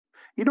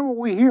You know what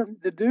we're here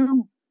to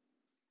do?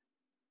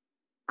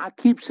 I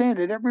keep saying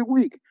it every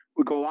week.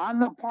 We go out in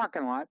the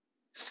parking lot,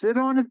 sit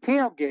on the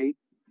tailgate,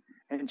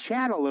 and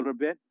chat a little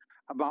bit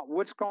about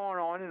what's going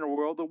on in the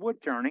world of wood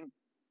turning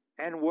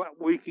and what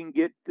we can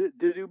get to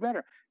do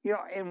better.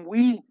 And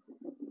we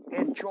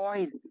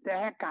enjoy the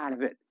heck out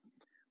of it.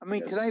 I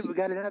mean, Yes. today we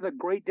got another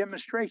great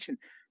demonstration.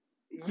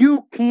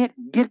 You can't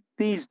get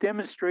these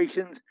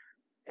demonstrations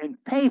and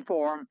pay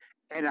for them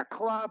in a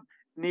club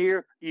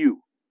near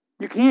you.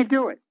 You can't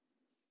do it.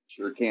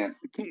 Sure can't.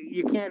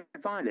 You can't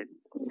find it.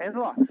 And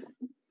look,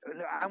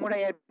 I'm going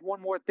to add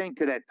one more thing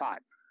to that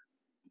thought.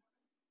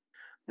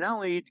 Not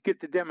only you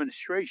get the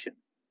demonstration,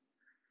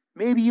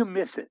 maybe you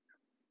miss it.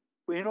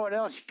 Well, you know what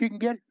else you can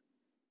get?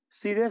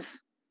 See this?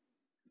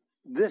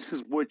 This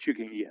is what you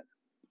can get.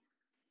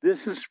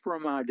 This is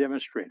from our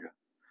demonstrator.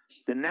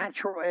 The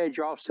natural edge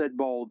offset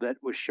bowl that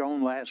was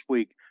shown last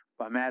week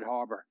by Matt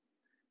Harber.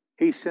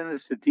 He sent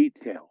us the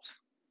details.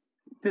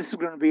 This is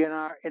going to be in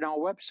our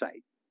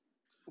website.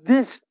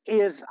 This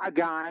is a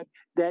guy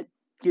that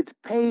gets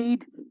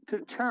paid to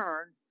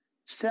turn,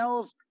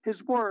 sells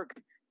his work,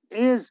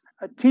 is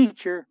a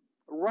teacher,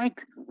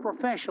 ranked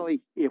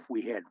professionally if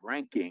we had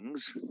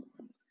rankings,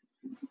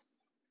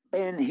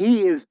 and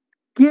he is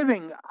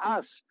giving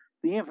us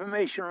the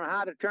information on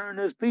how to turn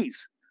this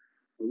piece.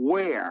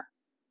 Where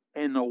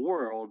in the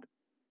world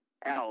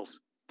else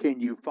can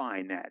you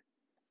find that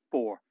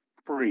for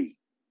free?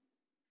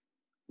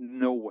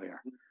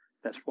 Nowhere.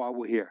 That's why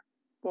we're here.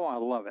 Oh, I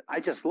love it. I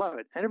just love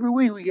it. And every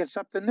week we get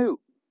something new.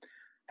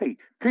 Hey,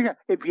 pick up,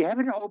 if you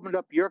haven't opened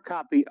up your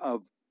copy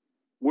of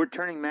Wood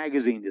Turning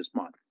Magazine this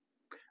month,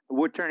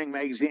 Wood Turning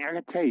Magazine, I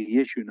got to tell you the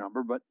issue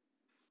number, but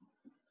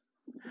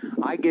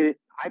I get it.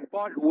 I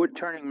bought Wood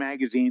Turning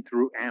Magazine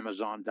through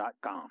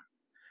Amazon.com.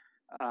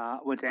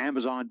 Went to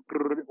Amazon,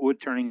 Wood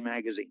Turning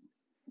Magazine.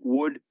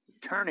 Wood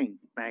Turning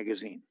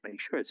Magazine. Make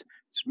sure it's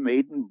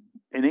made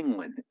in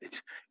England.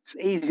 It's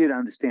easy to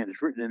understand.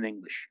 It's written in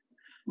English.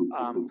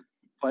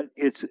 But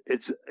it's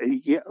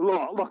yeah,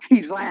 look,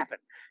 he's laughing.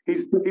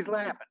 He's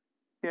laughing.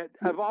 Yeah,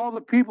 of all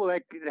the people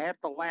that have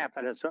to laugh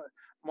at us,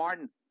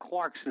 Martin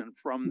Clarkson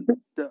from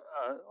the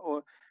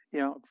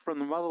from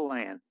the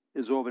motherland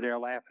is over there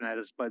laughing at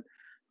us. But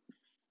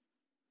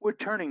Wood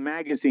Turning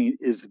Magazine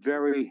is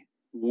very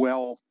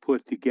well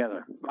put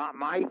together.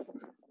 I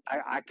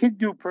can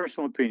do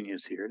personal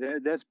opinions here.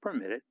 That's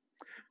permitted.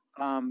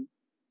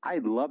 I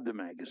love the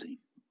magazine.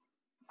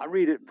 I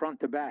read it front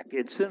to back.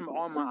 It's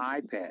on my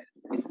iPad.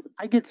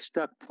 I get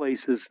stuck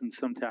places and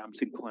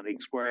sometimes in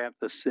clinics where I have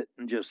to sit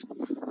and just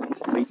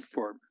wait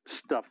for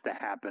stuff to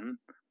happen.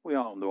 We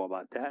all know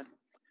about that.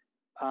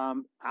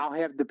 I'll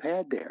have the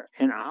pad there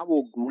and I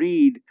will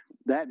read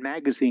that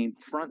magazine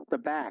front to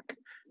back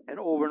and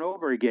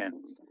over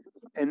again.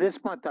 And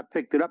this month I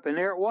picked it up and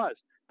there it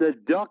was, the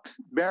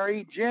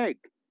Duxbury Jig.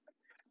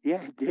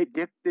 Yeah, they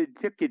took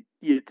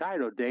your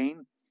title,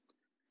 Dane.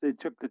 They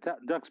took the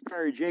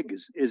Duxbury Jig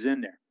is in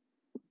there.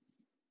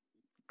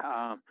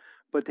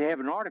 But they have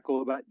an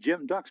article about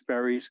Jim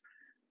Duxbury's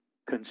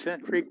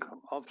concentric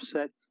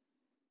offset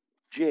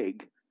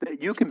jig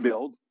that you can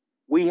build.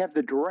 We have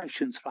the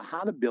directions for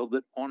how to build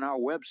it on our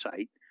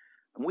website.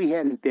 And we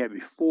had it there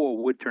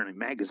before Wood Turning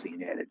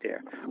Magazine had it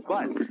there.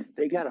 But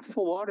they got a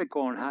full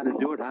article on how to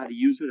do it, how to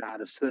use it, how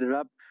to set it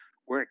up,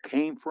 where it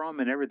came from,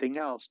 and everything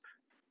else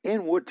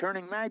in Wood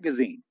Turning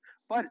Magazine.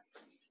 But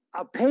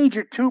a page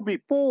or two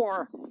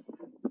before,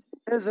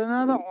 there's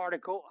another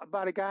article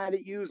about a guy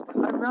that used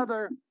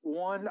another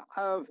one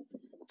of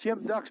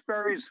Jim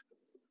Duxbury's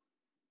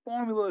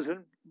formulas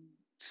and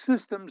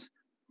systems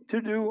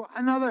to do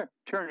another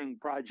turning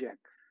project.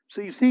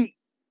 So you see,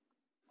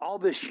 all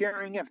this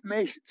sharing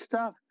information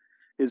stuff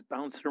is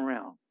bouncing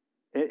around.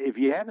 If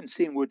you haven't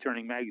seen Wood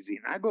Turning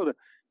Magazine, I go to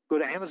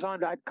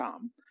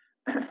Amazon.com,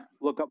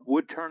 look up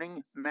Wood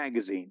Turning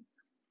Magazine,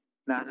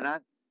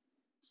 not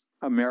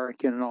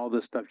American and all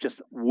this stuff,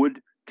 just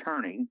Wood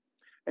Turning,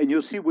 and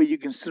you'll see where you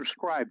can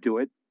subscribe to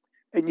it,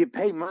 and you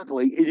pay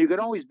monthly, and you can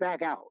always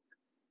back out.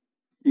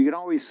 You can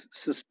always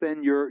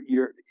suspend your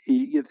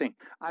thing.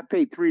 I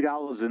pay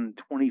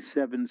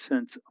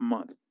 $3.27 a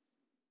month,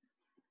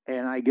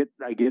 and I get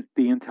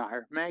the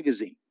entire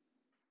magazine,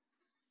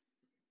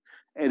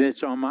 and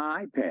it's on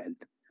my iPad,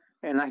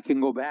 and I can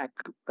go back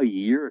a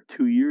year, or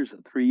 2 years, or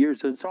 3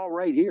 years. It's all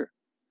right here.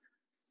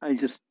 I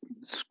just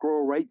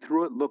scroll right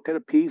through it, look at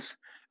a piece.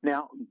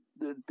 Now,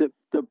 the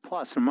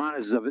plus and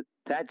minus of it,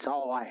 that's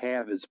all I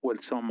have is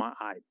what's on my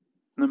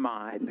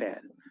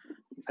iPad.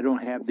 I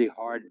don't have a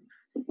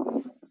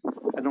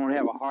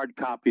hard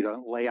copy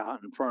to lay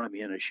out in front of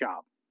me in a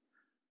shop.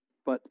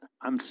 But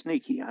I'm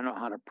sneaky. I know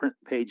how to print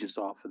pages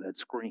off of that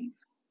screen.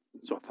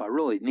 So if I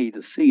really need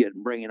to see it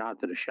and bring it out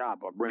to the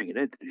shop or bring it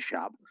into the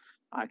shop,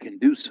 I can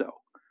do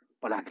so.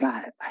 But I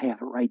got it. I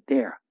have it right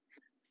there.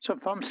 So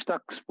if I'm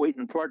stuck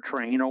waiting for a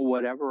train or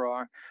whatever,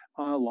 or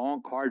a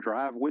long car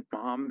drive with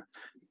mom,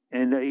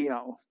 and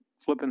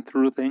flipping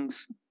through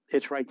things,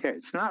 it's right there.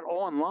 It's not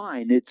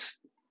online; it's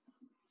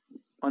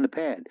on the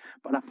pad.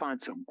 But I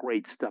find some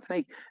great stuff.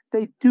 They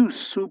do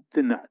soup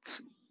to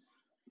nuts.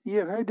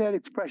 You've heard that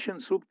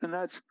expression, soup to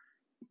nuts?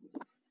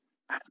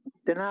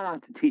 They're not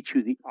out to teach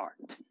you the art.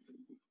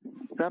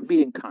 They're not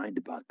being kind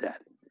about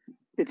that.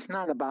 It's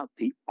not about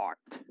the art.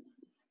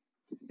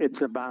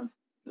 It's about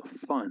the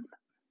fun,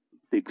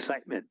 the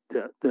excitement,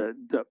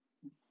 the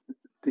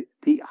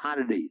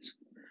oddities.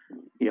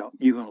 You're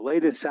going to lay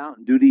this out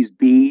and do these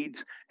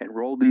beads and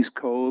roll these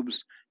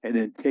coves and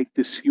then take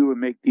the skew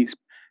and make these.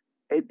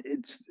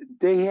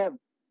 They have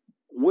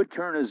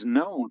woodturners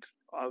known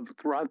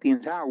throughout the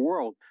entire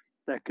world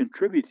that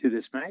contribute to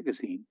this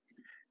magazine.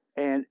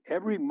 And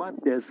every month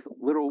there's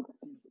little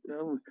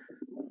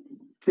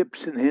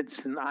tips and hints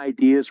and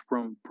ideas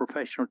from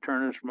professional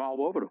turners from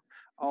all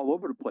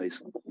over the place.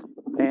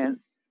 And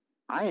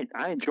I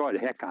enjoy the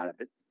heck out of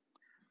it.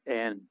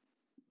 And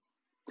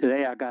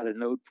today I got a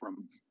note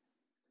from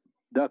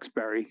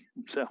Duxbury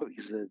himself.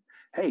 He said,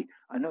 "Hey,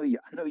 I know you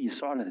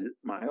saw that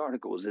my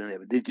article was in there,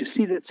 but did you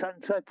see that such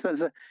and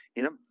such?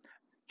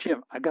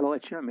 Jim, I got to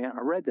let you know, man.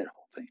 I read that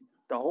whole thing,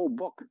 the whole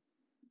book,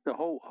 the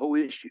whole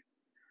issue,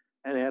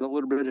 and I had a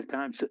little bit of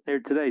time sitting there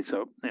today.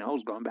 So I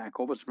was going back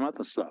over some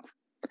other stuff.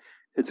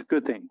 It's a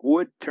good thing.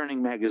 Wood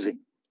Turning Magazine.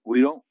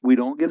 We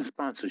don't get a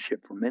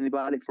sponsorship from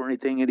anybody for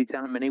anything,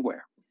 anytime,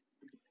 anywhere.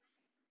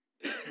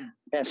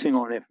 Passing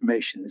on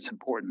information is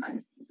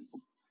important.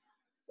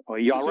 Are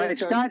you all right,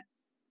 Scott?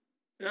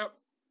 Yep.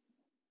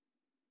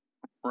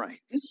 Right.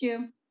 It's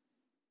you.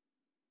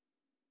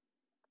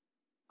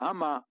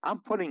 I'm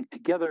putting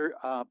together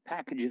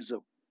packages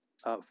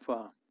of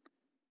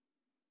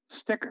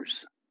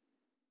stickers.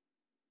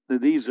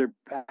 These are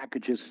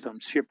packages I'm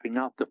shipping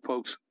out to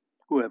folks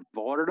who have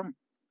ordered them.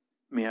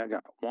 I mean, I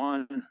got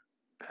Juan,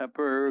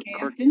 Pepper,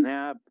 Kirk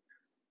Knapp,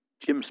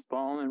 Jim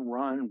Spallman,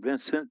 Ron,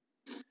 Vincent,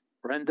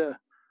 Brenda,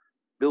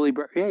 Billy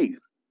Hey.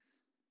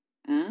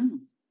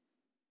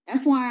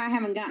 That's why I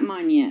haven't gotten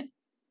mine yet.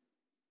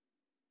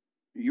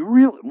 You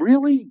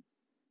really?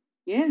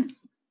 Yeah.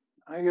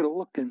 I gotta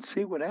look and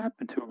see what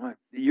happened to them.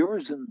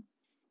 Yours and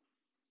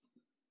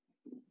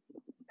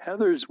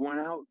Heather's went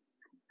out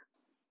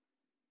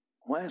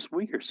last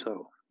week or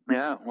so.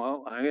 Yeah,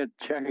 well, I got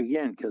to check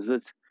again because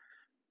it's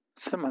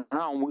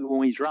somehow when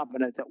we drop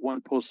it at that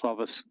one post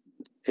office,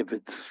 if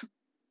it's,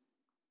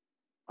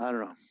 I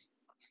don't know.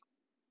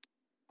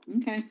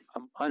 Okay.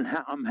 I'm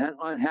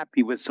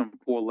unhappy with some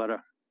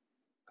 4-letter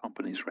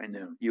companies right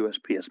now.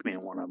 USPS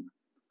being one of them.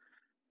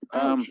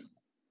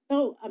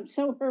 Oh, I'm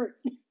so hurt.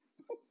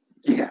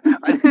 Yeah,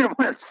 I didn't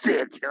want to see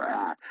it.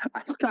 I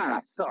thought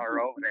I saw her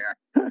over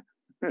there.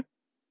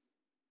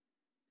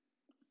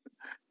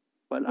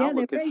 But yeah, I'll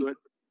look into it.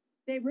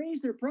 They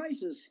raised their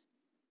prices.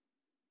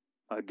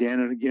 Again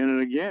and again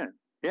and again.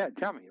 Yeah,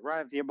 tell me,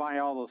 right after you buy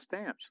all those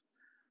stamps.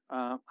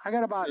 I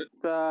got about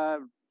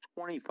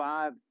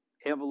 25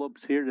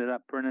 envelopes here that I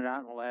printed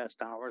out in the last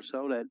hour or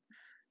so.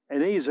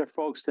 And these are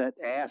folks that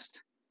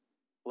asked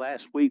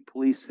last week,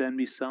 please send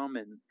me some.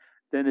 And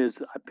then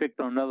I picked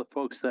on other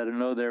folks that I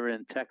know they're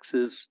in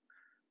Texas.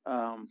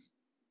 And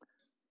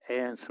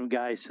some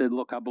guy said,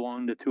 look, I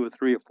belong to 2 or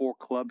 3 or 4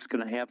 clubs.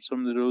 Can I have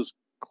some of those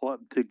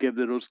clubs to give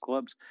to those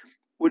clubs?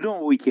 We're doing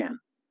what we can.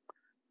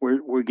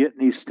 We're getting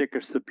these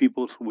stickers to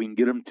people so we can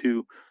get them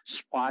to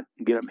spot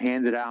and get them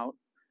handed out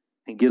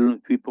and get them to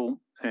people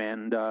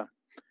and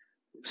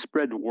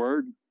spread the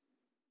word.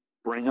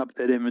 Bring up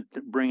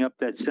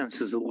that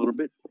census a little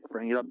bit.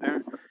 Bring it up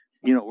there.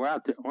 We're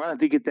out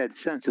to get that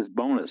census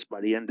bonus by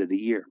the end of the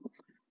year.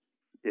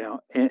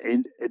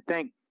 And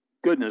thank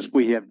goodness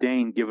we have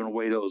Dane giving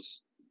away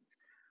those.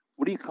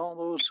 What do you call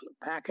those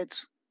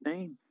packets,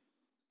 Dane?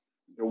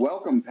 The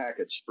welcome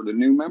packets for the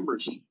new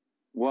members.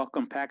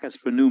 Welcome packets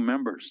for new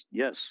members.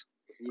 Yes.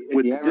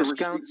 If you haven't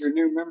received your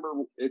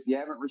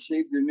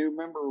new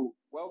member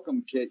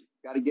welcome kit,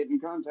 got to get in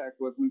contact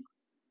with me.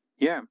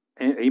 Yeah,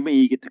 and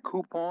you get the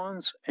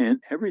coupons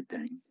and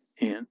everything,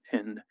 and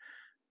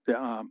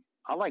I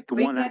like the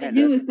one I had. All you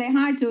got to do is say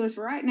hi to us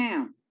right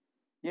now.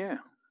 Yeah,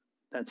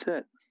 that's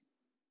it.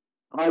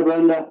 Hi,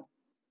 Brenda.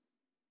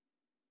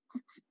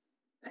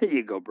 There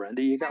you go,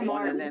 Brenda. You got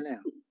one in there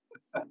now.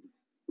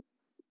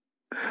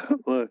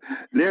 Look,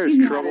 there's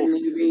trouble.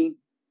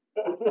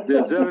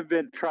 There's ever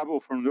been trouble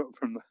from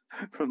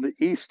the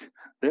east.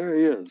 There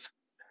he is.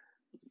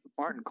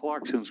 Martin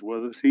Clarkson's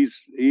with us. He's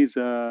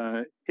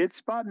it's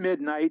about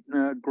midnight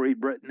in Great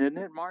Britain, isn't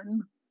it,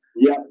 Martin?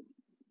 Yeah.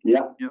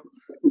 Yep.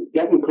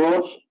 Getting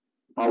close.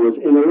 I was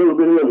in a little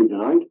bit early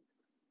tonight.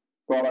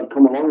 Thought I'd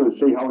come along and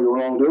see how you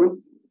were all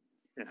doing.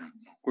 Yeah,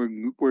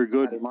 we're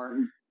good. Hi,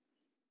 Martin.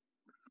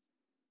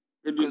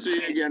 Good to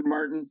see you again,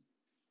 Martin.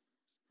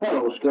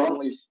 Hello, Scott.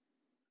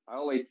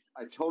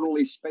 I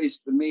totally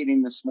spaced the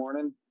meeting this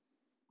morning.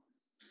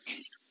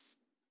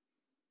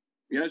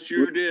 Yes,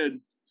 you did.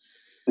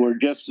 We're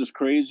just as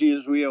crazy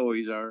as we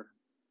always are.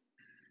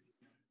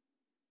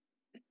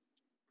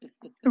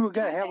 We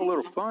gotta have a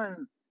little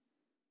fun.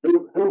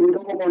 Who we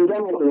got up on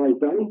demo tonight,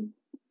 Danny?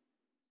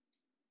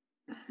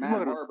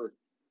 Matt Harber.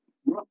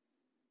 Going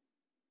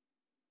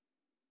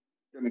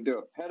to do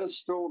a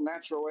pedestal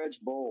natural edge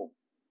bowl.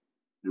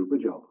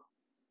 Good job.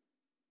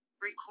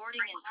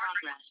 Recording in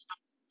progress.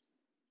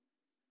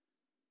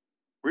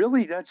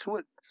 Really? That's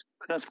what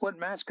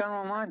Matt's got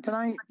online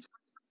tonight?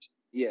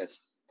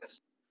 Yes.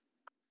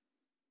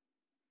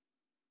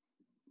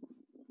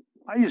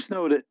 I just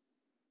know that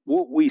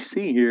what we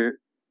see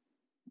here,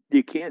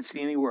 you can't see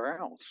anywhere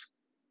else.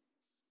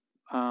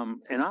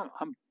 And I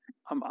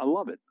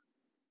love it.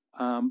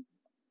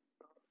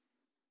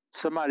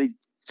 Somebody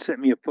sent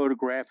me a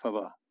photograph of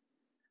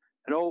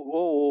an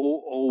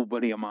old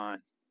buddy of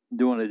mine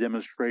doing a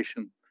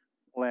demonstration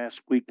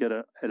last week at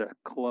a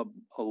club,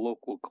 a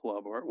local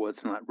club, or well,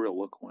 it's not real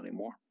local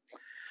anymore.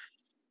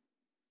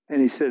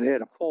 And he said he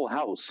had a full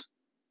house.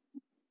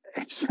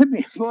 He sent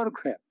me a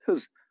photograph. It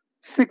was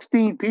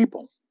 16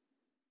 people.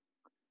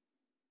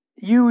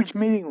 Huge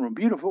meeting room,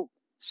 beautiful.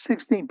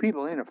 16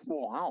 people in a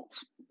full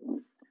house.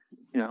 You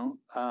know,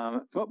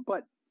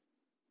 but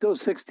those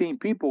 16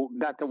 people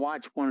got to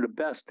watch one of the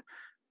best,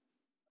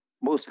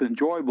 most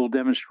enjoyable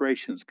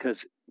demonstrations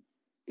because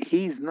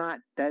he's not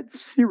that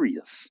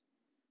serious.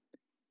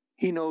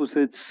 He knows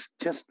it's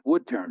just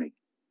wood turning,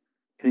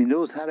 and he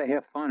knows how to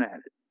have fun at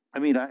it. I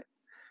mean, I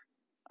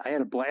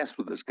had a blast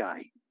with this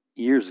guy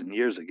years and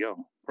years ago.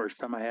 First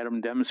time I had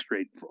him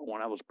demonstrate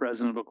when I was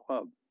president of a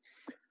club.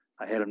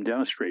 I had him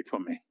demonstrate for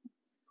me.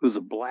 It was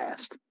a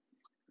blast.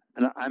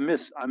 And I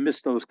miss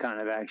those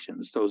kind of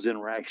actions, those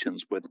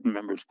interactions with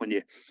members when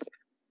the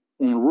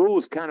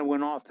rules kind of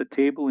went off the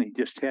table and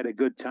you just had a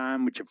good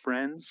time with your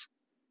friends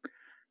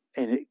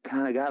and it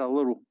kind of got a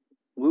little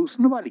loose.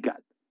 Nobody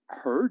got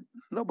hurt.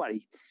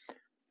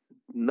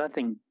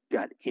 Nothing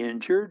got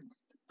injured.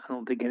 I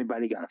don't think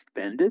anybody got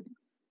offended.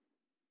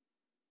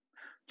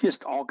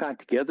 Just all got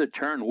together,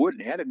 turned wood,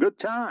 and had a good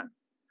time.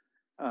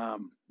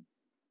 And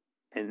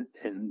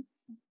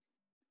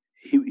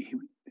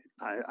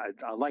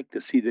I like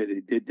to see that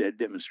he did that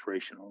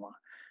demonstration a lot.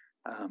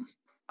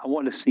 I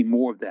want to see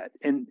more of that.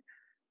 And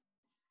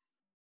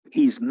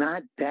he's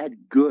not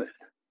that good.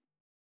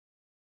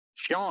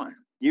 Sean,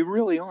 you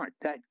really aren't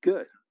that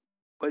good.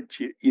 But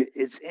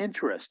it's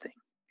interesting.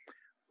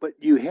 But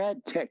you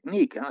had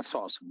technique, and I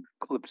saw some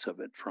clips of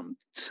it from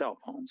cell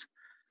phones.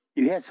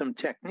 You had some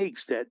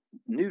techniques that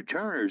new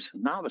turners,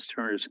 novice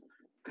turners,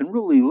 can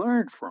really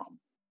learn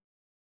from.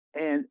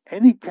 And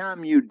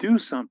anytime you do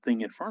something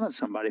in front of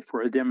somebody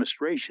for a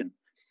demonstration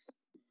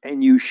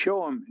and you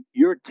show them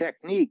your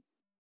technique,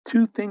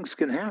 two things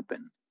can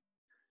happen.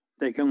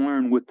 They can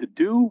learn what to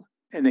do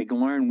and they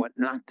can learn what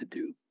not to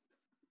do.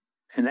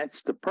 And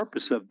that's the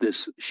purpose of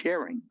this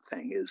sharing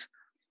thing is,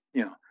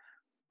 you know,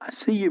 I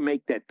see you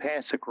make that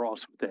pass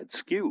across with that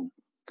skew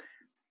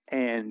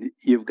and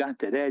you've got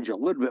that edge a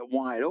little bit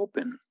wide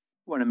open.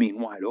 What I mean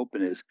wide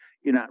open is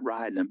you're not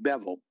riding a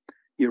bevel.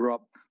 You're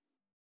up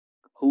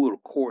a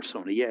little coarse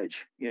on the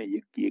edge.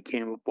 You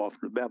came up off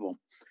the bevel.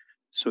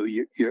 So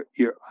you're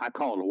I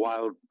call it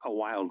a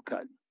wild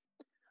cut.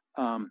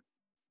 You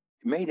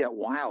made that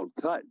wild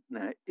cut.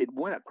 Now it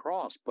went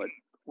across, but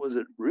was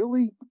it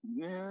really?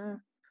 Yeah.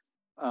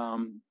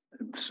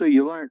 So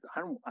you learned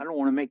I don't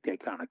want to make that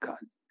kind of cut.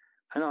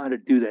 I know how to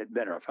do that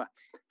better. If I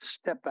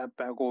step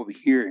back over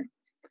here and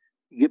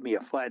get me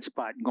a flat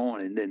spot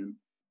going and then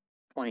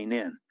plane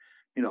in.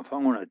 You know, if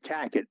I'm going to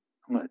attack it,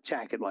 I'm going to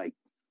attack it like,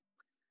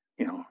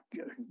 you know,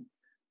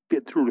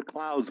 get through the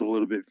clouds a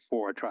little bit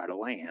before I try to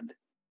land.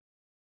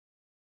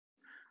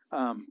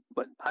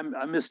 But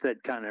I miss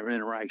that kind of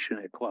interaction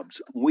at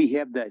clubs. We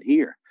have that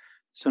here.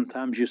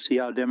 Sometimes you see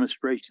our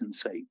demonstrations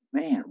say,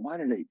 man, why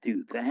did they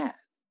do that?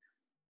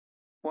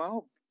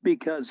 Well,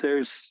 because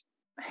there's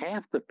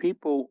half the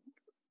people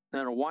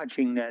that are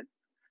watching that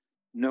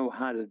know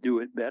how to do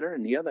it better,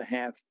 and the other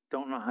half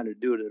don't know how to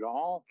do it at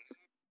all.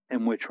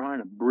 And we're trying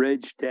to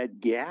bridge that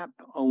gap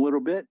a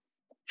little bit,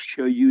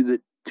 show you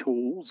the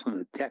tools and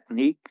the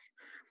technique.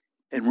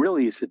 And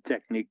really, it's a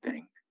technique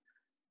thing.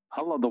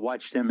 I love to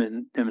watch them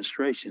in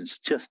demonstrations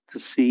just to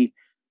see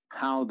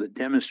how the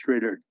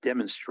demonstrator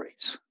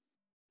demonstrates.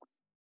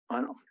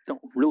 I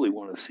don't really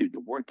want to see the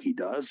work he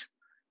does.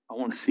 I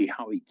want to see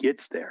how he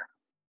gets there.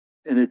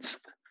 And it's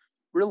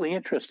really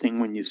interesting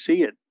when you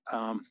see it.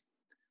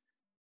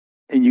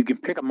 And you can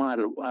pick them out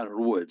of the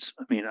woods.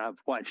 I mean, I've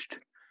watched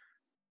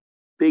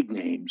big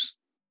names.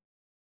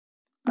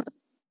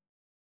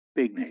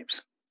 Big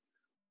names.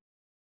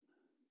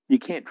 You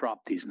can't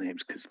drop these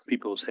names because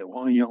people will say,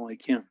 well, you don't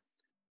like him.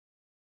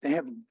 They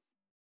have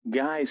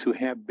guys who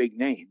have big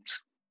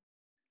names.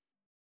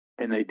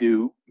 And they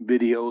do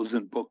videos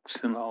and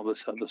books and all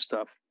this other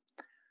stuff.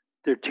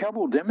 They're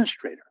terrible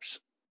demonstrators.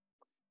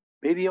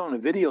 Maybe on the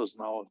videos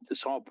now,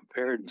 it's all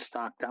prepared and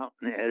stocked out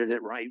and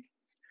edited right.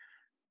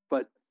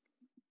 But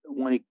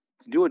when you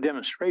do a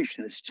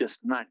demonstration, it's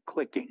just not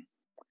clicking.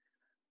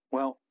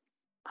 Well,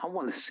 I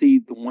want to see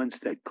the ones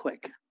that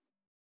click.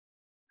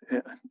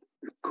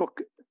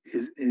 Cook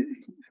is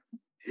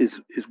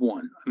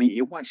one. I mean,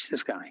 you watch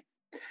this guy.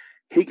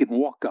 He can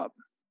walk up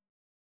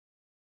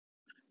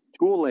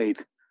to a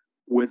lathe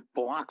with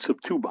blocks of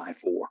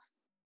 2x4.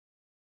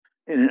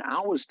 In an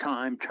hour's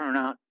time, turn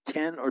out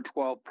 10 or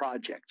 12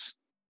 projects.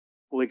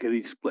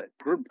 Lickety split.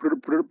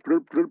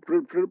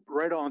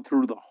 Right on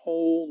through the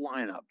whole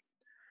lineup.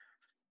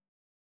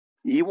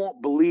 You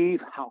won't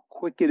believe how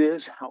quick it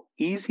is, how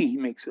easy he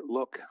makes it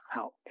look,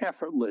 how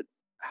effortless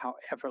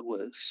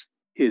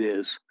it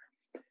is,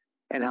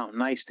 and how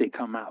nice they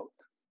come out.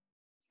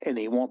 And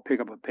he won't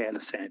pick up a pad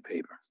of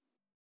sandpaper.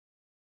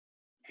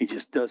 He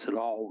just does it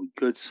all with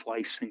good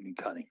slicing and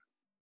cutting.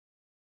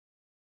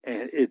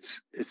 And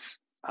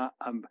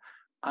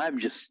I've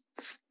just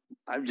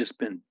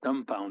been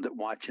dumbfounded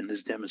watching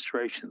his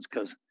demonstrations,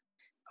 because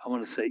I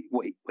want to say,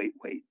 wait.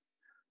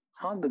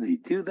 How did he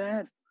do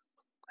that?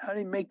 How did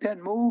he make that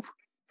move?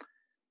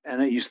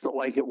 And I used to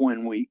like it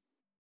when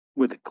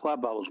with the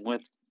club I was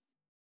with,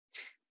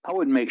 I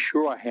would make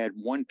sure I had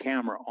one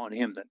camera on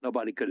him that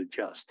nobody could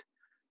adjust,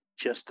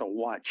 just to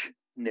watch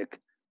Nick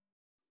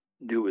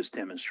do his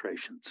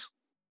demonstrations.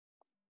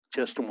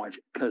 Just to watch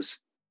it, because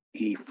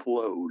he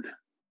flowed.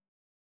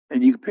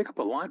 And you can pick up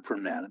a lot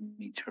from that. I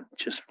mean,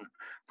 just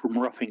from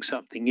roughing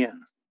something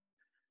in.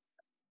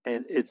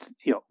 And it's,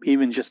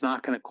 even just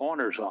knocking the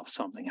corners off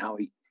something, how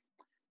he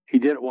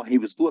did it while he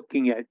was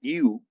looking at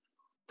you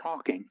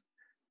talking.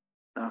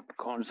 Knock the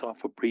corners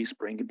off a piece,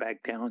 bring it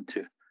back down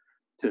to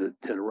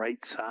the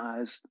right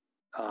size.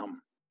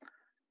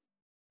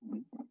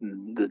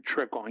 The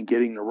trick on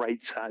getting the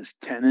right size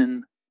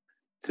tenon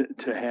to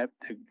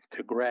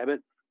grab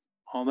it,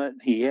 all that,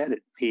 he had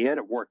it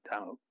worked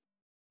out.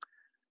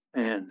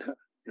 And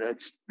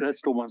that's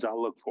the ones I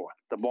look for.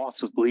 The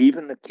boss is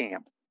leaving the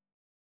camp.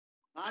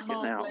 Hi,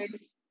 boss lady.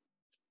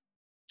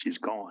 She's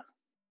gone.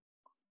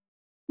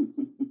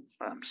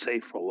 I'm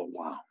safe for a little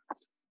while.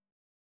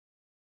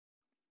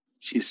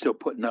 She's still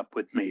putting up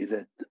with me.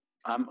 That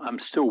I'm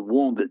still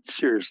wounded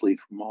seriously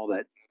from all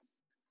that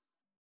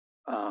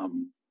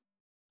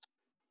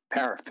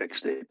Parafix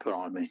they put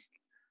on me.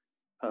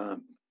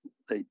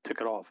 They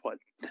took it off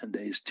 10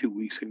 days, 2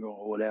 weeks ago,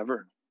 or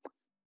whatever.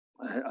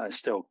 I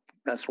still,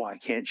 that's why I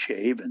can't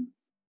shave and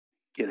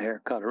get a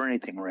haircut or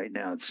anything right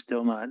now. It's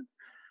still not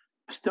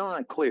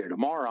clear.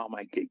 Tomorrow I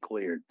might get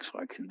cleared so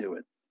I can do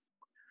it.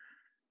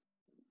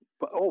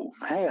 But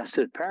hey, I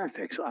said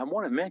Parafix. I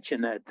want to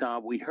mention that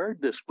we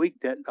heard this week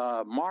that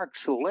Mark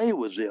Soleil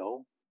was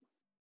ill,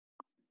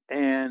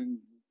 and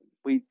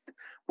we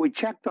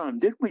checked on him.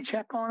 Didn't we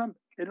check on him?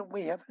 Didn't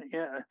we have?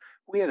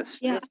 We had a.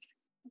 Yeah,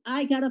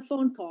 I got a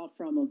phone call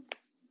from him,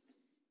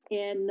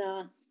 and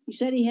he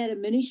said he had a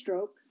mini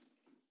stroke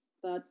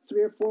about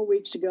 3 or 4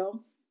 weeks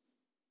ago.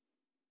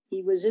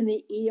 He was in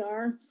the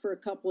ER for a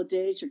couple of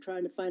days. They're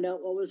trying to find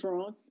out what was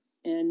wrong,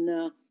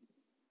 and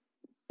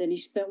then he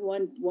spent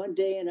one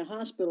day in a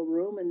hospital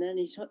room, and then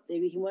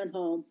he went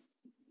home,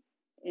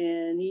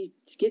 and he's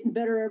getting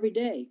better every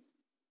day.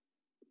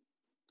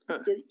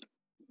 Huh.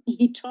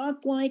 He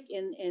talked like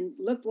and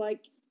looked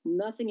like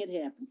nothing had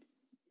happened.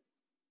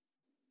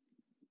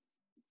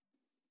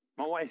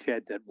 My wife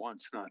had that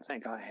once, and I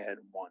think I had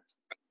one.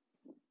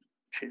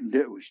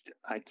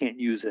 I can't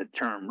use that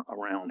term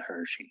around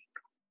her. She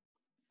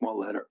won't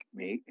let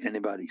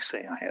anybody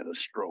say I had a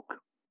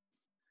stroke.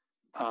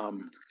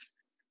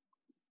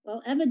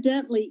 Well,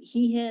 evidently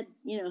he had,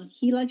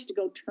 he likes to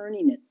go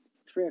turning at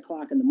 3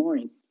 o'clock in the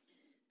morning.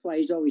 That's why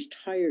he's always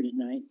tired at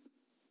night.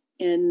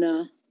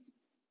 And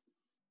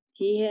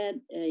he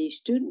had a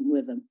student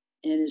with him,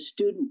 and his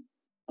student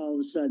all of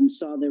a sudden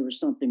saw there was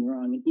something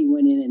wrong, and he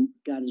went in and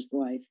got his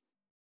wife,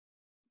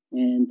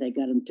 and they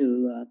got him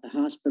to the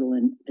hospital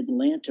in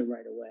Atlanta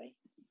right away.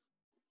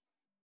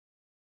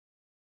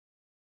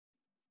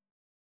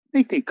 I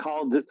think they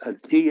called it a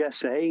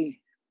TSA.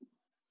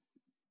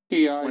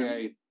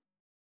 TIA.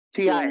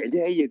 TIA.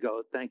 There you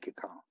go. Thank you,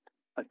 Carl.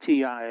 A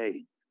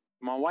TIA.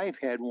 My wife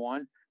had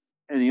one,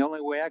 and the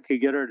only way I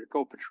could get her to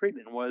go for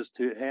treatment was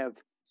to have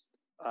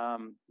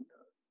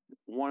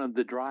one of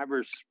the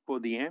drivers for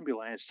the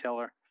ambulance tell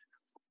her,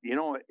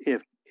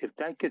 if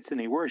that gets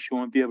any worse, you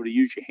won't be able to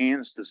use your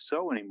hands to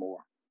sew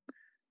anymore.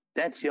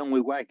 That's the only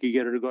way I could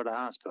get her to go to the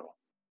hospital.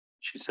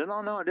 She said,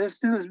 "Oh no, this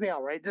will be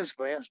all right. This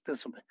way,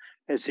 this will be."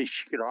 As if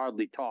she could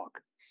hardly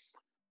talk.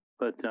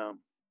 But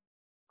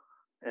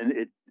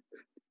and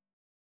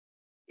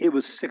it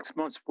was 6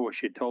 months before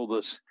she told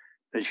us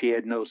that she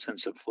had no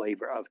sense of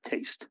flavor, of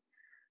taste.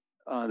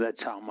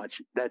 That's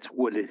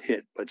what it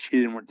hit. But she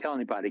didn't want to tell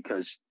anybody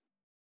because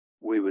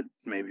we would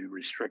maybe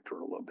restrict her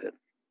a little bit.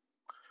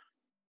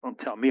 Don't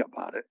tell me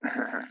about it.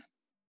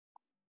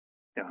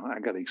 I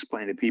got to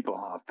explain to people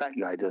how a fat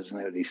guy doesn't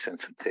have any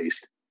sense of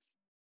taste.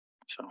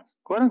 So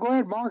go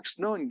ahead. Mark's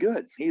doing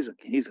good. He's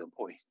a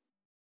boy.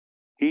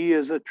 He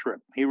is a trip.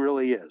 He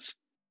really is.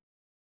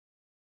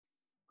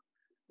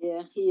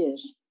 Yeah, he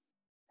is.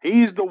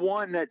 He's the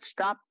one that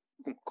stopped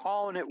from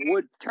calling it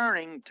wood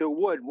turning to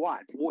wood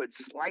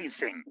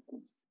slicing.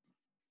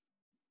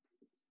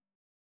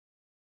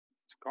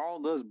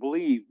 Carl does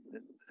believe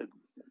that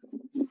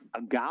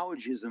a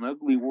gouge is an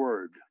ugly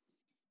word.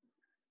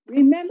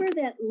 Remember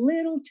that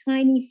little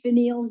tiny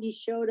finial he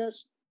showed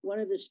us? One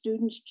of the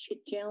students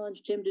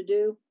challenged him to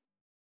do.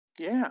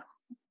 Yeah.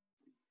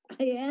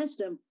 I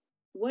asked him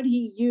what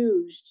he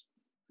used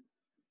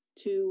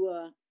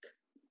to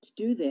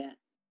do that.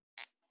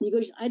 He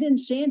goes, "I didn't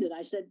sand it."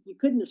 I said, "You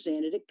couldn't have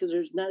sanded it because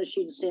there's not a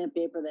sheet of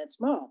sandpaper that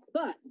small."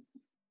 But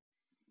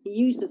He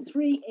used a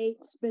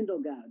 3/8 spindle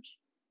gouge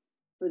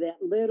for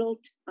that little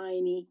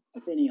tiny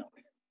finial.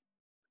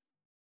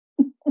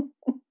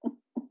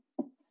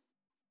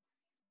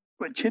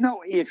 But you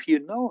know, if you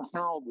know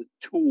how the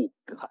tool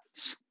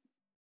cuts,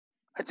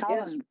 that's all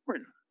that's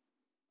important.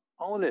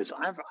 All it is.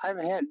 I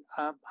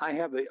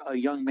have a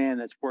young man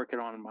that's working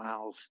on my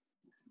house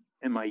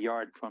in my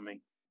yard for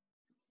me,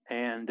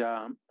 and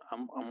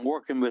I'm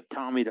working with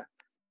Tommy to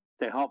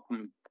help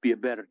him be a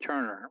better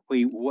turner.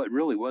 What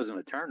really wasn't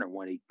a turner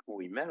when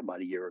we met about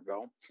a year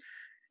ago.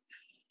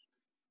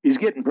 He's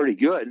getting pretty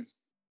good,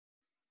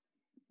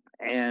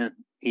 and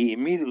he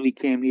immediately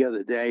came the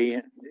other day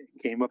and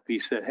came up. He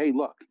said, "Hey,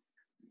 look,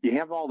 you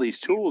have all these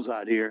tools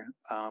out here.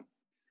 Can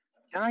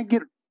I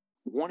get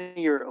one of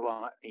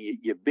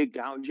your big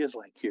gouges,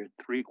 like your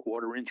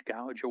 3/4 inch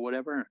gouge or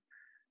whatever?"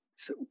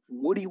 So,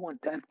 what do you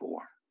want that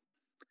for?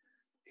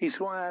 He said,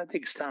 "Well, I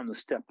think it's time to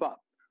step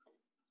up."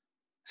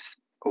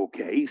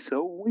 Okay,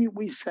 so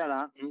we sat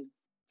out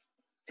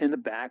in the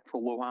back for a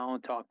little while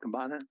and talked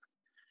about it.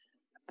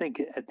 I think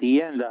at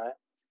the end,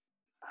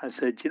 I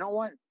said, "You know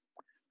what?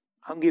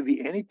 I'll give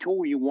you any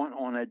tool you want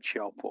on that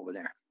shelf over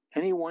there.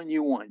 Any one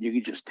you want, you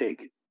can just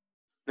take it.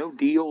 No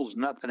deals,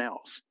 nothing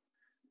else.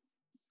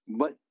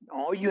 But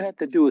all you have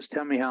to do is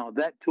tell me how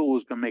that tool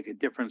is going to make a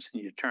difference in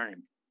your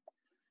turning.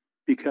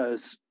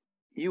 Because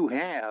you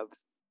have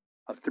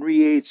a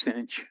 3/8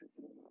 inch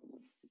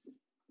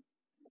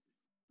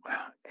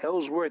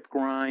Ellsworth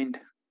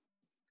grind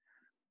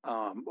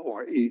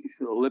or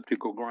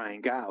elliptical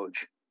grind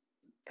gouge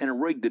and a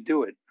rig to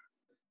do it.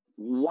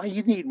 Why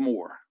you need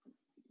more?"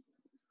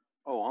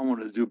 "Oh, I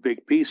want to do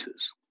big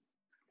pieces."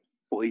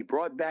 Well, he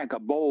brought back a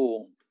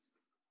bowl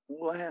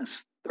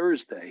last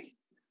Thursday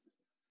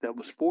that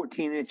was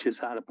 14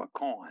 inches out of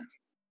pecan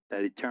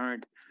that he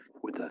turned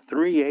with a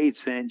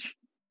 3/8 inch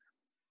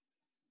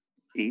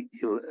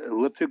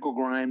elliptical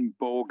grind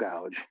bowl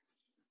gouge,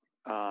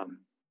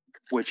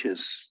 which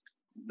is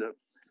the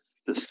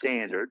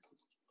standard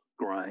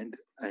grind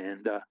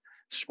and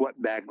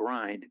swept back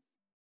grind.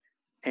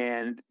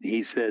 And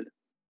he said,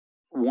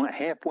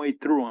 halfway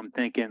through, I'm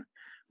thinking,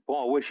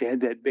 "Well, I wish I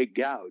had that big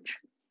gouge."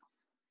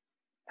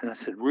 And I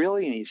said,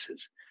 "Really?" And he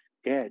says,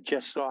 "Yeah,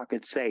 just so I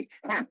could say,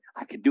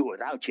 I could do it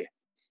without you."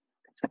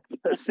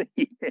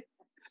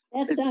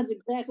 That sounds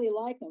exactly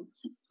like him.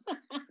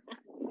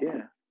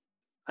 Yeah.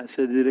 I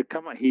said, "Did it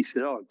come out?" He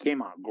said, "Oh, it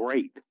came out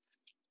great."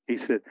 He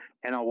said,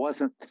 "And I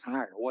wasn't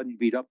tired. I wasn't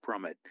beat up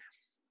from it.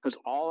 Because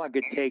all I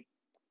could take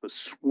was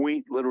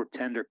sweet little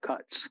tender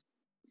cuts.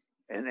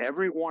 And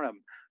every one of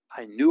them,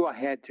 I knew I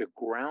had to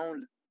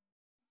ground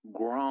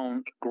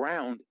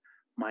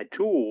my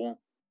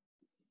tool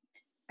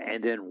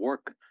and then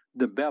work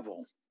the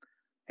bevel."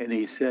 And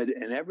he said,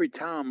 and every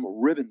time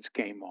ribbons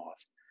came off.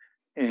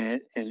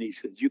 And he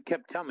said, "You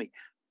kept telling me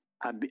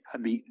I'd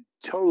be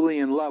totally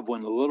in love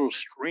when the little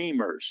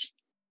streamers."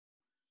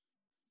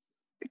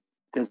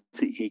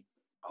 He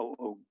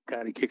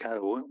got a kick out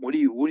of it. What do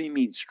you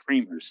mean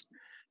streamers?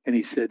 And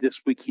he said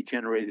this week he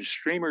generated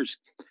streamers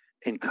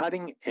in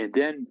cutting, and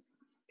then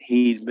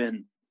he's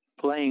been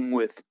playing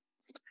with,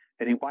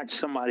 and he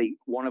watched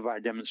one of our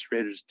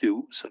demonstrators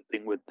do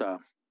something with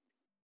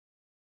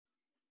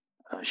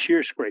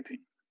shear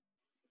scraping.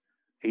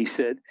 He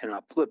said, and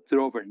I flipped it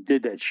over and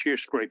did that shear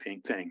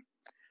scraping thing.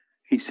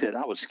 He said,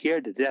 "I was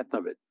scared to death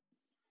of it."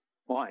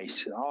 Why? He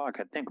said, "All I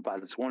could think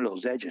about is one of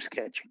those edges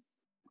catching."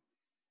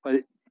 But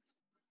it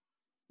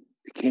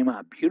came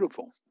out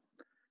beautiful.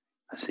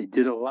 I said,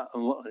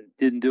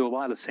 didn't do a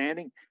lot of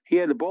sanding. He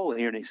had the bowl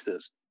here and he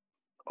says,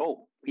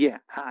 "Oh, yeah,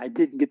 I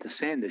didn't get to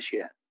sand this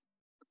yet."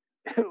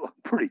 It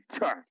looked pretty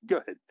darn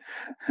good.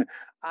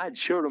 I'd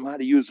showed him how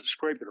to use a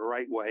scraper the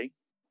right way,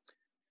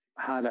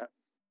 how to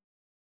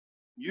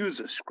use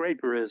a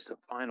scraper as the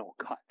final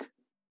cut.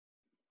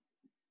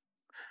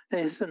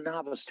 And he's a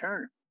novice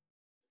turner.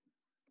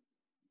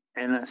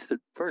 And I said,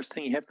 first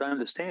thing you have to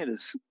understand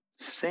is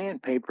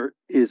sandpaper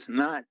is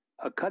not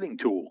a cutting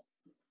tool.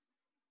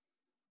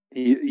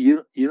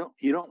 You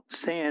don't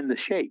sand the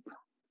shape.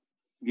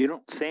 You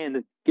don't sand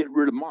to get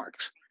rid of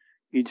marks.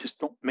 You just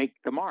don't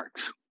make the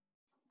marks.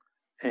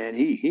 And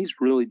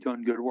he's really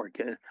doing good work.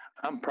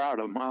 I'm proud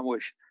of him. I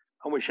wish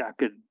I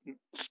could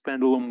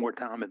spend a little more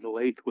time at the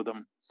lathe with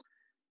him.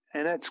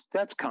 And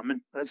that's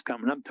coming. That's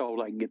coming. I'm told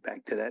I can get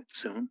back to that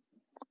soon.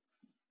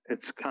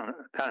 It's kind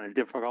of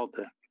difficult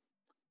to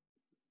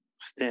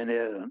stand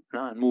at a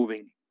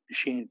non-moving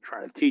machine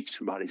trying to teach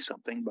somebody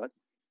something, but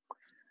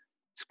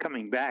it's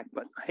coming back.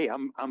 But hey,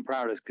 I'm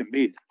proud as can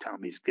be that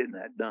Tommy's getting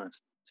that done.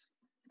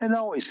 And it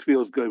always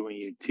feels good when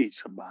you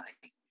teach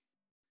somebody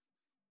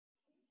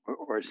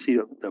or see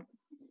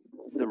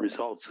the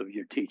results of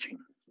your teaching.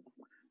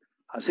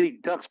 I see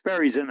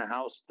Duxbury's in the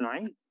house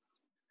tonight.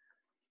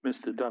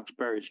 Mr.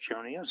 Duxbury's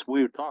joining us.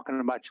 We were talking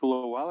about you a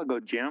little while ago,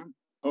 Jim.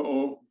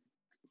 Uh-oh.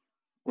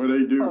 What do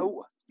they do?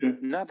 Oh, yeah.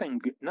 Nothing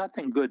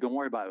good. Don't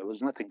worry about it. It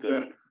was nothing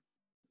good.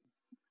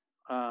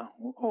 Yeah.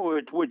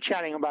 We're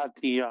chatting about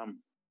the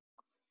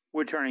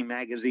We're Turning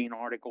magazine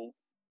article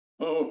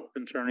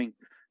concerning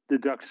the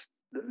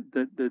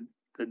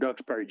the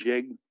Duxbury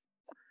Jig,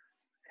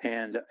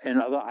 and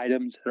other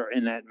items that are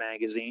in that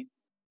magazine.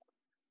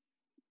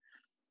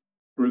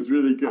 It was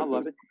really good. I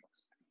love it.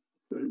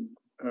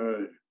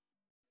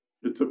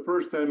 It's the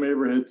first time I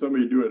ever had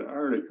somebody do an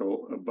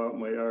article about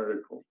my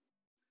article.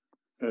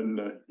 And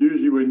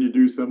usually when you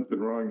do something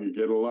wrong, you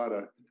get a lot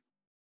of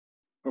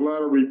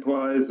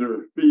replies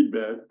or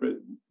feedback, but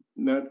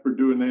not for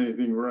doing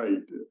anything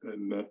right.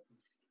 And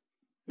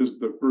this is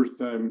the first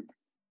time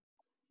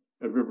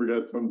I've ever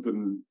got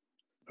something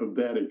of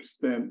that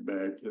extent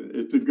back.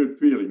 It's a good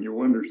feeling. You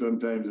wonder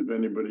sometimes if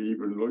anybody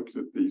even looks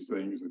at these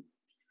things.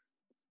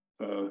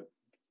 It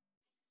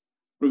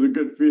was a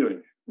good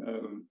feeling.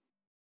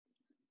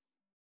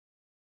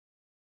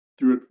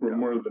 Do it for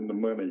more than the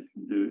money.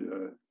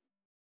 You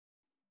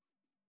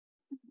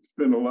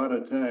spend a lot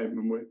of time,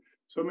 and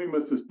somebody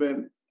must have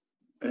spent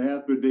a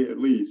half a day at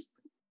least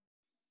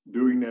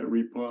doing that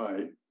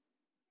reply.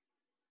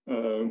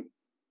 I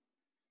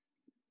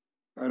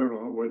don't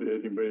know what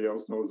anybody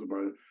else knows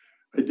about it.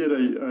 I did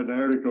an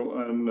article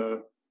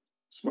on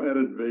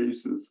slatted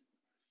vases.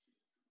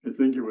 I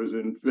think it was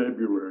in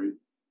February.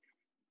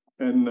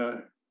 And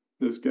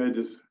this guy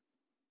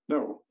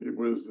it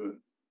was,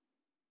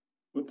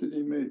 what did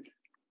he make?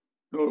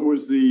 No, it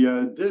was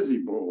the Dizzy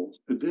Bowl,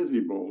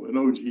 an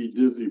OG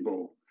Dizzy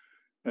Bowl.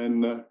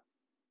 And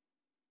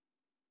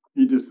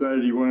he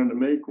decided he wanted to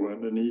make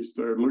one, and he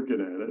started looking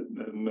at it.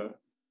 And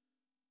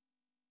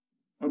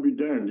I'll be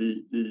darned,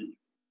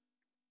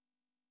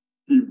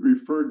 he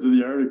referred to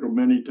the article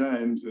many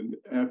times, and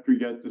after he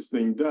got this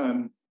thing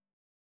done,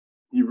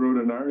 he wrote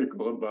an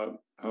article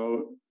about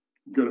how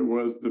good it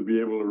was to be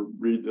able to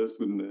read this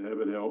and have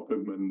it help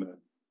him. And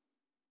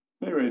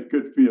anyway,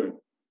 good feeling.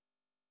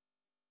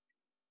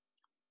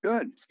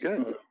 Good.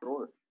 Jim,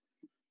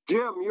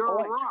 you're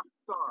a rock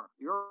star.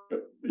 You're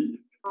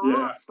a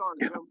rock star,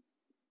 Jim.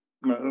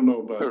 I don't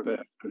know about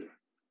that.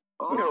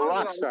 You're a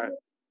rock star.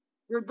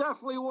 You're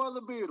definitely one of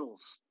the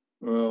Beatles.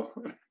 Well,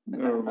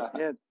 never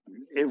mind.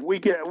 If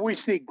we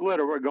see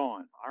glitter, we're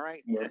gone. All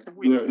right. Yeah,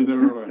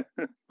 never mind.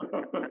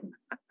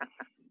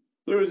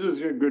 It was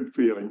just a good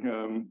feeling.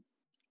 Of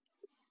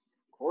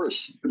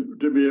course.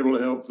 To be able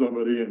to help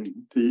somebody and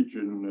teach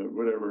and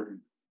whatever.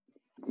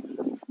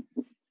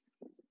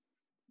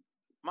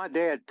 My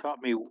dad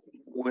taught me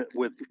with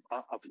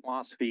a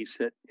philosophy. He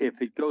said,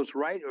 if it goes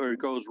right or it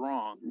goes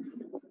wrong,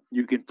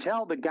 you can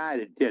tell the guy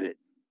that did it.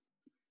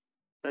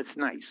 That's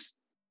nice.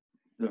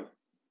 Yeah.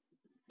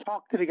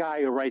 Talk to the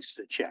guy who writes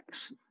the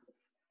checks.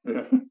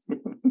 Yeah.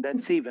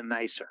 That's even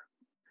nicer.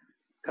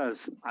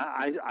 Because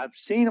I've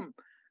seen him.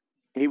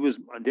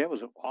 My dad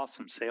was an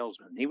awesome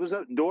salesman. He was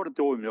a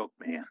door-to-door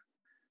milkman,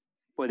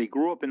 but he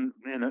grew up in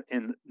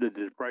the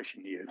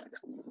Depression years,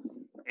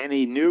 and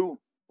he knew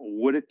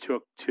what it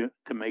took to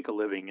make a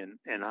living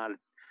and how to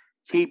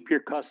keep your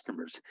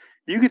customers.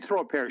 You could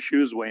throw a pair of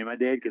shoes away, and my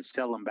dad could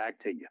sell them back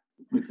to you.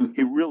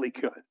 He really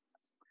could,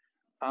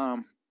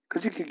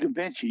 because he could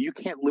convince you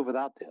can't live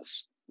without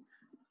this,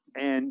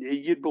 and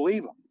you'd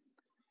believe him.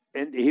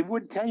 And he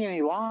wouldn't tell you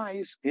any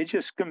lies. He'd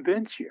just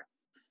convince you.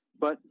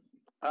 But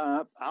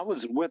I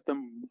was with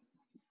him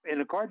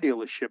in a car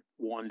dealership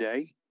one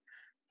day,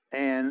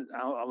 and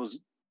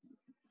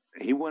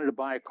he wanted to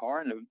buy a car,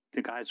 and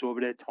the guys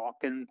over there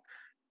talking,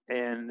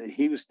 and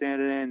he was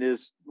standing there in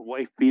his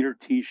wife beater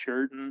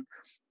t-shirt and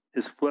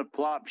his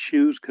flip-flop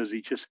shoes because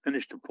he just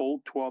finished a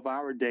full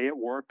 12-hour day at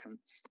work, and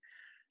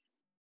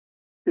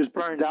he was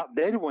burned out.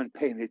 They weren't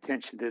paying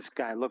attention to this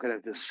guy looking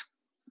at this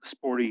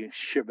sporty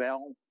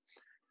Chevelle,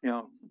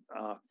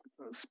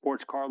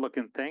 sports car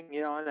looking thing,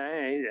 and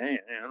hey,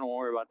 don't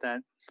worry about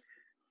that.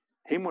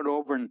 He went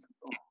over and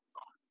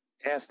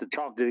asked to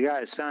talk to the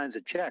guy who signs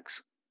the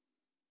checks.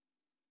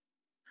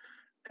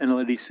 And the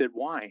lady said,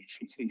 why?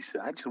 He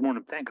said, I just want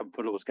to thank him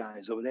for those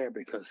guys over there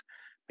because,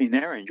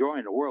 they're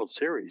enjoying the World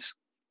Series.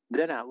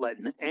 They're not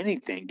letting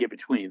anything get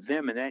between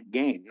them and that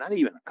game, not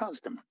even a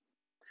customer.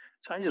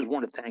 So I just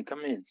want to thank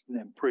them and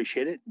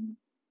appreciate it. And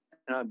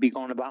I'll be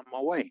going about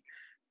my way.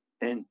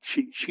 And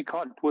she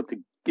caught what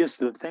the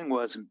gist of the thing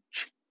was, and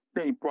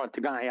they brought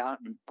the guy out,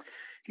 and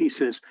he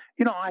says,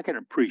 I can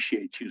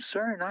appreciate you,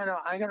 sir, and I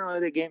know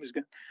the game is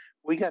good.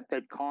 We got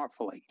that car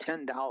for like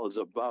 $10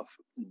 above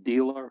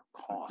dealer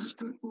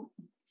cost.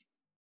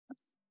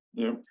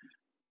 Yeah.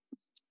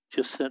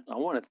 Just said, I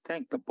want to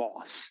thank the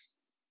boss.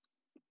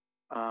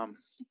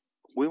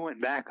 We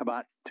went back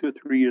about 2 or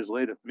 3 years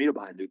later for me to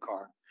buy a new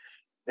car.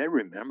 They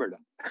remembered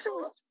him.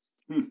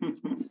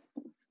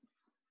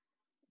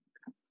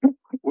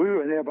 We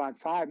were there about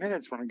 5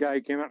 minutes when a guy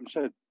came up and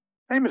said,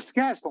 hey, Mr.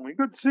 Castleman,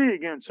 good to see you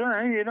again, sir.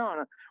 How you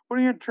doing? What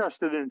are you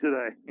interested in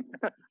today?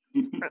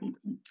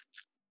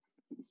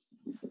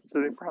 So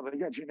they probably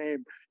got your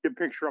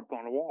picture up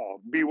on the wall.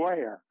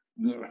 Beware.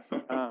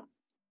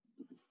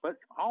 But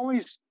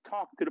always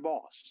talk to the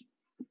boss.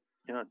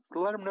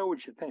 Let him know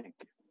what you think.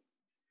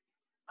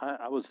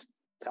 I was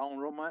telling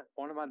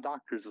one of my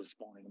doctors this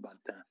morning about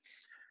that.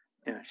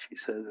 She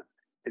says,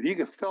 if you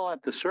could fill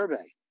out the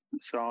survey.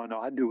 So no,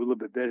 I do a little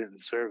bit better in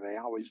the survey.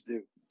 I always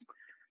do.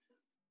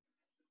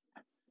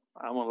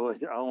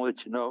 I'll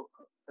let you know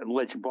and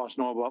let your boss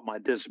know about my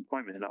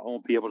disappointment. I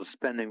won't be able to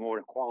spend any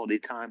more quality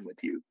time with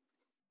you.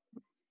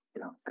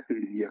 You know,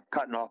 you're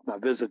cutting off my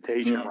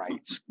visitation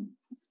rights.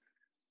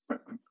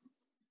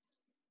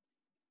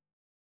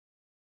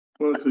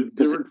 Well, it's a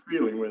different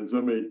feeling when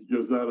somebody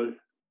goes out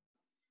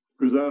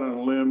on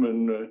a limb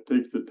and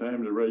takes the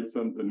time to write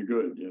something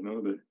good. You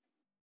know that.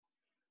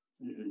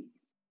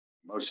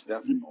 Most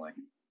definitely.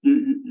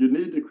 You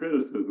need the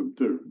criticism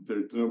too.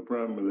 There's no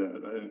problem with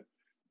that.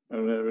 I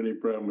don't have any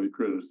problem with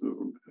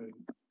criticism.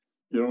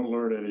 You don't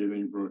learn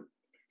anything from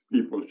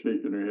people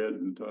shaking their head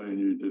and telling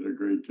you did a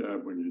great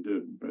job when you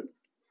didn't. But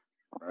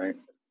right.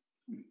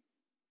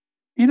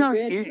 You know,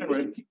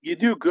 you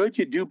do good,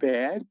 you do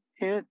bad,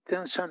 and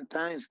then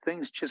sometimes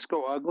things just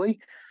go ugly.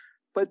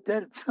 But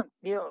that's,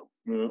 you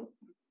know,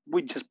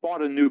 we just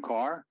bought a new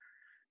car,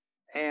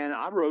 and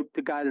I wrote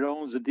the guy that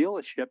owns the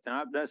dealership.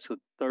 Now, that's the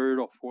third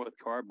or fourth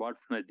car I bought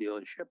from the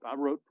dealership. I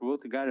wrote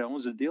the guy that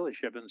owns the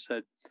dealership and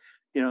said,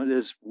 you know,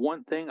 there's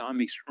one thing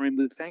I'm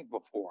extremely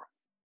thankful for.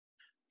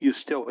 You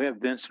still have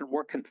Vincent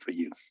working for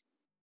you,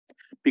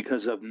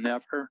 because I've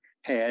never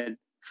had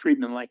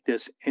treatment like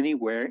this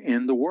anywhere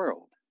in the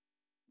world.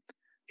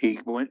 He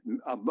went.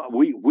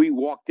 We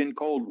walked in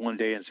cold one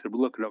day and said,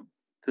 "Look,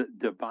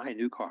 to buy a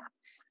new car,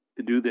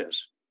 to do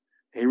this."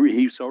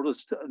 He sold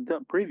us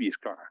the previous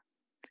car,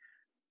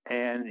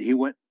 and he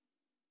went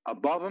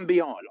above and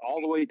beyond,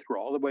 all the way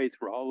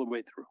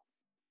through.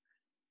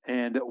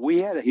 And we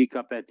had a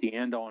hiccup at the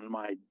end on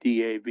my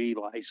DAV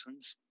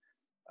license.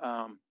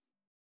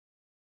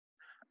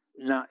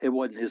 Now, it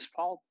wasn't his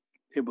fault.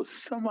 It was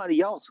somebody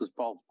else's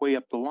fault way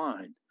up the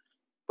line.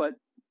 But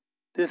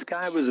this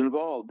guy was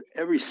involved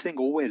every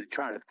single way to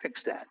try to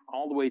fix that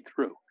all the way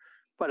through.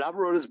 But I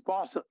wrote his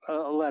boss a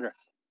letter,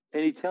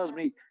 and he tells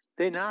me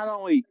they not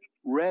only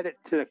read it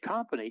to the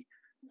company,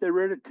 they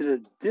read it to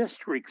the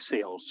district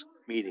sales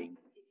meeting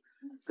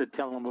to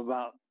tell them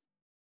about,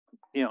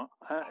 you know,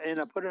 and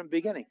I put it in the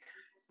beginning.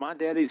 My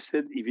daddy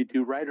said, if you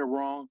do right or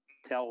wrong,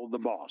 tell the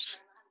boss.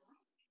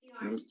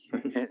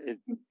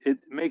 It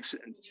makes,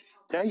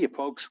 tell you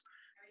folks,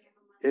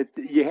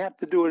 you have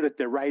to do it if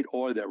they're right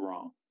or they're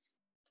wrong.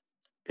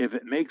 If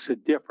it makes a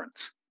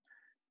difference,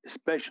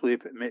 especially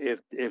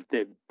if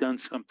they've done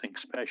something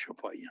special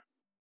for you.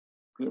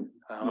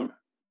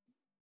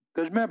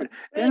 Because remember,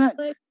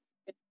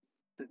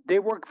 they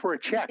work for a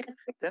check.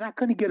 They're not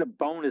going to get a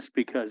bonus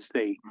because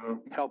they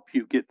help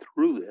you get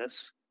through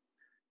this.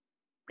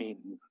 I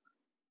mean,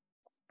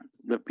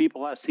 the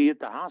people I see at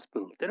the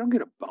hospital, they don't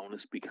get a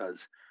bonus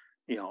because,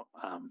 you know,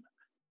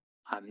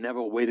 I've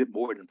never waited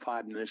more than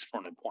 5 minutes for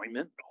an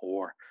appointment,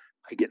 or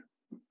I get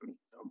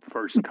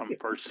first come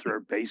first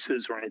served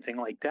basis or anything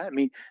like that. I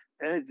mean,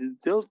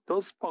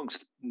 those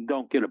folks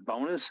don't get a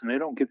bonus, and they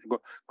don't get to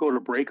go to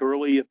break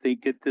early if they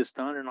get this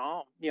done and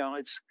all. You know,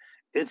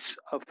 it's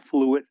a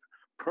fluid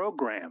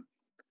program.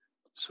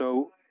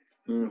 So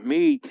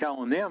me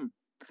telling them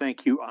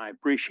thank you, I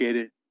appreciate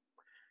it,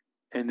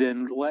 and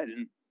then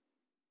letting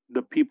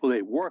the people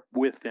they work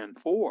with and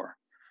for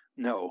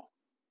know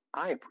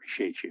I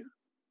appreciate you.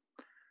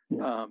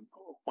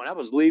 When I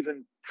was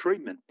leaving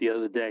treatment the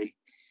other day,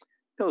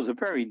 there was a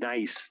very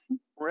nice,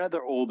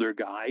 rather older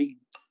guy,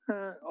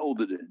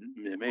 older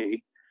than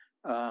me.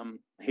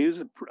 He was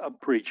a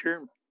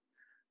preacher.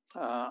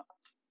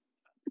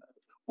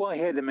 Well, he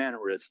had the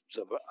mannerisms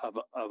of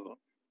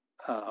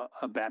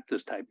a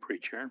Baptist type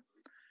preacher.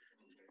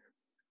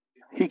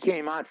 He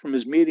came out from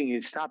his meeting.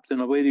 He stopped in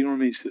the waiting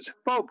room. And he says,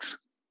 "Folks,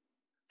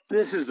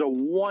 this is a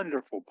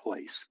wonderful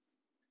place.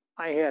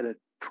 I had a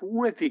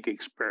terrific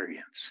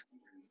experience.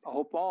 I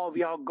hope all of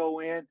y'all go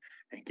in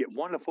and get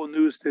wonderful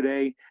news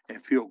today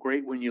and feel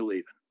great when you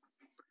leave."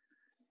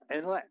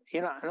 And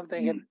you know, I'm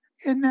thinking,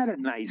 isn't that a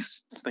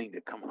nice thing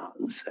to come out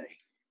and say?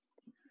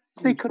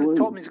 They could have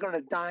told me he's going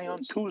to die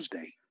on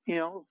Tuesday. You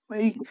know,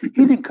 he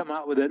didn't come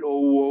out with that, "Oh,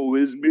 woe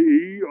is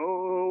me,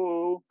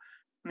 oh."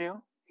 You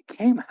know, he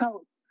came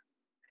out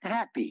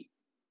happy,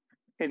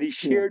 and he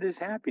shared his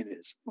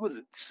happiness. It was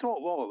so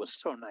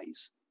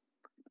nice.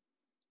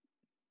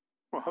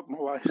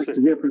 Well, I said,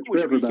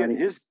 wish we get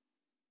his.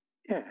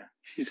 Yeah,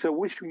 she said,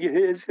 "Wish we get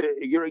his.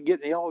 You're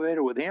getting the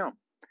elevator with him."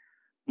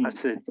 I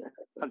said,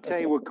 "I'll tell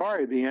you what car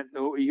he'd be in.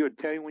 He'll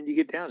tell you when you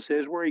get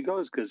downstairs where he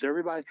goes, because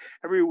every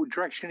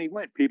direction he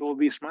went, people will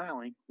be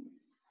smiling.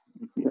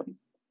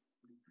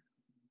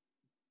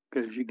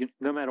 Because you get,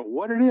 no matter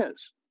what it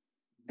is,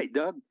 hey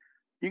Doug,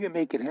 you can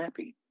make it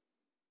happy."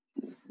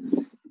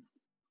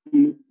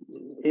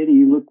 Eddie,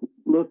 you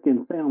look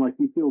and sound like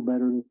you feel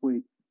better this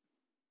week.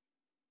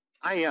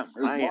 I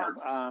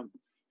am.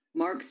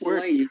 Mark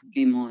Slade just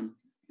came on.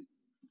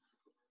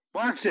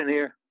 Mark's in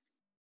here.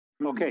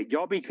 Okay,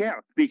 y'all be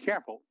careful. Be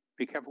careful.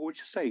 Be careful what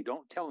you say.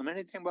 Don't tell them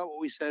anything about what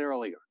we said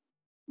earlier.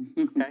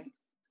 Okay?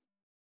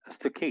 That's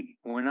the key.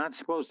 We're not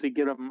supposed to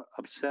get them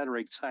upset or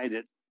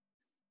excited,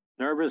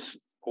 nervous,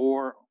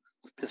 or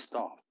pissed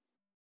off.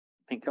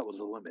 I think that was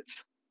the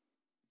limits.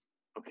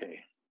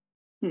 Okay.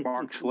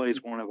 Mark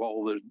Slade's one of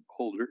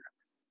older.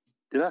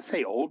 Did I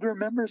say older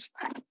members?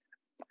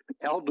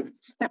 elder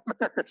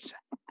members.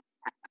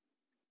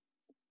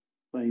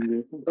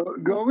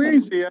 Go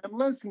easy. I'm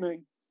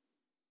listening.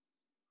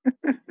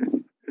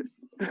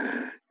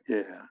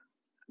 Yeah.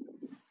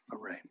 All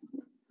right.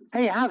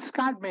 Hey, how's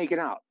Scott making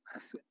out?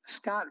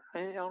 Scott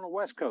on the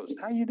West Coast.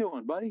 How you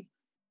doing, buddy?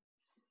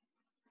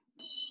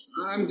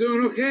 I'm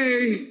doing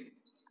okay.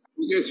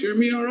 You guys hear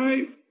me all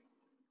right?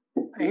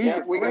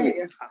 Yeah, we got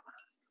you.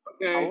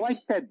 I Okay. like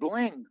that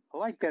bling. I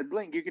like that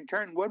bling. You can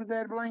turn what is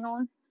that bling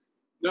on?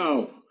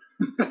 No.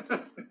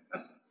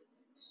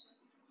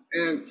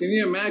 And can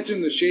you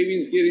imagine the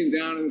shavings getting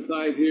down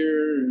inside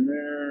here and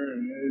there?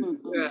 And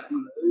yeah.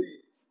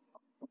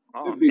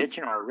 Oh, I'm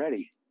itching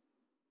already.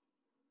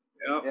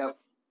 Yep.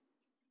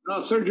 No,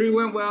 surgery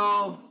went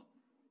well.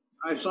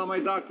 I saw my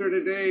doctor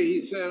today. He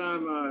said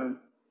I'm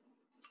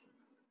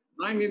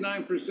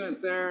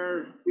 99%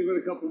 there. Give it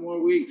a couple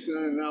more weeks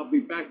and I'll be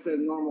back to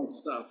normal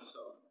stuff. So.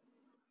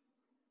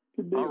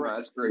 All right,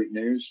 that's great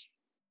news.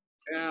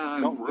 Yeah.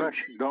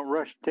 Don't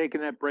rush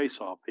taking that brace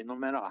off. No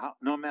matter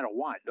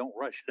what, don't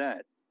rush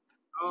that.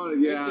 Oh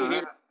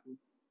yeah.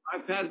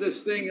 I've had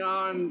this thing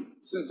on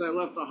since I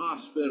left the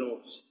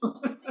hospital.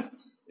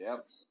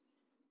 Yep.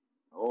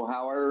 Oh,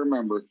 how I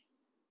remember.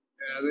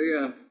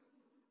 Yeah,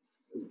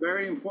 it's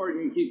very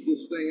important to keep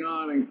this thing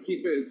on and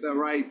keep it at the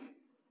right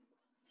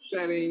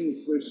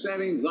settings. There's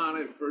settings on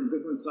it for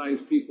different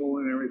size people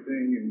and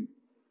everything. And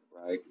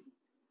right.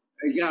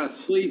 I gotta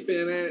sleep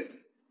in it.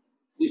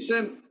 You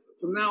said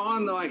from now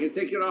on though, I can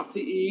take it off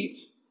to eat.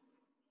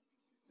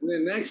 And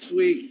then next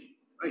week,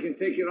 I can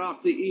take it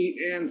off to eat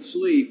and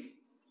sleep.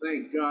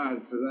 Thank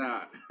God for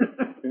that.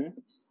 Okay.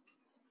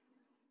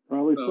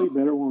 Probably sleep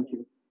better, won't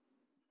you?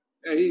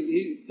 Yeah,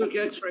 he took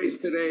x-rays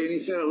today and he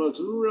said it looks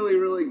really,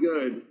 really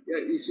good.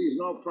 Yeah, he sees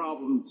no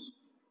problems.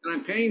 And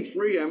I'm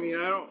pain-free. I mean,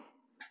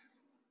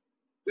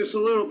 just a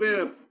little bit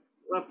of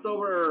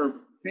leftover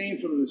pain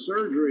from the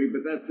surgery,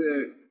 but that's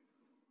it.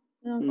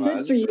 Well,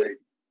 good for you.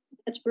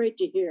 That's great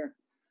to hear.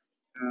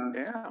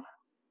 Yeah.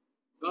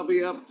 So I'll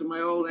be up to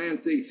my old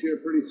antiques here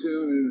pretty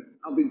soon, and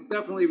I'll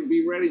definitely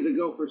be ready to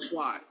go for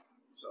SWAT.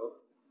 So.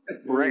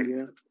 Right.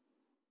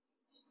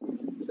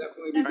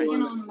 Definitely be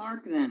doing on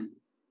Mark then.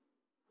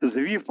 Because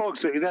if you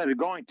folks that are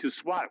going to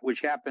SWAT,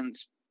 which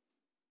happens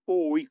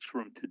 4 weeks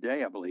from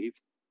today, I believe,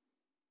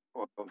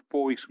 or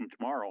 4 weeks from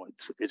tomorrow,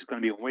 it's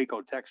going to be in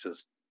Waco,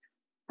 Texas.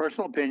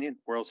 Personal opinion,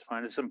 world's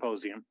finest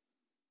symposium.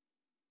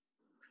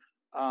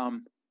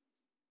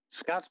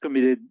 Scott's going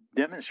to be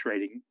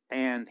demonstrating,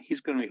 and he's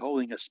going to be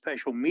holding a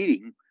special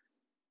meeting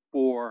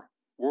for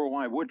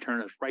worldwide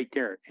woodturners right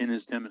there in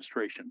his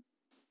demonstration.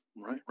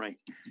 Right.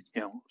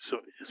 You know, so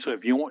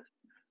if you want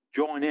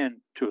to join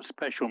in to a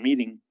special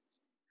meeting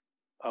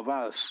of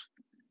us,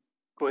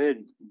 go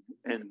ahead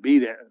and be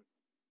there.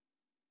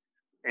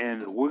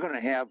 And we're going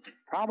to have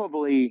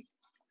probably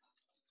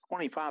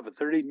 25 or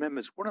 30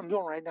 members. What I'm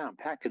doing right now, I'm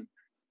packing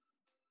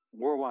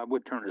worldwide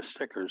woodturner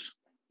stickers.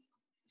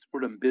 That's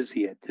what I'm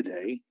busy at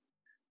today.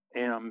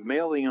 And I'm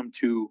mailing them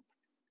to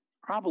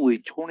probably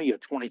 20 or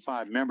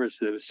 25 members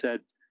that have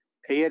said,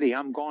 hey, Eddie,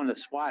 I'm going to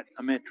SWAT.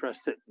 I'm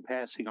interested in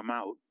passing them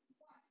out.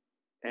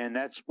 And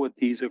that's what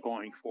these are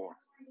going for.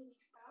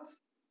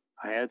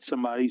 I had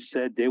somebody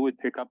said they would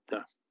pick up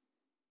the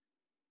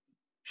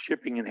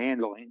shipping and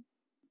handling.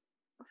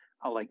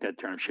 I like that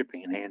term,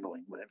 shipping and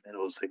handling, but it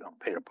was they're going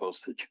to pay the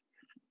postage.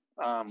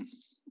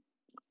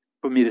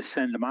 For me to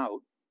send them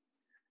out.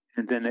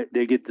 And then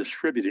they get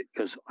distributed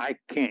because I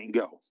can't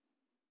go.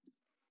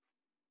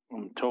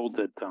 I'm told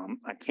that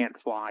I can't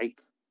fly.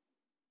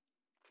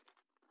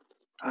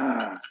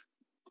 Yada,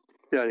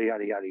 yada,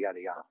 yada, yada,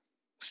 yada.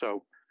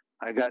 So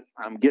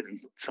I'm getting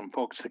some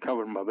folks to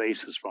cover my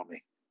bases for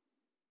me.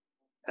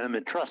 And I'm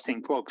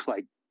entrusting folks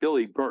like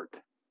Billy Burt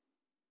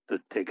to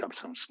take up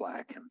some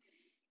slack.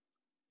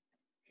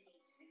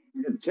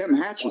 And Tim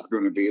Hatch is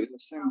going to be there.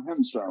 Send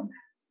him some.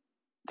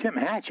 Tim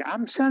Hatch,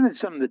 I'm sending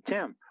some to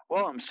Tim.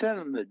 Well, I'm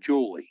sending them to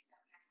Julie.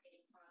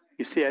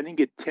 You see, I didn't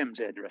get Tim's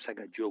address. I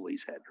got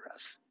Julie's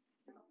address.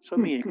 So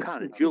me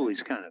and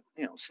Julie's kind of,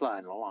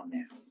 sliding along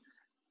there.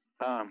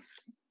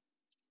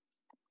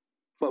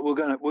 But we're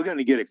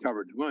gonna get it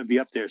covered. We're gonna be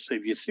up there. So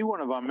if you see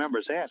one of our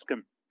members, ask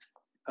him.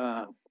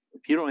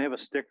 If you don't have a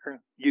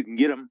sticker, you can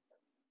get them.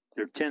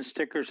 There are 10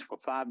 stickers for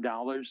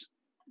 $5.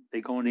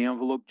 They go in the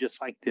envelope just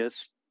like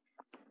this.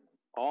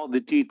 All the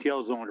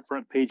details are on the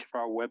front page of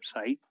our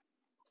website.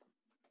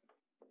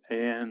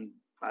 And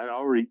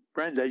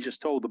I just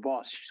told the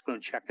boss she's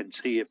going to check and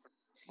see if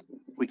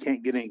we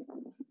can't get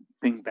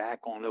anything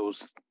back on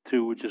those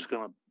two. We're just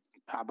going to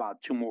pop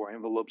out 2 more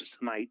envelopes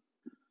tonight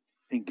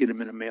and get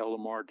them in the mail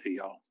tomorrow to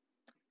y'all.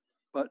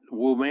 But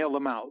we'll mail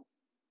them out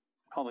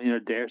probably in a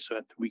day or so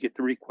after we get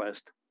the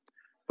request.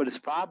 But it's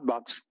 $5.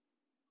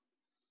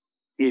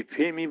 If you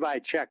pay me by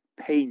check,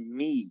 pay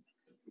me.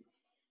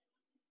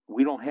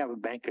 We don't have a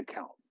bank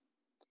account.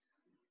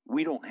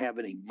 We don't have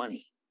any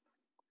money.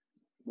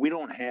 We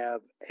don't have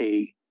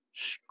a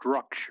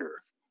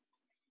structure.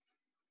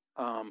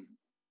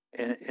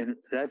 And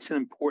that's an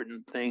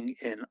important thing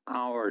in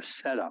our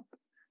setup,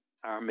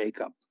 our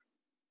makeup.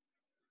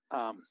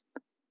 And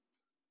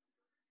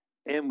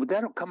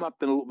that'll come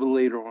up a little bit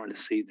later on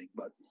this evening,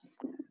 but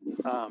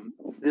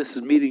this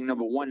is meeting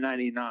number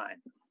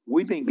 199.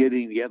 We've been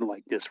getting together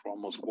like this for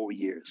almost 4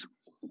 years.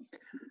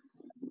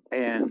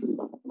 And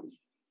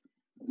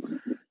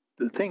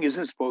the thing is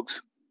this,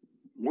 folks,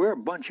 we're a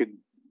bunch of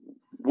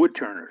wood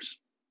turners,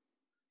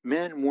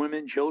 men,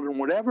 women, children,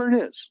 whatever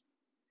it is.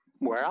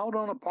 We're out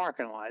on a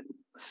parking lot,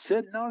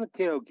 sitting on a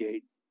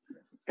tailgate,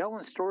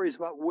 telling stories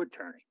about wood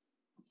turning,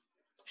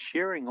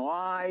 sharing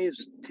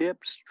lives,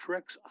 tips,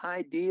 tricks,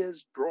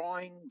 ideas,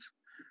 drawings,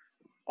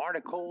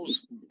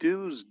 articles,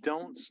 do's,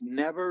 don'ts,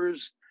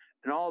 nevers,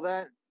 and all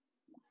that.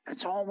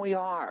 That's all we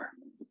are.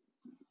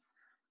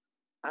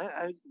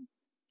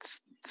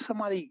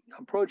 Somebody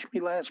approached me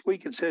last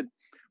week and said,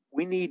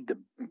 we need to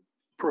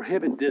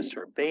prohibit this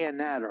or ban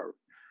that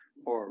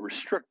or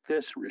restrict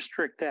this,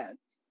 restrict that.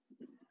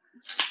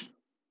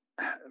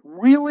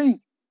 Really?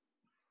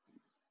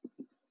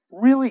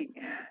 Really?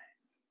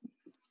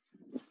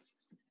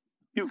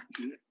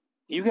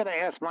 You got to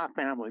ask my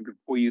family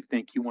before you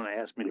think you want to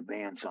ask me to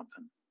ban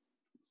something.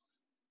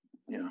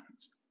 Yeah.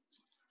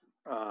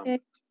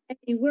 Hey,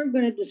 we're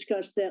going to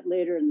discuss that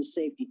later in the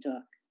safety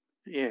talk.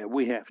 Yeah,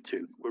 we have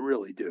to. We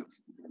really do.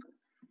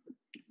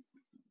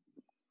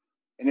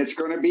 And it's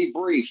going to be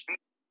brief.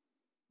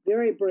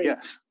 Very brief.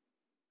 Yes.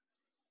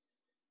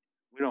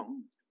 We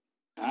don't.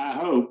 I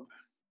hope.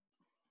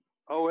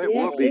 Oh, it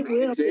will be.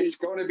 It's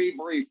going to be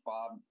brief,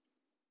 Bob.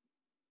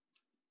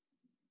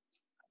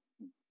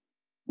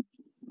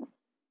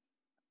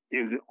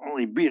 You can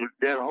only beat a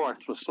dead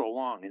horse for so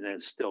long, and then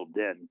it's still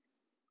dead.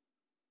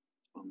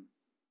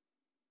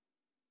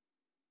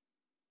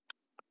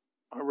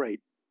 All right.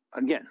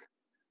 Again,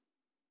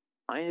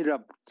 I ended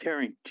up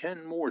carrying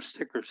 10 more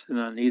stickers than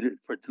I needed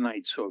for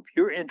tonight. So if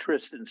you're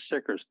interested in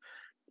stickers,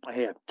 I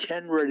have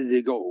 10 ready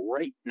to go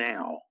right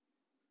now.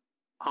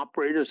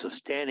 Operators are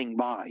standing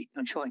by.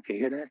 Don't you like to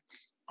hear that?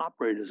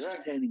 Operators are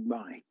standing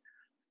by.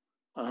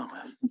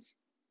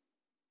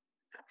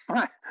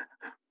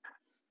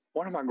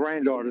 One of my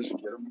granddaughters,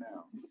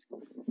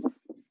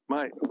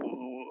 my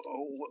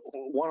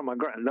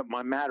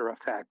matter of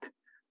fact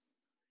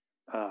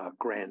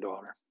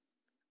granddaughter,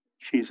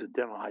 she's a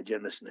dental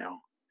hygienist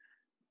now.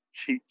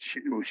 She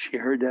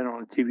heard that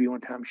on TV one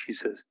time. She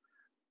says,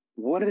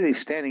 "What are they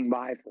standing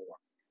by for?"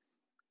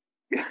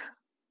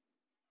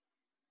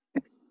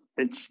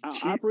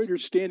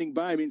 Operators standing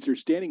by means they're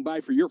standing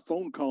by for your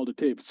phone call to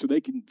tape, so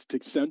they can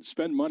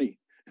spend money.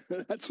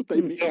 That's what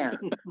they mean. Yeah.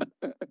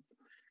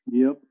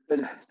 Yep.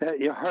 But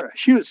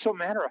she was so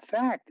matter of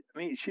fact. I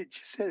mean, she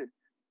said,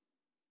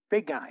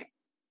 "Big guy,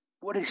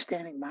 what are you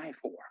standing by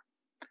for?"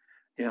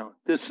 You know,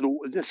 this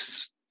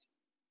is.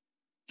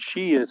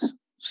 She is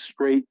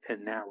straight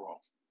and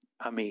narrow.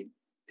 I mean,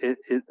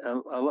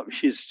 I love.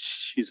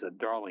 She's a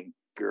darling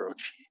girl.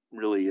 She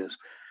really is,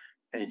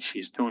 and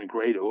she's doing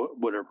great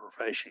with her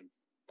profession.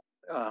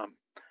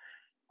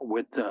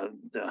 With the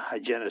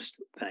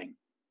hygienist thing.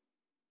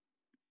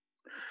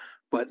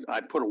 But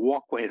I put a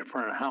walkway in the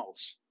front of the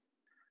house,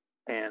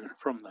 and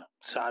from the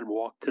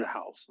sidewalk to the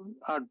house,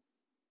 an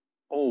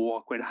old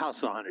walkway. The house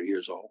is 100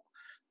 years old.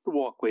 The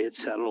walkway had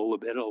settled a little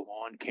bit. A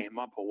lawn came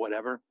up or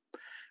whatever,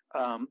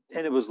 and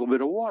it was a little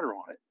bit of water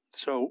on it.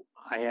 So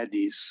I had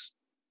these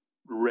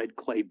red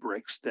clay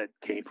bricks that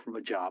came from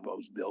a job I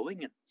was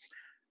building, and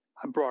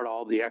I brought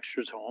all the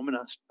extras home, and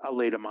I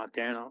laid them out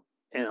there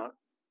in a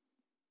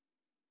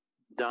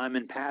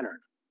diamond pattern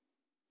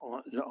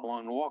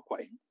along the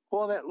walkway.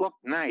 Well, that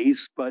looked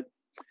nice, but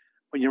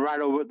when you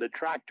ride over the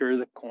tractor,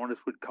 the corners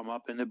would come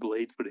up and the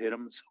blades would hit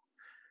them. So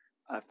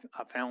I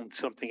found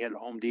something at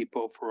Home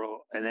Depot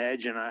for an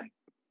edge, and I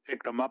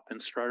picked them up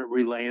and started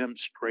relaying them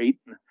straight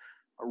in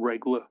a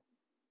regular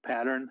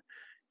pattern.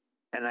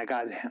 And I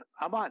got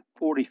about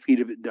 40 feet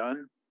of it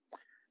done.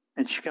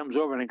 And she comes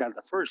over, and I got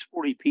the first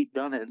 40 feet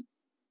done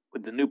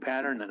with the new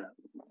pattern, and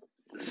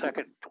the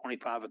second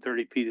 25 or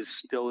 30 feet is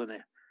still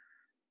in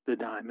the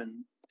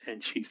diamond.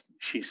 And she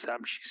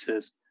stopped. She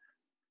says,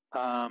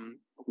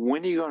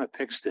 "When are you going to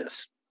fix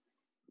this?"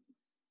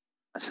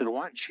 I said,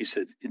 "What?" She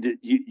said,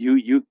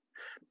 "You."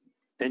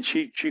 And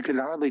she could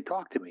hardly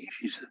talk to me.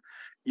 She said,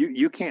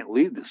 "You can't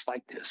leave this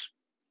like this."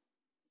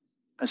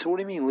 I said, "What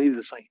do you mean leave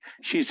this like?"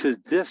 She says,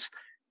 "This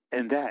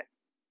and that,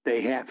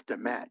 they have to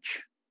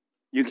match.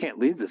 You can't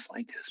leave this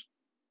like this.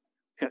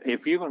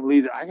 If you're going to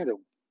leave it,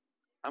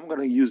 I'm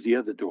going to use the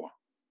other door."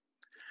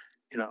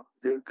 You know,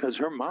 because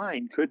her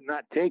mind could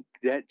not take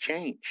that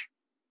change.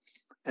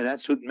 And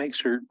that's what makes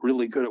her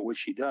really good at what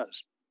she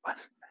does.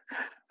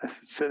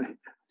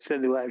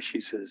 Cindy laughs.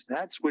 She says,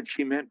 "That's what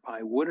she meant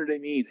by, what do they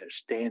mean? They're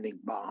standing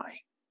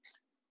by."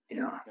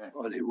 You know, okay.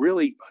 Are they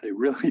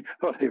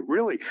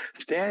really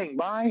standing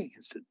by? I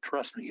said,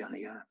 "Trust me,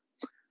 honey.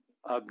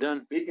 I've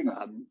done." Speaking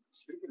of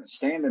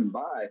standing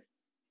by,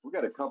 we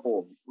got a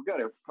couple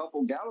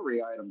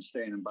gallery items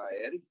standing by,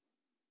 Eddie.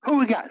 Who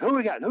we got?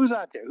 Who's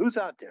out there?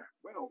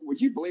 Well,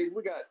 would you believe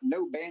we got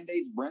No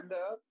Band-Aids Brenda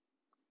up?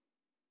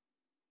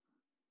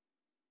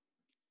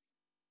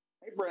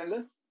 Hey,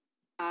 Brenda.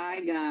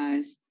 Hi,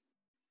 guys.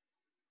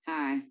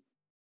 Hi.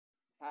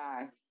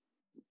 Hi.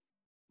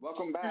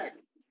 Welcome back.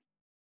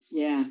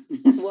 Yeah.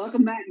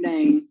 Welcome back,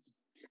 Dane.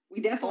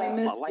 We definitely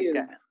missed I like you.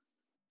 that.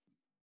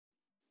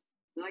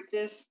 Like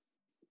this?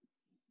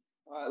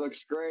 Oh, it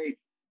looks great.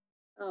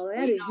 Oh,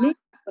 that is neat.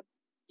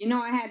 You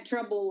know, I had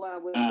trouble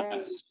with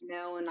Dane, you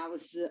know, and I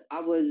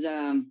was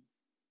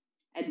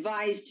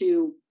advised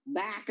to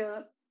back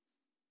up,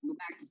 go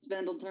back to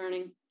spindle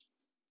turning.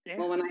 Yeah.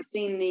 Well, when I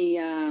seen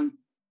the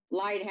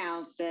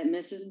lighthouse that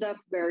Mrs.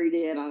 Duxbury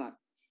did, I thought,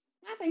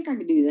 I think I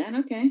could do that.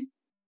 Okay.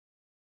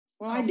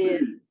 Well, I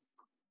did.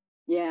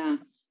 Yeah.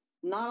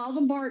 Not all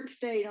the bark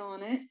stayed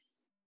on it.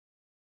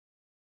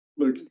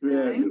 Looks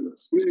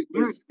fabulous. You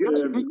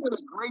did a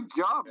great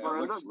job, Yeah,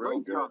 Brenda. looks real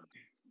Great good. job.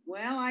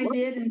 Well, I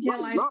did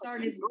until I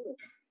started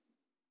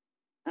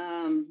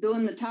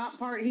doing the top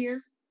part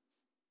here.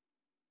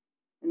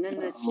 And then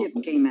this ship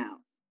came out.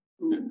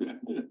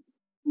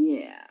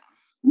 Yeah.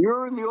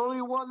 You're the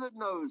only one that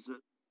knows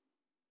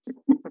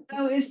it.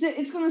 So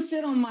it's going to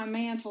sit on my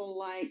mantle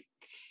like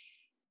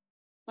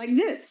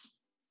this.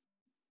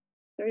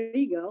 There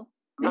you go.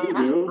 There you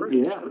go.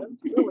 Yeah.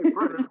 Really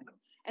pretty.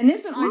 And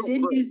this one, I Real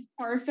did pretty. use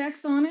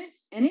Parfex on it,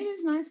 and it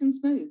is nice and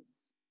smooth.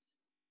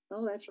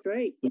 Oh, that's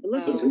great. It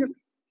looks So, wonderful.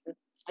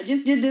 I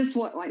just did this,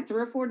 like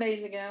 3 or 4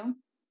 days ago.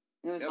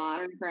 It was Yep.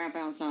 hotter than crap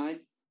outside.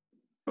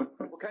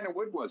 What kind of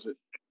wood was it?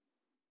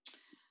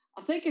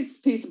 I think it's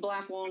a piece of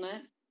black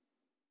walnut,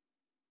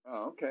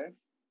 Oh, okay.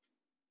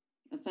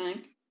 I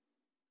think.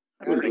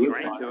 Pretty Looks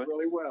grain to it.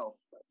 Really well.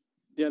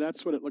 Yeah,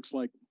 that's what it looks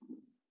like.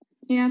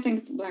 Yeah, I think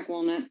it's black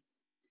walnut.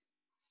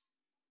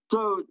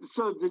 So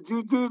did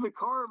you do the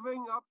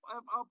carving up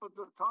at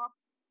the top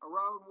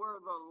around where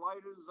the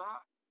light is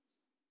at?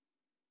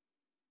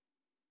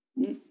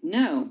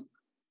 No,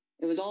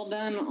 it was all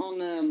done on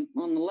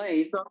the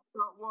lathe.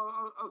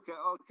 Well, okay.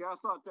 I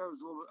thought there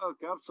was a little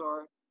bit. Okay, I'm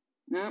sorry.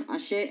 No,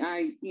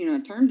 I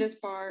turned this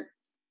part,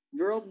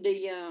 drilled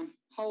the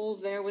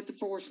holes there with the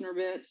Forstner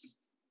bits.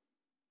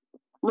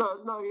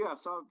 No,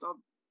 yes.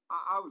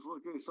 I was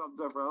looking at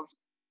something different.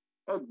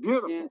 That's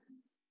beautiful. Yeah.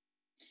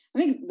 I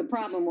think the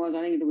problem was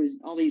there was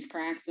all these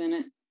cracks in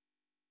it,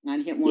 and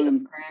I'd hit one of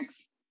them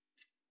cracks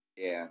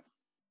Yeah.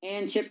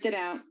 and chipped it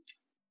out.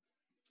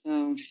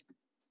 So,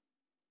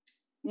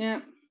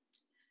 yeah,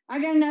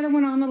 I got another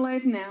one on the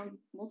lathe now.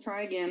 We'll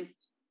try again.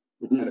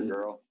 Atta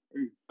girl.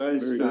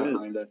 Nice Very job. good.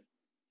 Kinda.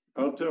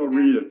 I'll tell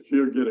Rita,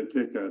 she'll get a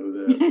kick out of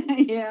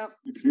that. Yeah,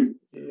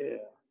 Yeah.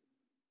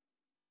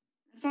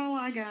 that's all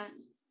I got.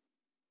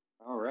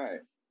 All right.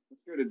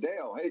 Let's go to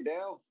Dale. Hey,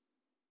 Dale.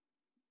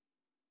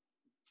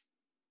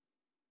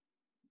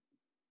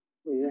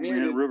 Oh,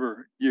 Muted. man,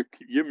 River, you're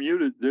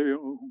muted,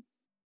 Dale.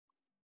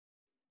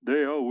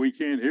 Dale, we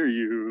can't hear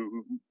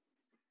you.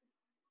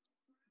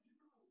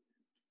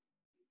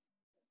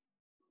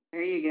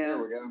 There you There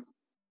go. we go.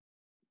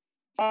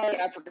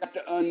 I forgot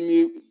to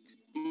unmute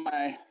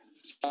my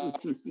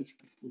stuff.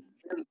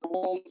 Here's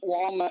the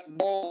walnut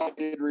bowl I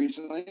did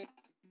recently.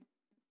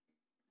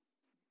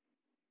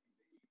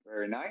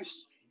 Very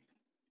nice.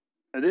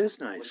 It is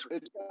nice.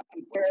 It's got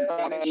some tear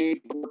I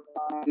need to work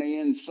on the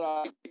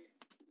inside.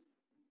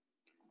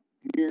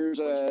 Here's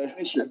I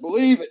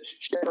believe it's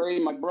cherry.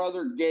 My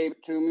brother gave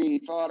it to me. He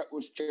thought it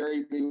was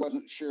cherry, but he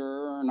wasn't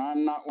sure, and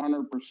I'm not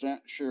 100%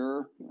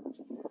 sure.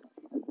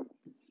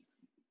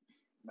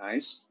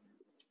 Nice.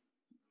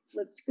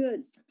 Looks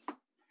good.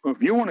 Well,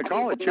 if you want to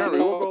call it cherry,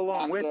 we'll go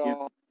along with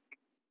you.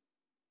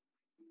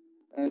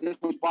 And this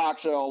one's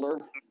box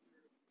elder.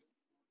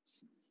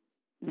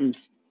 There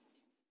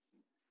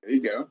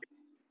you go.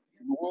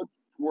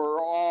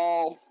 We're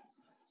all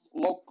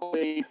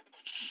locally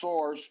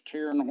sourced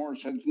here in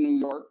Horseheads, New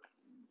York.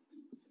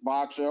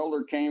 Box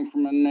elder came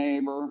from a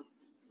neighbor.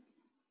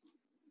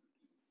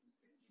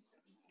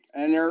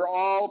 And they're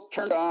all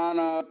turned on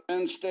a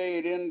Penn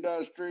State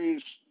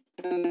Industries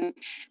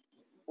 10-inch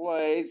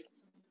lathe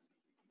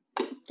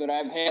that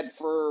I've had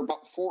for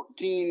about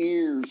 14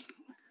 years.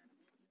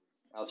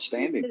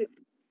 Outstanding.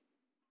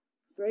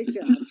 Great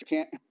job.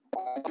 I'd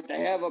like to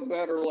have a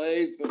better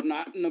lathe, but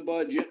not in the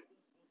budget.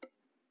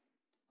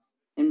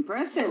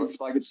 Impressive. Looks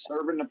like it's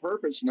serving the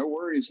purpose. No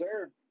worries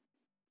there.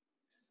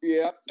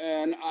 Yep,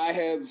 and I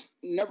have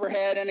never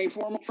had any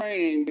formal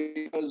training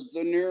because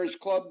the nearest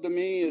club to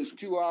me is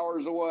 2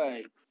 hours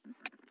away.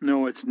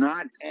 No, it's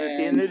not. It's at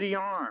the end And- of the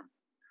arm.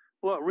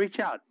 Look, reach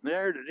out.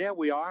 There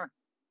we are.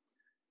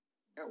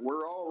 Yeah,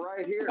 we're all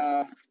right here.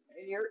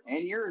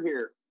 And you're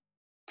here.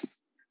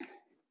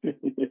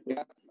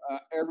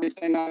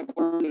 Everything I've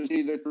learned is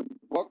either through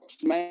books,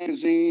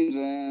 magazines,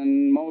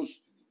 and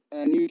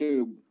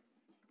YouTube.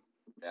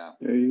 Yeah.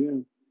 There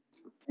you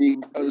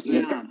Because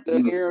Yeah. the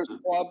nearest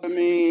club to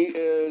me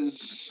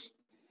is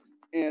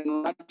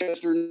in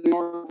Rochester, New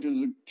York, which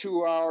is a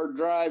 2-hour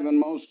drive, and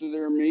most of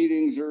their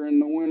meetings are in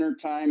the winter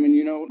time, and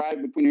you don't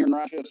drive between here and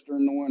Rochester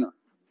in the winter.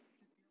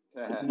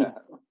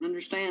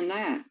 Understand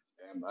that.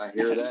 I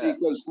hear that.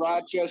 Because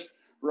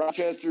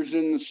Rochester's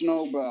in the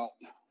snow belt.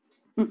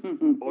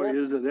 Boy,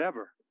 is it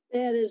ever.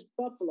 That is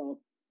Buffalo.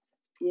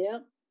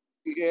 Yep.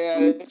 Yeah,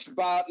 it's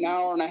about an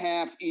hour and a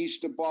half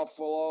east of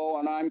Buffalo,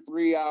 and I'm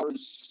 3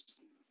 hours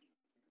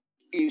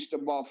east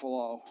of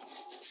Buffalo.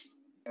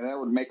 And that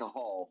would make a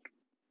haul.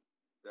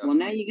 Well,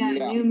 now you got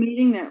a new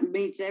meeting that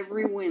meets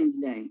every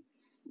Wednesday.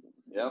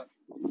 Yep.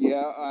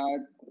 Yeah,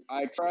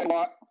 I try.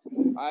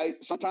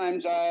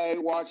 Sometimes I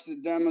watch the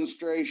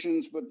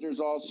demonstrations, but there's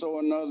also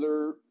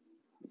another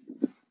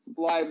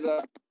live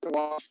that I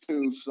watch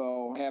too,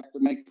 so I have to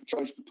make a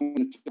choice between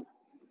the two.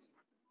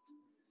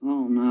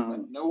 Oh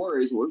no. No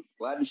worries. We're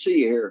glad to see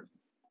you here.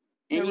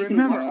 And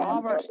remember, all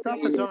of our stuff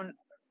is on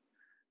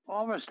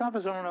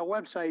our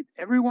website.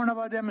 Every one of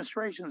our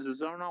demonstrations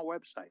is on our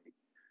website.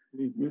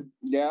 Mm-hmm.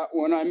 Yeah,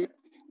 when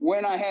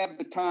I have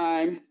the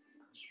time,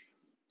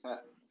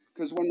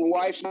 because when the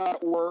wife's not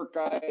at work,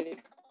 I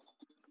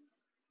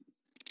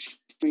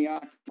be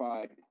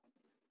occupied.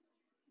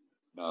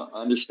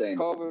 Understand.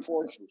 COVID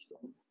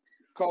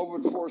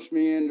forced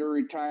me into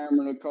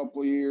retirement a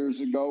couple of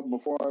years ago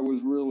before I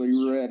was really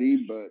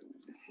ready, but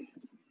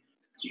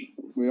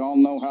we all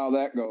know how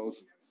that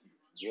goes.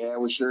 Yeah,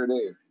 we sure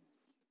do.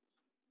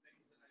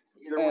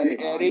 Either And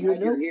way, Eddie,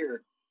 you're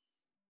here.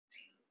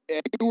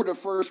 Eddie, you were the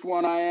first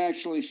one I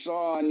actually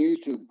saw on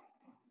YouTube.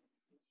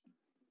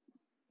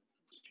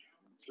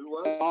 Who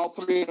was? And all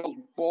three of those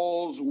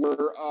bowls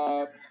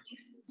were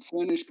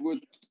finished with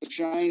the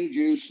shine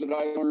juice that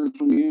I learned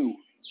from you.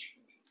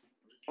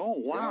 Oh,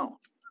 wow.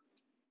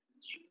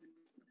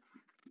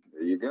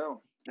 There you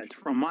go. That's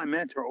from my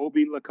mentor,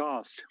 Obi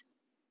Lacoste.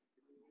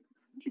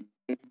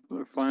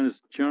 The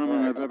finest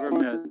gentleman I've ever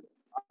met.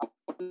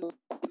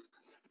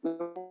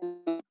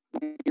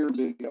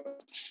 It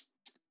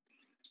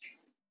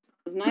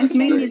was nice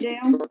meeting you,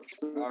 Dale.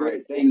 All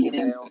right, thank you,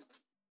 Dale.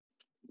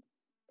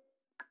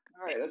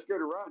 All right, let's go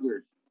to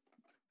Roger.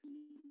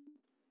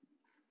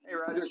 Hey,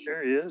 Roger.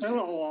 There he is.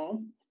 Hello,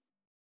 all.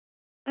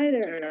 Hi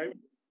there. Hey, I'm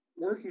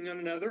working on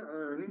another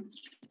urn.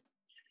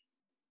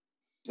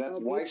 That's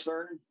wife's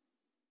urn?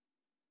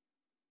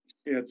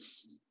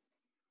 It's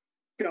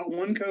got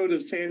one coat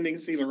of sanding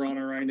sealer on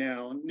it right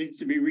now. It needs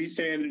to be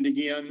resanded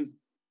again,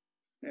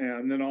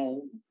 and then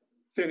I'll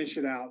finish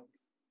it out.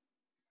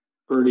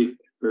 Pretty,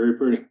 very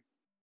pretty.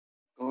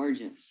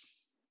 Gorgeous.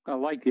 I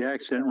like the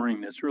accent ring.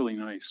 That's really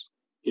nice.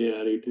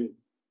 Yeah, I do too.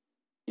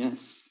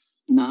 Yes.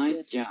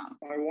 Nice job.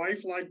 My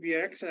wife liked the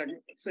accent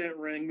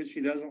ring, but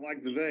she doesn't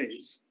like the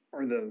vase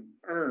or the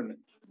urn.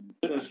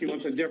 So she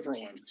wants a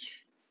different one.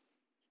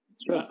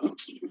 Uh-oh.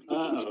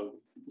 Uh-oh.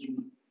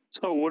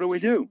 So what do we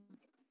do?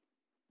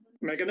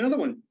 Make another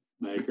one.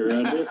 Make her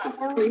a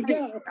different. There you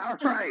go. All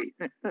right.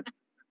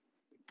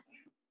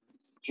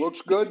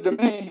 Looks good to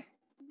me.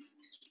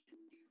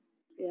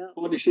 Yeah.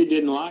 What she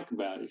didn't like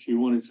about it? She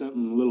wanted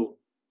something a little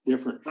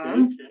different.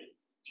 Huh?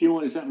 She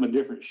wanted something a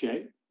different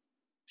shape.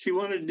 She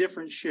wanted a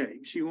different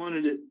shape. She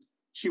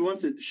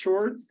wants it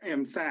short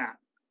and fat.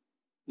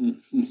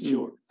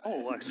 Short.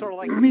 Oh, sort of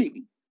like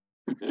me.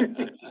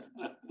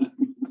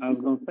 I was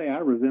going to say, I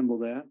resemble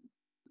that.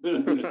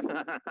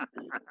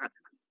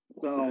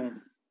 So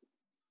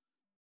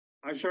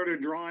I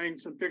started drawing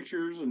some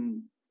pictures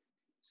and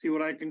see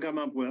what I can come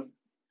up with.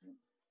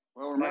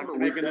 Well, remember, I'd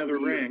like to make another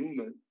ring,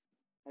 but.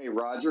 Hey,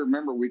 Roger,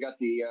 remember we got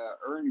the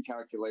urn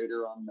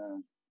calculator on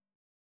the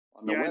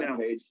web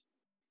page.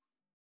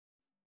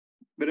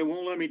 But it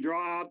won't let me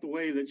draw out the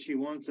way that she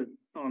wants it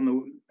on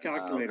the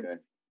calculator.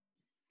 Okay.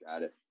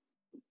 Got it.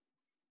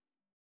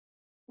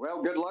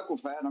 Well, good luck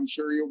with that. I'm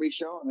sure you'll be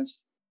showing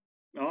us.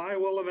 Oh, I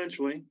will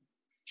eventually.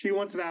 She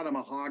wants it out of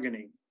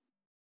mahogany.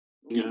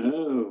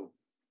 Oh.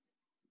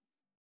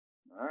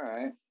 All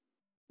right.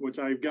 Which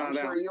I've got I'm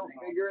sure out. You'll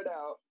figure it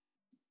out.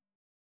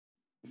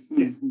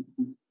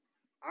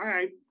 All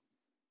right.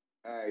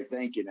 All right.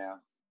 Thank you now.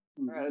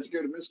 All right. Let's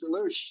go to Mr.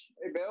 Lush.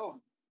 Hey,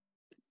 Bill.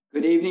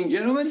 Good evening,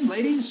 gentlemen,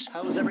 ladies.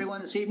 How's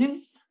everyone this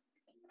evening?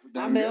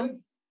 Hi, Bill.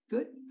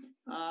 Good.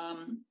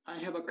 I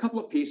have a couple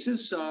of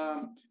pieces.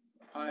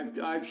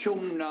 I've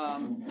shown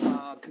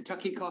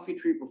Kentucky Coffee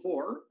Tree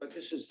before, but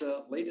this is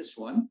the latest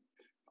one.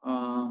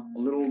 A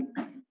little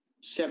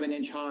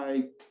 7-inch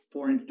high,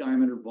 4-inch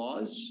diameter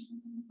vase.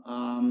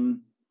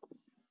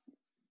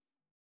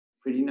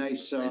 Pretty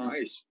nice.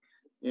 Nice.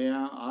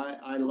 Yeah,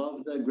 I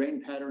love the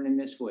grain pattern in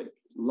this wood.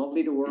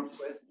 Lovely to work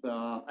with.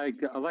 I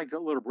like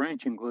that little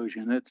branch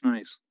inclusion. That's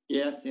nice.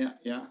 Yes, yeah.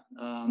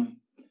 And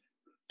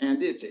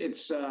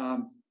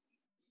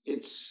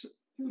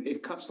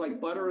it cuts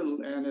like butter,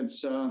 and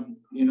it's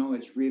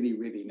it's really,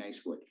 really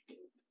nice wood.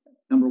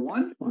 Number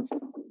one,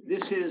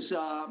 this is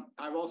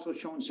I've also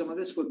shown some of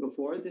this wood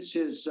before. This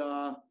is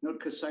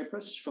Nootka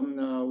cypress from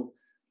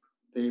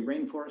the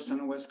rainforest on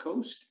the west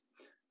coast.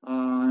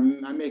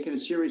 I'm making a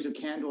series of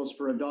candles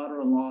for a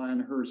daughter-in-law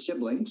and her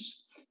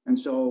siblings, and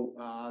so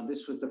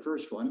this was the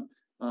first one.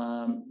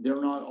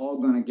 They're not all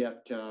going to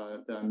get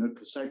the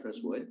Nootka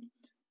cypress wood.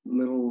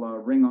 Little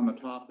ring on the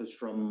top is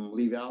from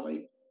Lee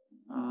Valley.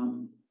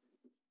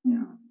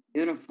 Yeah,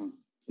 beautiful.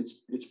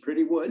 It's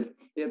pretty wood.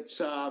 It's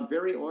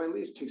very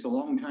oily. It takes a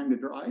long time to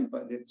dry,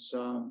 but it's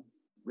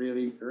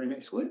really very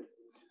nice wood.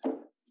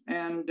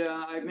 And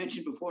I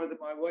mentioned before that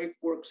my wife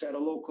works at a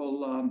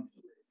local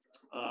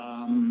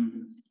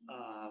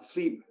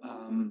flea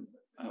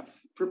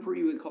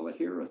frippery, we call it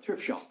here, a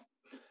thrift shop.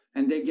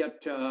 And they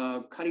get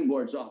cutting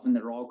boards often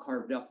that are all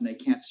carved up and they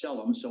can't sell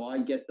them. So I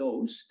get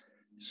those.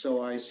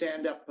 So I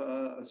sand up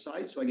a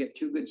side, so I get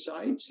two good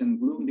sides and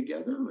glue them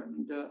together.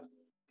 And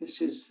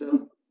this is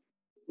the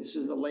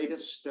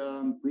latest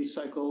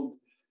recycled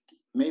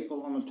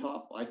maple on the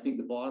top. I think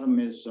the bottom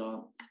is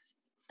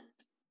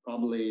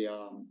probably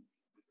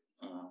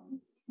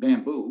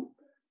bamboo.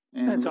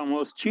 And that's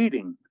almost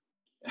cheating.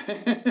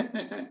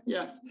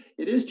 Yes,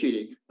 it is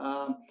cheating.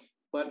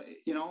 But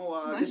you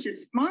know, that's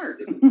just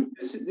smart.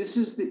 This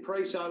is the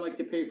price I like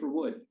to pay for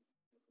wood.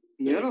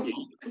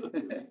 Beautiful.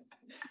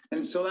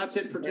 And so that's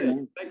it for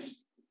today.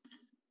 Thanks.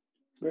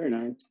 Very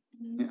nice.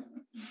 Yeah.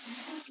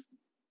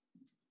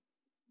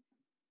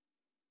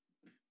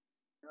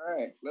 All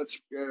right, let's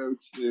go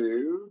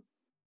to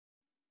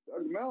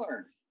Doug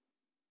Miller.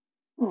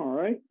 All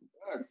right.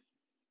 Doug.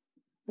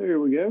 There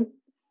we go.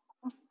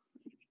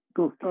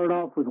 Gonna start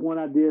off with one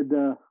I did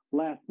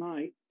last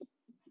night.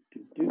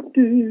 There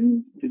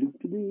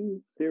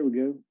we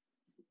go.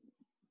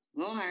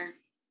 More.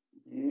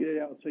 Get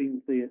it out so you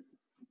can see it.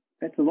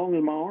 That's as long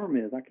as my arm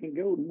is. I can't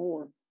go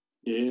more.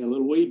 Yeah, a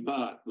little weed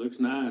pot. Looks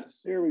nice.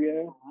 There we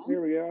go.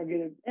 There we go. I'll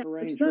get it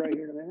arranged right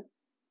here in a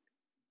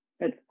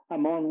minute.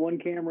 I'm on one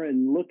camera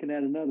and looking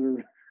at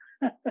another.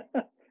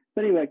 But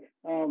anyway,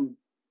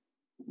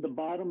 the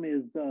bottom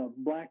is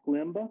black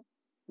limba.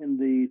 In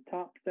the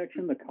top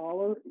section, the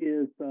collar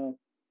is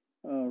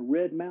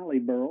red mallee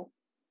burl.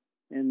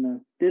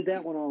 And did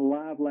that one on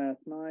live last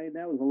night.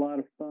 That was a lot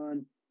of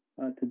fun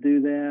to do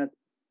that.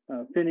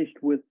 Finished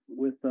with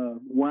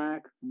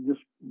wax,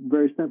 just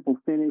very simple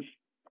finish.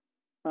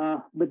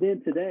 But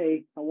then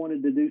today I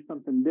wanted to do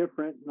something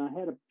different, and I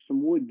had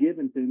some wood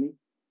given to me,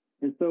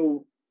 and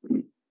so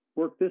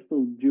worked this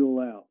little jewel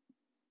out.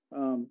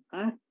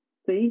 I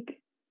think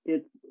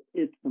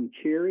it's some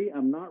cherry.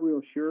 I'm not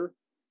real sure.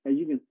 As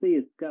you can see,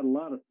 it's got a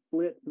lot of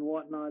splits and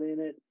whatnot in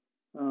it.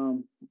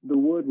 The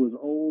wood was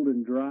old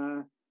and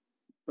dry,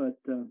 but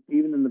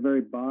even in the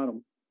very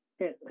bottom,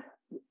 it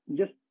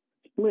just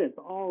splits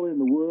all in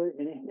the wood,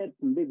 and it had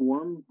some big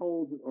worm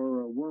holes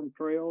or worm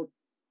trails.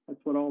 That's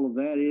what all of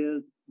that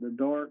is. The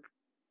dark.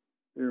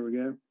 There we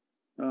go.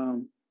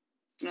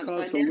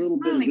 Caused a little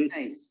bit of it.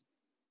 Face.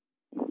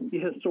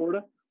 Yeah, sort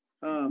of.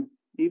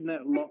 Even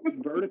that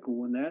vertical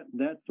one,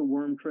 that's a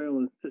worm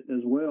trail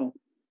as well.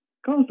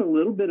 Caused a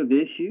little bit of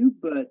issue,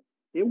 but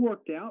it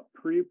worked out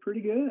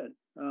pretty good.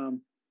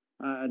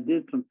 I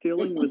did some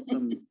filling with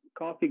some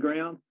coffee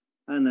grounds.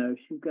 I know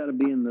she's got to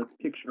be in the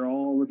picture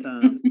all the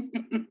time.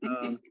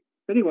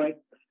 But anyway,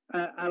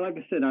 I like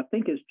I said, I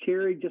think it's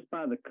cherry just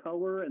by the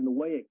color and the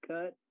way it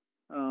cut.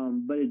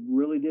 But it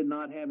really did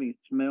not have any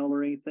smell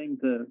or anything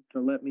to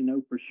let me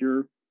know for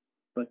sure.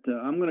 But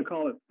I'm going to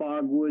call it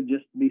fogwood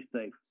just to be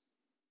safe.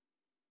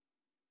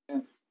 Yeah.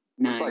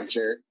 Nice. Like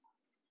cherry.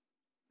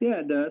 Yeah,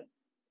 it does.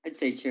 I'd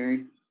say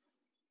cherry.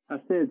 I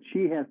said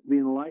she has to be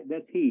in the light.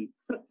 That's he.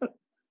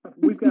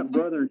 We've got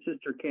brother and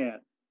sister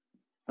cats.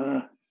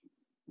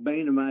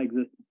 Bane of my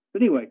existence.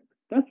 But anyway,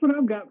 that's what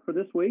I've got for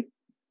this week.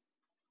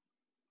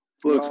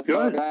 Looks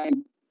good.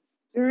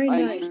 Very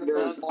nice.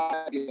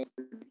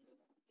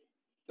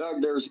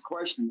 Doug, there's a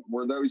question.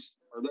 Are those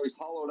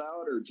hollowed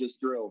out or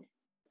just drilled?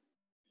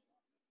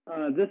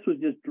 This was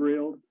just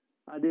drilled.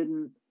 I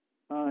didn't.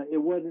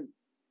 It wasn't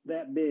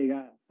that big.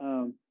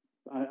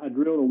 I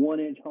drilled a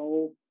 1-inch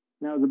hole.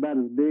 And that was about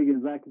as big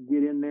as I could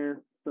get in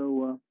there.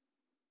 So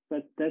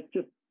that's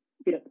just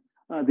it.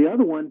 The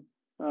other one,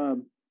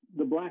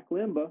 the black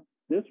limba.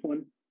 This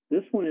one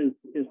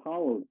is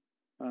hollowed.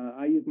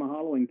 I use my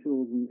hollowing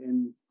tools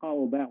and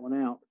hollow that one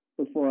out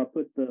before I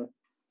put the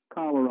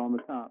collar on the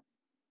top.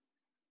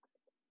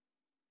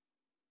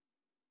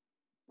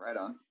 Right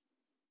on.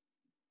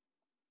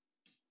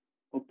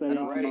 Hope that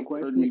answered my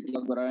question. Me,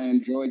 Doug, but I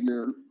enjoyed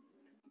your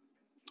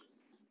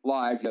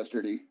live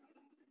yesterday.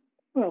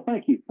 Well,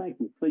 thank you.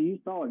 So you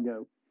saw it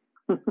go.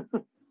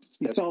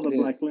 You saw the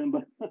black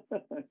limba.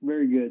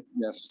 Very good.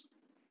 Yes.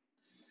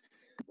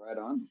 Right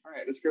on. All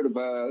right, let's go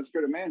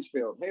to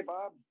Mansfield. Hey,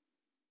 Bob.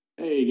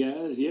 Hey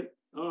guys. Yep.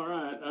 All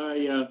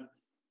right.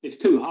 It's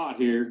too hot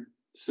here,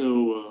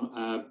 so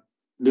I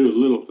do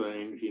little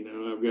things. You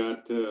know, I've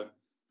got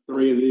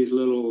 3 of these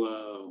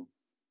little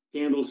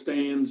candle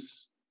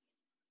stands.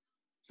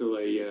 So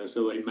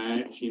they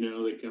match. You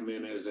know, they come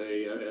in as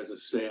a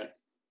set,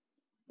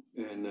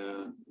 and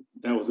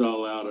that was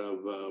all out of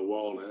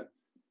walnut,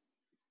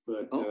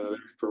 but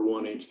for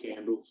 1-inch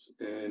candles.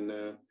 And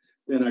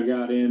then I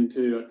got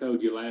into. I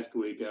told you last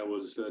week I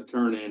was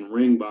turning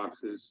ring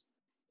boxes.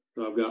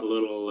 So I've got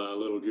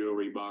little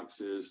jewelry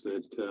boxes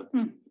that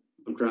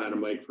I'm trying to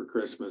make for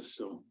Christmas.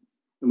 So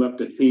I'm up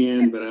to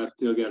 10, but I've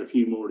still got a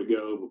few more to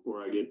go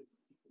before I get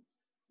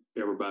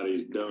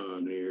everybody's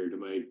done here to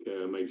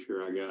make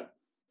sure I got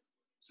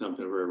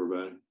something for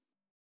everybody.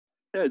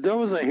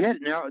 Those are hit.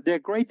 Now they're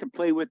great to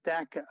play with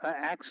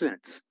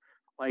accents,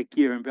 like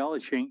you're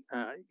embellishing.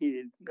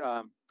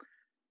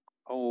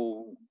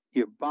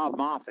 Bob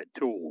Moffat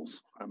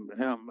tools. I'm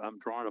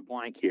drawing a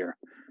blank here.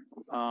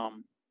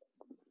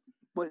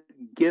 But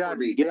get out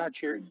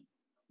your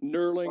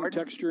knurling,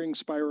 texturing,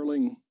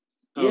 spiraling.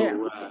 Oh,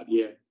 right,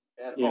 yeah.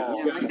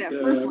 I've got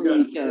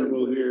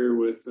several here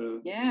with.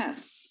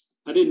 Yes.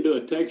 I didn't do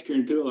a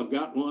texturing tool. I've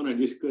got one. I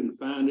just couldn't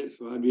find it,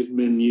 so I've just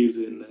been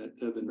using that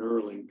the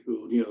knurling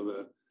tool.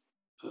 The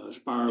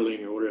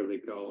spiraling or whatever they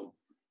call them.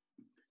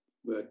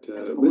 But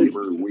that's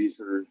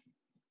Weezer.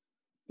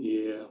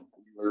 Yeah.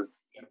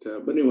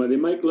 But anyway, they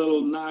make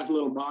nice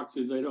little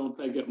boxes. They don't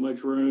take up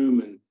much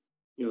room, and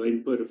they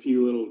can put a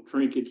few little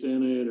trinkets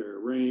in it or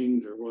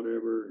rings or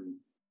whatever. And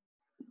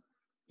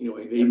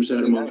anyway, they even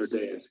set them on their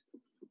desk.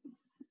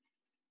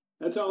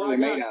 That's all I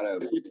got. Out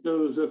of it.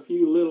 Those a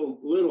few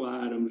little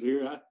items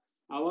here.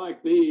 I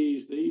like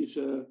these. These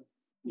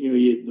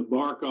the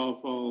bark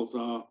all falls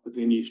off, but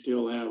then you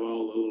still have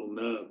all the little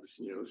nubs,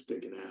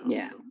 sticking out.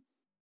 Yeah.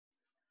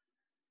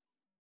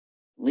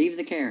 Leave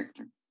the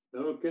character.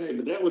 Okay,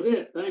 but that was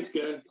it. Thanks,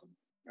 guys.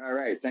 All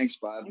right, thanks,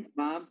 Bob. Thanks,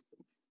 Bob.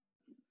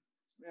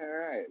 All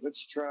right,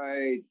 let's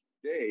try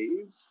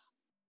Dave.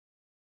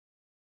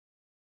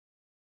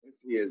 If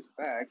he is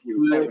back,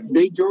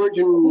 Dave George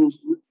in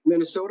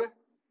Minnesota.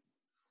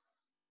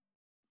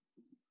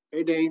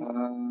 Hey, Dave.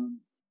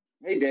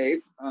 Hey,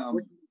 Dave.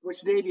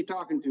 Which Dave you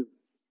talking to?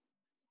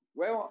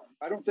 Well,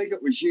 I don't think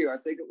it was you. I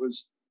think it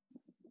was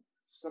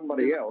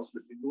somebody else.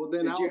 But well,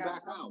 then I'll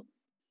back out.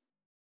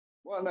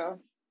 Well, no.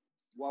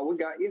 Well, we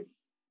got you.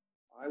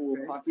 I will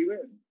pop you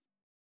in.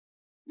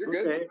 You're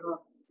good.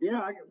 Yeah,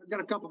 I got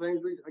a couple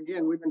things. We've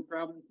been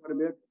traveling quite a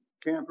bit,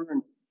 camper,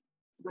 and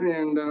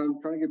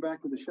trying to get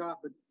back to the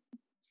shop. But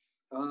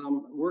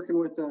working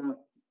with some.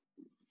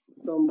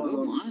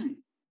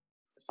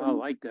 I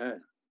like that.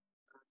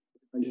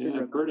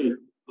 Yeah, pretty.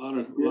 A lot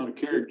of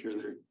character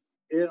there.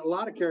 Yeah, a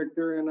lot of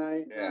character, and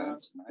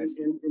that's nice.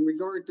 In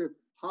regard to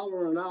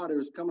hollowing it out, it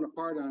was coming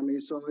apart on me.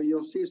 So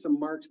you'll see some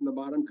marks in the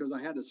bottom because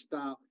I had to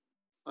stop.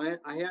 I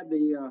had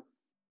the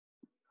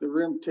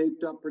rim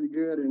taped up pretty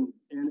good, and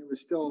it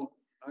was still,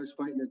 I was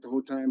fighting it the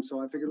whole time.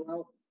 So I figured,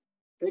 well,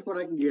 take what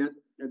I can get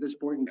at this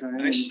point in time.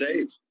 Nice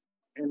stage.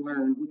 And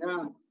learn.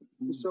 Yeah.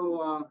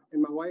 So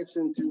and my wife's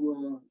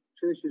into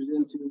Trish is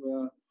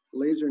into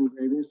laser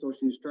engraving, so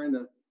she's trying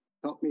to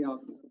help me out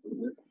a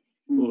little bit.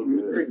 Well,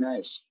 very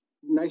nice.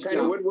 Nice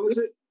job. What was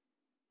it?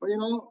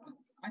 Well,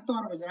 I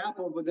thought it was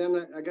apple, but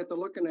then I got to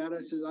looking at it.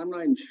 I says, I'm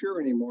not even sure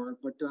anymore.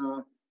 But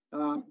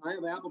I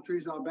have apple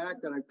trees out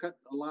back that I've cut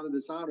a lot of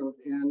this out of,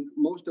 and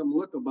most of them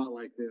look about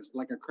like this,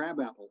 like a crab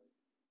apple.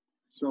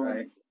 So,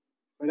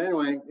 but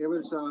anyway, it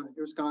was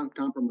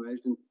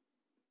compromised,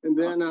 and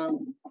then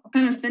what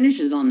kind of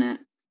finishes on that?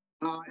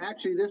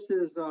 Actually, this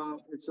is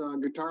it's a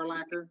guitar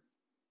lacquer,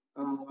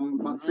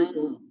 about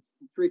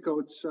three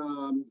coats.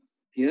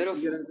 Beautiful.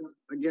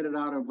 I get it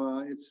out of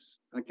I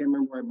can't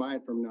remember where I buy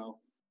it from now,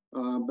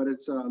 but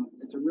it's a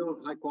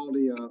real high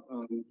quality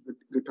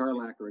guitar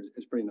lacquer.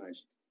 It's pretty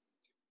nice.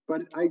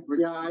 But I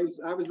was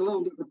a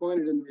little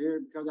disappointed in here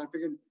because I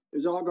figured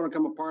it's all going to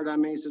come apart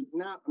on me. So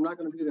no, I'm not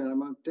going to do that. I'm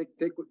going to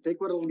take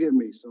what it'll give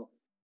me. So.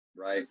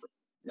 Right.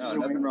 No,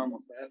 nothing wrong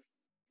with that.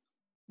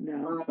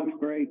 No, that's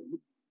great.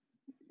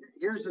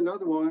 Here's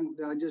another one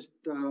that I just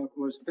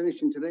was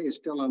finishing today. Is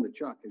still on the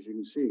chuck, as you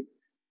can see.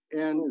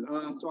 And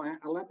so I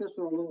left this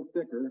one a little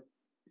thicker.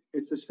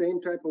 It's the same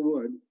type of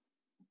wood.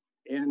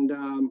 And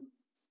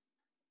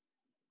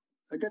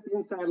I got the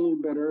inside a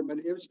little better, but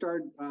it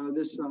started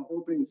this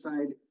opening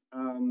side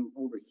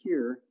over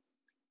here.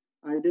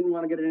 I didn't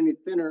want to get it any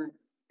thinner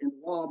in the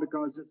wall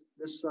because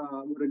this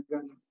would have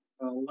gotten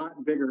a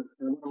lot bigger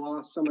and would have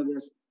lost some of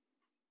this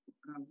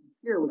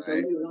here, which I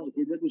really like.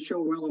 It didn't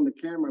show well on the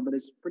camera, but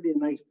it's pretty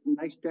nice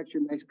texture,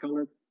 nice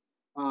color.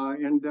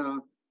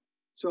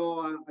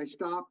 So I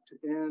stopped,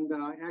 and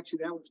actually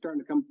that was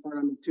starting to come apart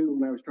on me too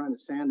when I was trying to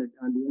sand it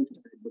on the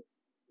inside. But,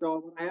 so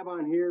what I have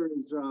on here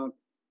is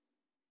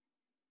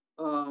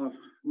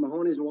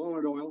Mahoney's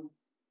walnut oil,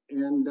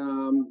 and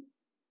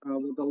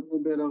with a little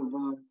bit of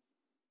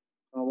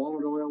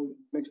walnut oil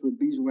mixed with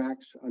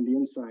beeswax on the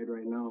inside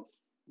right now.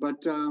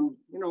 But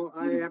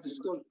I have to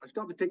still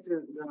have to take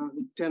the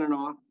tenon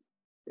off,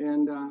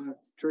 and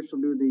Trish will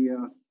do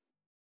the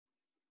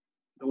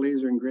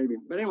laser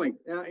engraving. But anyway,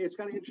 it's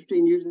kind of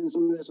interesting using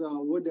some of this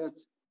wood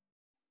that's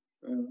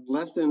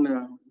less than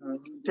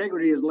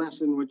integrity is less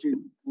than what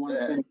you want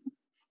to think.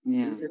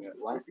 Yeah,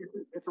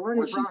 it's a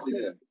learning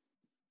process.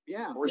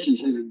 Yeah, forces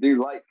you to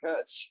do light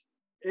cuts.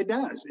 It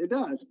does.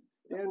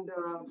 And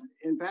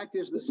in fact,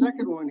 is the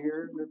second one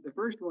here. The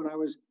first one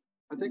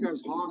I think I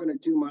was hogging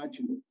it too much,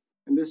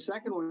 and this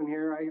second one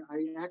here,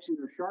 I actually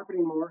was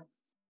sharpening more,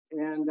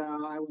 and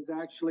I was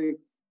actually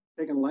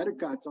taking lighter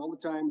cuts all the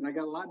time, and I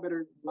got a lot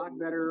better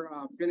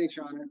finish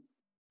on it.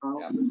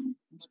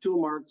 It's tool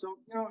marked, so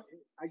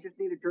I just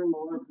need to turn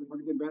more and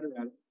want to get better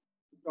at it.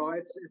 So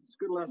it's a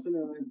good lesson.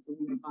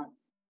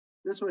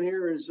 This one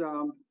here is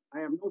I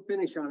have no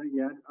finish on it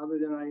yet, other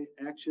than I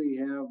actually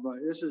have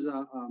this is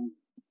a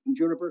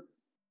juniper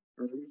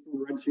or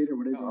red cedar,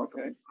 whatever.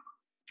 Okay.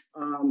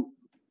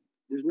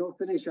 there's no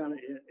finish on it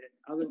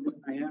other than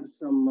I have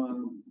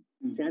some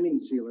sanding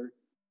sealer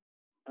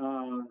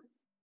on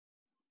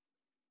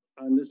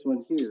this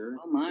one here.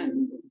 Oh my!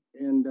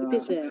 And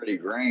it's a pretty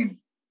grain.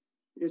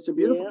 It's a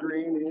beautiful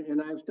grain,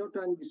 and I'm still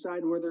trying to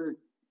decide whether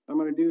I'm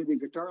going to do the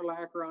guitar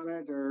lacquer on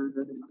it or,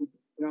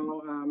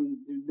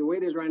 the way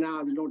it is right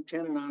now, there's no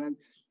tenon on it.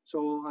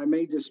 So I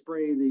may just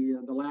spray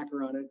the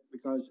lacquer on it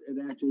because it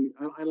actually,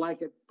 I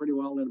like it pretty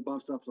well, and the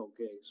buff stuff's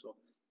okay. So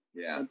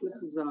yeah, but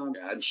this is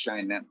yeah, I'd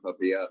shine that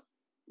puppy up.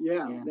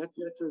 Yeah, that's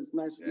a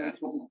nice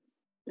one.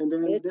 And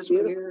then this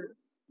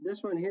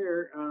one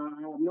here,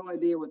 I have no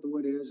idea what the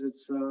wood is.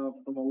 It's from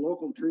a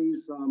local trees.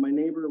 My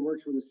neighbor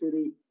works for the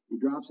city. He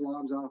drops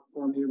logs off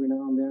for me every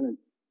now and then,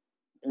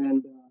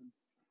 and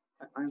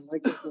I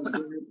like this one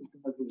here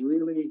because it's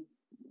really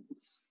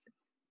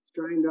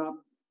shined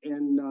up,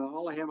 and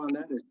all I have on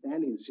that is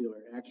standing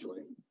sealer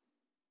actually,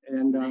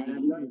 and I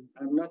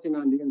have nothing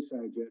on the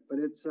inside yet. But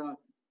it's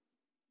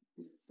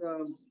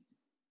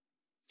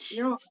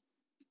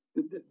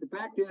the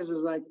fact is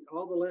like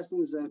all the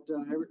lessons that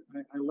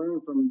I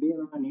learned from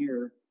being on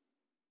here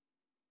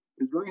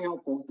is very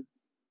helpful.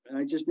 And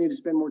I just need to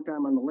spend more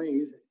time on the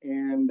lathe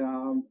and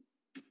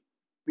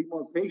be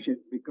more patient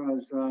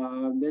because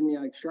then you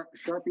like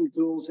sharpening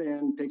tools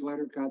and take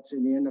lighter cuts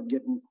and you end up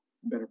getting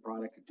a better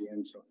product at the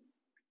end. So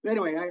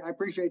anyway, I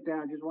appreciate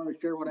that. I just want to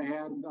share what I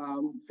had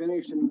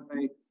finished and what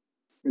I've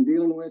been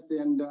dealing with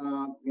and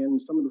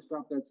some of the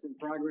stuff that's in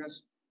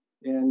progress.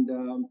 And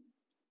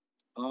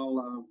I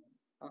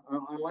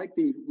like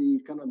the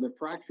kind of the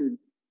fractured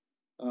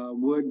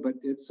wood, but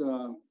it's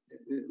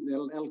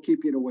it'll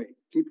keep you awake.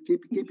 Keep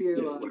you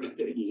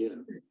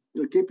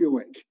it'll keep you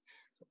awake.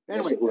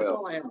 Anyway, that's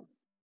all I have.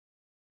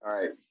 All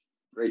right,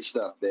 great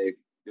stuff, Dave.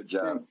 Good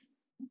job.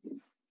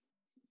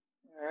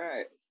 All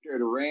right, let's go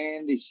to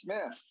Randy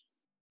Smith.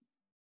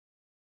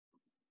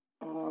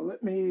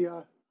 Let me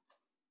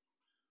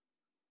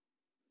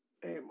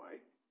aim my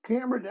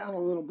camera down a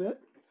little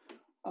bit.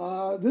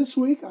 This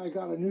week I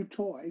got a new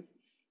toy.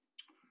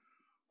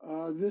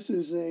 This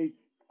is a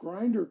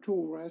grinder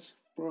tool rest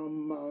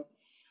from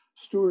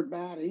Stuart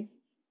Batty.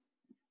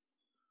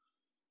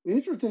 The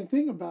interesting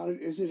thing about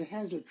it is it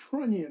has a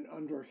trunnion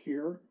under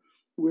here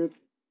with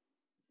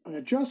an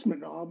adjustment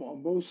knob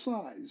on both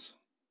sides.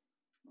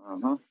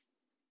 Uh-huh.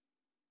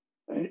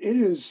 And it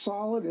is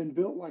solid and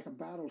built like a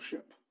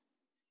battleship.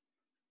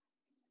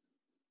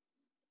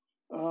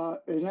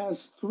 It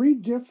has three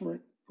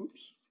different,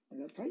 oops, I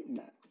gotta tighten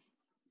that.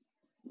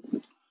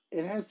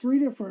 It has three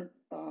different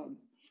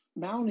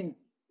mounting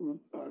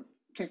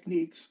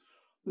techniques.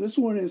 This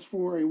one is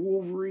for a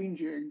Wolverine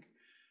jig,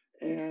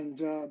 and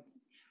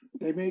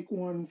they make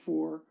one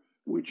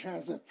which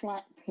has a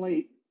flat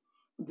plate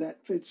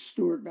that fits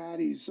Stuart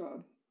Batty's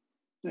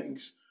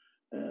things.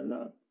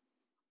 And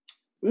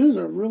this is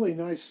a really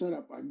nice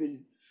setup. I've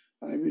been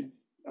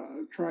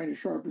trying to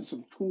sharpen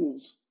some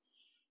tools,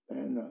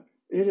 and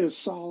it is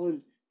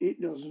solid.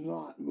 It does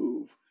not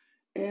move,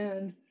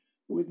 and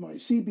with my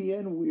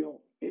CBN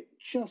wheel, it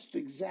just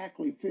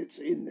exactly fits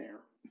in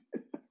there.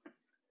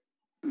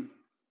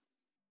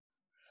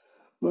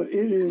 But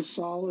it is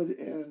solid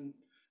and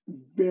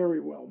very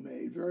well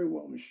made, very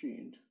well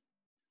machined.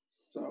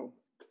 So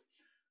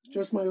it's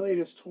just my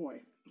latest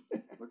toy.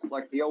 Looks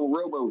like the old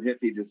Robo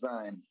hippie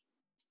design.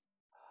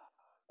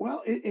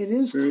 Well, it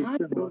is very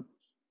kind of,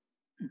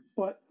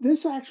 but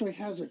this actually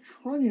has a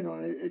trunnion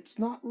on it. It's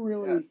not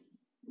really,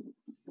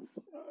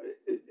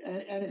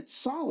 and it's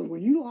solid.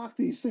 When you lock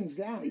these things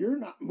down, you're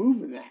not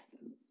moving that.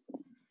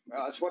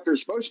 Well, that's what they're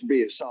supposed to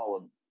be, is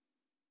solid.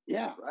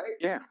 Yeah. Right?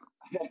 Yeah.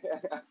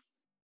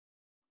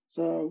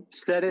 So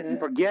set it and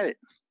forget it.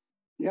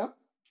 Yep.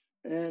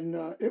 And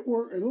it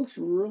looks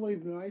really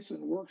nice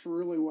and works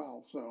really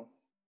well. So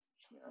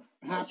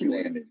happy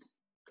with it.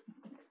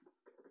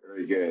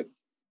 Very good.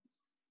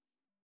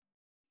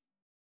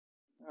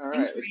 All right,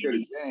 let's go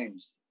to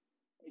James.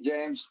 Hey,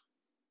 James.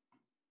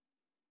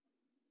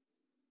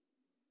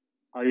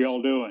 How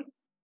y'all doing?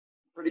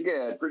 Pretty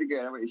good, pretty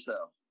good. How about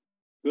yourself?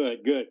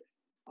 Good, good.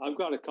 I've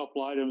got a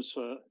couple items.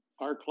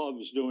 Our club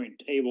is doing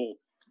table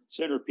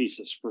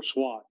centerpieces for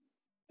SWAT,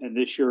 and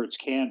this year it's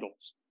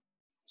candles.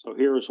 So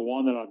here's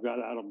one that I've got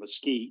out of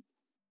mesquite.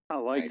 I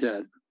like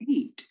that.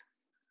 Neat.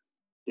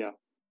 Yeah.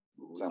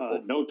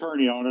 No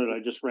turning on it. I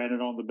just ran it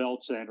on the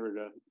belt sander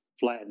to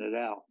flatten it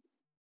out.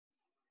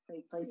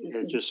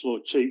 They're just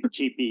little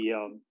cheapy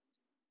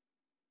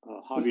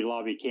Hobby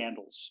Lobby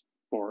candles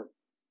for it,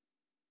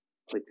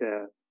 like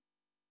that.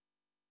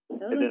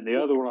 And then the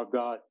other one I've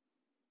got,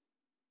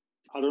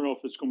 I don't know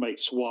if it's going to make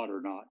SWAT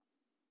or not,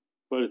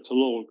 but it's a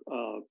little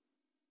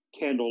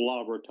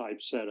candelabra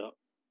type setup.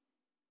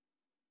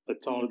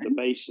 It's on the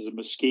base is a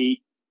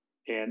mesquite,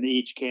 and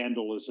each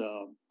candle is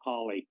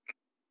holly.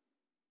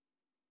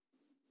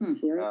 Oh,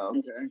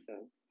 okay.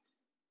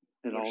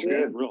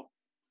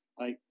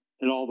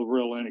 And all the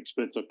real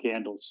inexpensive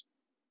candles.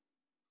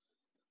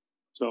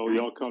 So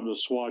y'all come to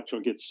SWAT,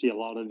 you'll get to see a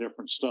lot of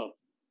different stuff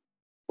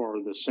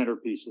for the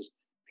centerpieces.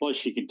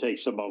 Plus, you can take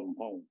some of them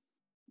home.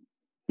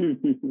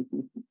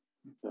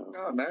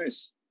 Oh,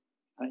 nice.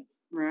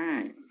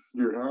 Right.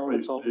 Your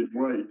holly stayed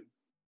white.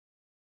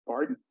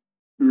 Pardon?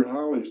 Your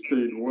holly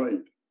stayed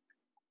white.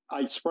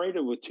 I sprayed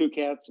it with 2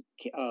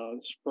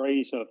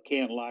 sprays of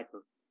canned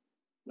lacquer.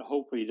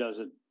 Hopefully it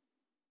doesn't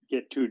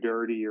get too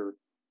dirty or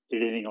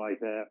did anything like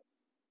that.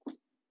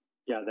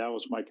 Yeah, that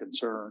was my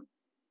concern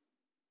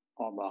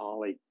on the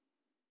holly.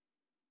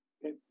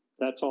 Okay,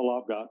 that's all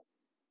I've got.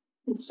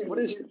 What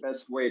is the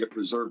best way to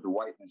preserve the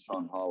whiteness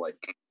on holly?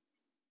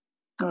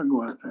 I'll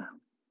go out there.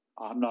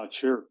 I'm not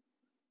sure.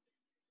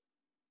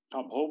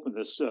 I'm hoping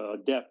this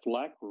depth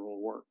lacquer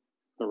will work,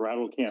 the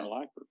rattle can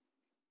lacquer.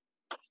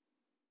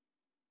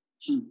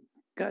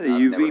 Got a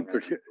UV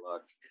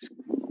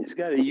it's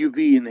got a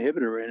UV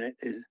inhibitor in it.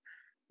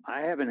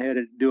 I haven't had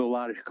it do a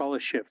lot of color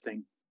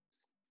shifting.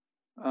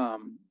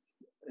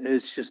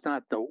 It's just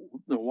not the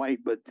white,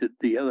 but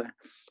the other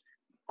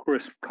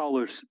crisp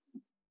colors.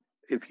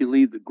 If you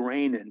leave the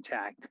grain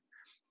intact,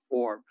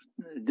 or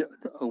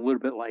a little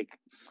bit like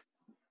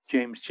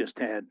James just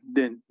had,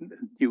 then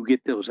you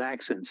get those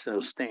accents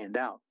that'll stand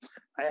out.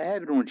 I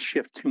haven't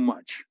shift too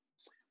much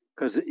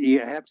because you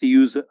have to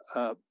use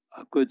a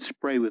good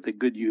spray with a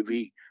good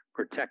UV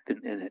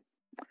protectant in it.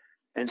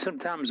 And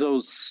sometimes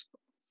those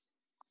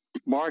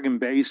bargain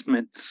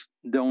basements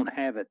don't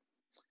have it.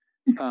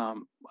 I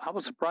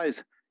was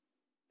surprised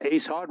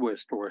Ace Hardware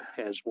Store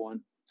has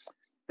one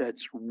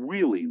that's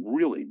really,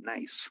 really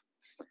nice.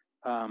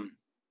 My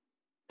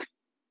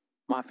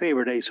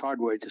favorite Ace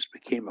Hardware just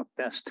became a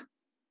Best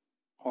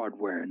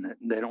Hardware, and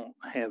they don't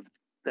have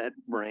that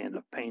brand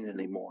of paint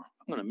anymore.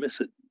 I'm going to miss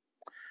it.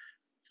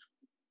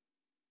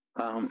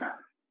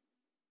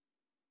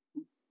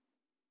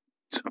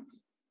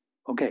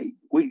 Okay,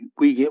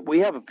 we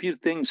have a few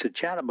things to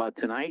chat about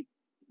tonight.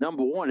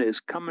 Number one is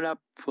coming up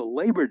for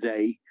Labor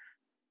Day.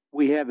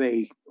 We have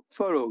a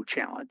photo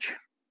challenge.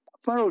 A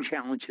photo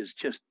challenge is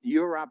just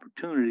your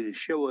opportunity to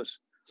show us,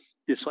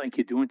 just like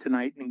you're doing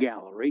tonight in the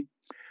gallery,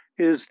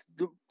 is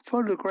the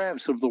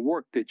photographs of the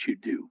work that you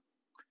do.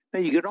 Now,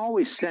 you can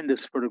always send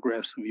us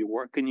photographs of your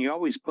work, and you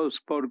always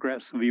post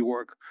photographs of your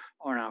work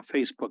on our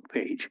Facebook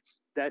page.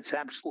 That's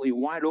absolutely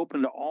wide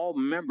open to all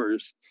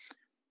members,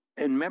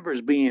 and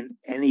members being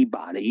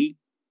anybody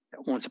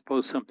that wants to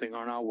post something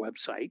on our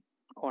website,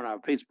 on our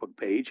Facebook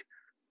page.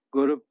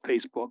 Go to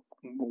Facebook,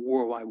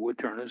 Worldwide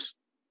Woodturners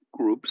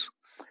groups,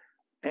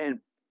 and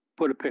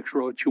put a picture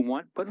of what you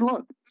want. But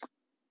look,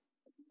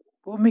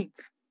 let me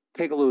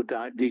take a little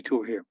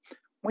detour here.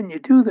 When you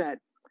do that,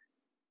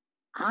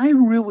 I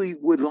really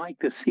would like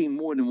to see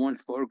more than one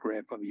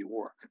photograph of your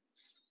work.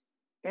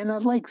 And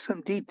I'd like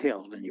some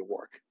details in your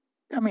work.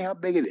 Tell me how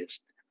big it is.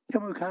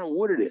 Tell me what kind of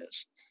wood it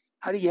is.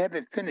 How do you have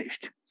it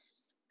finished?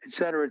 Et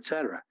cetera, et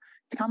cetera.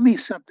 Tell me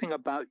something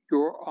about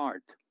your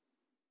art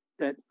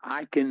that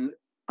I can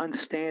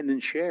understand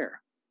and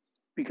share.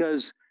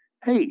 Because,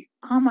 hey,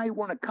 I might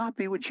want to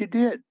copy what you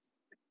did.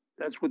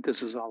 That's what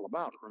this is all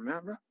about,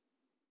 remember?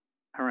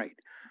 All right.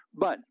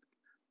 But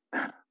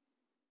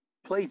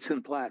plates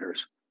and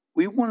platters.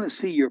 We want to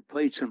see your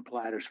plates and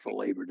platters for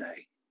Labor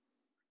Day.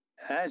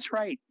 That's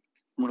right.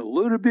 When a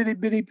little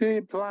bitty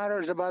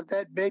platters about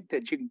that big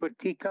that you can put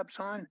teacups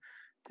on,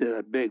 to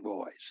the big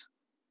boys.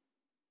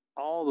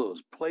 All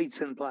those plates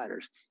and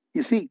platters.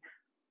 You see,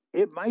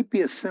 it might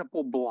be a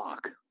simple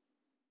block.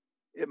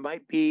 It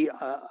might be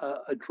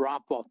a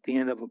drop off the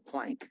end of a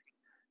plank. It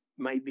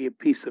might be a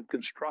piece of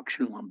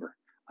construction lumber.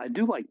 I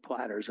do like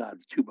platters out of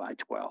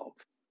 2x12.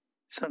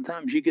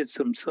 Sometimes you get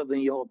some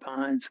Southern Yellow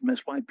Pine, some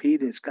SYP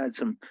that's got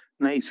some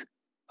nice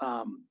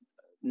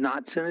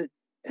knots in it.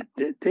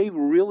 They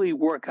really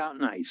work out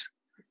nice.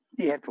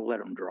 You have to let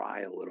them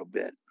dry a little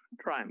bit.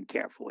 Dry them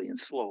carefully and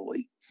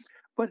slowly.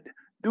 But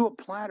do a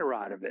platter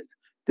out of it.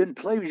 Then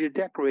play with your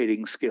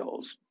decorating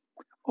skills.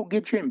 Oh,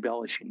 get your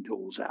embellishing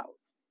tools out.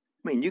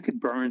 I mean, you could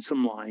burn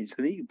some lines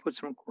in it. You can put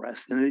some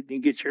crest in it. You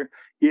get your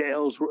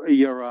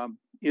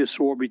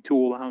Sorby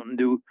tool out and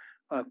do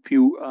a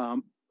few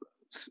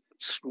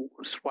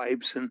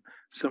swipes and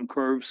some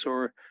curves,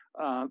 or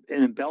an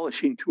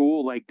embellishing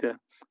tool like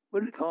what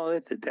do you call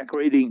it? The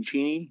decorating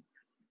genie,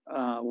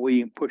 where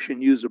you can push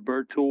and use a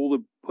bird tool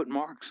to put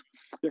marks.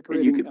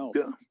 Decorating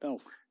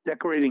elf.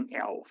 Decorating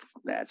elf.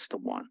 That's the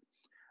one.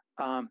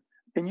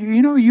 And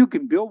you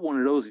can build one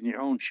of those in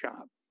your own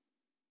shop.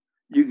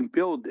 You can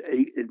build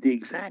the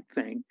exact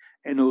thing,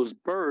 and those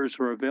burrs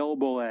are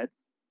available at,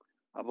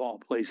 of all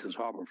places,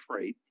 Harbor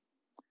Freight.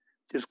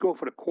 Just go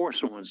for the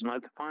coarser ones,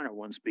 not the finer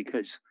ones,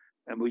 because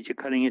what you're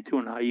cutting into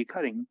and how you're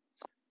cutting.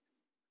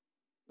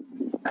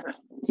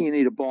 You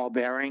need a ball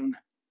bearing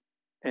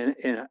and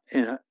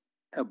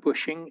a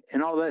bushing,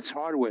 and all that's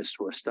hardware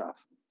store stuff.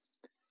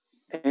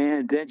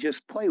 And then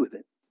just play with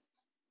it.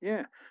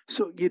 Yeah.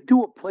 So you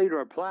do a plate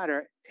or a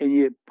platter, and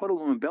you put a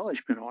little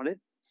embellishment on it.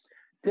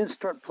 Then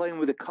start playing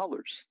with the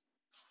colors.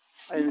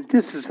 And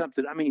this is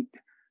something, I mean,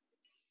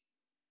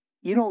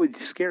 what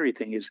the scary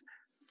thing is?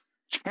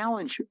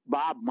 Challenge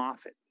Bob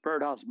Moffett,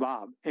 Birdhouse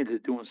Bob, into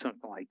doing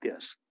something like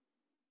this.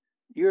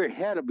 Your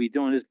head will be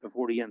doing this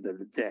before the end of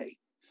the day,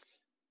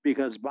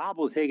 because Bob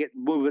will take it,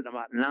 move it in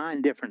about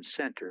 9 different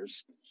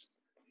centers,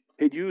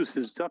 He'd use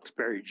his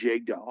Duxbury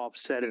jig to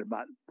offset it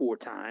about 4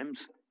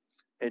 times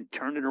and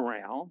turn it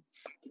around,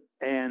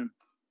 and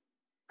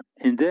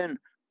then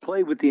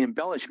play with the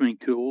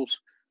embellishment tools.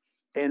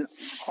 And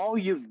all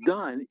you've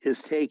done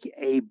is take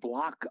a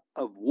block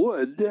of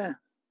wood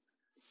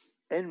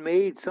and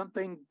made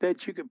something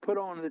that you could put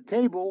on the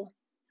table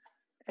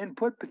and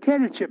put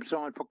potato chips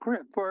on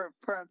for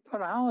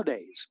the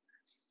holidays,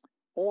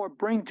 or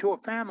bring to a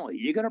family.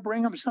 You're going to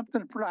bring them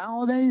something for the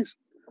holidays?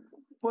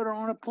 Put it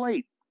on a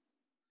plate.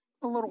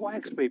 A little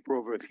wax paper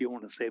over if you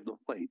want to save the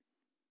plate.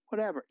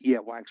 Whatever. Yeah,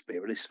 wax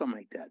paper. They still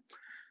make that.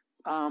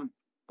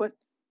 But,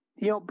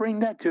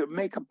 bring that to it.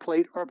 Make a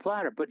plate or a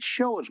platter, but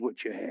show us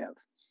what you have.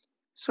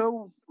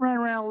 So right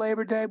around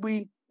Labor Day,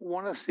 we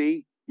want to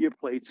see your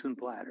plates and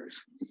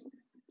platters.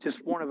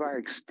 Just one of our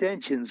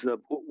extensions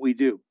of what we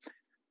do,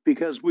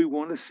 because we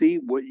want to see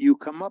what you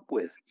come up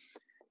with.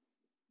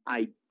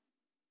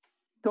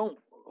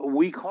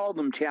 We call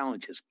them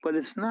challenges, but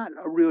it's not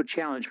a real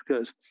challenge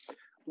because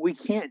we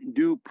can't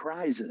do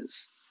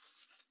prizes.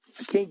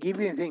 I can't give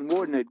you anything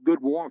more than a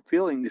good, warm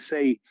feeling to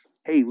say,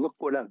 hey, look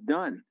what I've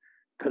done,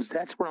 because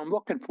that's what I'm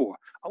looking for.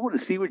 I want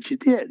to see what you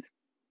did.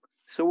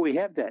 So we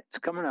have that. It's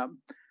coming up.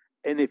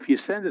 And if you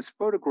send us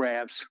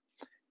photographs,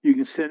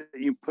 you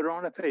put it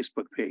on a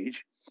Facebook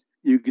page.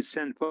 You can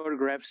send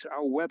photographs to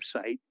our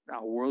website,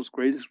 our world's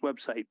greatest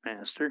website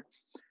master,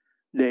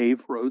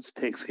 Dave Rhodes,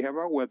 takes care of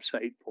our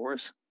website for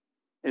us.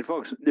 And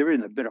folks, there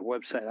isn't a better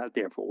website out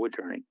there for wood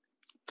turning.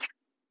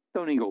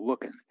 Don't even go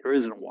looking. There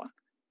isn't one.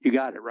 You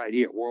got it right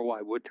here,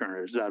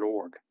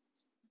 worldwidewoodturners.org.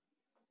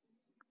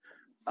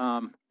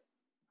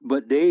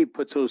 But Dave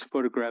puts those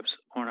photographs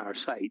on our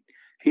site.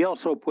 He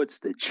also puts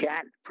the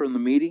chat from the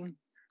meeting.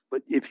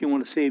 But if you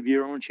want to save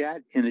your own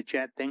chat, in the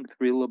chat thing,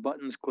 3 little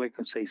buttons, click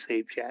and say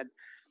save chat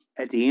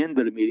at the end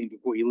of the meeting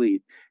before you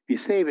leave. If you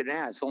save it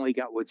now, it's only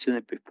got what's in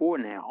it before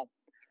now.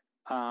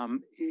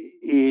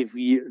 If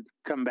you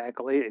come back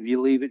later, if you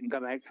leave it and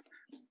come back,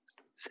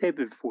 save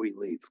it before you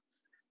leave.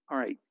 All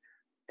right.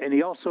 And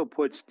he also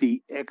puts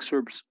the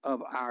excerpts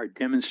of our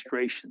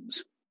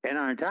demonstrations and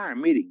our entire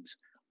meetings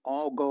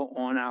all go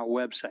on our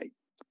website.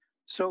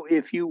 So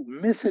if you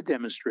miss a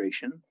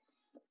demonstration,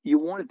 you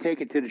want to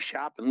take it to the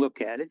shop and look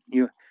at it.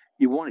 You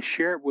want to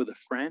share it with a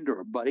friend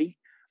or a buddy.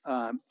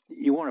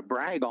 You want to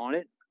brag on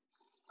it.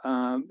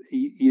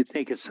 You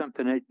think it's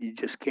something that you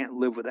just can't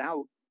live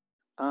without.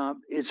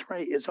 It's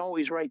right. It's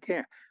always right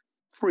there,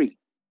 free.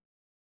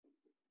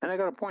 And I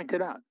got to point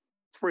it out,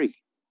 free.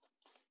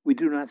 We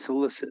do not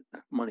solicit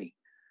money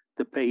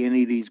to pay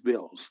any of these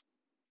bills.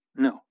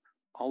 No,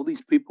 all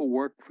these people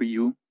work for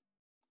you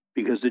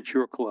because it's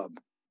your club.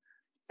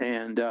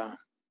 And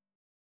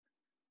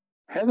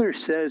Heather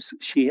says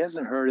she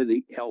hasn't heard of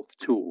the ELF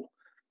tool.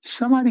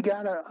 Somebody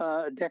got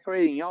a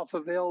decorating ELF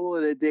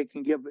available that they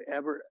can give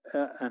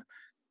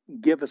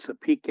us a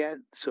peek at?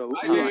 So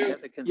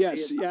Heather can see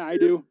it? Yeah, I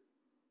do.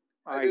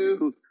 All right,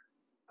 who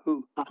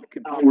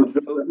can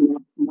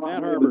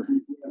Matt Harber.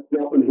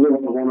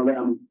 One of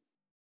them.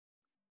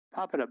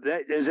 Pop it up.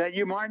 Is that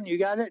you, Martin? You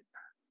got it?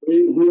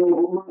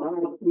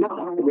 Not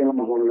Harber was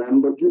one of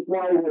them, but just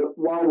while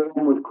we're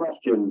on with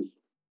questions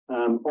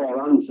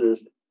or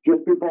answers,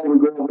 just before we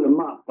go over the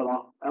map for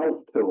that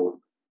ELF tool,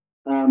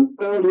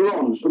 earlier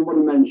on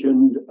somebody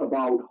mentioned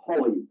about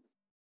holly,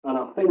 and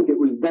I think it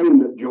was Dane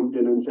that jumped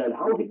in and said,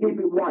 how do you keep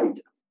it white?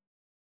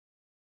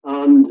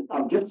 And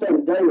I've just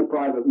sent Dane a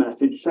private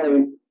message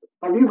saying,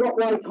 have you got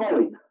white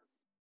holly?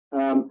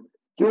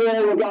 Do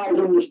all the guys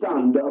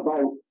understand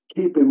about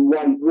keeping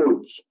white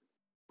woods?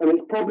 And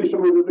it's probably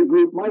something that the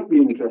group might be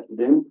interested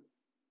in.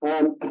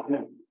 When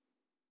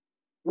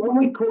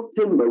we cut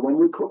timber, when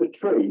we cut a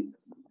tree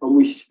and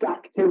we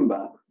stack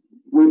timber,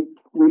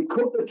 we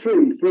cut the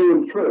tree through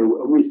and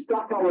through and we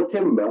stack our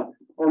timber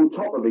on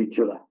top of each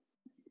other.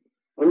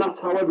 And that's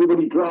how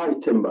everybody dries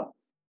timber.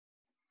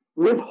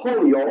 With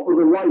holly or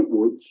other white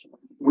woods,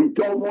 we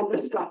don't want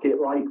to stack it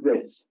like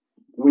this.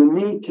 We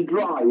need to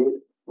dry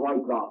it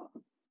like that.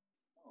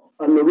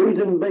 And the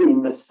reason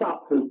being, the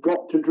sap has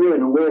got to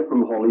drain away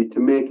from holly to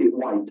make it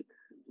white.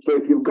 So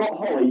if you've got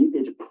holly,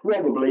 it's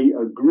probably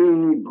a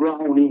greeny,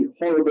 browny,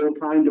 horrible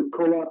kind of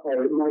colour,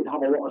 or it might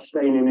have a lot of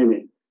staining in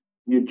it.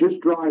 You're just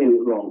drying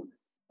it wrong.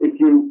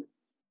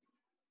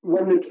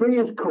 When the tree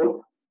is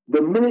cut,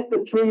 the minute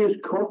the tree is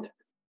cut,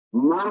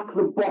 mark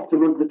the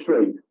bottom of the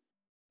tree.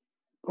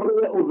 Put a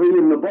little V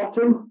in the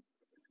bottom,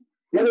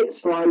 get it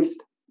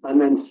sliced, and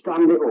then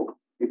stand it up.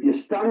 If you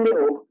stand it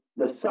up,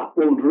 the sap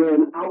will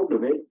drain out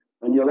of it,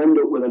 and you'll end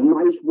up with a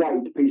nice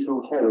white piece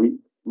of holly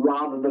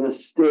rather than a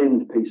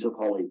stained piece of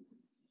holly.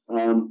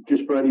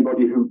 Just for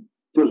anybody who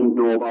doesn't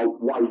know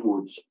about white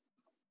woods.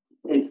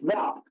 It's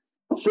that.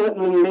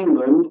 Certainly in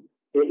England,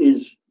 it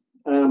is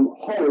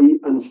holly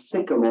and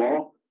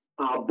sycamore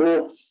are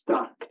both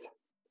stacked,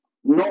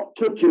 not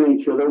touching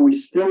each other. We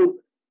still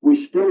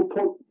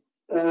put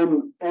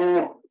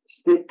air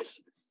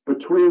sticks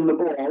between the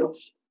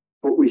boards,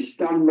 but we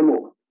stand them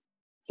up.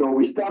 So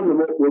we stand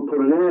them up, we'll put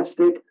an air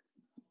stick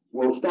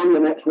We'll stand the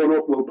next one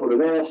up, we'll put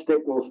an air stick,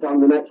 we'll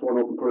stand the next one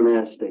up and put an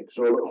air stick.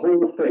 So the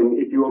whole thing,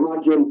 if you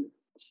imagine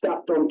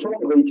stacked on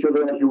top of each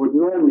other as you would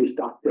normally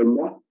stack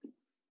timber,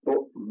 but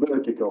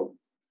vertical.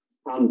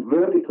 And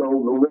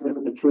vertical the way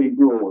that the tree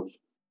grows.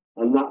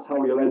 And that's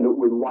how you'll end up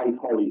with white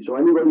holly. So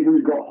anybody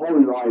who's got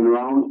holly lying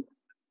around,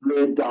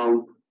 laid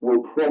down,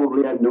 will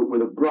probably end up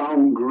with a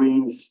brown,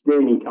 green,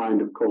 stainy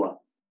kind of colour.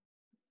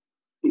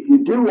 If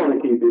you do want to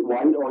keep it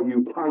white, or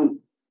you can,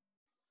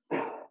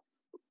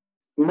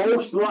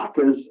 most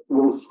lacquers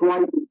will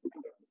slightly,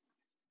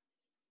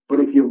 but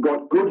if you've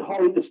got good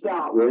holly to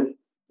start with,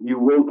 you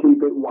will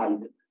keep it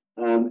white,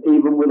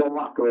 even with a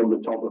lacquer on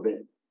the top of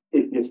it.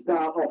 If you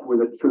start off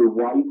with a true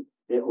white,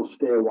 it'll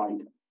stay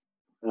white,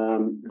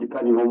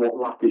 depending on what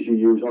lacquers you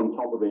use on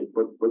top of it.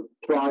 But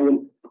try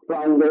and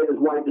get it as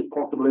white as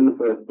possible in the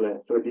first place.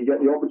 So if you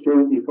get the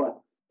opportunity for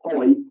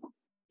holly,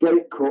 get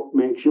it cut,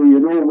 make sure you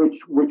know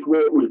which way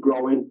it was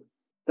growing,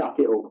 stack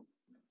it up,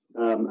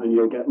 and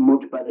you'll get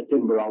much better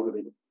timber out of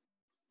it.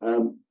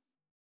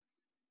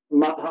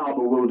 Matt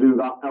Harber will do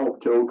that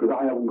elk tool because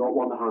I haven't got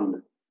one to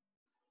hand.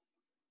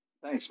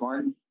 Thanks,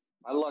 Martin.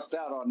 I lucked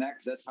out on that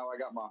because that's how I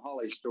got my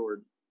holly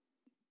stored.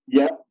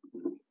 Yeah.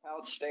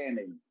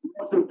 Outstanding.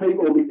 Lots of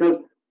people, because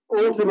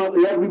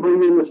ultimately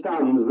everybody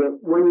understands that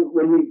when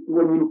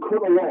you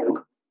cut a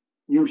log,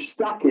 you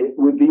stack it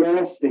with the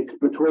air sticks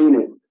between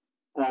it.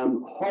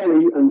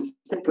 Holly and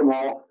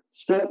sycamore,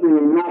 certainly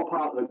in our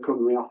part of the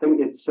country, I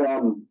think it's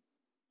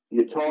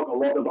you talk a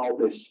lot about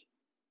this.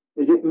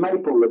 Is it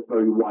maple that's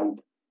very white?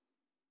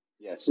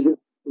 Yes. Is it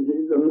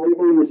the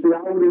maple? You see,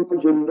 I would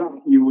imagine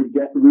that you would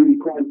get really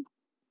quite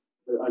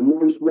a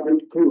nice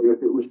white colour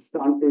if it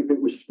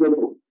was stood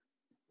up.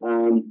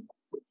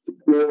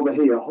 Over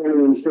here,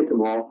 holly and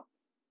sycamore.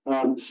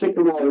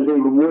 Sycamore is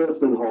even worse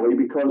than holly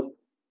because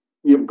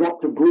you've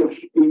got to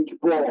brush each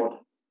board.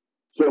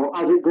 So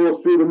as it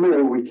goes through the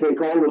mill, we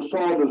take all the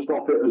sawdust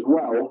off it as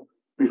well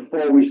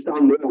before we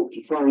stand it up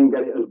to try and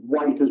get it as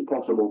white as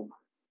possible.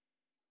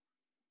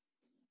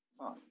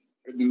 Oh,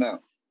 good to know.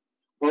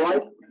 All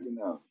right. Good to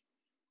know.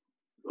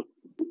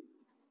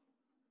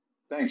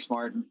 Thanks,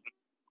 Martin.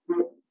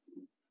 All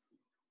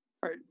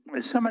right.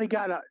 Has somebody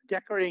got a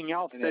decorating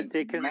elf that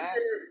they can?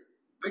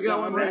 I got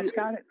one ready. Matt's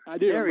got it. I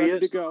do. There I'm he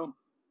ready is. to go.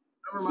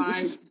 Never So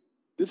mind.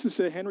 this is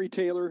a Henry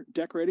Taylor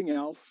decorating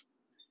elf,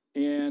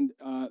 and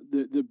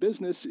the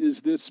business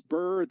is this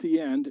burr at the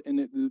end,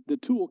 and the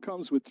tool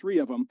comes with 3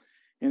 of them,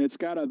 and it's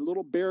got a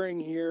little bearing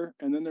here,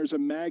 and then there's a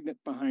magnet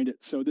behind it.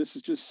 So this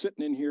is just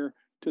sitting in here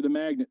to the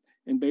magnet,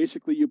 and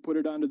basically you put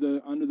it onto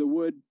the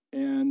wood,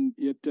 and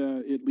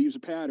it leaves a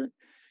pattern,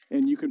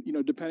 and you can,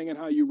 depending on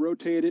how you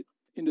rotate it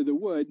into the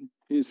wood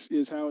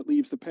is how it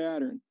leaves the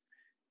pattern,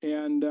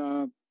 and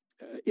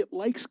it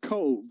likes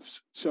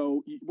coves.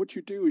 So what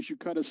you do is you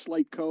cut a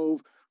slight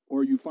cove,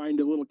 or you find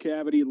a little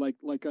cavity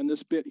like on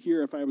this bit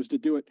here. If I was to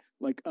do it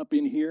like up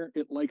in here,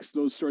 it likes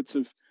those sorts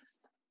of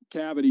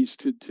cavities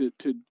to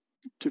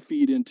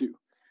feed into,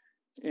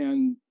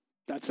 and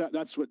that's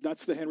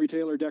the Henry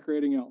Taylor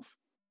decorating elf.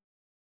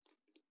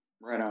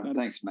 Right on.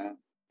 Thanks, Matt.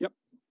 Yep.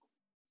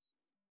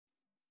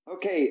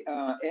 Okay,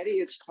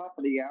 Eddie, it's top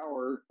of the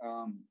hour.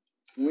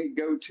 Can we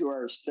go to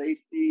our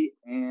safety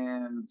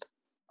and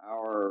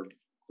our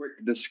quick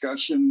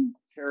discussion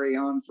carry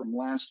on from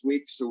last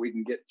week so we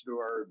can get to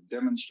our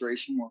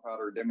demonstration without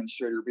our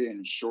demonstrator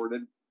being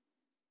shorted?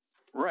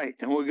 Right,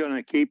 and we're going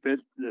to keep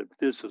it.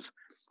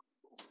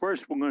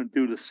 First we're going to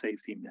do the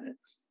safety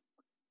minutes.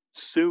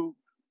 Sue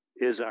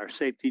is our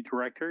safety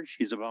director.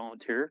 She's a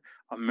volunteer,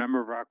 a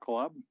member of our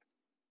club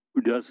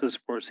who does this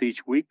for us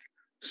each week.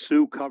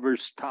 Sue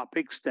covers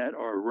topics that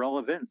are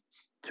relevant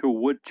to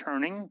wood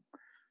turning,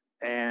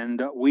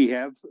 and we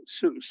have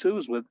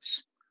Sue's with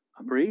us.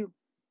 Bree?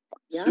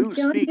 Yeah, Sue, I'm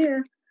speak.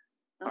 here.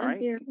 All I'm right,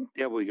 here.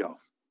 there we go.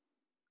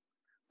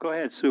 Go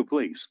ahead, Sue,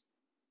 please.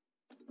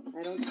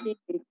 I don't see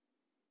you.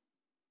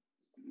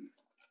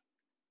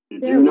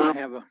 There we we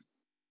have a.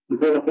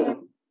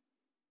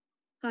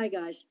 Hi,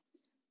 guys.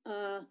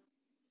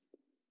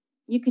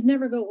 You could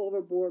never go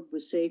overboard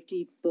with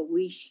safety, but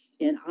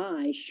and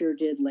I sure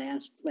did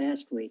last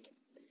week.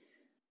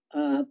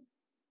 I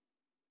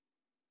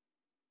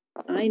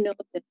know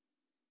that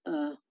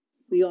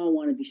we all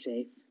want to be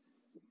safe,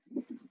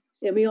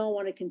 and we all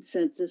want a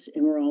consensus,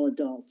 and we're all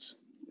adults.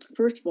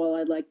 First of all,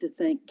 I'd like to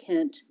thank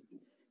Kent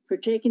for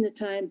taking the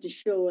time to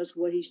show us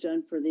what he's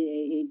done for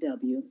the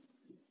AAW,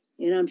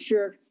 and I'm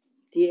sure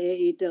the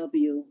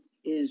AAW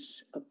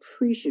is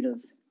appreciative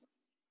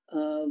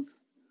of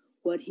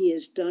what he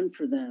has done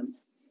for them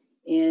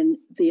and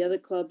the other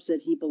clubs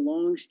that he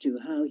belongs to,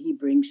 how he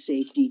brings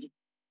safety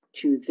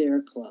to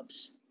their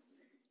clubs.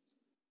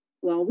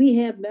 While we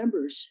have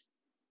members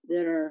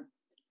that are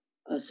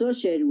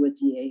associated with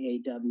the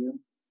AAW,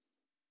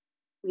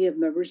 we have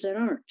members that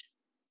aren't.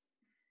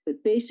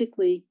 But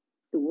basically,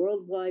 the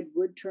Worldwide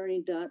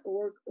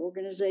Woodturning.org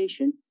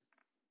organization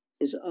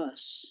is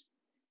us.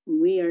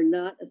 We are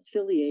not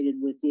affiliated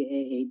with the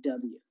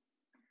AAW.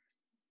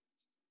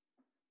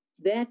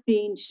 That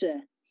being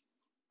said,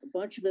 a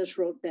bunch of us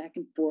wrote back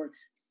and forth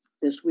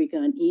this week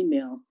on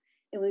email,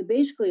 and we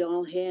basically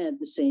all had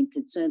the same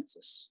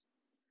consensus.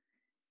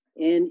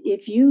 And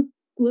if you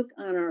look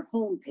on our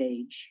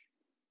homepage,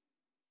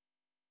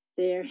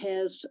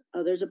 there's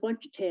a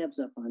bunch of tabs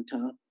up on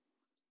top.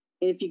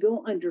 And if you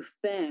go under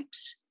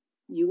facts,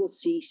 you will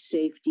see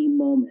safety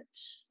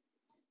moments.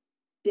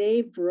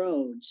 Dave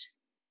Rhodes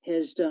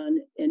has done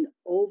an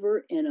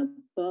over and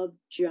above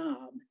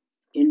job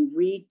in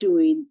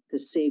redoing the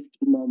safety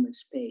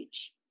moments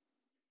page.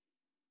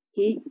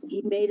 He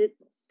made it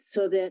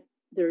so that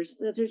there's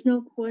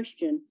no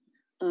question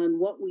on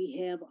what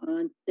we have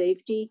on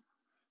safety.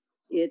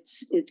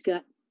 It's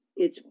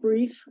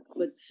brief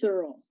but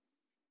thorough.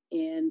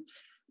 And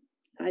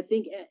I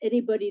think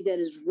anybody that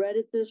has read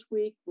it this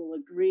week will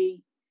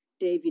agree,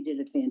 Dave, you did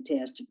a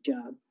fantastic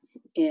job.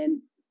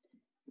 And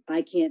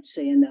I can't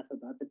say enough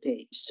about the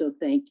page. So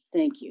thank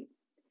you.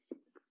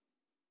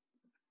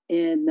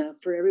 And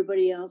for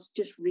everybody else,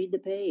 just read the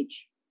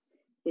page.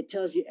 It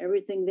tells you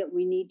everything that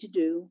we need to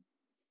do.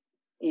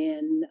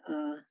 And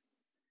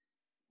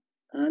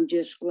I'm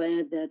just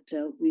glad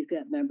that we've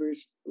got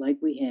members like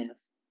we have.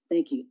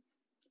 Thank you.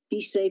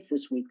 Be safe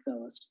this week,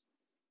 fellas.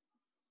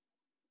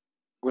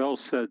 Well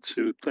said,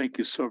 Sue. Thank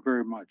you so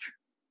very much.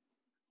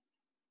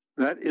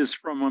 That is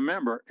from a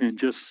member, and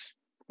just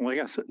like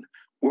I said,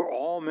 we're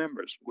all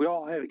members. We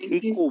all have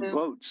equal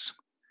votes.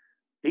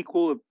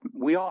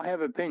 We all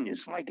have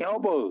opinions, like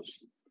elbows.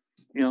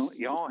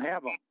 You all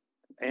have them.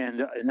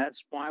 And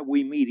that's why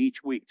we meet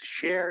each week to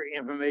share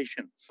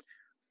information.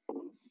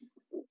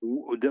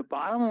 The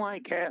bottom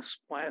line cast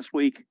last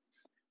week,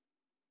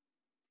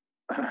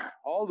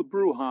 all the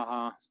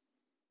brouhaha,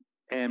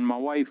 and my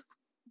wife,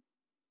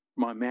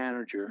 my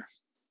manager,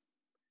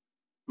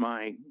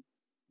 I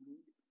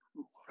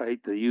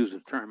hate to use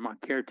the term, my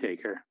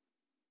caretaker,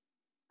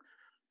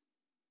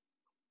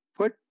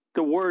 put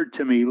the word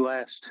to me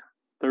last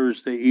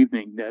Thursday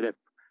evening that if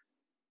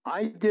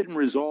I didn't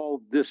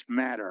resolve this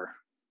matter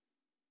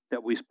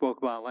that we spoke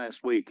about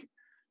last week,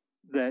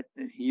 that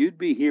you'd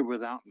be here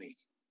without me.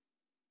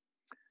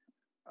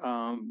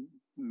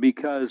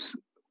 Because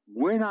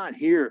we're not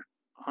here.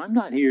 I'm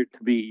not here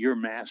to be your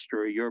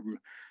master or your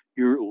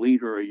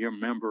leader or your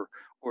member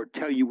or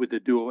tell you what to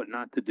do or what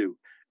not to do.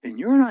 And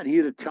you're not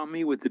here to tell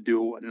me what to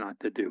do or what not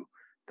to do.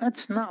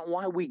 That's not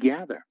why we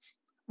gather.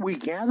 We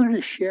gather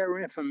to share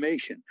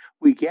information.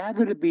 We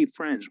gather to be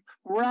friends.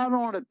 We're out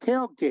on a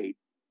tailgate,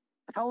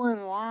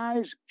 telling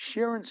lies,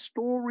 sharing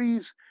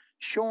stories,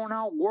 showing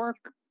our work,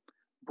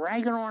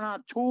 bragging on our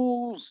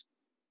tools,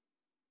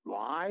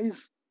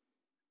 lies,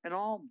 and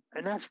all.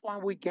 And that's why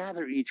we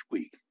gather each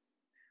week.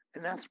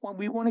 And that's why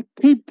we want to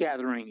keep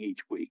gathering each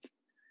week.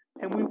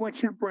 And we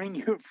want you to bring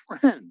your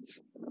friends.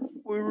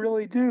 We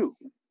really do.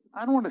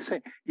 I don't want to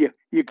say, yeah,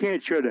 you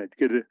can't share that.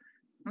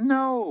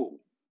 No.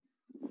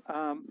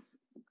 The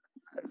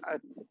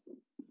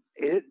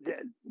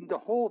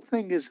whole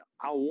thing is,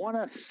 I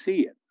want to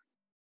see it.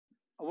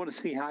 I want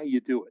to see how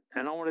you do it.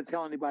 And I don't want to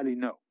tell anybody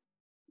no.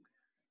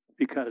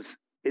 Because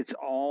it's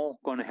all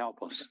going to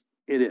help us.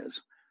 It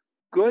is.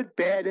 Good,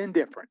 bad,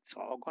 indifferent. It's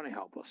all going to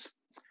help us.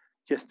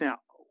 Just now,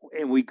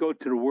 and we go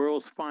to the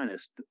world's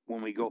finest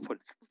when we go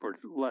for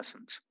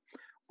lessons.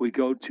 We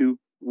go to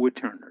wood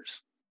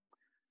turners.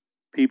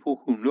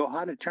 People who know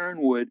how to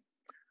turn wood,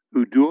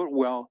 who do it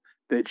well,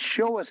 that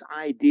show us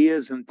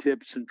ideas and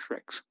tips and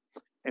tricks.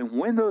 And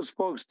when those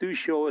folks do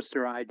show us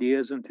their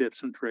ideas and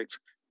tips and tricks,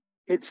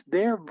 it's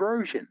their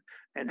version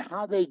and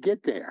how they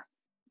get there.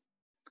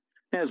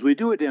 As we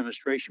do a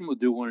demonstration, we'll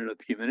do one in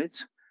a few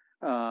minutes.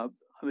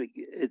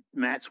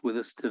 Matt's with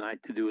us tonight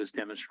to do his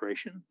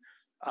demonstration.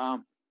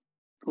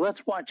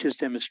 Let's watch his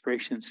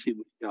demonstration and see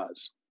what he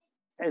does.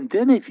 And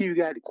then if you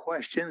got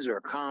questions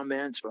or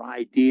comments or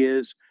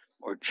ideas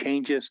or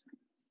changes,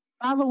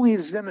 following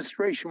his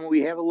demonstration, when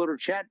we have a little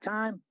chat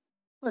time,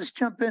 let's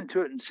jump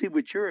into it and see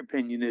what your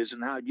opinion is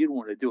and how you'd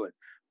want to do it.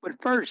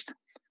 But first,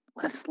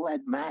 let's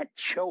let Matt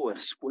show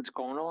us what's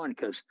going on,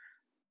 because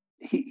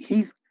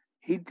he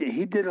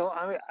did.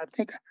 I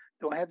think,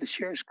 do I have the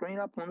share screen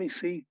up? Let me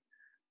see.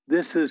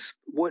 This is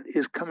what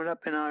is coming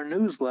up in our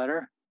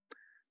newsletter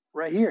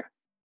right here.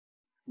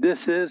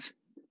 This is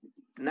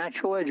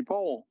Natural Edge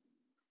Bowl.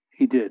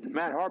 He did.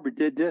 Matt Harber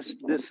did this.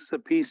 This is a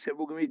piece that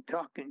we're going to be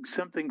talking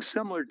something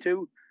similar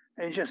to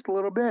in just a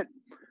little bit.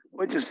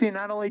 But you see,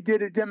 not only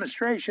did a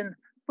demonstration,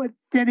 but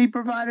then he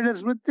provided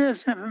us with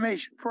this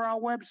information for our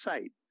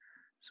website.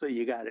 So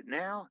you got it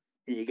now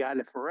and you got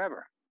it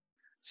forever.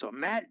 So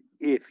Matt,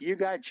 if you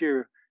got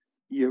your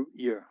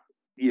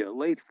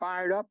lathe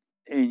fired up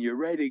and you're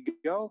ready to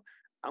go,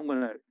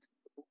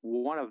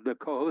 one of the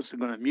co-hosts are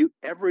going to mute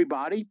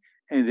everybody,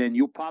 and then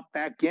you'll pop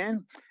back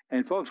in.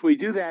 And folks, we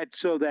do that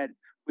so that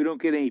we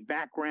don't get any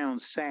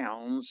background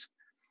sounds,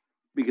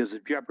 because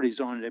if Jeopardy's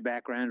on in the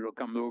background, it'll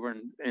come over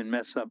and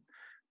mess up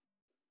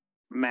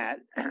Matt.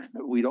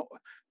 We don't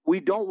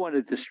want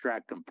to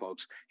distract him,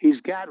 folks. He's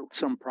got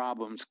some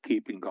problems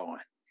keeping going.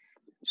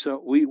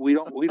 So we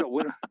don't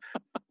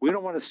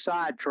want to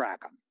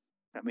sidetrack him.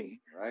 I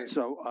mean, right.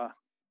 So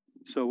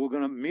So we're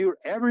going to mute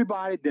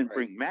everybody, then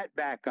bring Matt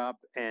back up,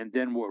 and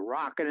then we're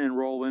rocking and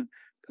rolling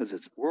because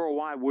it's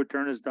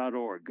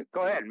worldwidewoodturners.org.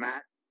 Go ahead,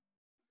 Matt.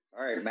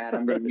 All right, Matt,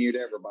 I'm going to mute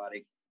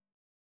everybody.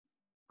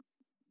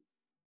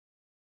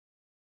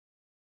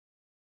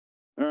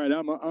 All right,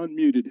 I'm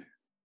unmuted.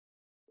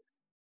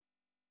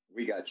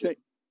 We got you.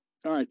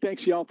 All right,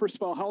 thanks, y'all. First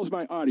of all, how's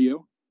my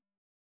audio?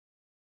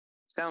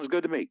 Sounds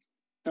good to me.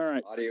 All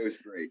right. Audio is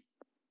great.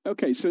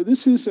 Okay, so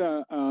this is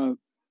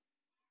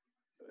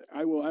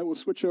I will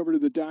switch over to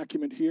the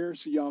document here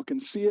so y'all can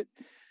see it.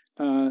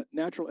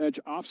 Natural edge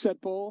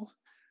offset pole.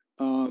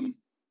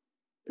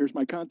 There's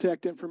my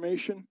contact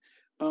information.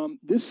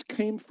 This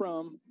came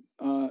from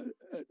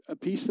a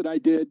piece that I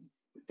did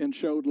and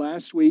showed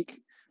last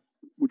week,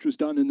 which was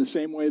done in the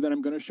same way that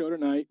I'm going to show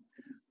tonight.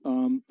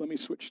 Let me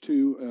switch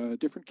to a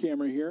different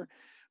camera here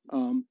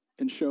and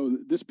show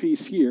this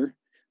piece here.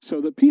 So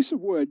the piece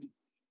of wood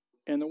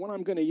and the one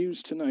I'm going to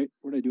use tonight,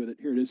 what did I do with it?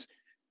 Here it is.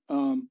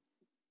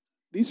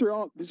 These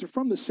are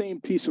from the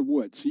same piece of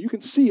wood. So you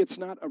can see it's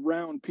not a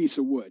round piece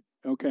of wood,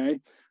 okay?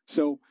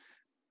 So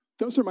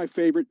those are my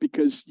favorite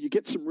because you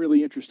get some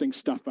really interesting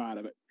stuff out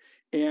of it.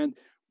 And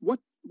what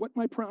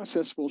my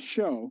process will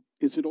show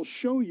is it'll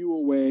show you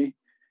a way,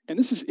 and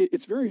this is,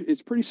 it's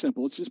pretty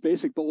simple. It's just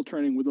basic bowl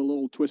turning with a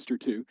little twist or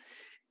two.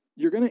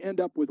 You're going to end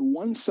up with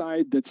one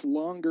side that's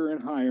longer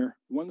and higher,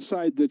 one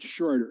side that's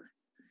shorter.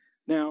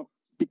 Now,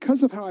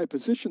 because of how I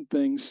position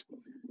things,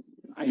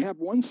 I have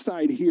one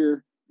side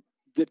here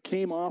that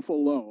came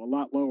awful low, a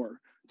lot lower.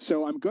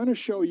 So I'm going to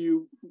show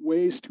you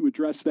ways to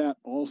address that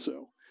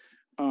also.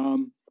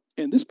 And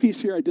this piece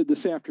here I did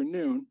this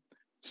afternoon,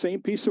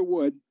 same piece of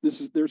wood.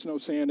 There's no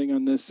sanding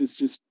on this. It's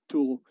just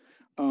tool.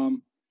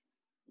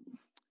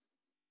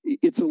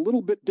 It's a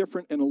little bit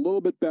different and a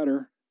little bit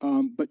better,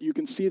 but you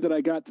can see that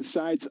I got the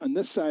sides on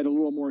this side a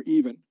little more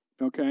even.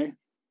 Okay,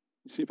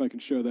 let's see if I can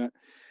show that.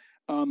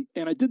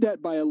 And I did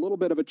that by a little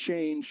bit of a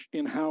change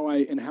in how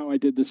I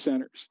did the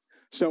centers.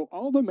 So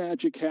all the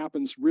magic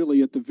happens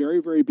really at the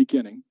very, very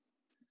beginning.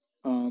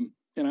 And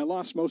I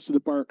lost most of the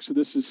bark, so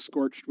this is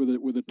scorched with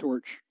a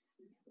torch,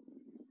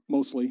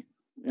 mostly.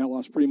 I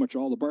lost pretty much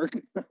all the bark.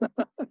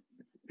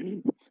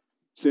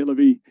 C'est la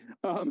vie.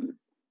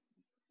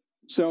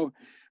 So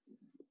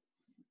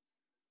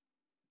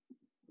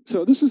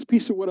this is a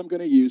piece of wood I'm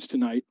going to use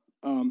tonight.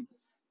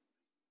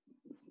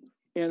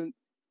 And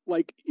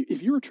like,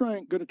 if you were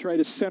going to try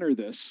to center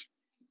this,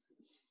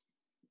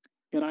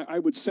 and I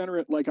would center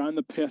it like on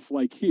the pith,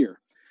 like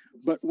here.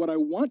 But what I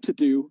want to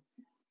do,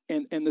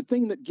 and the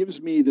thing that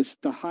gives me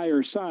the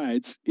higher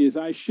sides, is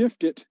I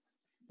shift it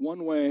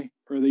one way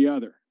or the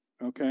other.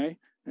 Okay,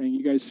 and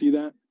you guys see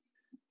that?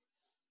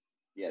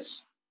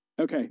 Yes.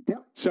 Okay. Yep.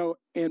 So,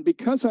 and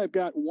because I've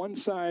got one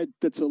side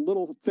that's a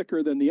little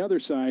thicker than the other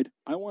side,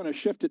 I want to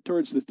shift it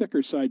towards the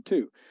thicker side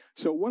too.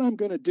 So what I'm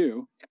going to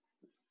do,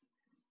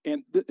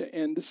 and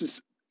this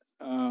is,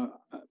 you know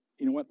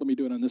what? Let me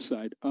do it on this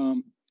side.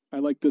 I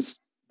like this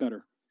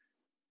better.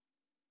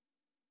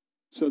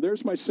 So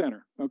there's my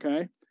center,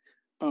 okay?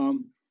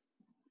 And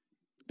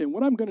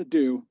what I'm going to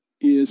do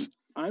is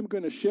I'm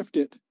going to shift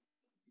it.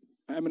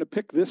 I'm going to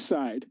pick this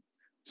side.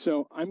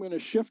 So I'm going to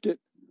shift it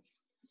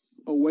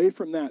away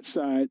from that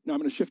side. Now I'm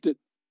going to shift it.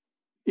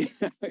 Yeah,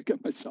 I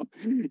got myself.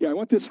 Yeah, I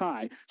want this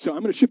high. So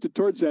I'm going to shift it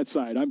towards that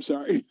side. I'm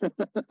sorry.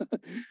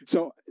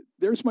 So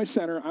there's my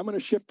center. I'm going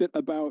to shift it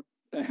about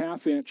a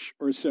 ½ inch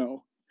or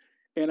so.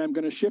 And I'm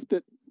going to shift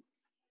it.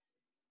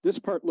 This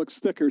part looks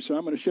thicker, so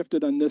I'm going to shift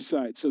it on this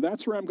side. So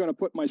that's where I'm going to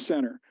put my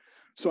center.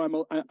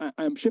 So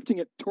I'm shifting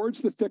it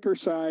towards the thicker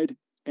side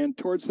and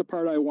towards the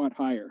part I want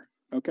higher.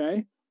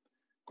 Okay?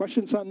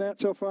 Questions on that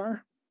so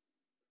far?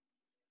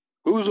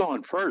 Who's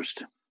on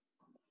first?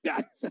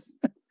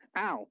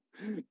 Ow.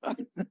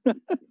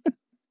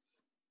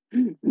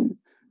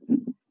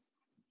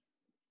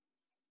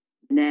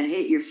 That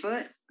hit your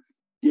foot?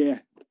 Yeah.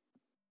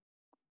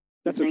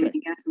 That's okay.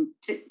 You got some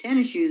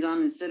tennis shoes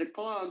on instead of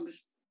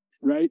clogs.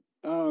 Right.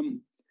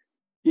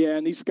 Yeah,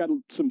 and these got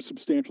some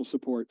substantial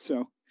support.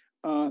 So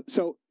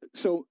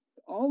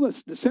all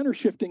this, the center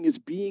shifting is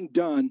being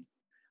done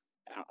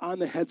on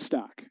the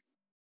headstock.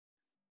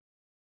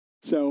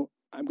 So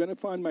I'm going to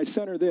find my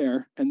center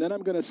there, and then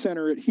I'm going to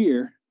center it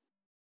here,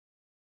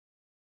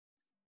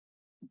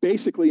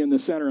 basically in the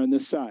center on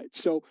this side.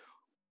 So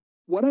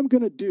what I'm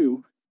going to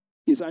do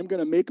is I'm going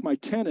to make my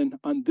tenon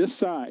on this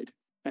side,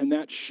 and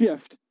that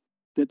shift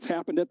that's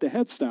happened at the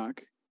headstock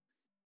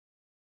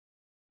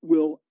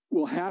will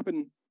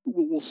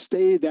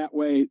stay that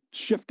way,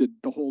 shifted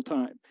the whole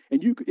time.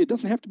 And it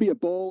doesn't have to be a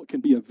bowl. It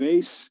can be a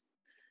vase.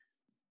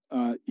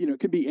 It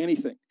can be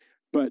anything.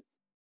 But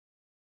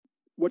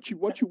what you're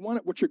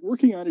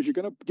working on is you're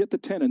going to get the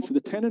tenon. So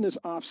the tenon is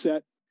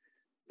offset.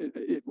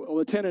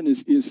 The tenon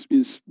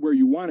is where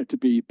you want it to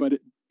be, but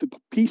the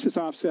piece is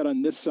offset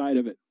on this side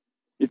of it,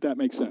 if that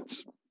makes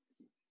sense.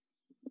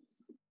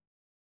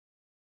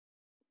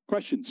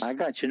 Questions? I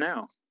got you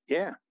now.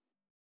 Yeah.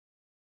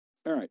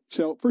 All right.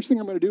 So first thing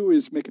I'm going to do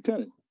is make a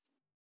tenon.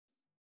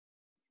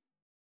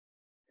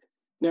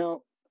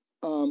 Now,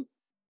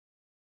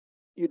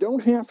 you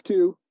don't have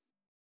to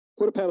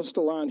put a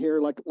pedestal on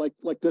here like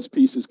this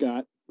piece has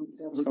got.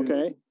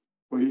 Okay.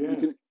 Well, yeah.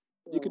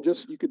 You could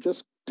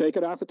just take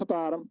it off at the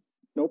bottom,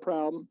 no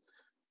problem.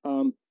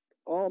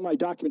 All my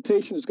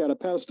documentation has got a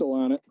pedestal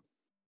on it,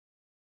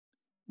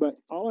 but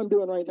all I'm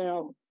doing right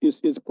now is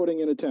putting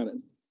in a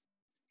tenon.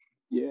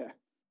 Yeah,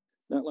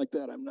 not like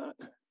that. I'm not.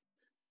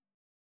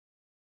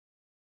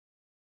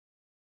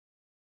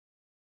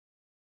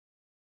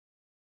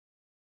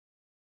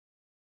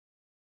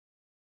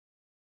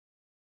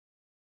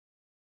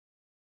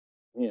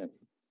 Man,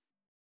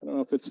 I don't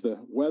know if it's the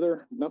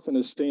weather. Nothing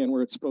is staying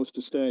where it's supposed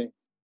to stay.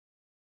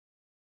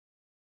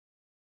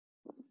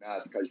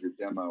 That's because you're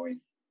demoing.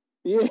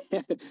 Yeah.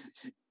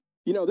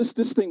 You know, this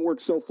thing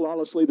worked so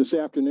flawlessly this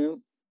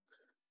afternoon.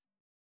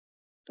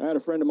 I had a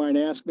friend of mine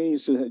ask me, he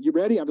said, "You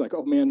ready?" I'm like,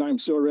 "Oh man, I'm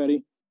so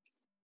ready."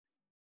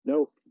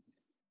 Nope.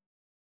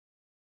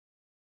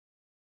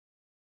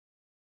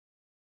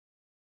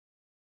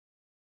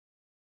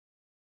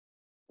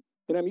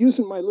 And I'm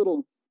using my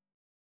little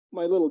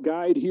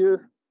guide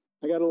here.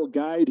 I got a little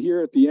guide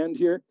here at the end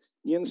here.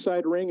 The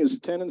inside ring is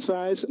 10 in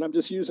size, and I'm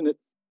just using it.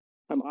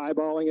 I'm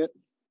eyeballing it.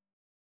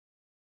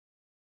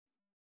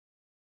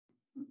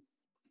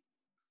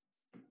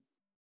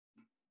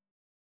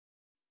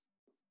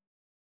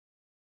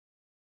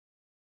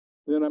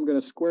 Then I'm going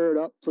to square it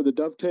up for the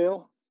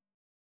dovetail.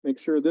 Make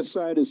sure this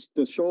side is,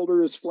 the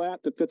shoulder is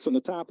flat that fits on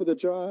the top of the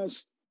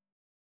jaws.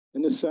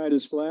 And this side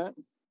is flat.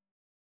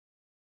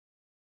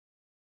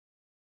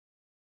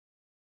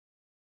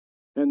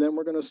 And then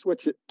we're going to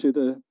switch it to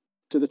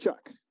the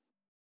chuck.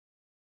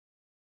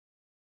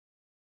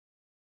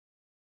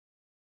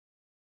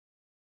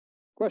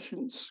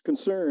 Questions,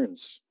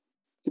 concerns,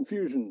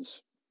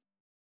 confusions?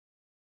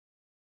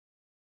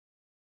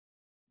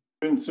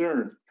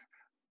 Concern.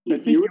 You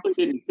really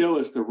didn't show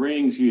us the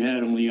rings you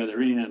had on the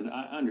other end.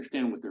 I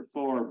understand what they're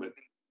for, but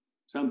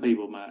some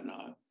people might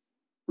not.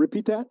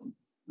 Repeat that?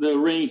 The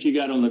rings you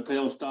got on the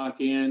tailstock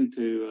end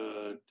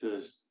to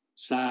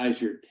size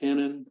your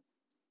tenon.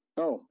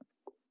 Oh.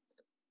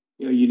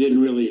 You know, you didn't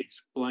really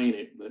explain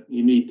it, but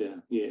you need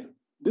to, yeah.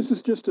 This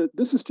is just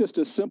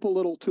a simple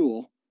little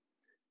tool.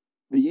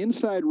 The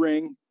inside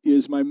ring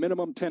is my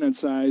minimum tenon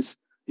size.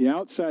 The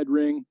outside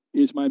ring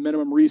is my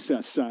minimum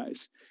recess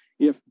size.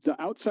 If the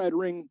outside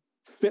ring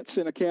fits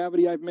in a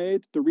cavity I've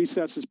made, the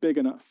recess is big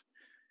enough.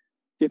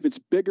 If it's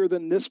bigger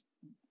than this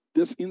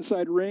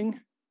inside ring,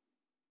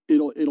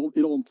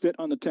 it'll fit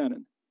on the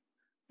tenon.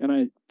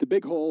 And the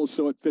big hole is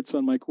so it fits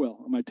on my quill,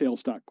 on my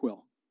tailstock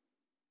quill,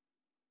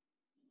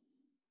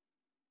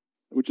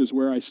 which is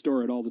where I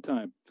store it all the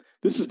time.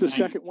 This is the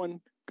second one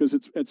because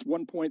it's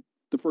 1 point.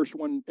 The first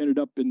one ended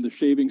up in the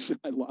shaving, so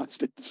I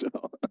lost it. So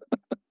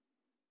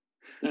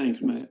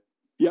thanks, Matt.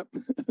 Yep.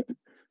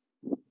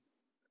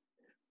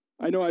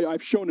 I know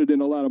I've shown it in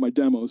a lot of my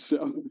demos,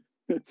 so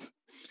it's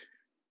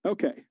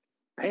okay.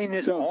 Paint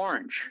it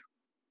orange.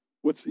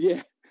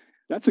 Yeah,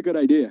 that's a good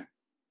idea.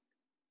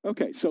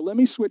 Okay, so let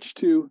me switch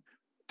to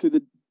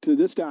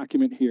this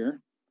document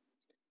here.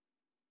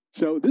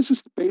 So this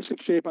is the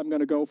basic shape I'm going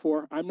to go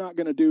for. I'm not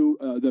going to do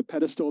the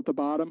pedestal at the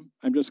bottom.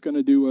 I'm just going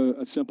to do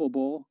a simple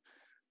bowl,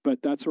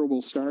 but that's where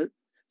we'll start.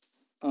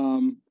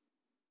 And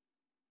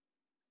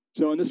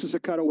this is a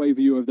cutaway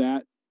view of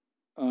that.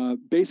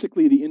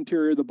 Basically, the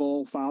interior of the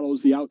bowl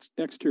follows the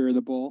exterior of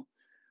the bowl.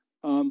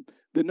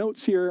 The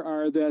notes here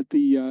are that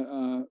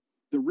the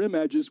rim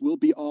edges will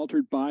be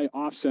altered by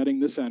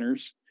offsetting the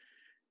centers,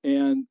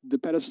 and the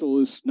pedestal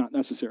is not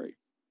necessary.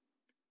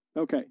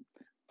 Okay.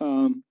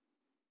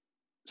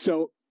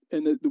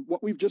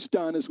 What we've just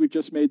done is we've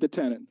just made the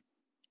tenon.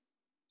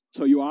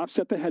 So you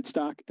offset the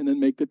headstock and then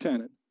make the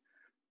tenon.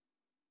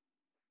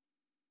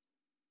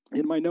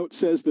 And my note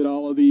says that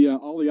all the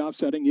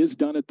offsetting is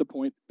done at the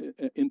point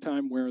in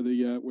time where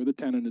the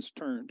tenon is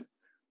turned.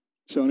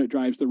 So, and it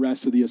drives the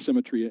rest of the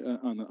asymmetry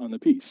on the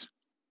piece.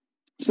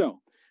 So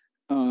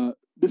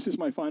this is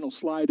my final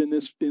slide in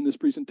this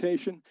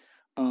presentation.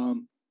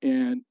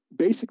 And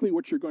basically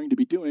what you're going to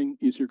be doing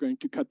is you're going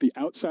to cut the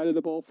outside of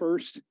the bowl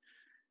first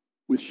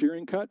with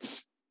shearing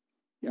cuts.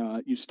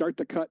 You start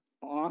the cut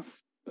off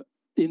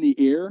in the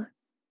air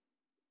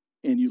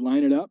and you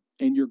line it up,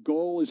 and your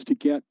goal is to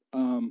get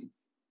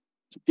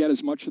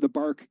as much of the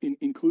bark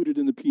included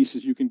in the piece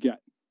as you can get.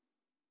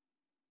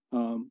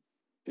 And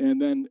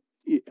then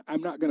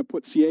I'm not going to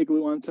put CA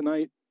glue on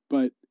tonight,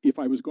 but if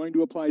I was going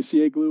to apply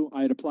CA glue,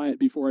 I'd apply it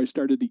before I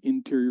started the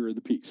interior of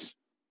the piece.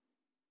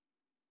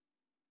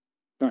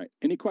 All right,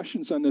 any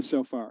questions on this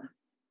so far?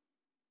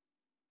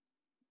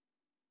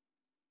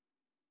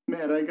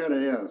 Matt, I got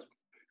to ask,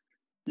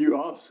 you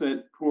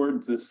offset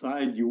towards the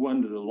side you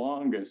wanted the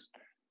longest.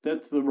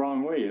 That's the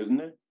wrong way, isn't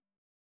it?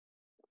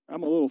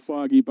 I'm a little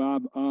foggy,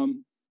 Bob.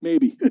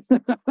 Maybe.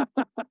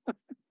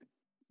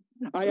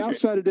 I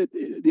offsetted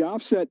it. The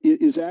offset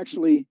is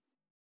actually,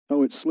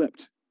 it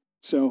slipped.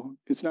 So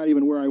it's not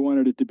even where I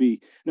wanted it to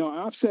be. No, I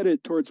offset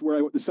it towards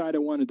the side I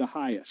wanted the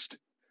highest.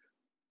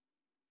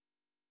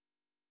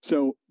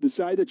 So the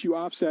side that you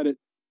offset it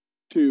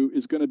to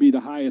is going to be the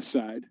highest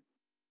side.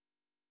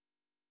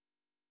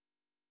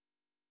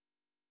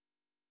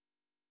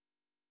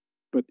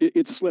 but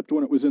it slipped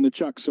when it was in the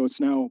chuck, so it's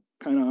now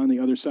kind of on the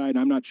other side.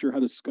 I'm not sure how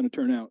this is going to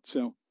turn out.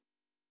 So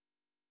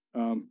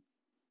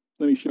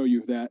let me show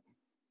you that.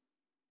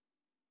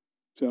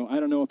 So I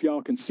don't know if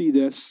y'all can see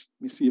this.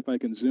 Let me see if I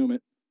can zoom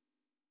it.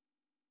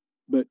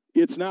 But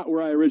it's not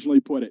where I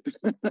originally put it.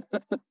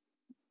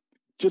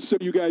 Just so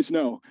you guys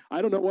know.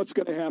 I don't know what's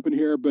going to happen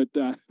here, but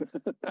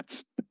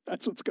that's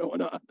what's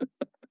going on.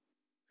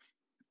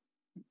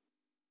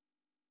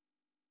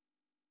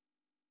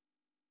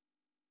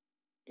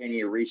 Can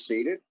you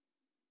reseat it?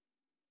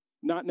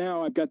 Not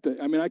now. I've got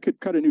I could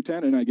cut a new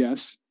tenon, I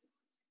guess.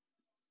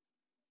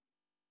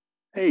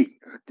 Hey,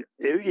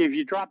 if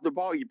you drop the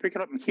ball, you pick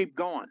it up and keep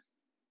going.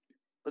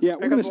 Yeah,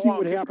 we're going to see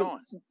what happens.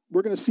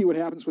 We're going to see what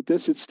happens with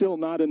this. It's still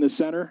not in the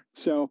center,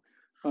 so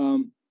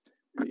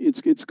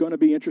it's going to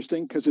be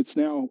interesting because it's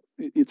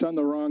on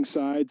the wrong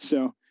side.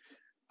 So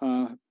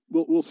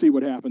we'll see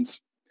what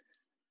happens.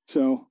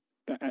 So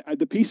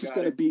the piece is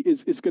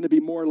going to be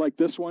more like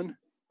this one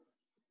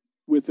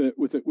with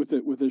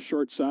a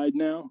short side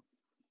now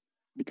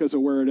because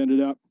of where it ended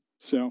up.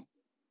 So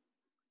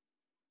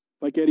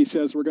like Eddie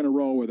says, we're going to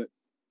roll with it.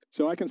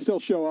 So I can still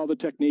show all the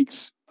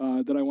techniques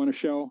that I want to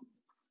show,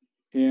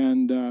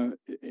 and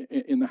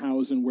in the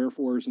hows and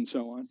wherefores and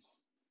so on.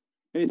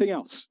 Anything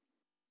else?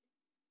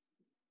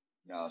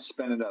 No,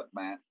 spin it up,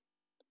 Matt.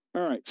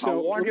 All right. So I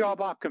warned you all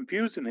about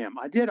confusing him.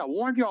 I did. I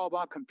warned you all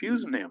about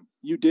confusing him.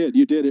 You did.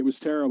 It was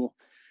terrible.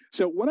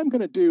 So what I'm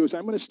going to do is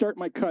I'm going to start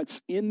my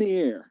cuts in the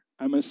air.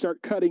 I'm going to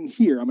start cutting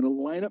here. I'm going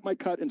to line up my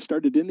cut and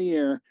start it in the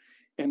air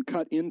and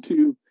cut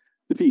into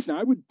the piece. Now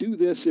I would do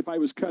this if I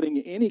was cutting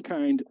any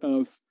kind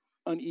of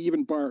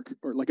uneven bark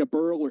or like a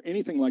burl or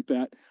anything like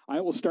that.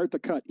 I will start the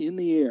cut in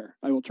the air.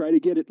 I will try to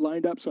get it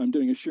lined up. So I'm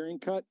doing a shearing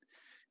cut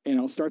and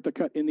I'll start the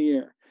cut in the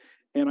air.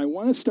 And I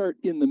want to start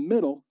in the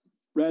middle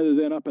rather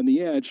than up on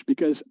the edge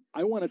because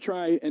I want to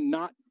try and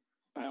I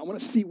want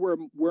to see where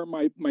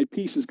my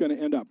piece is going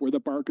to end up, where the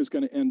bark is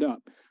going to end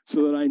up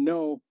so that I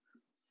know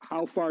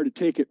how far to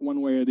take it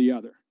one way or the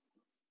other.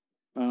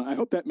 I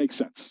hope that makes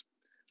sense.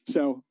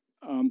 So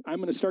I'm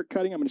going to start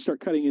cutting. I'm going to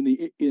start cutting in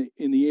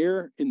the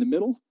air in the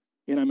middle.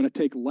 And I'm going to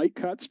take light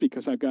cuts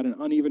because I've got an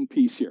uneven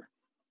piece here.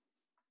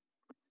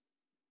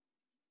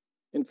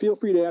 And feel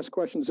free to ask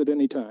questions at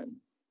any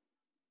time.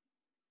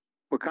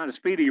 What kind of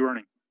speed are you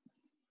running?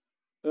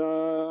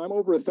 I'm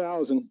over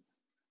 1,000.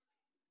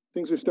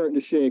 Things are starting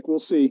to shake. We'll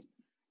see.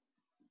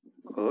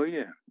 Oh,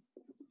 yeah.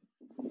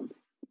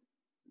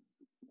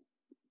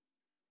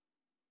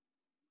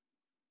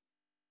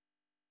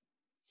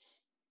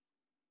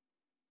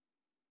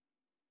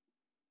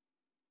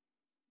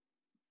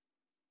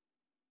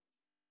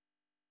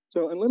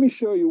 So, and let me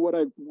show you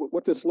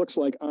what this looks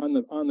like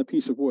on the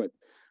piece of wood.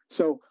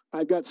 So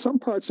I've got some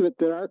parts of it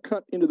that are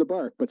cut into the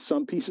bark, but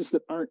some pieces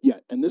that aren't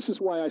yet. And this is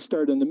why I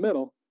start in the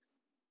middle,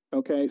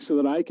 okay, so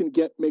that I can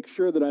make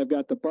sure that I've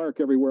got the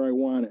bark everywhere I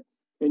want it.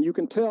 And you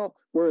can tell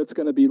where it's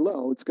going to be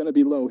low. It's going to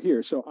be low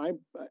here. So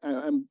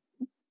I'm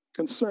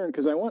concerned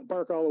because I want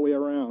bark all the way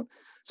around.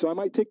 So I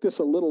might take this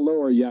a little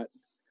lower yet,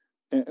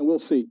 and we'll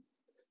see.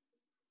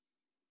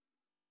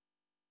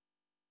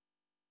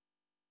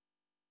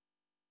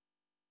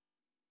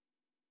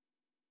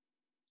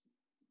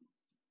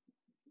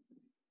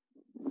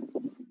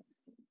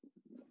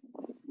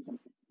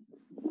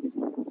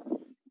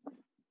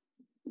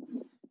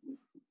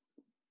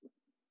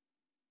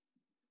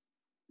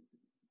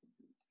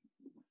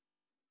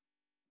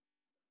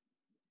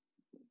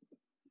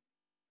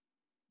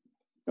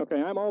 Okay,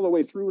 I'm all the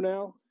way through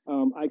now.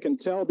 I can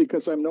tell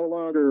because I'm no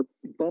longer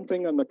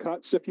bumping on the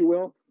cuts, if you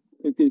will.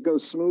 It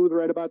goes smooth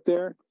right about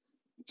there.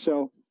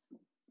 So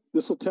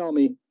this will tell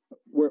me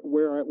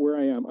where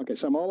I am. Okay,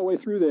 so I'm all the way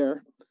through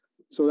there.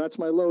 So that's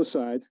my low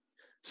side.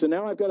 So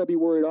now I've got to be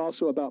worried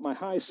also about my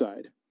high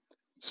side.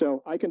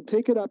 So I can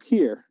take it up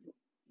here,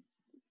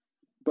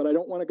 but I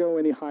don't want to go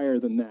any higher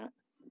than that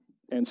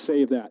and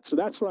save that. So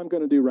that's what I'm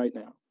going to do right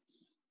now.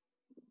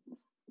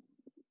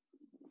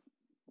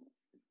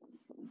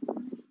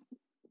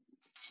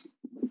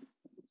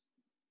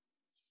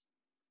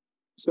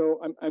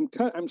 So I'm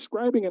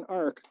scribing an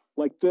arc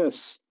like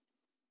this.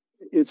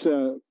 It's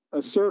a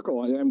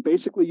circle. I'm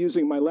basically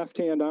using my left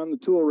hand on the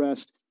tool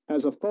rest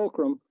as a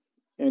fulcrum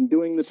and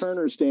doing the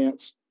turner's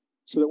dance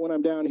so that when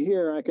I'm down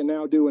here, I can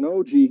now do an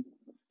OG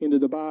into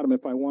the bottom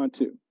if I want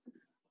to.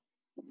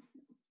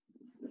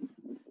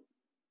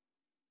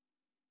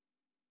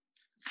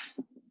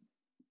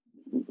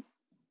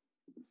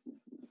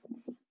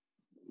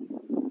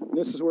 And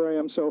this is where I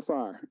am so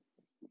far.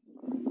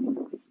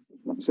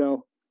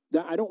 So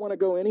I don't want to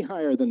go any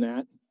higher than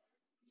that.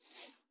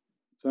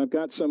 So I've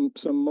got some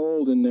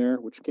mold in there,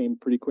 which came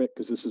pretty quick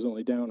because this is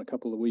only down a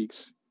couple of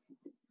weeks.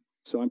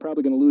 So I'm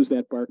probably going to lose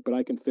that bark, but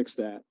I can fix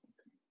that.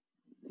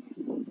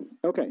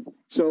 Okay,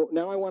 so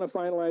now I want to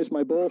finalize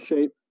my bowl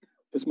shape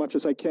as much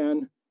as I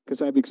can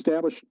because I've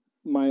established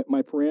my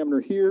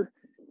parameter here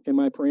and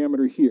my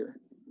parameter here.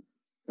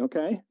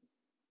 Okay?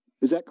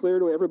 Is that clear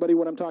to everybody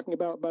what I'm talking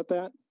about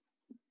that?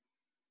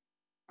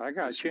 I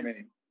got you.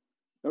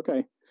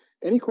 Okay.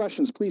 Any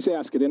questions, please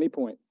ask at any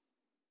point.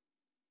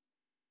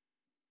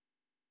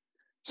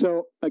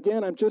 So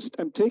again, I'm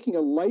taking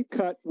a light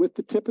cut with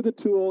the tip of the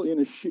tool in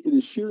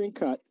a shearing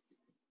cut.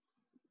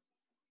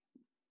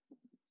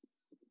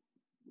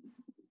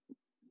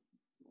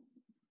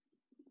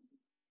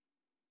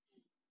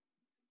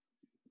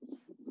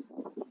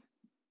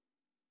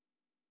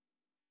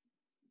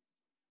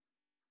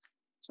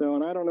 So,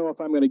 and I don't know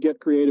if I'm going to get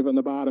creative on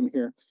the bottom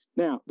here.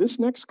 Now, this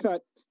next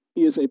cut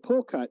is a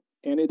pull cut,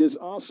 and it is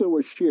also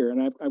a shear.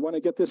 And I want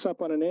to get this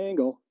up on an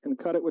angle and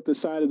cut it with the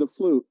side of the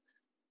flute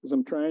because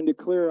I'm trying to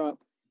clear up.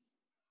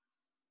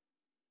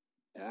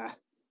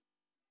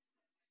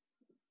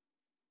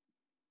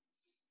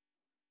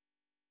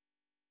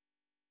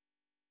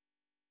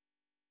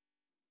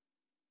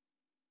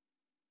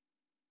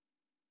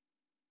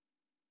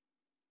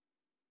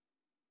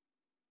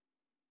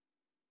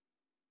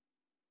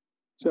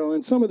 So,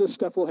 and some of this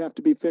stuff will have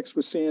to be fixed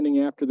with sanding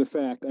after the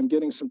fact. I'm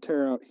getting some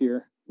tear out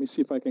here. Let me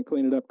see if I can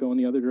clean it up going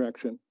the other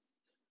direction.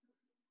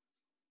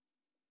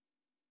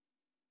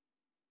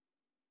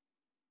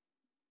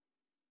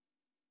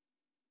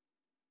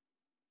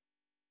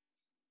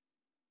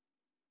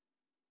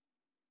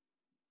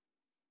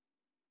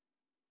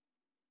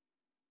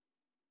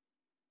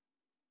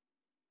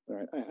 All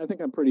right, I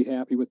think I'm pretty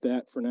happy with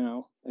that for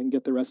now. I can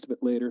get the rest of it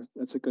later.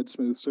 That's a good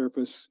smooth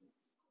surface.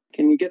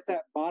 Can you get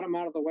that bottom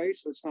out of the way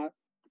so it's not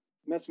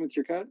messing with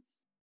your cut?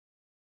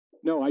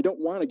 No, I don't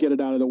want to get it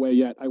out of the way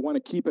yet. I want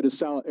to keep it as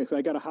solid. If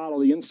I got to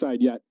hollow the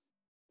inside yet.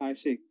 I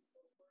see.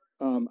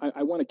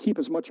 I want to keep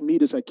as much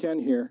meat as I can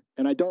here.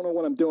 And I don't know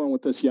what I'm doing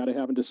with this yet. I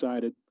haven't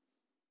decided.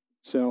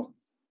 So.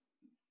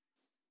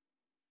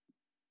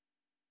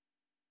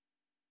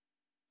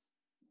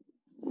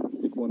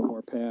 Take one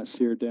more pass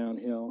here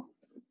downhill.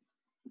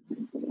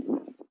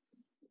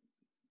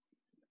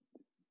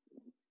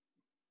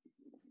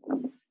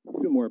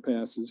 Two more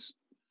passes.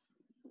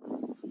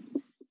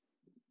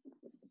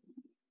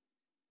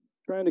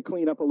 Trying to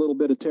clean up a little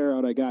bit of tear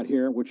out I got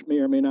here, which may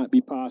or may not be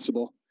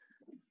possible.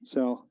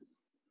 So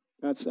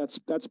that's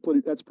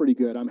pretty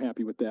good. I'm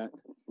happy with that.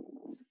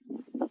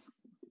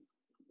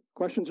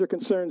 Questions or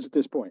concerns at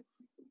this point?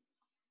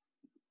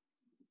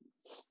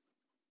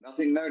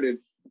 Nothing noted.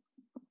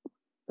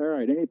 All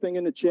right. Anything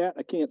in the chat?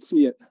 I can't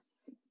see it.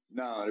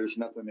 No, there's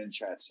nothing in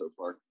chat so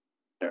far.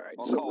 All right.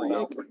 I'll So call it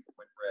out when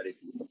ready.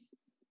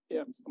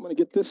 Yeah, I'm going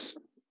to get this.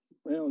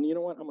 Well, and you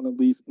know what? I'm going to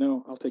leave.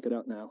 No, I'll take it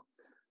out now.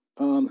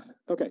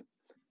 Okay.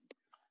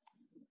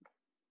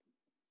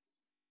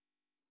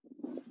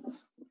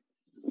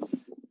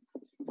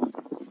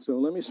 So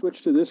let me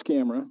switch to this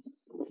camera.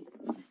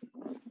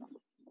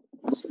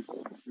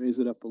 Raise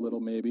it up a little,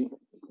 maybe.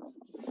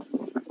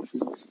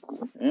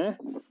 Let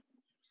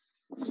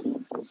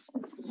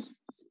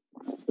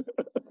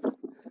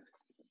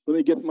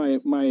me get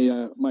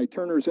my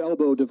Turner's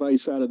elbow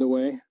device out of the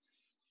way.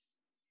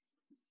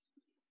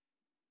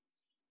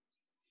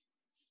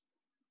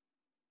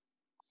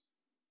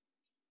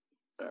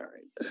 All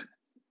right.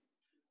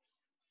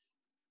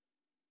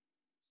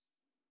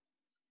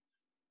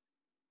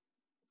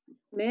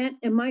 Matt,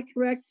 am I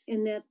correct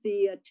in that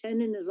the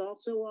tenon is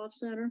also off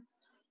center?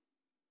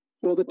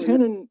 Well, the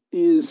tenon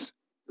is,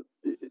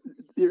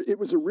 it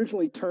was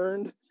originally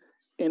turned,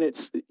 and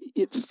it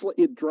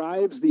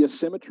drives the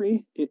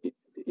asymmetry,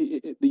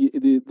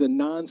 the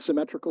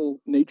non-symmetrical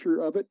nature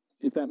of it,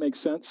 if that makes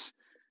sense.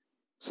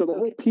 So the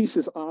whole piece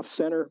is off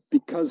center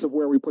because of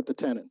where we put the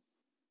tenon.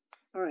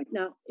 All right.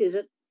 Now, is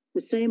it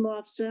the same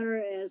off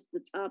center as the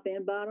top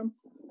and bottom?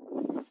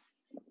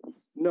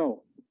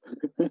 No.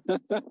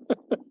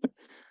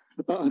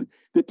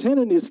 The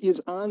tenon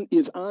is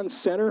on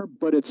center,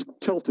 but it's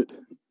tilted.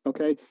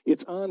 Okay,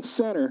 it's on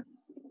center,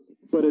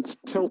 but it's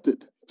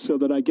tilted so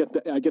that I get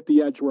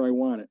the edge where I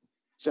want it.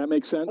 Does that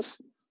make sense?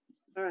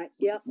 All right.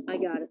 Yep, I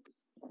got it.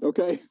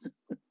 Okay.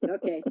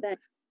 Okay.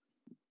 Thanks.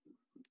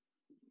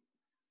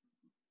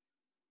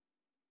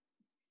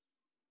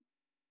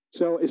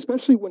 So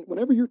especially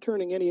whenever you're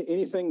turning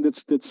anything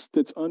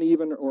that's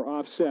uneven or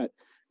offset,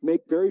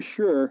 make very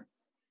sure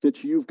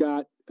that you've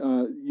got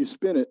you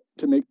spin it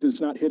to make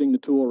this not hitting the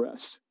tool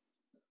rest.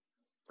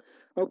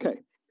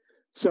 Okay,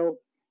 so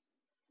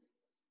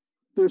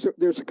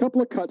there's a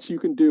couple of cuts you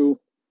can do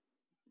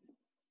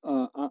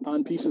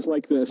on pieces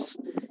like this,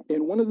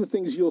 and one of the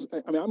things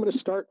I'm going to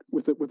start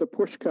with a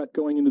push cut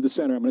going into the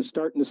center. I'm going to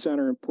start in the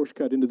center and push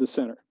cut into the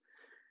center,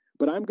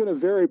 but I'm going to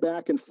vary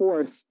back and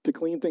forth to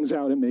clean things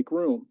out and make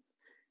room.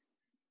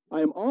 I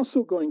am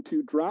also going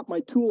to drop my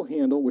tool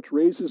handle, which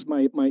raises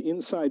my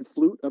inside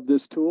flute of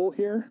this tool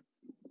here,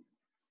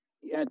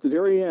 at the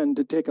very end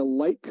to take a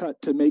light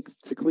cut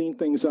to clean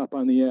things up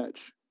on the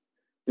edge.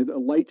 A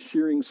light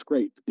shearing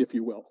scrape, if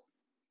you will.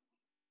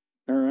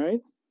 All right.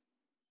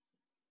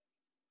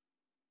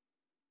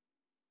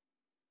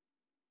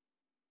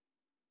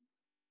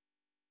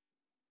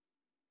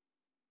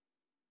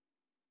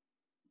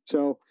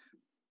 So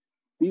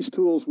these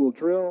tools will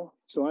drill,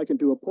 so I can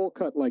do a pull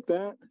cut like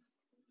that.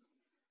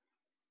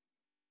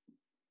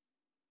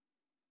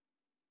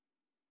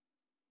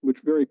 Which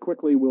very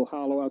quickly will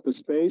hollow out the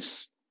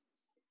space.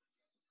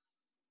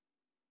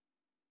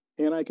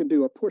 And I can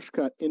do a push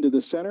cut into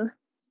the center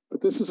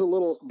But this is a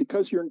little,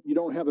 because you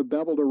don't have a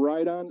bevel to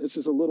ride on, this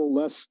is a little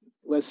less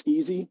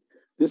easy.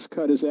 This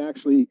cut is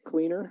actually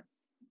cleaner.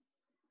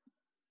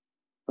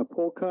 A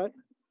pull cut.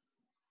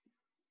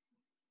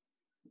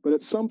 But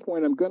at some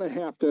point I'm gonna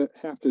have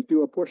to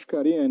do a push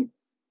cut in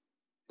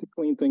to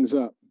clean things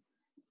up.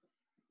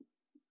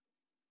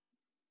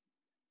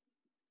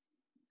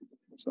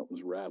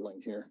 Something's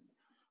rattling here.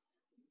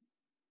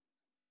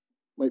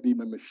 Might be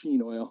my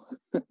machine oil.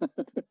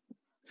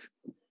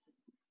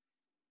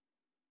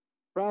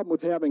 Problem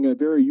with having a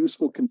very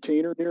useful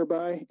container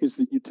nearby is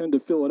that you tend to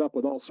fill it up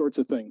with all sorts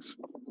of things.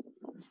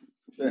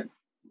 Sure.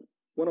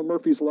 One of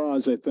Murphy's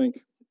laws, I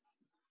think.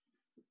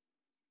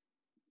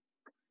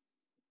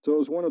 So it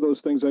was one of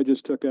those things I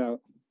just took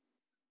out.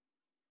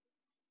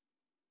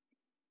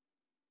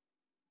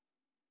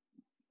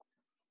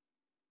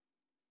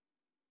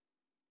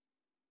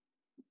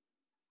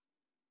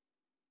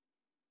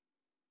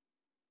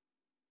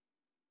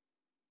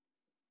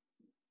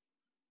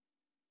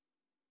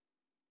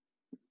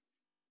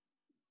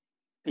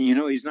 And you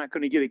know he's not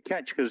going to get a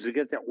catch because they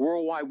get that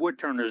Worldwide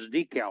Woodturners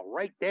decal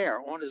right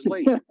there on his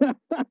leg.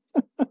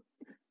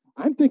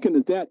 I'm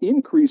thinking that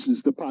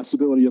increases the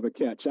possibility of a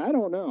catch. I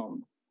don't know.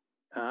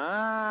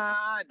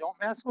 Don't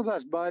mess with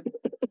us, bud.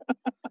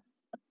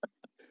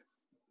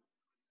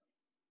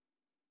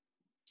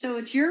 So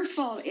it's your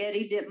fault,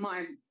 Eddie, that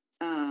my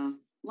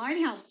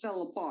lighthouse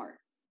fell apart.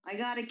 I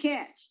got a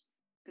catch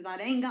because I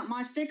ain't got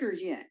my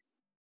stickers yet.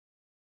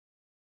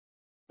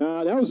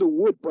 That was a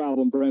wood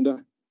problem, Brenda.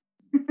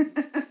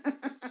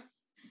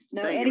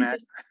 No, Thank Eddie you,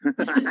 just.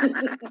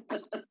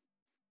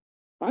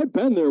 I've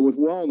been there with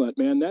walnut,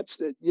 man. That's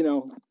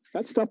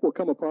that stuff will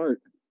come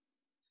apart.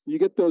 You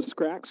get those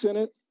cracks in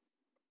it.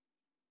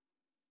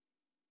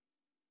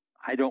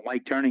 I don't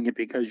like turning it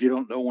because you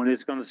don't know when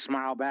it's going to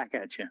smile back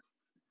at you.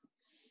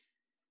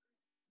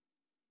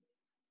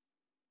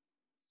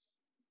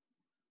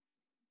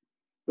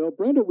 Well,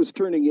 Brenda was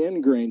turning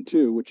end grain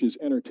too, which is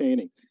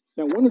entertaining.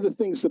 Now, one of the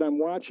things that I'm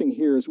watching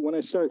here is when I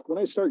start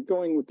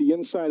going with the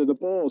inside of the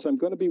bowls, I'm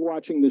going to be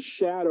watching the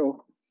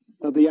shadow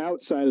of the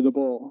outside of the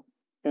bowl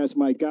as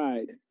my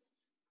guide.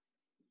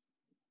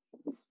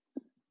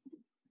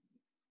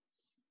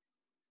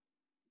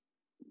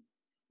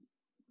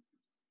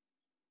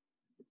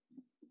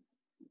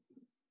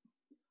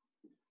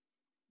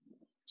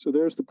 So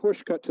there's the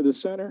push cut to the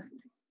center.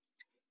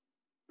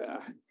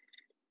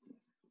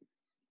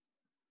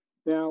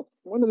 Now,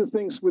 one of the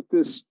things with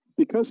this,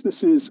 because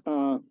this is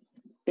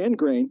end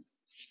grain,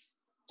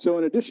 so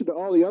in addition to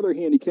all the other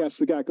handicaps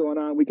we got going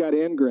on, we got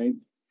end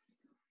grain.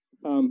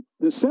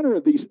 The center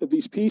of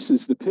these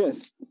pieces, the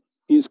pith,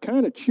 is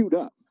kind of chewed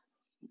up.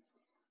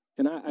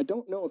 And I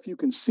don't know if you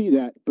can see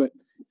that, but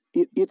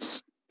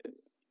it's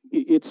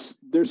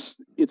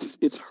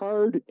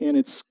hard and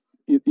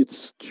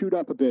it's chewed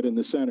up a bit in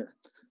the center.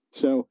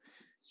 So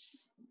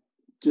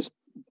just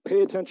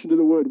pay attention to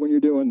the wood when you're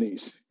doing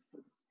these.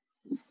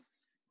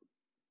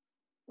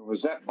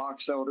 Was that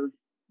box elder,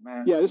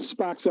 man? Yeah, this is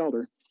box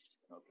elder.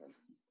 Okay.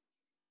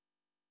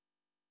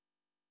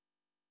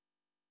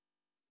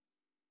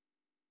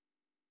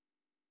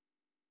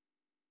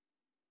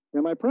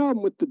 Now, my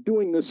problem with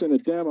doing this in a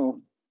demo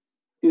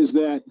is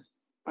that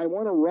I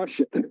want to rush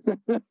it.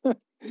 I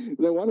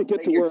want to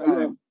get to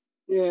where,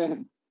 yeah.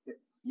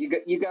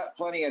 You got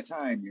plenty of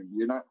time.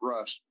 You're not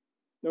rushed.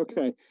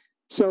 Okay.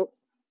 So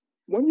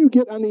when you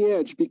get on the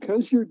edge,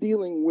 because you're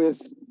dealing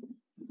with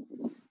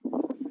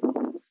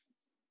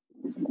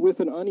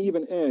an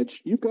uneven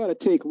edge, you've got to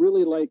take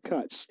really light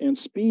cuts, and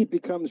speed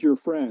becomes your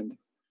friend.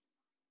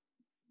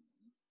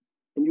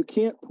 And you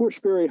can't push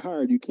very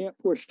hard. You can't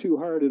push too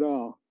hard at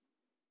all.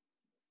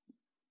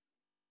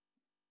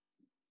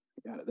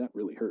 God, that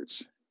really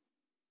hurts.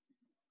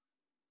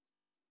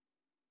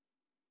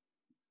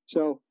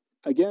 So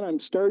again, I'm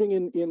starting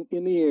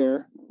in the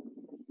air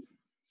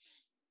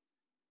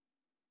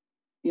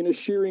in a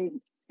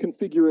shearing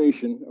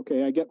configuration.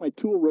 Okay, I get my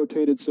tool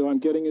rotated, so I'm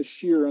getting a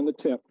shear on the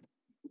tip.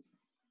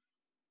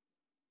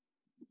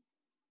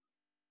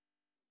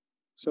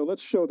 So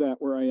let's show that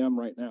where I am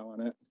right now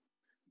on it.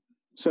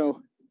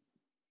 So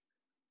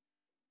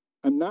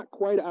I'm not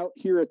quite out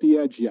here at the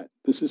edge yet.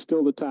 This is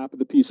still the top of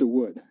the piece of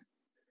wood.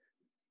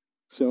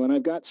 So, and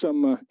I've got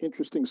some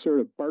interesting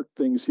sort of bark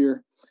things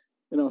here.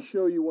 And I'll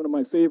show you one of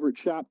my favorite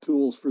shop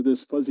tools for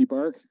this fuzzy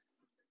bark.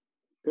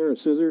 Pair of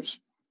scissors.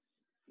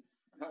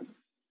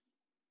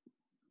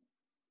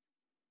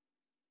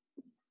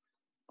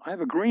 I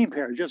have a green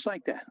pair just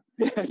like that.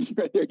 Yes,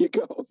 right, there you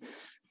go.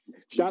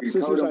 Shop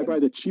scissors, I buy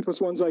the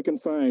cheapest ones I can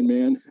find,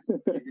 man. You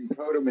can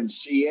coat them in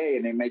CA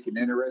and they make an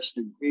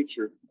interesting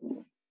feature.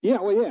 Yeah,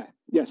 well, yeah.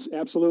 Yes,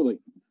 absolutely.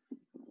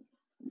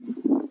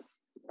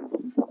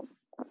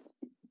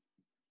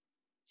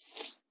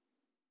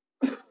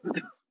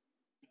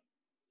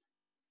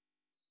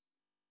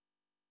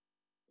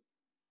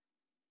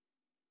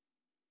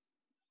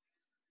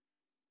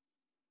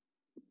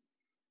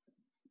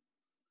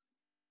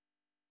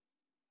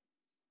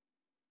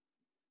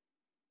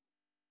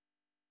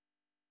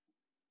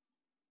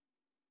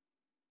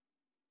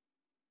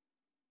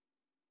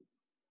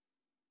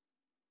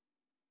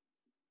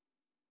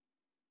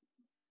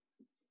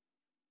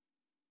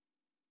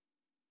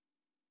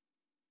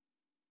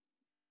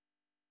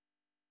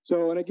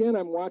 So, and again,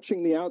 I'm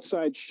watching the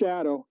outside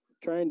shadow,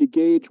 trying to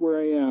gauge where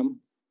I am.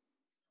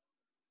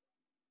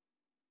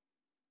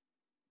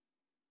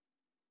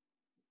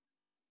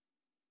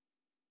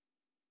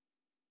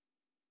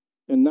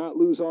 And not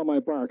lose all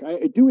my bark.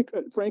 I do,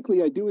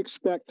 frankly, I do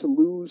expect to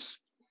lose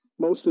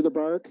most of the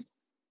bark,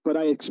 but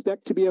I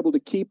expect to be able to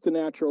keep the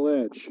natural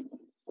edge,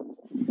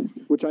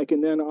 which I can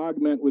then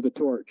augment with a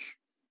torch.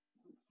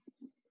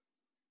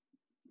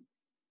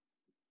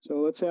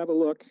 So let's have a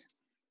look.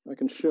 I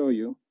can show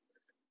you.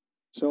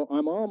 So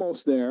I'm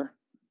almost there.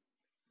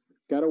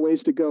 Got a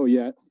ways to go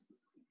yet.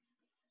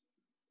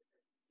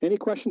 Any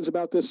questions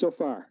about this so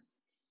far?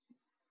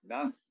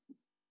 None.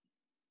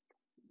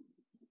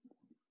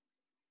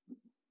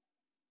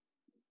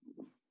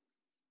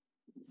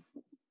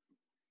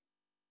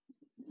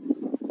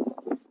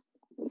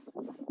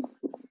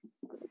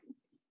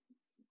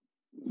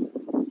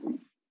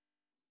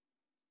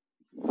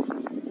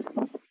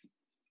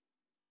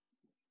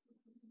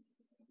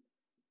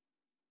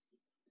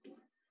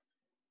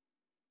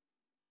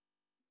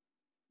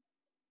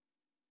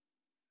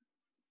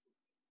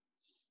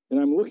 And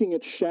I'm looking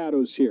at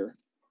shadows here.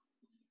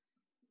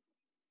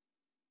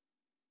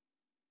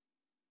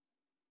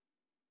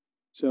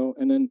 So,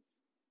 and then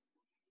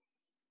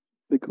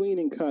the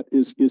cleaning cut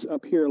is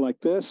up here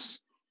like this.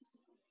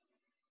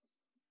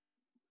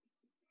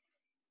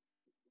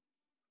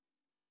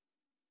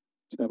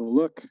 Let's have a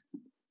look.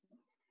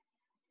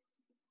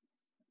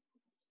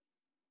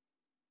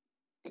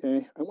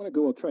 Okay, I want to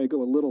go, I'll try to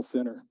go a little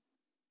thinner.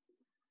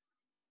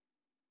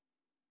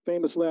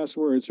 Famous last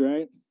words,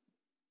 right?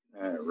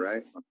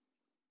 Right.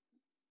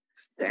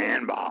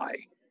 Stand by.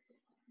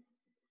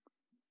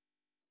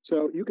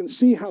 So you can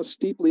see how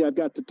steeply I've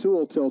got the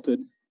tool tilted.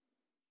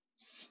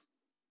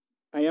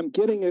 I am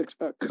getting a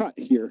cut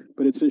here,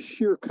 but it's a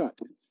sheer cut.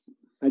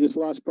 I just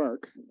lost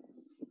bark.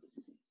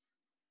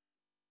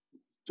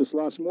 Just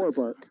lost more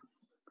bark.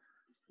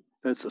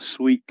 That's a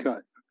sweet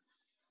cut.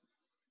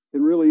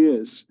 It really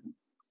is.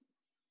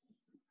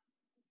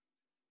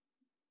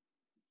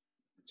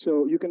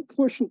 So you can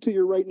push until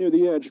you're right near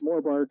the edge,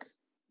 more bark.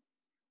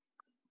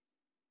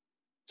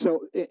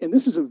 So, and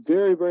this is a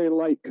very, very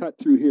light cut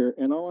through here.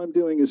 And all I'm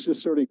doing is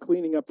just sort of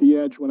cleaning up the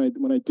edge when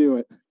I do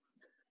it.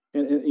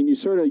 And you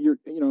sort of,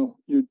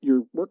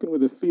 you're working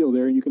with a feel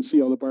there, and you can see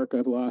all the bark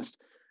I've lost.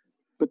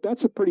 But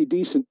that's a pretty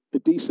decent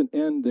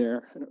end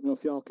there. I don't know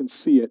if y'all can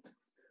see it,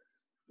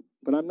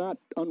 but I'm not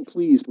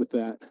unpleased with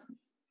that.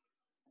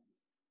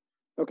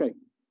 Okay.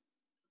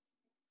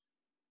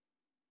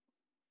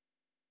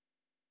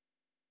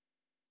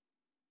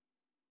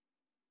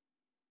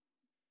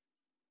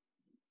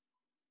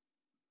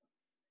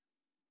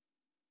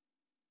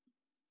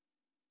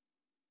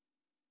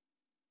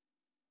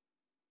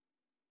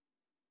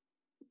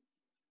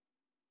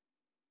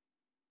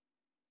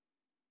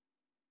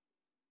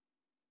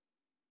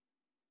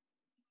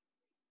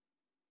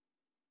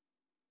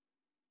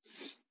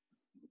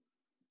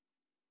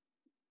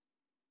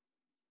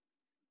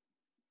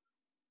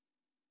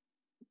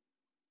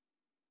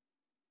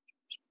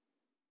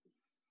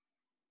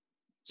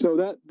 So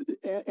that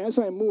as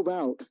I move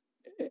out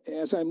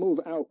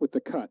with the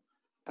cut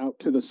out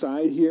to the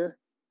side here,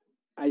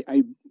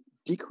 I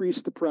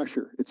decrease the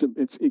pressure.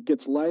 It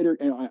gets lighter,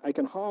 and I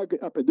can hog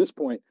up at this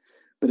point,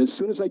 but as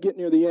soon as I get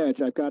near the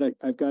edge, I've got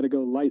to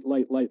go light.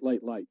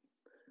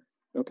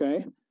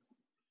 Okay.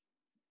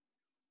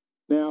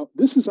 Now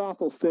this is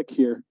awful thick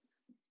here,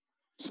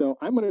 so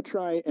I'm going to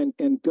try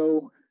and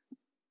go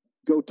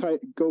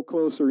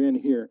closer in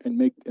here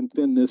and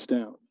thin this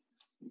down.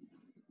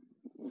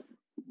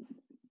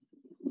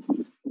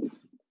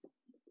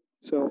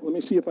 So let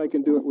me see if I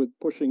can do it with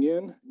pushing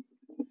in.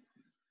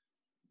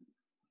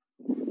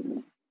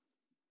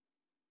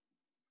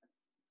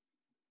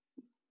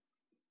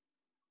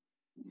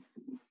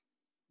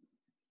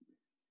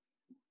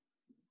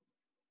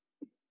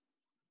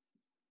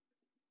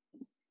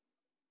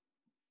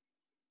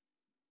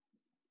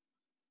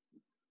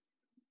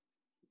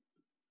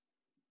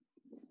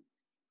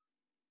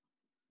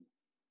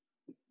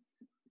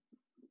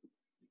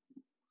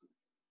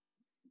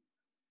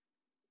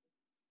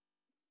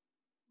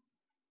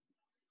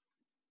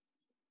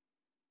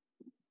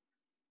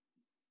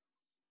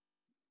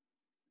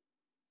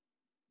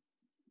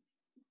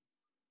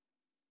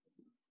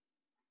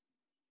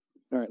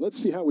 All right,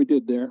 let's see how we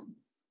did there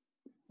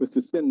with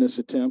the thinness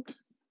attempt.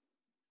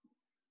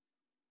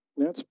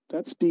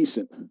 That's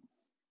decent,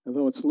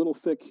 although it's a little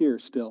thick here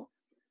still.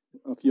 I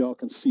don't know if y'all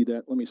can see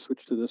that. Let me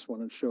switch to this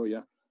one and show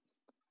you.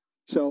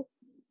 So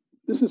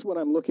this is what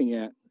I'm looking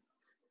at.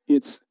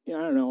 It's, I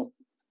don't know,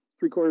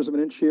 3/4 of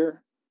an inch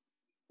here,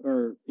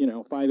 or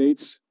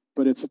 5/8,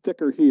 but it's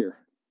thicker here.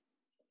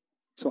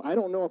 So I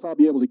don't know if I'll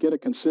be able to get a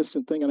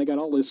consistent thing, and I got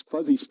all this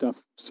fuzzy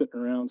stuff sitting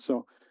around.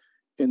 So,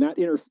 and that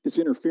is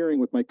interfering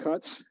with my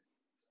cuts.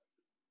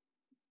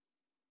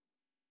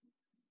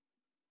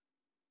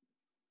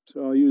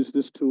 So I'll use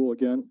this tool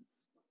again.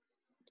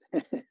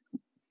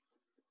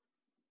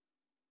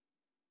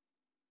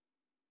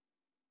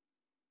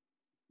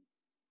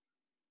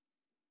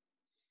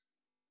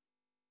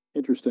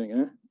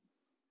 Interesting,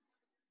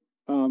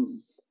 huh?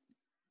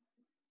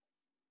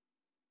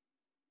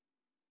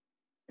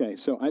 Okay,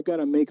 so I've got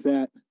to make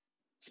that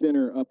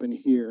thinner up in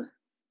here.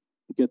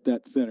 Get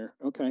that thinner.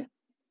 Okay.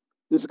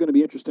 This is going to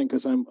be interesting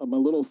because I'm a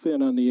little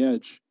thin on the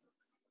edge.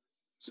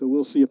 So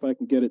we'll see if I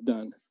can get it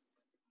done.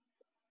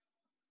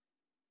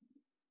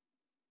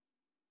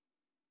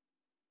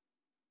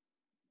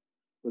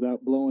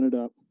 Without blowing it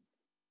up.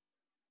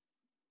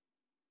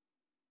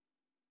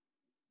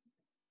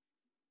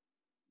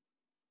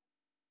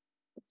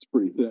 It's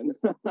pretty thin.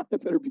 I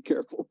better be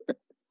careful.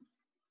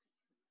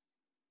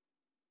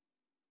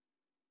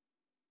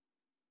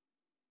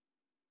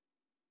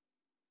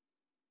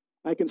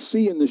 I can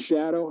see in the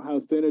shadow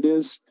how thin it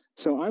is.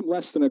 So I'm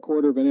less than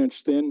 1/4 of an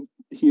inch thin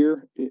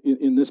here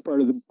in this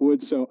part of the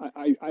wood. So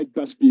I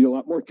best be a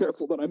lot more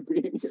careful than I'm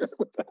being here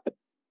with that.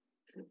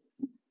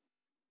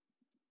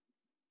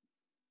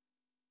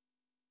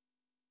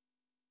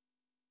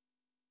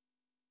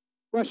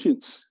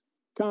 Questions,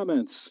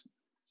 comments?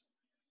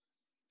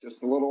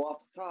 Just a little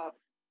off the top.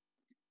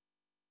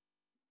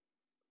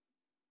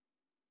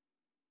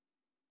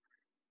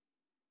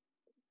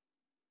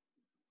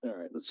 All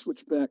right, let's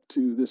switch back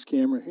to this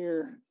camera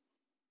here.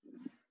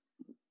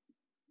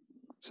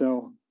 So,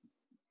 all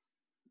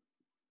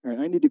right,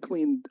 I need to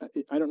clean,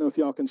 I don't know if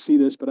y'all can see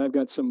this, but I've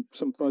got some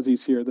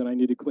fuzzies here that I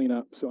need to clean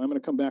up. So I'm going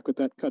to come back with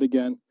that cut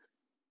again.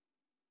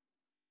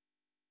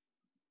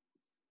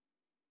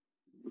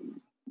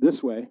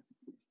 This way.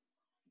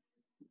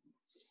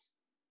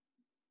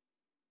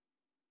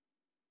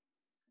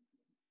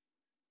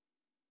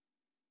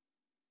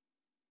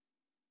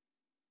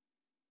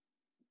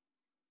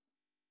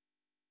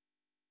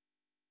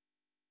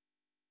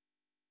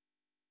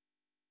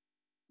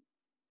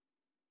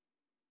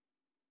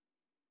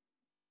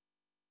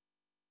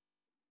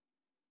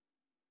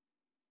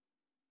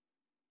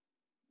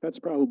 That's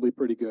probably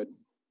pretty good.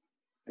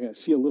 I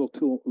see a little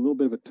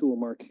bit of a tool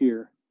mark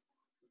here.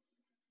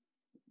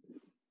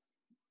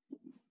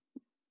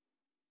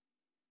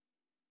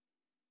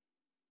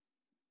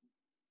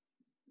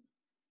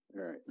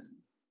 All right.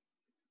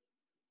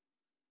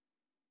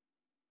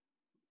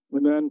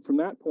 And then from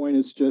that point,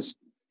 it's just,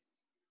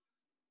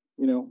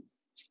 you know,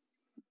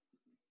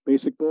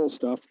 basic bowl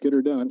stuff, get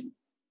her done.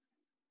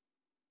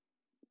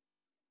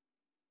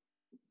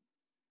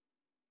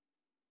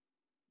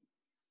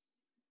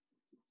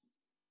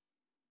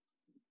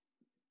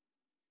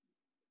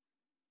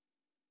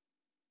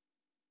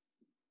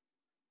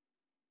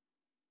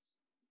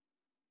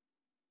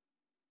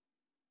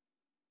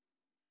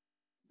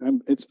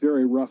 It's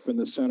very rough in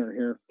the center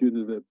here due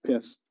to the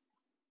pith.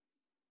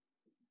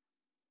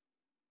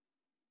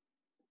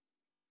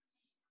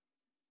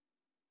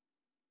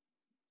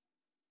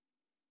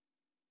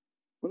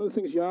 One of the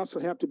things you also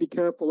have to be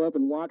careful of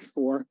and watch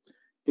for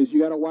is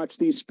you got to watch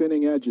these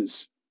spinning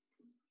edges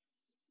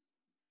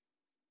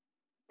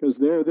because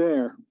they're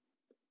there.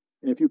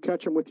 And if you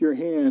catch them with your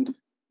hand,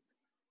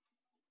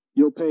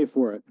 you'll pay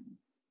for it.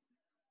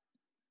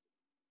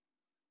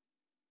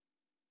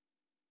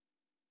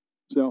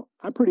 So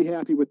I'm pretty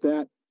happy with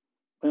that.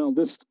 Well,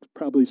 this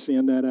probably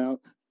sand that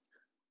out.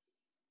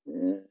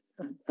 Yeah.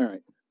 All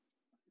right.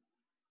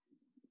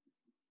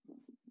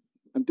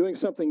 I'm doing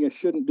something I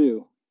shouldn't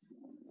do.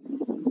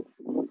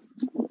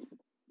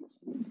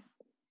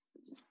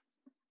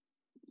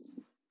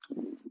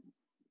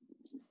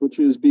 Which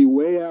is be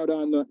way out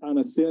on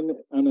a thin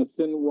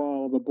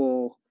wall of a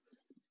bowl.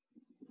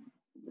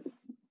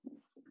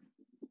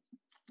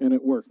 And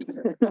it worked.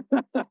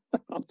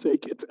 I'll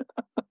take it.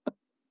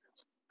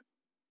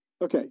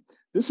 Okay.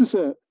 This is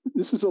a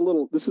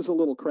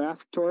little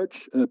craft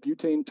torch, a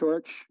butane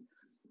torch.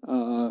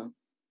 And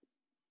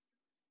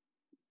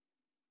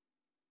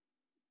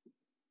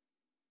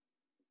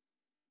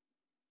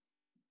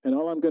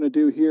all I'm going to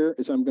do here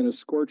is I'm going to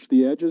scorch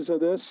the edges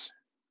of this.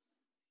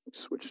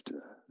 Switch to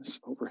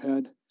this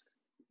overhead.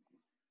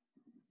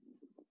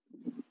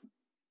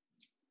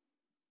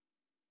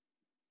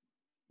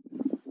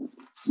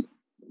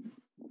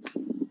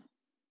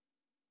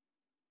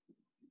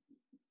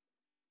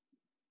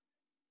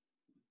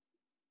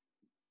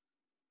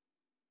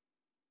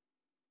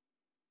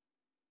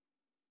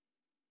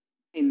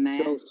 Hey,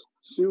 Matt. So,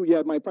 Sue,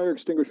 yeah, my fire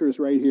extinguisher is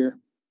right here.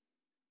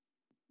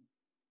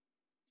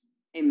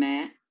 Hey,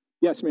 Matt.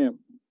 Yes, ma'am.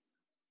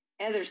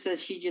 Heather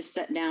says she just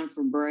sat down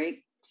for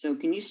break. So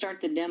can you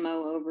start the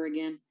demo over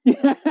again?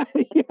 Yeah,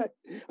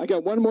 I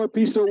got one more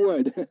piece of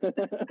wood.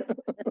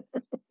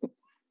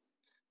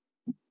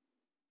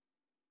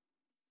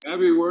 I'd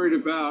be worried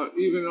about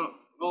even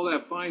all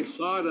that fine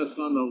sawdust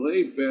on the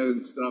lathe bed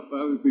and stuff.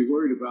 I would be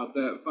worried about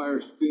that fire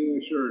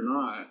extinguisher or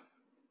not.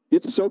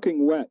 It's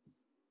soaking wet.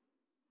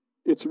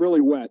 It's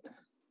really wet.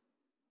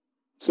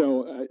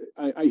 So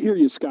I hear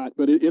you, Scott,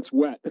 but it's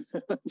wet.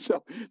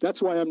 So that's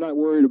why I'm not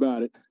worried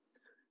about it.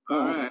 All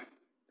right.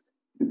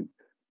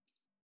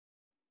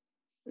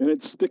 And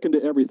it's sticking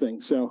to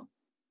everything. So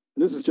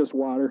this is just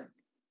water.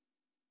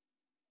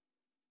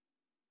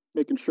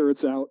 Making sure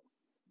it's out.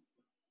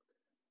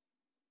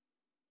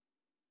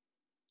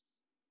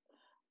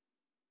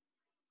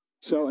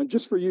 So, and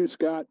just for you,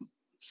 Scott.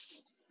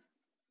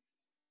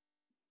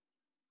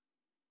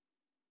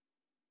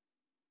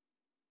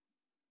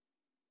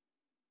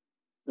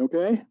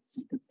 Okay.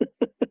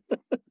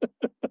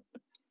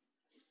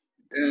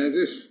 And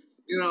just,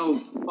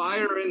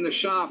 fire in the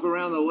shop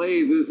around the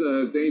lathe is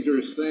a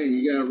dangerous thing.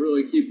 You got to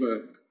really keep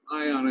an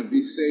eye on it,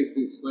 be safe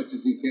as much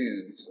as you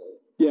can. So.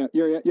 Yeah,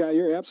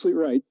 you're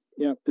absolutely right.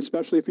 Yeah,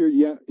 especially if you're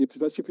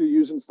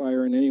using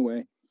fire in any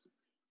way.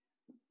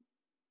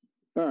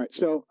 All right,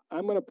 so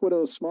I'm going to put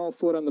a small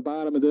foot on the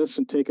bottom of this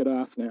and take it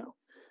off now.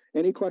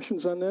 Any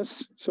questions on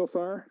this so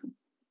far?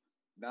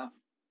 No.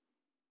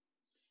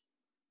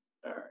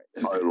 All right.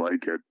 I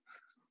like it.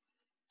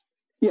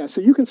 Yeah,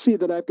 so you can see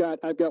that I've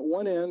got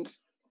one end.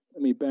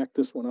 Let me back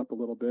this one up a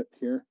little bit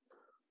here.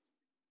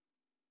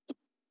 If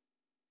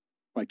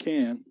I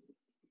can.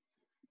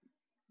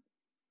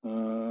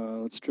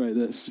 Let's try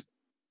this.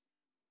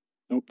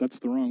 Nope, that's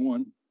the wrong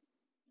one.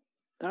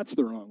 That's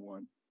the wrong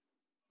one.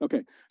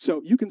 Okay,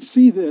 so you can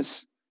see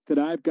this, that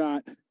I've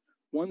got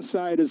one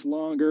side is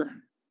longer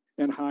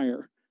and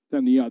higher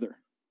than the other.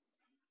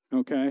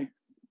 Okay,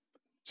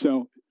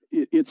 so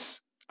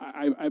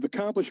I've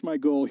accomplished my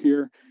goal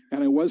here,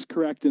 and I was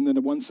correct in that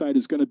the one side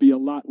is going to be a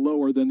lot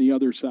lower than the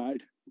other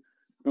side.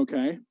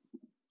 Okay,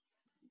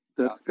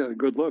 that's got a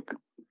good look.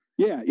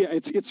 Yeah,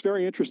 it's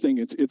very interesting.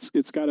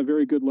 It's got a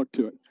very good look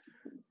to it.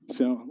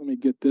 So let me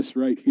get this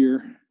right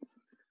here,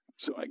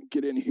 so I can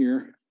get in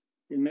here.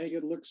 You make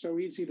it look so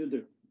easy to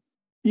do.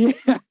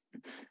 Yeah,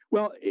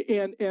 well,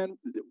 and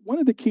one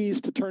of the keys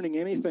to turning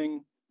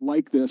anything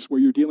like this, where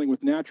you're dealing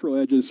with natural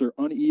edges or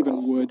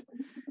uneven wood,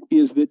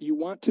 is that you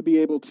want to be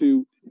able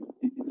to,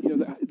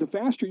 the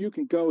faster you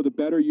can go, the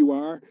better you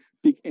are,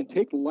 and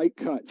take light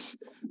cuts.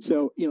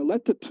 So,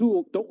 let the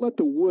tool, don't let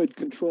the wood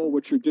control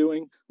what you're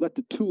doing. Let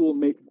the tool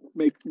make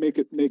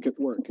it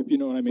work, if you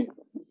know what I mean.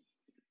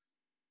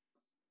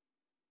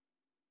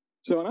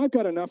 So, and I've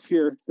got enough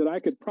here that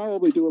I could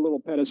probably do a little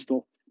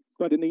pedestal,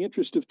 but in the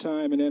interest of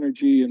time and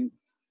energy and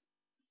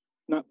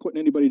not putting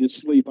anybody to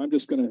sleep, I'm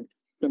just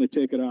gonna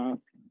take it off.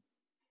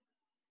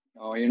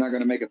 Oh, you're not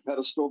going to make a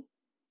pedestal?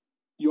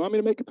 You want me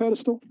to make a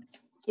pedestal?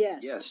 Yes.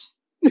 Yes.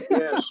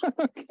 Yes.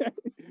 Okay.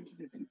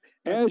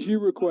 As you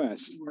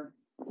request.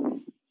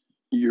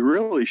 You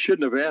really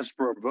shouldn't have asked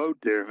for a vote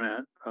there,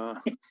 man. A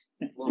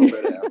little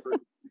bit of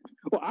effort.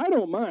 Well, I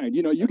don't mind.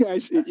 You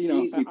guys, That's the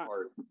easy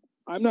part.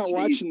 I'm not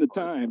watching the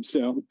time,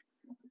 so.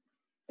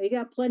 You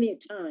got plenty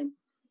of time.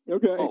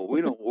 Okay. Oh,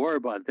 we don't worry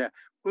about that.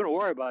 We don't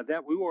worry about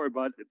that. We worry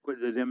about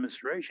the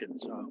demonstration.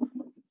 So.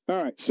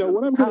 All right. So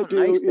what I'm going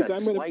to do is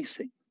I'm going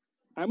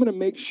to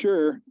make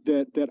sure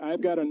that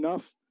I've got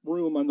enough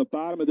room on the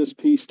bottom of this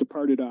piece to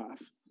part it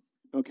off.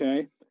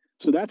 Okay.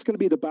 So that's going to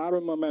be the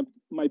bottom of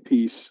my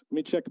piece. Let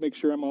me check to make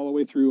sure I'm all the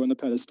way through on the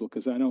pedestal,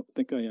 because I don't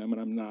think I am,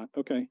 and I'm not.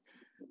 Okay.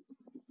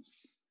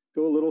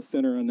 Go a little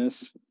thinner on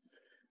this.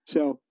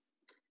 So.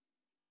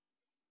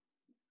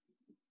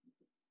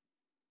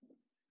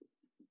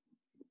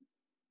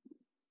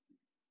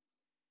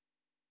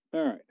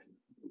 All right.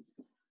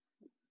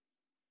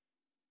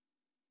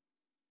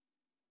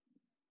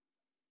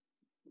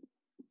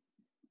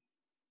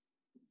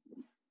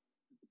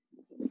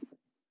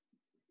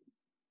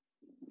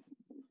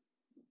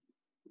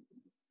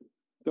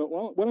 So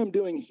what I'm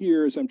doing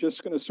here is I'm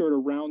just going to sort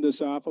of round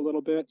this off a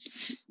little bit.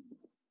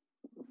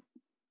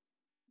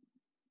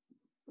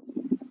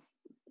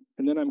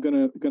 And then I'm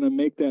going to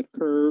make that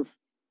curve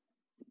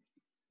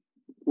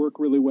work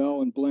really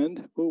well and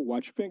blend. Oh,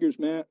 watch your fingers,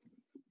 Matt.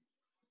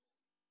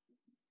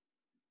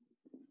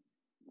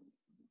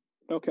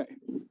 Okay.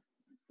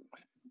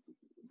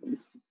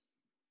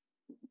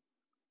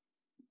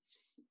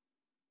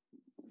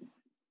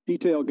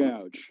 Detail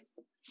gouge.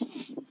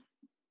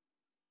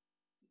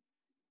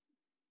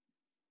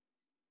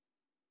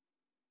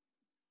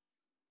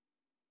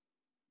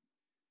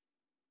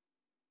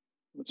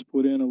 Let's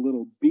put in a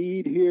little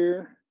bead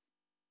here.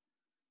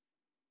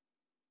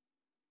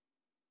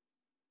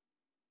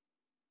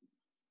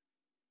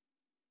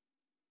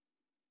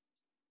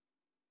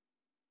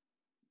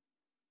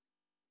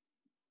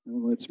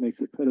 And let's make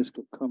the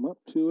pedestal come up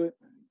to it.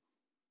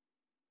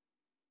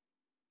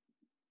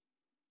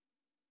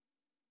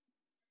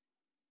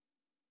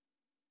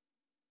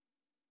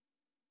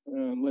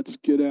 And let's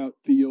get out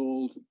the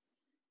old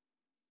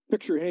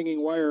picture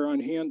hanging wire on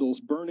handles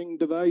burning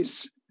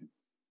device.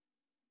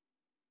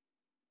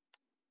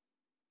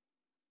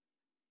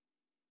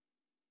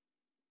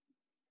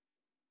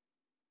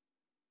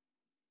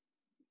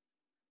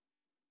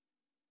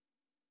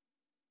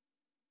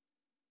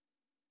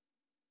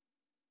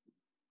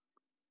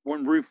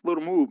 One brief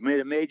little move made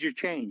a major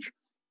change.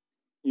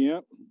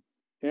 Yep.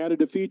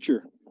 Added a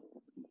feature.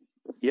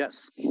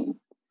 Yes.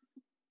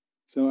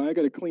 So I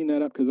got to clean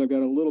that up because I've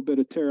got a little bit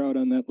of tear out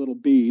on that little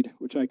bead,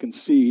 which I can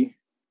see.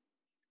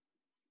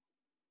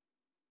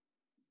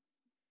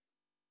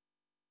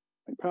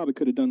 I probably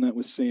could have done that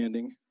with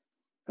sanding.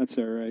 That's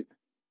all right.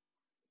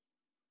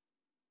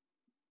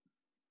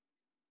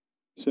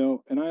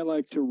 So, and I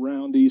like to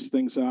round these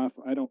things off.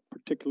 I don't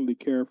particularly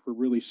care for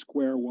really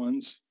square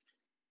ones.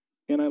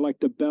 and I like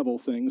to bevel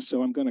things,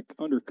 so I'm going to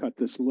undercut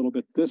this a little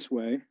bit this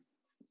way.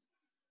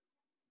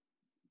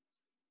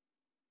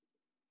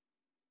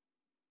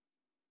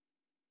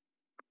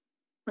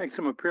 Makes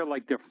them appear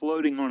like they're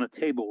floating on a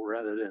table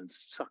rather than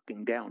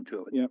sucking down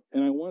to it. Yeah,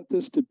 and I want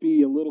this to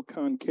be a little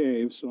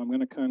concave, so I'm going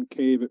to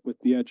concave it with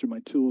the edge of my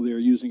tool there,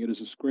 using it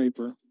as a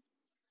scraper.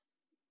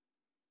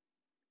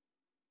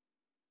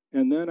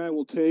 And then I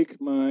will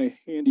take my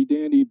handy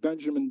dandy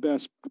Benjamin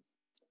Best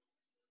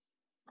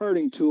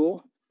parting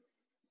tool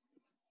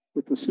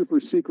with the super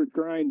secret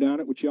grind on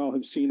it, which y'all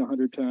have seen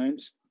 100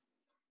 times,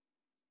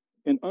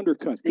 and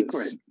undercut this.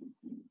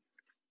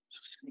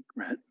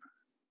 Secret.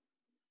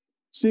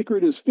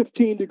 Secret is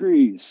 15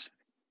 degrees.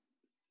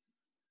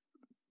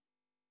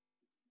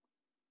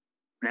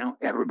 Now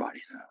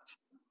everybody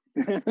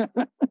knows.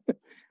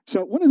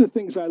 So one of the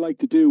things I like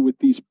to do with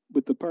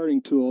the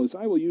parting tool is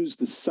I will use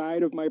the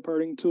side of my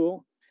parting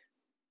tool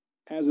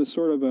as a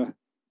sort of a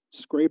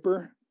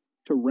scraper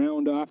to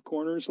round off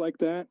corners like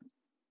that.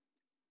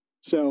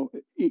 So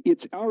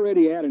it's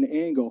already at an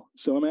angle.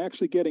 So I'm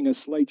actually getting a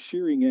slight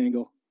shearing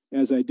angle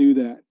as I do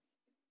that.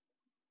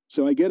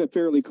 So I get a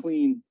fairly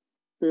clean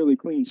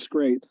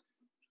scrape.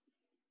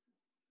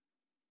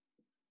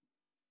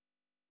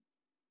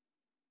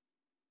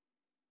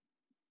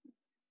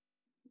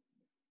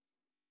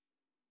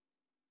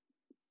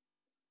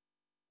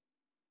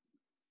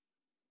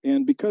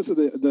 And because of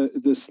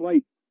the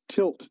slight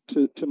tilt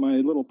to my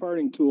little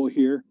parting tool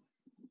here,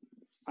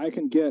 I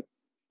can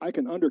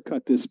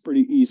undercut this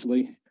pretty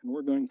easily. And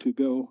we're going to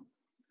go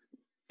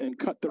and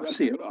cut the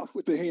rest of it off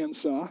with the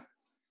handsaw.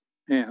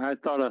 Yeah, I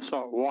thought I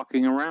saw it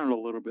walking around a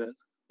little bit.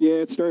 Yeah,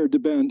 it started to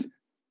bend.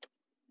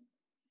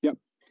 Yep.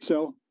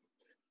 So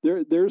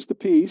there's the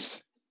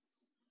piece.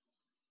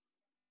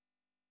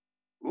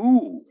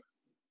 Ooh.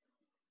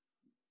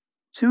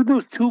 See what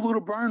those two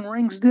little barn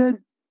rings did?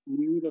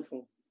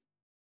 Beautiful.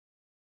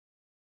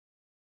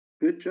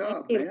 Good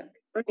job, man.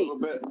 A little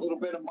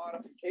bit of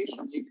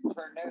modification. You can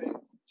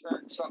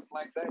turn something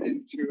like that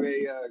into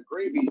a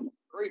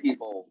gravy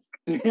bowl.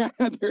 Yeah,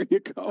 there you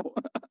go.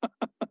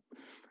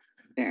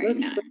 Very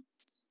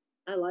nice.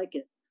 I like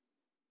it.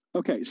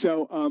 Okay,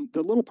 so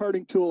the little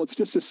parting tool, it's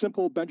just a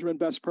simple Benjamin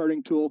Best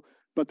parting tool,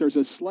 but there's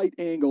a slight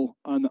angle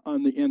on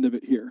the end of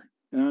it here.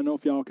 And I don't know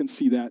if y'all can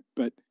see that,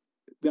 but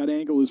that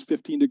angle is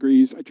 15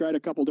 degrees. I tried a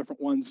couple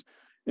different ones,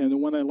 and the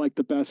one I like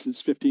the best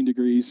is 15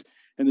 degrees.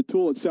 And the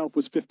tool itself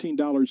was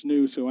 $15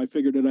 new, so I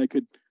figured that I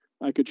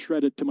could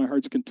shred it to my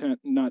heart's content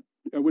and I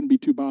wouldn't be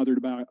too bothered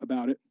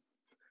about it.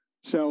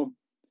 So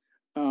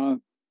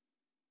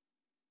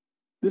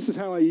this is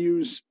how I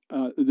use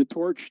the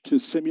torch to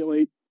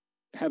simulate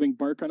having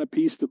bark on a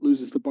piece that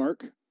loses the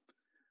bark.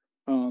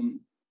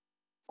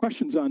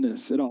 Questions on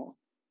this at all?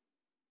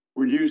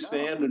 Would you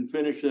sand and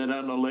finish that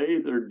on the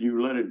lathe, or do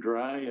you let it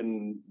dry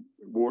and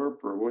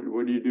warp, or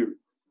what do you do?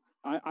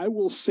 I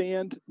will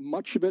sand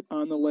much of it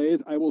on the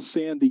lathe. I will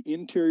sand the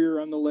interior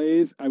on the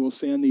lathe. I will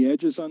sand the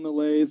edges on the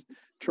lathe,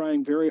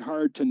 trying very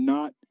hard to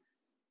not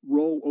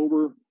roll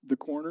over the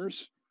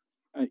corners,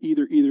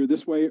 either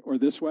this way or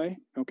this way,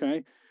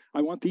 okay?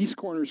 I want these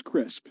corners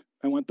crisp.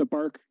 I want the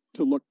bark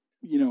to look,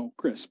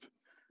 crisp,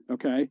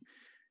 okay?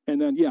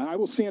 And then, yeah, I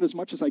will sand as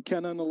much as I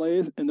can on the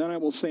lathe, and then I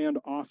will sand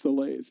off the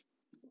lathe.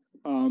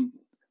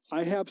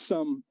 I have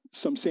some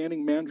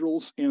sanding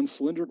mandrels and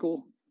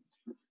cylindrical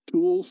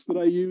tools that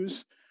I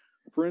use.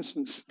 For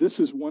instance, this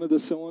is one of the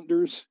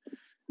cylinders.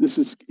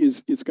 This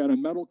it's got a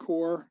metal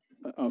core,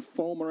 a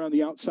foam around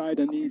the outside,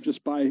 and you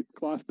just buy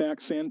cloth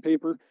back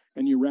sandpaper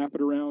and you wrap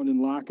it around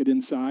and lock it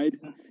inside.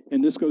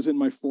 And this goes in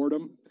my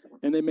Fordham,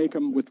 and they make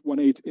them with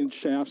 1/8 inch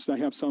shafts. I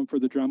have some for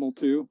the Dremel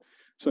too.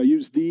 So I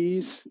use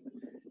these,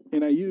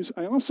 and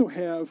I also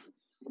have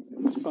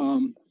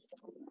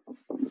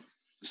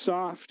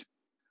soft.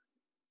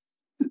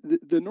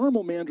 The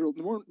normal mandrel,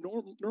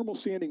 normal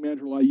sanding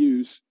mandrel I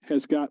use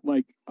has got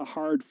like a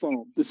hard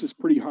foam. This is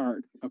pretty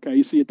hard. Okay,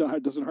 you see it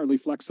doesn't hardly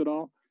flex at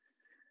all.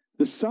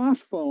 The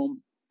soft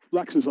foam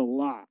flexes a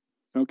lot.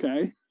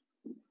 Okay,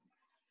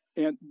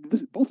 and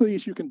both of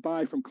these you can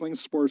buy from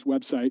Klingspor's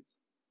website.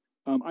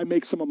 I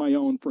make some of my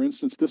own. For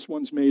instance, this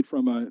one's made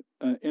from a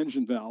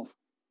engine valve.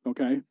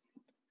 Okay,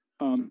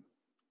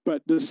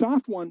 but the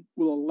soft one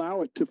will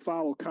allow it to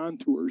follow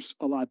contours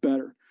a lot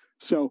better.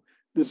 So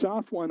the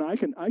soft one, I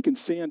can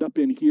sand up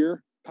in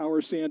here, power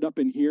sand up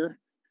in here,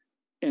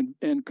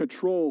 and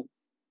control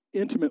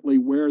intimately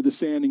where the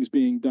sanding's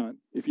being done,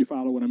 if you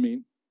follow what I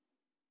mean.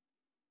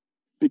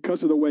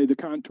 Because of the way the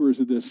contours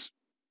of this,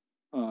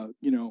 follow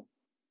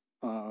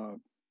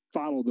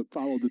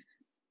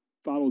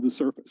the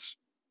surface.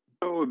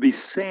 So it would be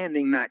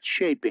sanding, not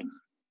shaping.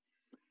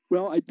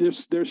 Well,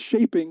 there's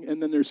shaping and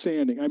then there's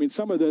sanding. I mean,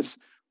 some of this,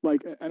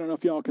 like, I don't know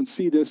if y'all can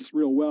see this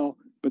real well,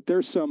 but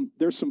there's some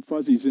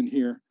fuzzies in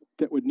here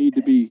that would need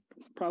to be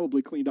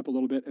probably cleaned up a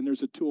little bit. And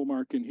there's a tool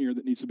mark in here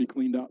that needs to be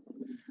cleaned up.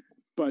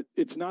 But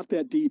it's not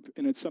that deep,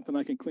 and it's something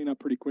I can clean up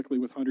pretty quickly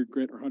with 100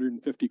 grit or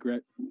 150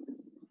 grit.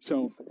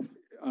 So,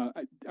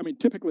 I mean,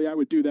 typically I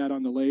would do that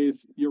on the lathe.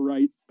 You're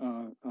right.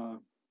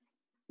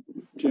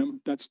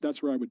 Jim.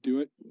 That's where I would do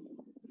it.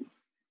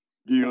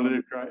 Do you let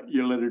it dry?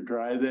 You let it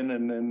dry then,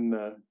 and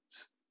then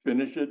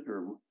finish it,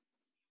 or?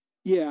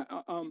 Yeah.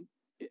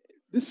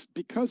 This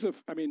because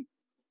of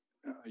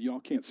y'all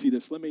can't see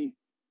this. Let me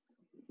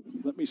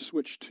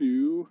switch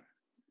to.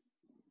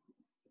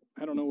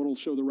 I don't know what'll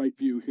show the right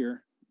view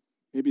here.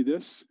 Maybe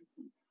this.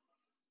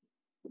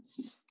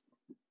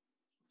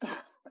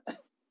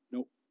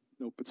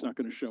 Nope, it's not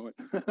going to show it.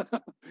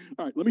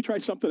 All right, let me try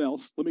something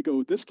else. Let me go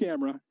with this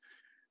camera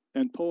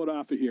and pull it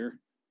off of here.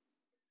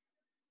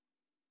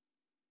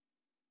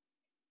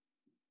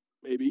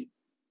 Maybe.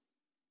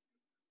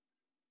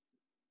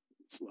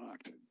 It's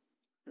locked.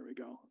 There we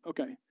go.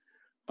 Okay.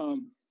 I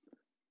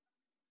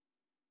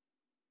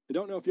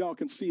don't know if y'all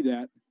can see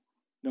that.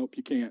 Nope,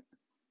 you can't.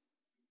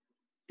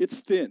 It's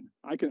thin.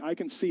 I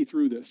can see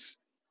through this.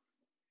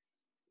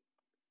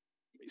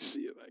 Let me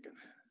see if I can.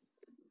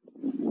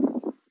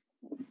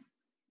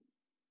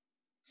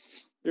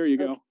 There you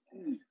go.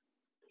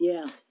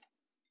 Yeah.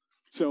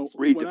 So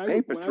read the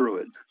paper through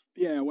it.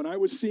 Yeah, when I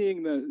was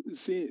saying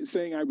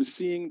I was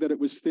seeing that it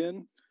was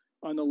thin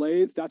on the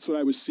lathe, that's what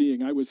I was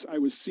seeing. I was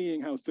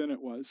seeing how thin it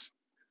was.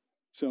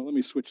 So let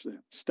me switch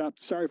the stop.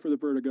 Sorry for the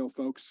vertigo,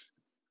 folks.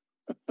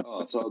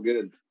 Oh, it's all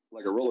good.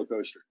 Like a roller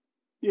coaster.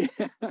 Yeah.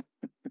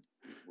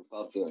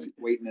 Without the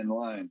waiting in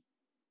line.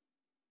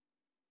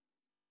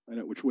 I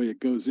know which way it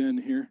goes in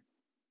here.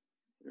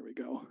 There we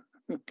go.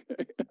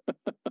 Okay.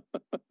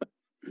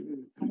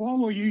 What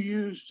will you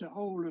use to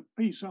hold a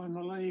piece on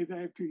the lathe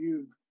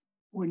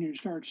when you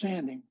start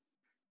sanding?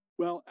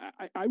 Well,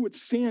 I would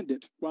sand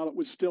it while it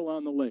was still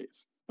on the lathe.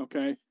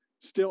 Okay.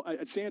 Still,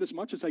 I'd sand as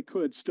much as I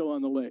could still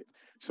on the lathe.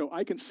 So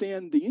I can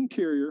sand the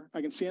interior,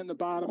 I can sand the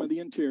bottom of the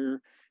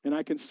interior, and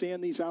I can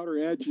sand these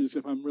outer edges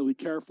if I'm really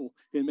careful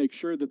and make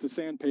sure that the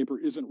sandpaper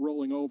isn't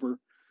rolling over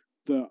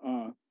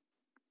the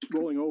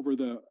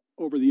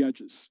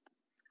edges.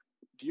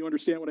 Do you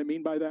understand what I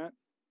mean by that?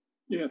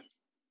 Yeah.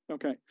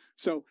 Okay.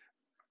 So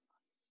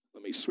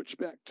let me switch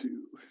back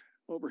to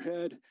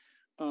overhead.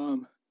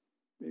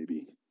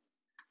 Maybe.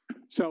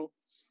 So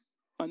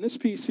on this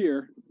piece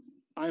here,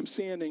 I'm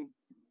sanding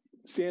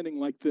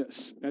like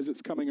this as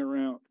it's coming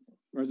around.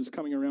 Or as it's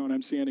coming around,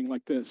 I'm sanding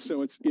like this.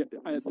 So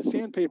the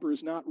sandpaper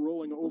is not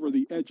rolling over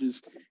the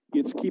edges.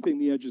 It's keeping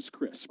the edges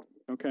crisp,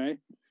 okay?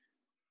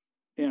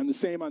 And the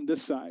same on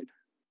this side,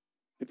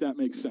 if that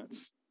makes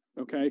sense,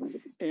 okay?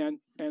 And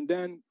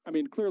then,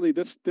 clearly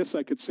this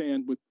I could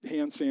sand with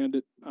hand sand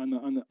it on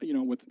the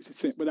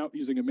without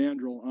using a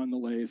mandrel on the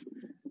lathe.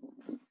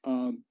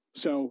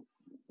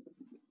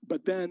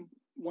 But then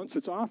once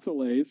it's off the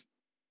lathe,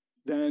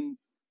 then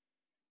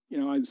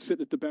I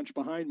sit at the bench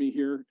behind me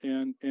here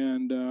and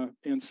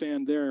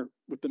sand there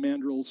with the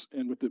mandrels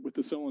and with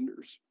the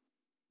cylinders.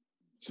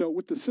 So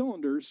with the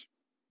cylinder,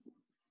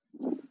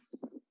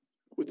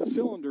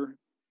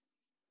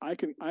 I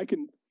can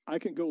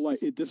go like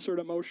this sort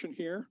of motion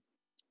here,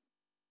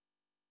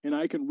 and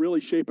I can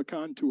really shape a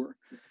contour.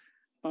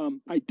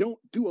 I don't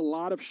do a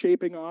lot of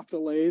shaping off the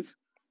lathe.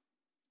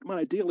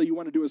 Ideally, you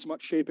want to do as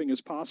much shaping as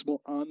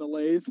possible on the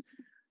lathe.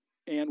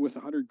 And with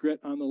 100 grit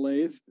on the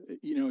lathe,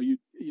 you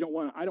don't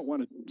want. I don't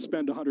want to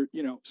spend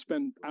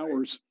spend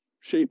hours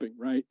shaping,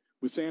 right,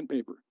 with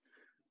sandpaper.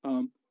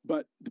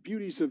 But the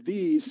beauties of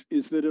these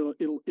is that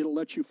it'll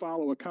let you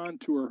follow a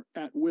contour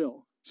at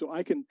will. So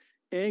I can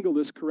angle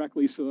this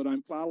correctly so that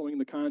I'm following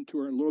the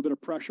contour and a little bit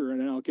of pressure,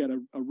 and I'll get a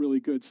really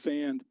good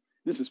sand.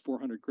 This is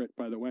 400 grit,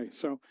 by the way.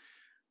 So,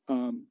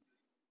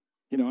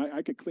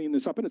 I could clean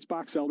this up, and it's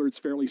box elder. It's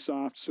fairly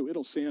soft, so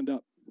it'll sand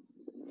up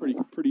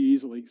pretty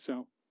easily.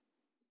 So.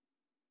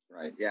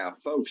 Right. Yeah,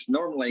 folks.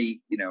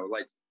 Normally,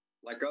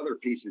 like other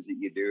pieces that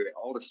you do,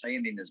 all the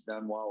sanding is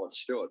done while it's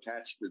still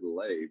attached to the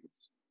lathe.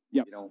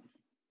 Yep. You don't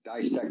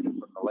dissect it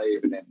from the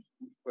lathe and then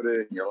put it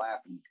in your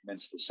lap and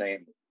commence the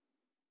sanding.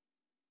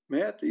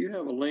 Matt, do you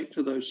have a link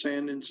to those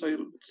sanding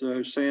tubes?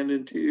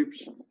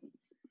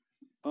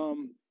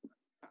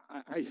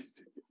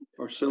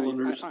 Or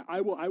cylinders?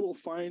 I will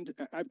find.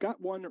 I've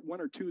got one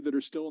or two that are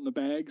still in the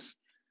bags.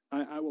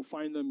 I will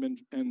find them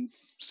and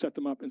set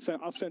them up and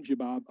I'll send you,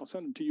 Bob. I'll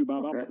send them to you,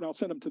 Bob. Okay. And I'll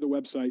send them to the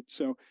website.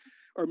 So,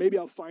 or maybe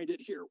I'll find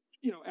it here,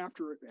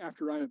 after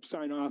I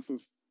sign off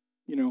of,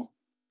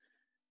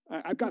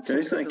 I've got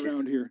some sitting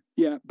around here.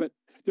 Yeah. But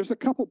there's a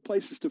couple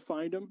places to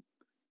find them.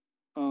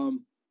 I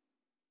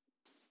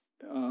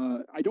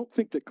don't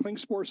think that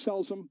Klingspor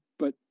sells them,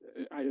 but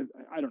I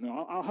don't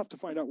know. I'll have to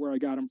find out where I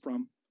got them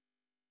from.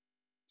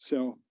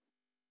 So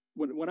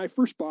when I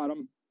first bought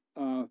them,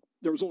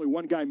 there was only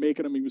one guy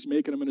making them. He was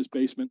making them in his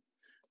basement,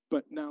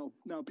 but now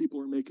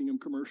people are making them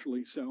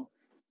commercially. So,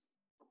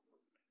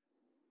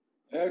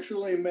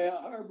 actually, Matt,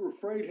 Harber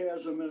Freight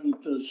has them in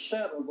a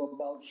set of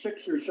about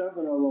 6 or 7 of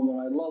them, and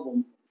I love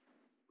them.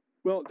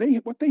 Well,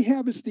 what they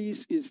have is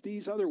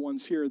these other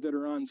ones here that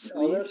are on sleeves.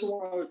 Oh, that's the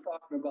one I was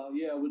talking about.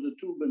 Yeah, with the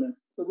tube in it.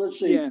 But let's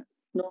see. Yeah.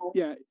 No.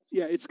 Yeah.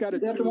 It's got is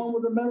that the one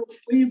with the metal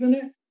sleeve in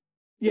it?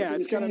 Yeah,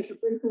 it's got the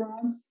paper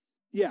on.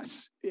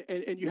 Yes,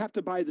 and you have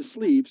to buy the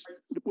sleeves,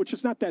 which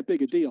is not that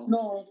big a deal.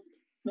 No,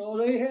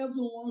 they have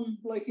the one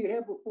like you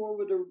had before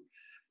with the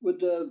with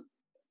the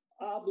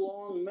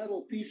oblong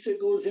metal piece that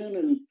goes in,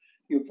 and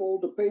you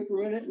fold the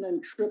paper in it and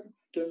then trip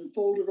and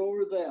fold it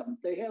over them.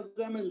 They have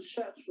them in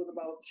sets with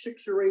about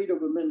 6 or 8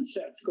 of them in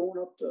sets going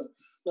up to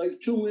like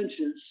 2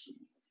 inches.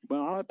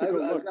 Well, I'll have to go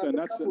look then.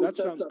 That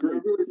sounds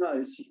great. Really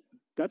nice.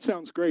 That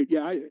sounds great.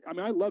 Yeah, I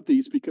mean, I love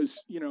these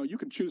because, you know, you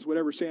can choose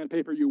whatever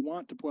sandpaper you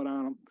want to put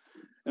on them.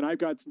 And I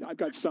got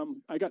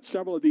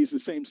several of these the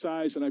same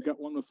size, and I've got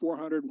one with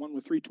 400, one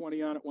with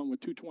 320 on it, one with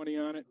 220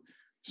 on it.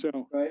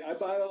 So right, I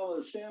buy all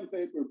the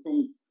sandpaper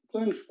from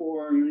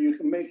Klingspor, and you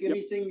can make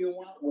anything you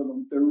want with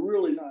them. They're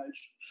really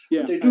nice.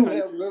 Yeah, but they do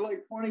they're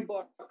like $20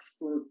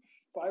 for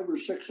 5 or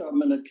 6 of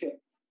them in a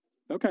kit.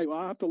 Okay, well,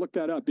 I'll have to look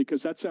that up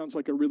because that sounds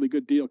like a really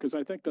good deal. Because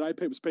I think that I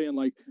was paying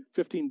like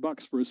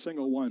 $15 for a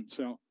single one.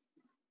 So,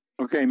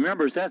 okay,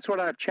 members, that's what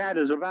our chat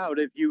is about.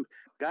 If you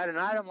got an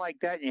item like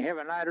that and you have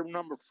an item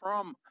number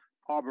from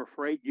Harbor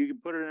Freight, you can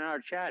put it in our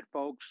chat,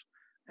 folks,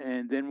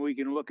 and then we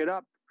can look it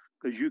up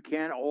because you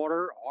can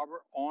order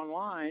Harbor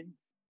online.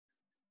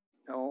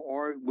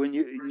 Or when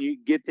you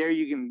get there,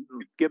 you can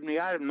give them the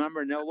item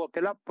number and they'll look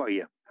it up for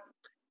you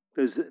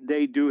because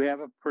they do have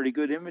a pretty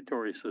good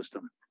inventory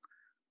system.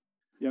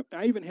 Yep,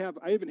 I even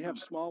have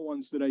small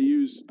ones that I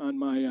use on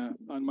my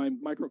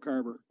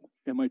microcarver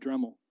and my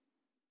Dremel.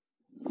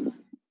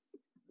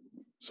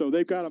 So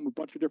they've got them a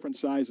bunch of different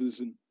sizes,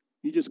 and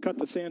you just cut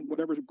the sand,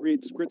 whatever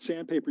grit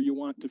sandpaper you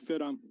want to fit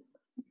them,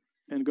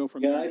 and go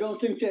from there. Yeah, I don't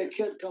think that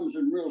kit comes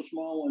in real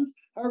small ones.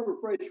 Harbor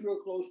Freight's real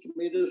close to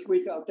me this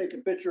week. I'll take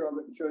a picture of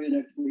it and show you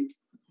next week.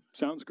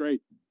 Sounds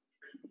great.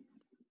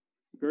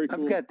 Very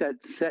cool. I've got that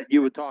set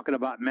you were talking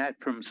about, Matt,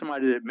 from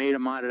somebody that made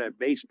them out of that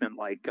basement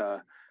like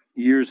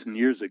years and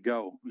years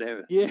ago.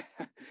 Yeah,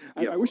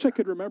 I wish I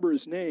could remember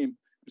his name.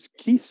 It was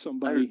Keith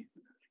somebody.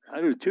 I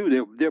do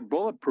too. They're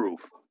bulletproof.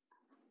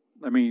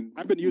 I mean,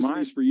 I've been using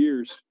these for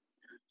years.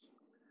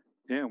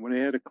 Yeah, when they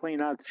had to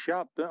clean out the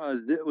shop,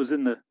 it was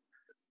in the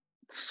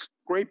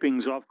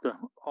scrapings off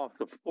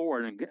the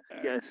floor, and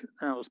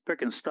I was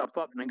picking stuff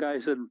up, and the guy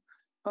said,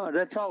 "Oh,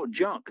 that's all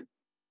junk."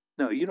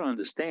 No, you don't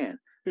understand.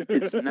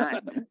 It's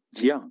not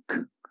junk.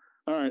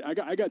 All right,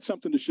 I got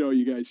something to show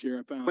you guys here.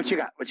 I found. What you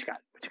got? What you got?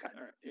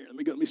 All right, here,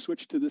 let me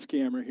switch to this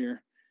camera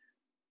here.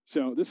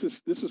 So this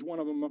is one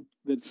of them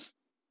that's.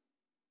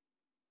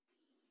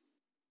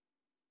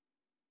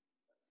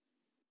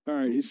 All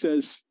right, he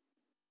says,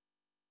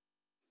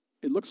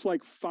 it looks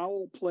like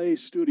Foul Play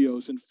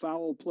Studios, and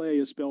Foul Play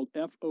is spelled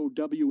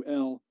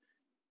FOWL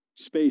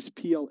space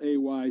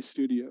PLAY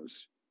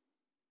Studios.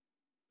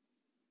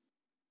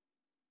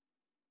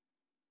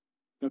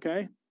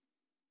 Okay,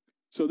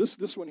 so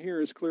this one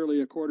here is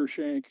clearly a quarter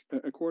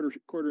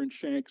inch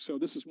shank. So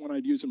this is one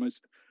I'd use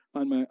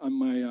on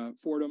my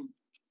Fordham.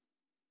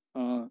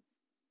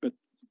 But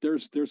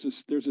there's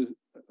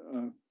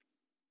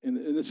and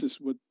this is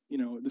what, you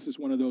know, this is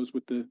one of those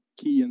with the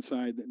key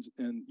inside,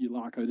 and you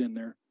lock it in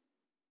there.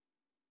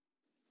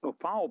 So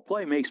Foul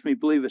Play makes me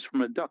believe it's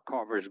from a duck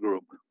carvers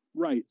group.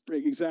 Right,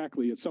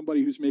 exactly. It's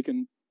somebody who's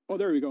making. Oh,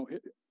 there we go.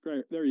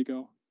 Right, there you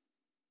go.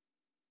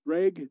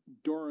 Greg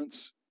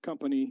Dorrance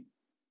Company,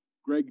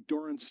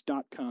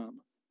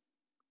 gregdorrance.com.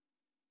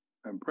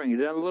 I'm bringing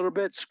it down a little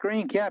bit.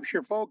 Screen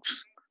capture,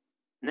 folks.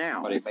 Now.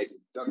 Somebody making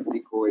duck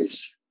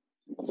decoys.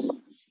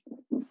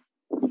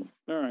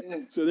 All right,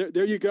 so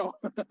there you go.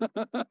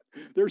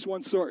 There's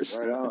one source.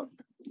 Right on.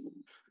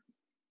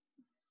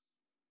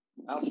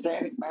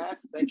 Outstanding, Matt.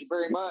 Thank you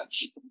very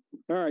much.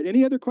 All right,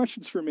 any other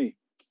questions for me?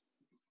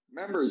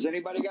 Members,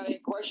 anybody got any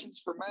questions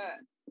for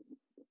Matt?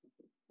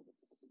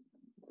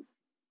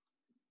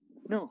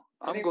 No,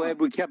 I'm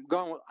glad we kept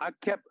going.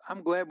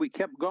 I'm glad we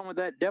kept going with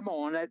that demo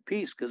on that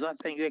piece because I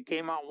think it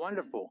came out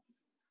wonderful.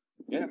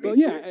 Yeah. Well,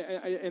 yeah,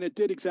 and it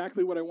did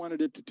exactly what I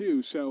wanted it to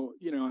do. So,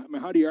 you know, I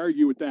mean, how do you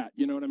argue with that?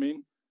 You know what I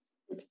mean?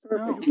 It's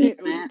perfect.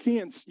 No,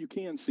 you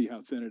can see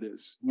how thin it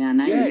is. Yeah,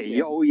 now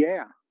oh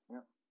yeah.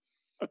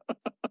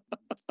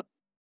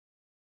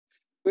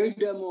 Great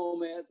demo,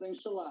 man.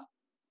 Thanks a lot.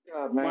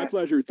 My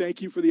pleasure.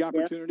 Thank you for the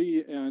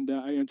opportunity, and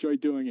I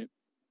enjoyed doing it.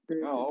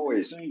 Oh,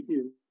 always. Thank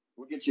you.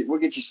 We'll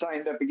get you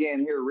signed up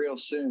again here real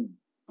soon.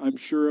 I'm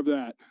sure of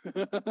that.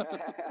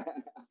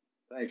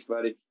 Thanks,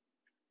 buddy.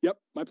 Yep,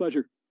 my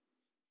pleasure.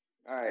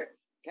 All right,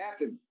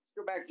 Captain, let's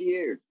go back to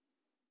you.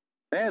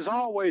 As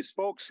always,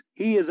 folks,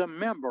 he is a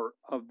member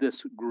of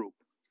this group.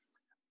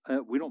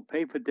 We don't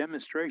pay for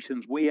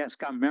demonstrations. We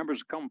ask our members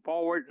to come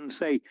forward and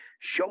say,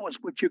 show us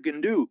what you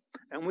can do.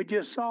 And we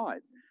just saw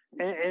it.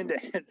 And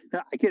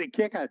I get a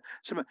kick out of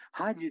somebody,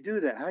 how'd you do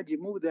that? How'd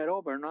you move that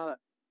over? And all that.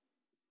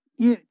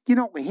 You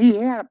know, he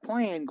had a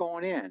plan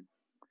going in,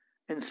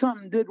 and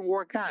something didn't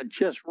work out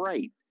just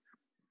right.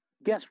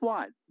 Guess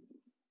what?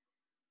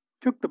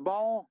 Took the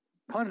ball,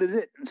 punted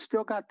it, and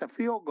still got the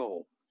field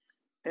goal.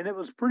 And it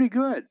was pretty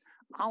good.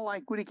 I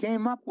like what he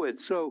came up with.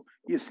 So,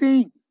 you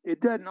see, it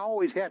doesn't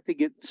always have to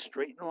get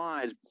straight in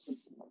lines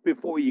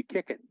before you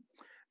kick it.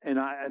 And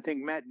I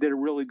think Matt did a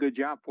really good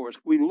job for us.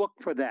 We look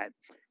for that.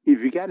 If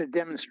you got a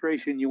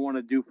demonstration you want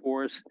to do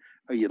for us,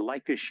 or you'd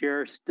like to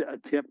share a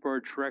tip or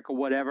a trick or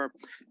whatever,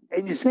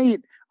 and you say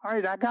it, all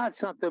right, I got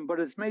something, but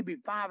it's maybe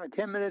 5 or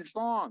 10 minutes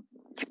long.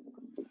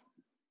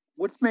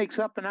 Which makes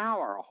up an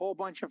hour, a whole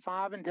bunch of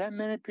 5 and 10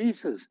 minute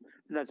pieces.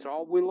 And that's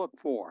all we look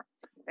for.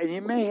 And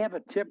you may have a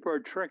tip or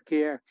a trick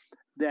here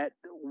that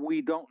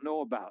we don't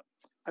know about.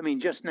 I mean,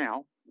 just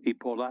now, he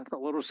pulled out the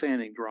little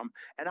sanding drum,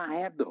 and I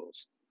have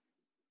those.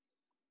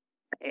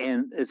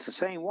 And it's the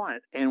same one.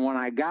 And when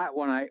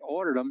I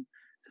ordered them,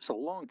 it's a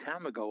long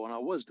time ago, and I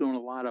was doing a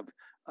lot of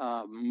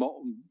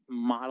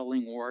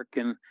modeling work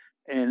and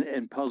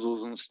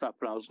puzzles and stuff,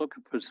 but I was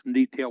looking for some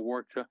detail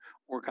work to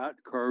work out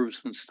curves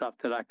and stuff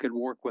that I could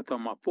work with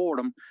on my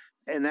Fordham,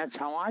 and that's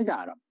how I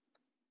got them.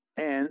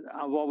 And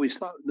I've always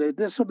thought that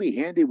this will be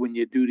handy when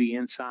you do the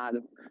inside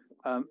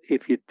of,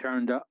 if you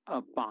turned a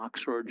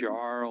box or a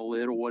jar or a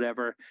lid or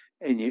whatever,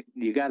 and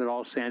you got it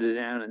all sanded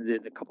down, and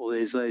then a couple of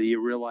days later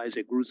you realize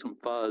it grew some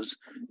fuzz.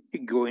 You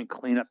can go and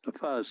clean up the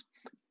fuzz.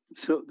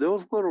 So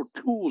those little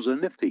tools are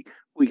nifty.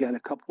 We got a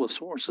couple of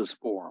sources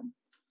for them.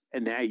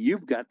 And now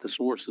you've got the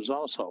sources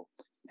also.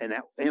 And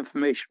that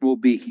information will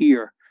be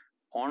here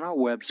on our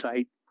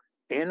website,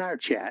 in our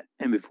chat.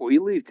 And before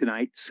you leave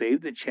tonight,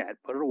 save the chat,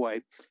 put it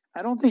away.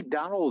 I don't think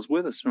Donald is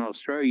with us in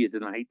Australia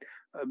tonight,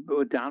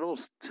 but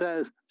Donald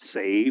says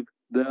save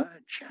the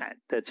chat.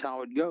 That's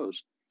how it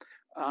goes.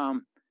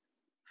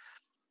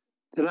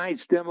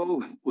 Tonight's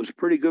demo was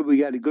pretty good. We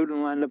got a good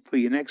one lined up for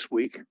you next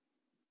week.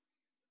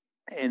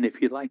 And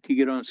if you'd like to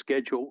get on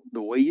schedule,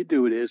 the way you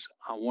do it is,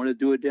 I want to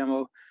do a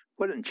demo,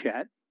 put it in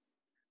chat.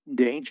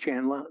 Dane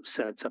Chandler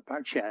sets up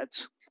our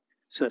chats,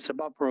 sets up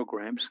our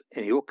programs,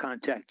 and he'll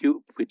contact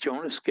you, put you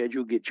on a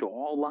schedule, get you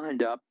all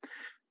lined up,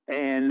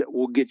 and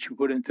we'll get you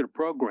put into the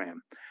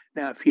program.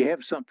 Now, if you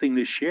have something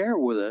to share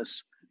with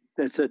us,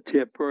 that's a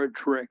tip or a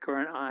trick or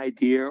an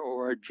idea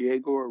or a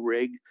jig or a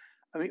rig.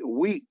 I mean,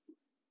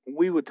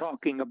 we were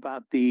talking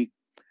about the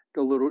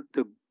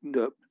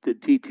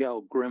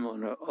detail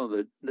gremlin or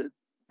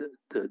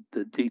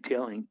the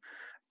detailing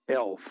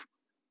elf,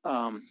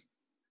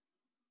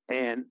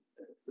 and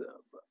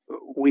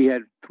we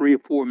had 3 or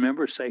 4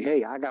 members say,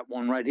 hey, I got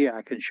one right here,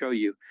 I can show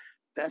you.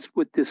 That's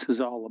what this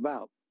is all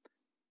about.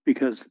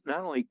 Because not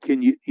only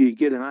can you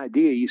get an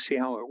idea, you see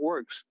how it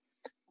works,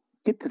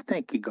 get to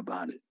thinking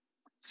about it.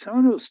 Some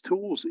of those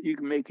tools that you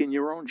can make in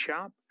your own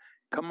shop,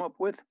 come up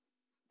with,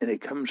 and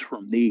it comes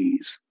from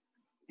these,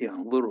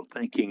 little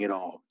thinking at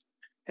all.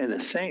 And the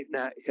same,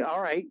 now,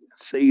 all right,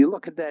 so you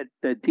look at that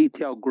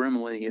detailed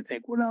gremlin and you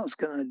think, what else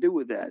can I do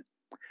with that?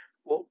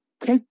 Well,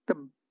 take the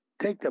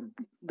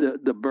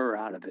burr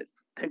out of it.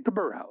 Take the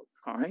burr out,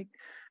 all right?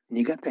 And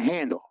you got the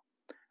handle.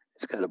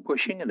 It's got a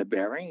bushing and a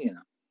bearing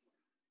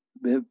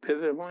and a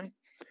pivot line.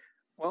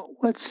 Well,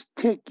 let's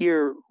take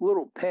your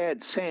little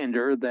pad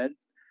sander that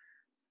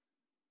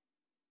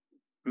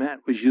Matt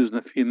was using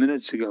a few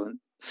minutes ago and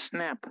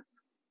snap,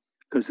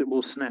 because it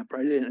will snap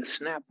right in.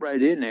 Snap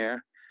right in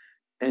there.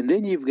 And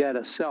then you've got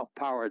a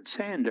self-powered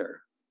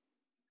sander.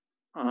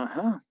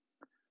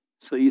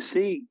 So you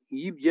see,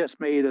 you've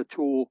just made a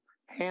tool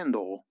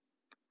handle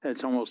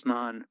that's almost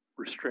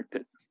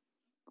non-restricted.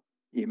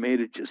 You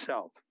made it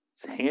yourself.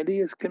 It's handy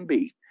as can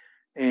be.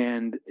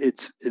 And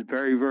it's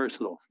very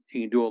versatile.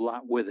 You can do a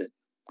lot with it.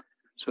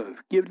 So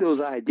give those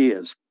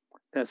ideas.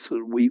 That's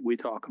what we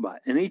talk about.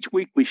 And each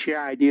week we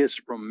share ideas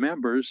from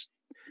members.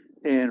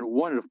 And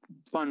one of the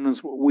fun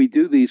ones, we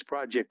do these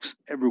projects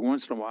every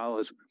once in a while,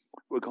 is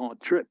we're calling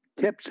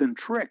tips and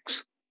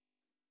tricks.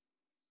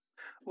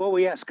 Well,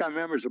 we ask our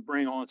members to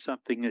bring on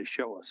something to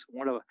show us.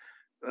 One of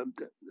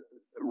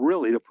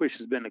really the push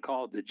has been to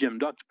call it the Jim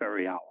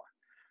Duxbury Hour.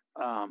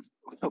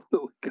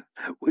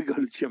 We go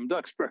to Jim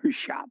Duxbury's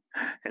shop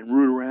and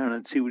root around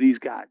and see what he's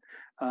got,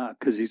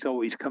 because he's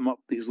always come up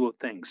with these little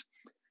things.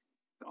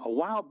 A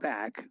while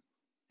back,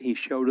 he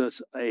showed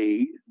us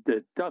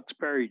the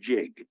Duxbury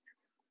jig,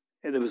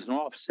 and there was an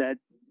offset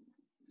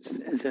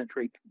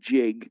eccentric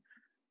jig,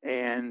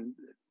 and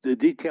the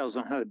details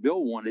on how to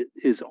build one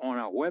is on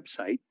our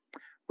website.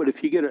 But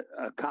if you get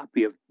a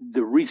copy of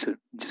the recent,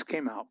 just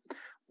came out,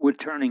 Wood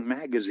Turning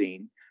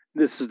Magazine,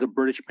 this is the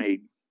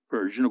British-made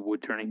version of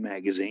Wood Turning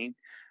Magazine,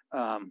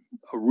 a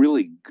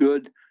really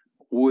good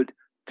wood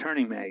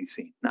turning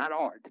magazine, not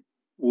art,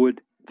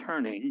 wood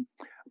turning.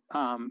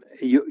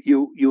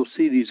 You'll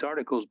see these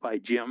articles by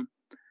Jim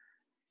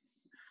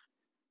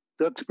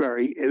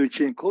Duxbury, which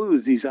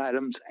includes these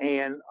items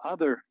and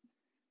other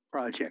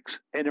projects.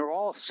 And they're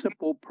all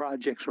simple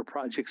projects or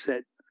projects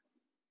that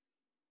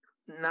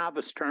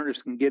novice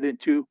turners can get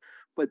into,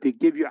 but they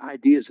give you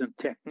ideas and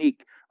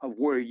technique of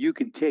where you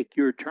can take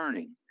your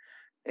turning.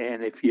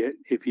 And if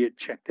you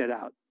check that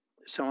out,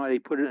 somebody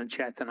put it in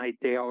chat tonight.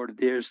 They ordered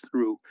theirs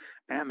through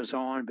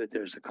Amazon, but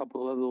there's a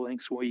couple other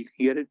links where you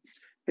can get it.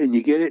 And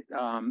you get it,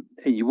 and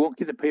you won't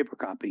get the paper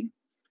copy,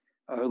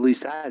 or at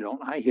least I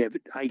don't. I have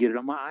it. I get it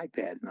on my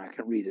iPad, and I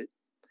can read it,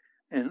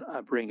 and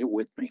I bring it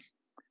with me.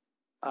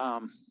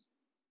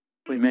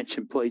 We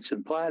mentioned plates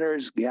and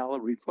platters,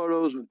 gallery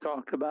photos. We've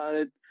talked about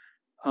it.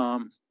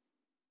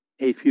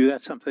 If you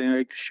got something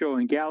like to show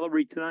in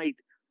gallery tonight,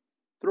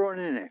 throw it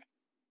in there.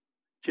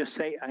 just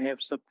say, I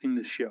have something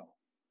to show.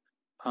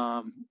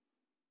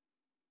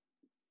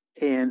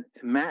 And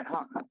Matt,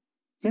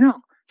 you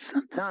know,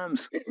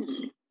 sometimes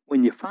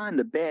when you find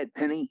a bad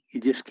penny,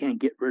 you just can't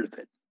get rid of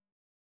it.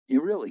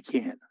 You really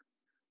can't.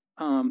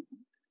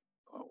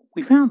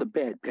 We found a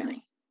bad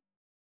penny.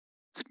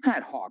 It's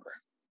Matt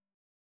Harber,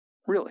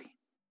 really.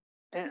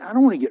 And I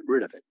don't want to get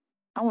rid of it.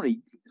 I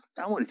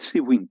want to see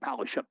if we can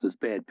polish up this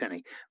bad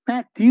penny.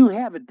 Matt, do you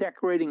have a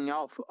decorating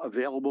elf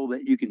available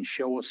that you can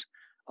show us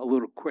a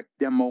little quick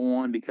demo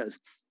on? Because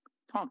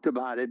talked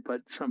about it,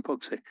 but some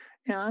folks say,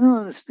 yeah, I don't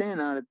understand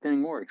how that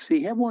thing works. Do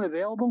you have one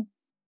available?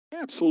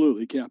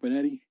 Absolutely, Captain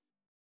Eddie.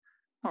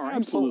 All right.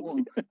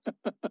 Absolutely.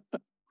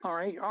 All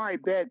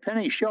right, bad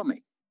penny, show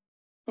me.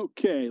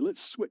 Okay,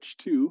 let's switch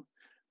to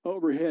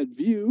overhead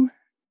view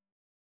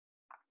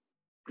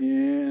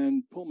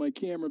and pull my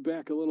camera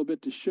back a little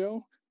bit to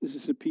show. This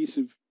is a piece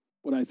of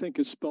what I think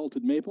is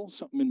spelted maple,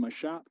 something in my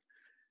shop.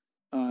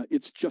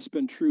 It's just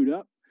been trued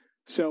up.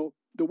 So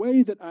the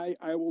way that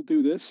I will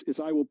do this is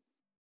I will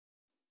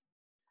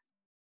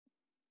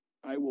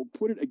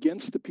put it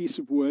against the piece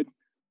of wood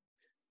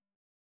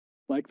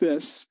like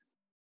this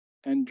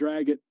and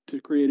drag it to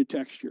create a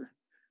texture.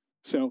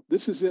 So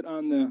this is it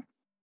on the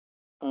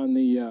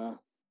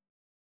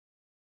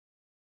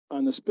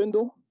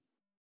spindle.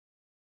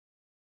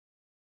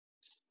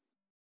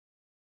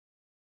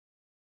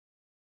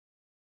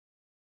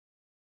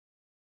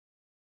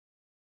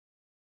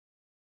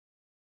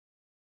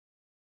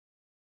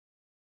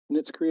 And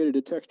it's created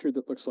a texture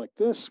that looks like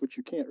this, which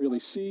you can't really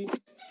see.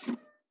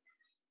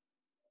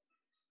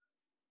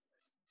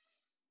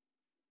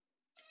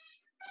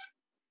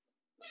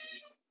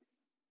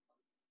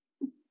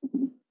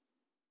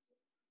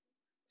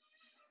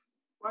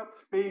 What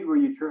speed were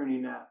you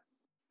turning at?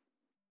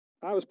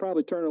 I was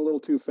probably turning a little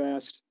too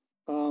fast.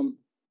 You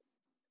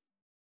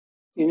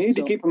need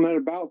to keep them at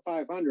about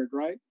 500,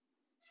 right?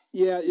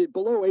 Yeah,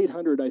 below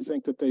 800, I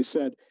think that they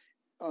said.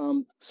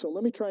 So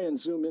let me try and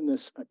zoom in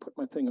this. I put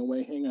my thing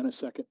away. Hang on a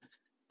second.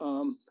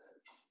 So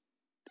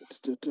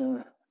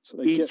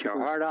they Eat your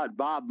heart out,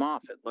 Bob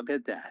Moffat. Look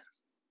at that.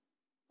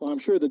 Well, I'm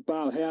sure that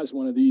Bob has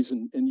one of these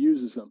and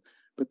uses them.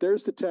 But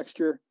there's the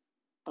texture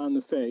on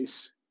the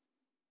face.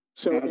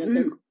 So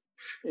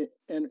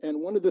and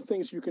one of the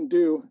things you can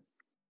do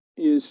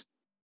is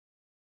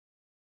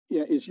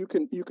you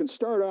can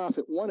start off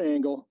at one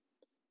angle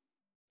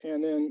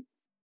and then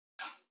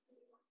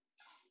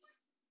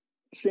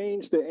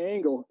change the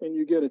angle and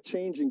you get a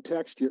changing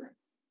texture.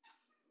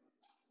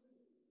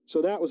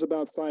 So that was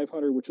about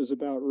 500, which is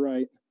about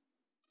right.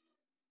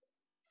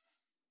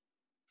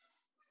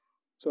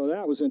 So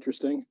that was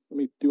interesting. Let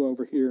me do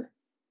over here.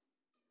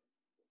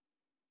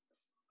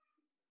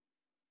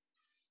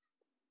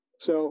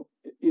 So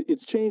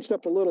it's changed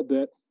up a little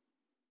bit.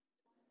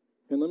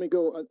 And let me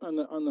go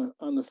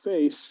on the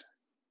face.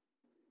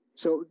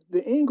 So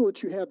the angle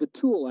that you have the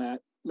tool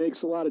at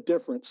makes a lot of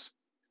difference.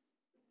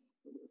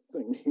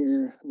 Thing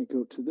here, let me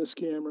go to this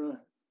camera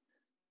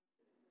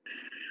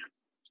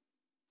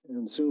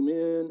and zoom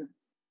in.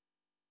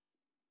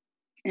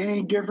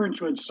 Any difference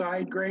with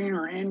side grain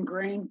or end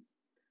grain?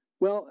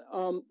 Well,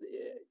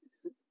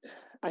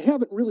 I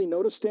haven't really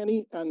noticed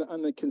any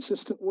on the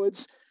consistent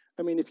woods.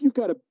 I mean, if you've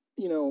got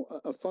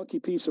a funky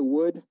piece of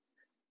wood,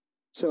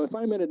 so if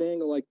I'm at an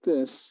angle like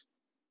this,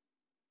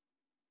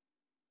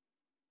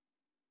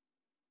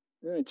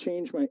 then I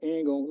change my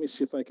angle. Let me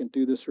see if I can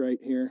do this right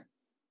here.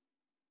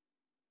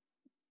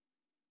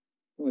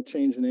 I'm going to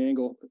change an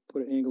angle,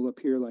 put an angle up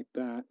here like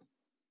that.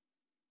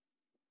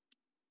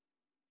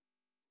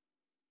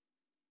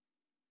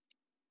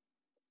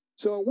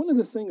 So one of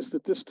the things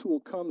that this tool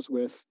comes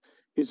with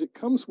is it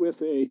comes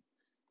with a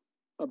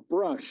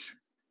brush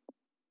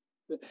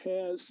that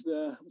has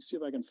the, let me see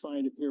if I can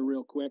find it here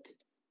real quick.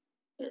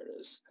 There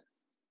it is,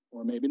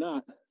 or maybe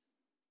not.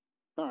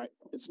 All right,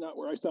 it's not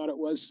where I thought it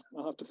was.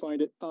 I'll have to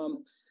find it.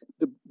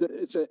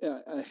 It's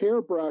a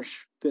hair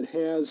brush that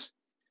has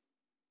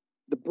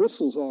the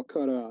bristles all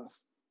cut off.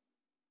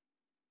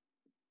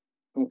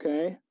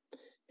 Okay,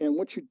 and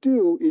what you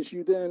do is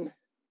you then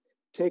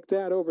take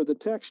that over the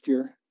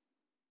texture.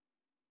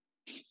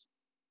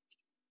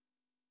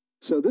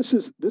 So this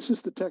is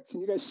the tech.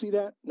 Can you guys see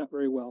that? Not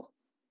very well.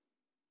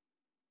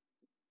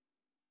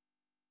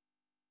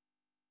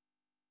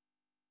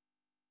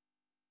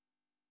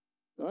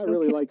 I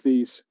really like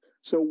these.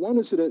 So one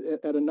is at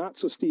a not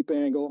so steep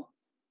angle.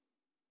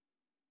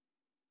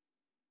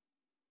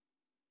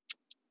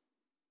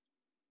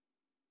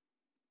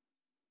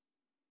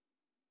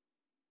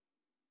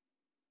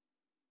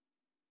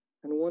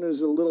 And one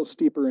is a little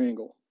steeper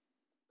angle.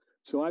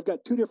 So I've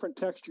got two different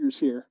textures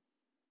here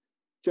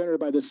generated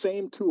by the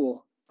same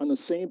tool on the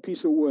same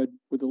piece of wood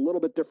with a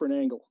little bit different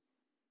angle.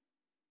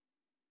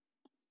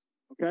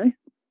 Okay?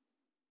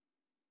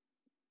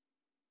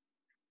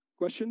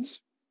 Questions?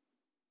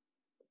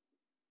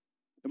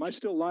 Am I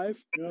still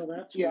live? No,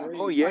 that's yeah. great.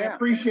 Oh, yeah. I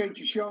appreciate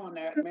you showing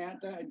that,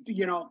 Matt.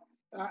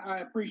 I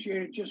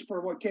appreciate it just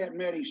for what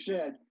Captain Eddie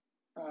said.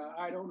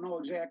 I don't know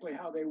exactly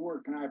how they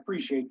work, and I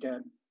appreciate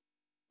that.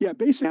 Yeah,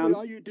 basically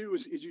all you do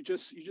is you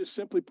just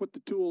simply put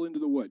the tool into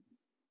the wood.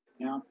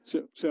 Yeah.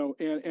 So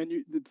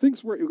the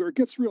things where it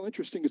gets real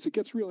interesting is it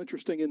gets real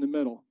interesting in the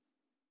middle.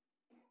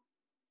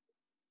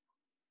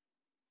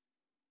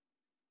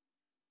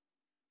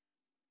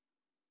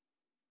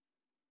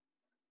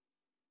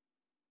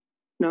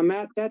 Now,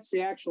 Matt, that's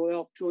the actual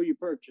elf tool you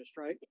purchased,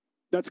 right?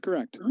 That's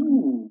correct.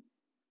 Ooh.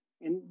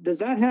 And does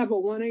that have a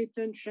 1/8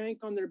 inch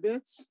shank on their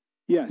bits?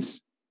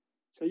 Yes.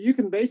 So you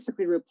can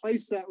basically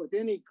replace that with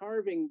any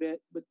carving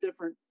bit with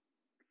different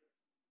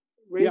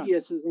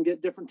radiuses and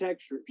get different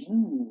textures.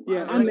 Ooh.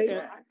 Yeah,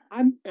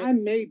 I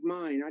made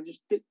mine. I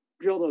just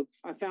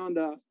I found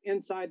a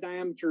inside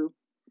diameter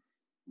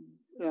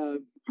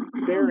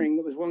bearing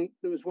that was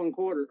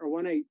 1/4 or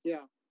 1/8.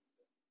 Yeah.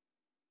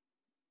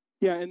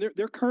 Yeah, and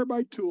they're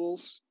carbide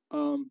tools.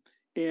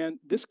 And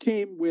this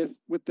came with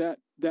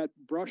that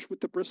brush with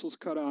the bristles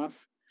cut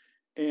off,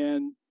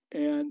 and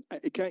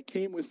it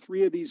came with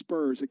 3 of these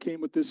burrs. It came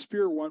with this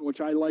sphere one,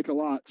 which I like a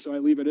lot, so I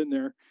leave it in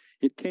there.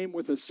 It came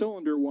with a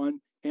cylinder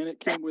one, and it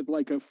came with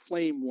like a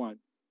flame one.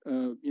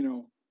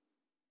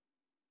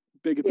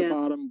 Big at the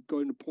bottom,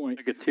 going to point.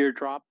 Like a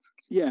teardrop?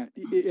 Yeah,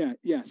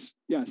 yes.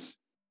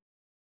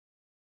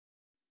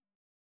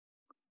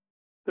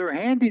 They're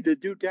handy to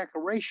do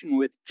decoration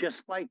with,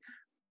 just like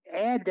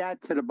add that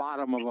to the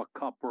bottom of a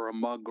cup or a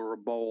mug or a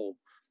bowl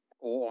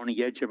or on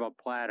the edge of a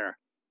platter.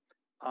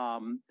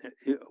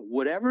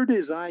 Whatever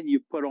design you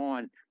put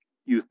on,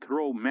 you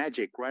throw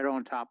magic right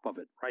on top of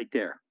it, right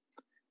there.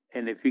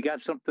 And if you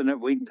got something that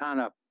went kind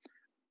of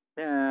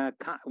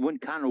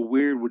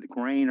weird with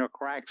grain or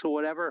cracks or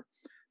whatever,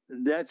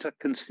 that's a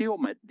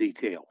concealment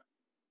detail.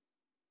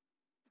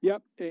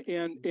 Yep,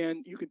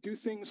 and you could do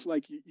things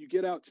like you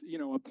get out,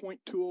 a point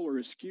tool or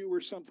a skew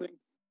or something,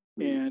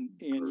 and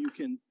you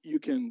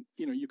can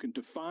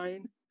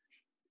define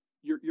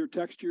your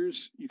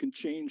textures. You can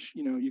change,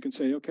 you can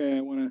say, okay,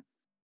 I want to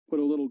put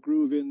a little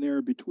groove in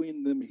there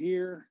between them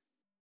here,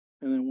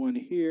 and then one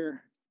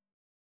here,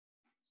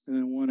 and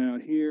then one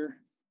out here,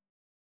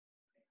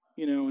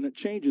 and it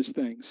changes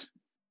things.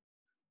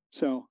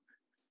 So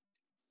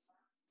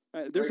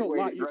there's a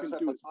lot you can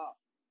do.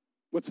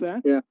 What's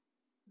that? Yeah.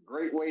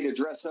 Great way to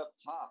dress up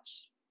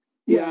tops.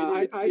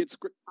 Yeah, I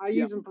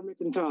use them for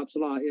making tops a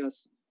lot.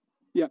 Yes.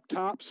 Yep,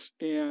 tops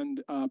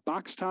and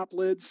box top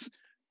lids.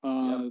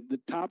 The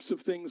tops of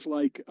things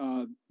like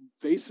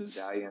vases.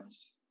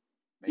 Medallions.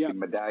 Making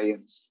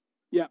medallions.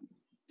 Yeah,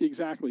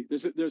 exactly.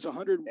 There's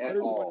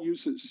 101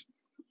 uses.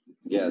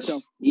 Yes.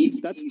 So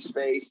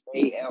space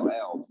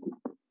ALL.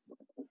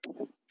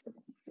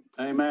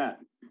 Hey, Matt.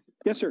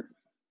 Yes, sir.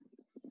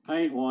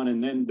 Paint one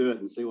and then do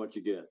it and see what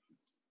you get.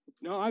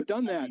 No, I've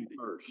done that.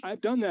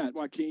 I've done that,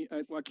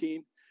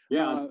 Joaquin.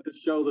 Yeah,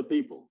 just show the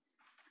people.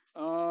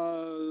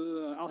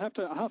 I'll have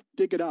to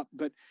dig it up.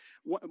 But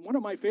one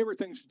of my favorite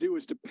things to do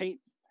is to paint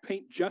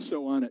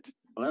gesso on it.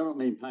 Well, I don't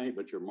mean paint,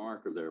 but your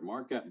marker there.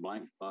 Mark that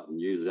blank spot and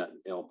use that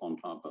elf on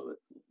top of it.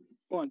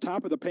 Oh, on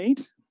top of the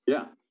paint?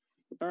 Yeah.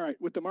 All right,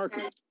 with the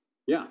marker.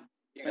 Yeah.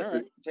 Yes, All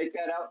right. Take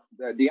that out,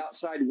 the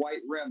outside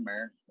white rim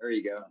there. There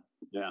you go.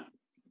 Yeah.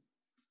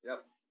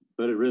 Yep.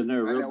 Put it in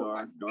there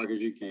real dark as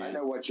you can. I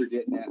know what you're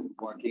getting at,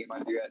 Joaquin. I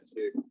do that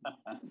too.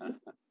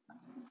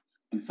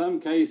 In some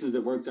cases,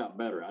 it works out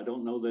better. I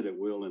don't know that it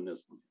will in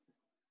this one.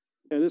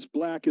 Yeah, this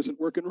black isn't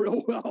working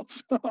real well,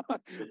 so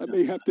I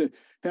may have to.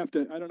 I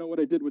don't know what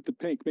I did with the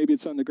pink. Maybe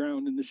it's on the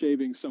ground in the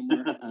shavings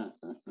somewhere.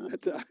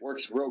 But,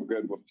 works real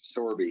good with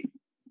Sorby.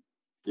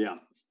 Yeah.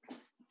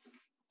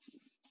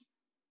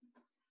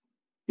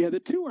 Yeah, the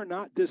two are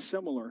not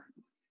dissimilar.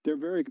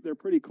 They're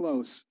pretty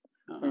close.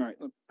 All right,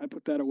 I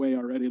put that away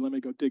already. Let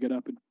me go dig it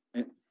up and.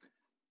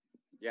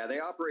 Yeah, they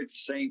operate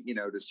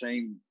the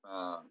same,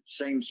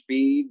 same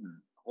speed and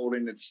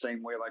holding it the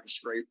same way like a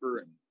scraper.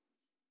 And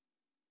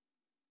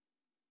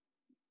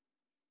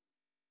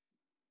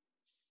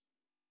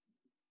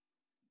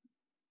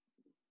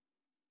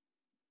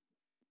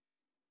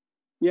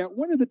yeah,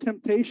 one of the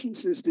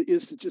temptations is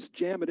to just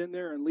jam it in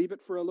there and leave it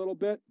for a little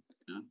bit.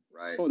 Yeah.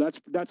 Right. Oh,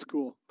 that's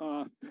cool.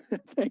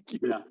 Thank you.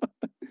 Yeah.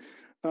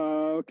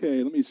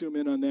 Okay, let me zoom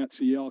in on that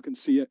so y'all can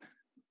see it.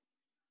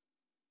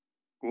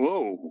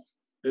 Whoa.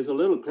 It's a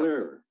little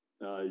clearer.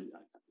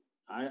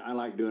 I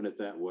like doing it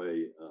that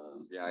way.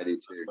 Yeah, I do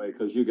too.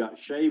 Because you got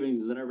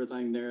shavings and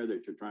everything there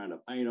that you're trying to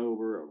paint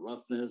over, a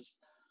roughness.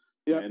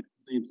 Yeah. And it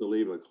seems to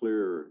leave a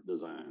clearer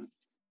design.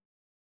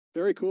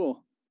 Very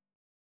cool.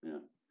 Yeah.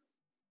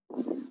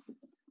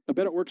 I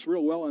bet it works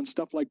real well on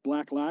stuff like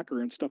black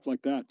lacquer and stuff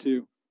like that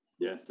too.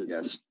 Yes.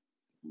 Yes.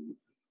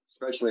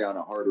 Especially on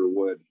a harder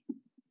wood.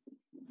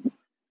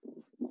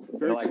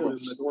 Very like cool. with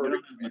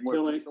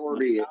the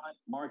Sorby,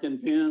 marking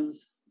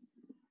pins,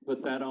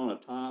 put that on a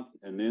top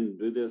and then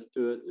do this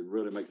to it. It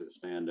really makes it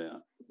stand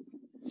out.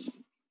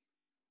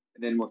 And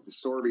then with the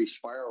Sorby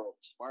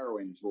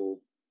spiraling tool,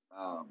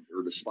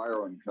 or the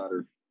spiraling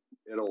cutter,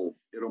 it'll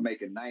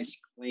make a nice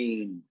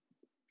clean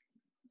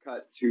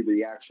cut to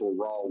the actual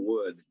raw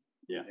wood.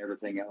 Yeah. And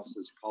everything else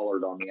is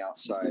colored on the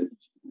outside.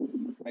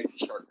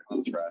 Makes a sharp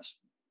contrast.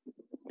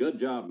 Good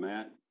job,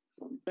 Matt.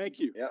 Thank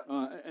you. Yeah.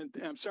 And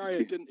I'm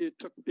sorry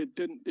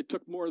it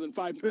took more than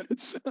 5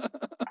 minutes.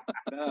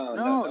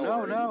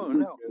 No.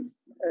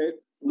 Hey,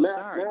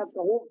 Matt,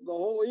 the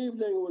whole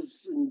evening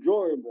was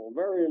enjoyable,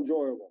 very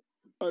enjoyable.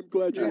 I'm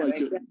glad you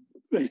liked it.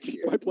 Thank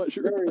you. My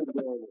pleasure. Very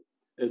enjoyable.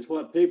 It's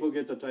what people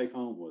get to take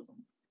home with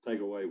them, take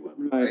away with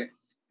them. Right.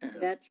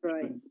 That's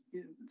right.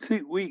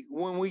 See,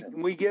 when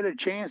we get a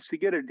chance to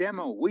get a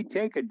demo, we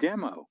take a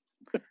demo.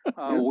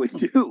 We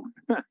do.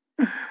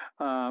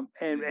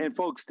 And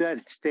folks,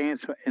 that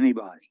stands for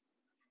anybody.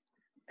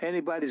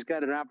 Anybody's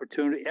got an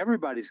opportunity.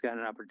 Everybody's got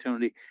an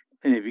opportunity.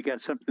 And if you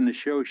got something to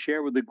show,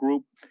 share with the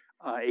group,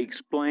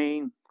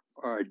 explain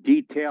or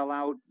detail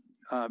out,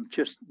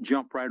 just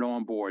jump right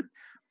on board.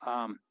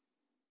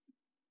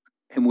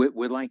 And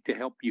we'd like to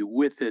help you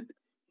with it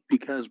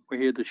because we're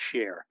here to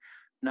share,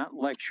 not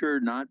lecture,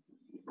 not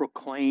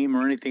proclaim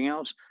or anything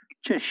else.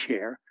 Just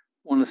share.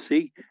 Want to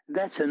see?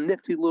 That's a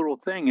nifty little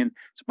thing. And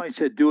somebody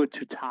said do it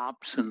to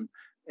tops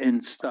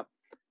and stuff.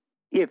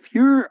 If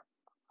you're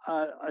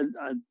all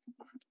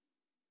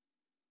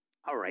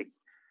right,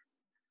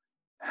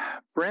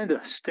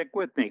 Brenda, stick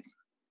with me.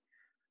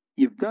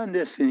 You've done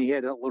this and you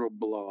had that little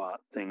blowout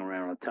thing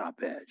around the top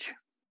edge.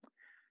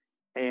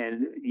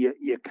 And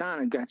you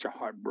kind of got your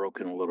heart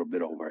broken a little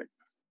bit over it.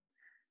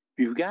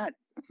 You've got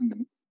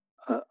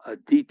a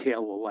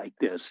detail like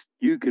this.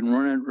 You can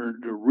run it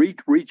or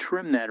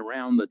retrim that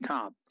around the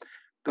top,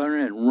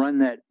 turn it and run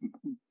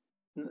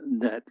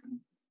that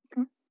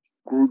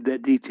groove,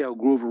 that detail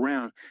groove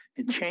around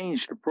and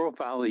change the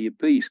profile of your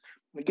piece.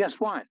 And guess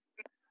what?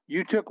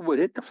 You took what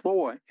hit the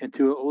floor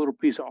into a little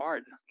piece of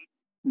art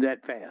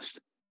that fast.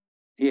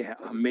 Yeah,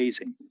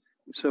 amazing.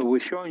 So we're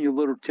showing you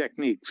little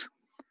techniques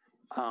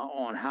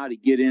on how to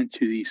get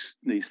into these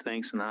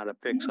things and how to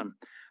fix them.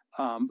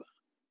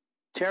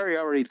 Terry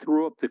already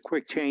threw up the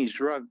quick change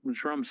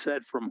drum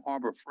set from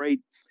Harbor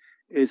Freight.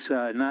 It's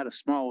not as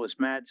small as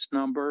Matt's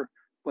number,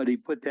 but he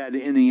put that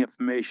in the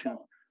information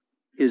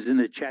is in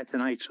the chat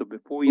tonight. So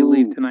before you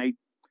leave tonight,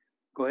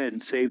 go ahead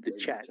and save the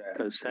chat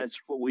because that's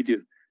what we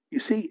do. You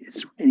see,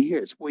 it's in here.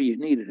 It's where you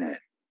need it at.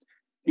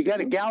 You got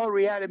a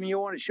gallery item you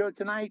want to show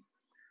tonight?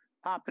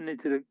 Pop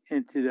it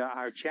into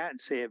our chat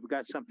and say, I've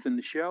got something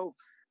to show,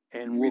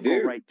 and we'll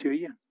go right to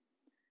you.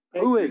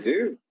 Who is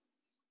it?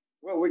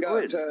 Well, we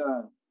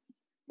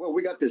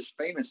got this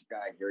famous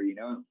guy here, you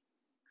know.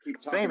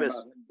 Keep talking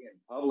about him getting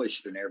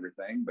published and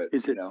everything, but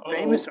is it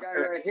famous? Guy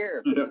right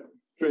here. Yeah.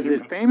 Is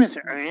it famous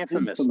or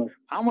infamous?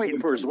 I'm waiting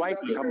for his wife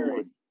to come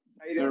on.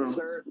 How you doing,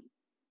 sir?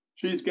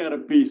 She's got a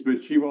piece,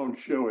 but she won't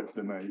show it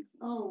tonight.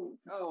 Oh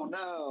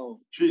no.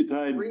 She's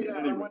hiding. Read it.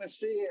 Anyway. I want to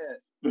see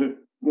it.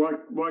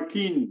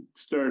 Joaquin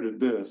started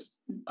this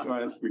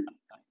last week.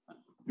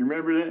 You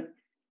remember that?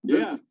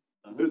 Yeah.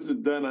 This is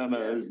done on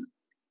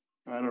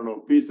I don't know,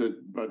 piece of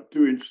about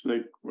 2-inch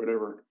thick,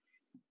 whatever.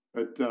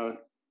 But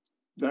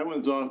that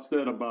one's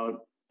offset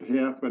about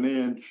 1/2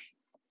 inch.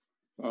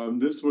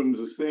 This one's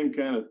the same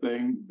kind of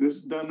thing. This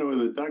is done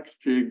with a duck's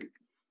jig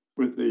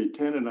with the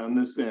tenon on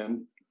this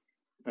end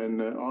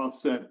and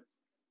offset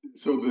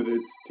so that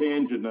it's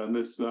tangent on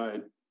this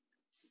side.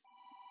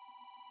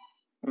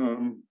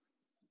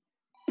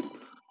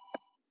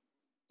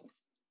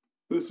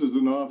 This is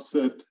an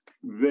offset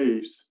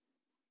vase.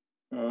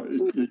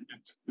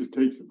 It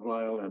takes a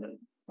file in it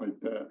like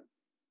that.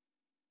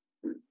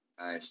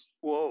 Nice.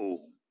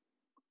 Whoa.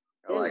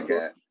 I like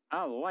that.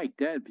 I like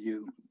that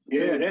view.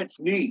 Yeah, that's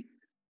neat.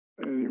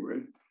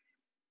 Anyway,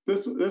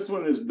 this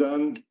one is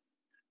done.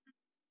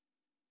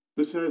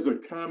 This has a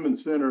common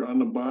center on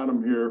the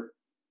bottom here,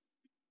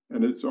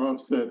 and it's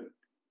offset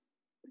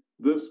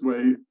this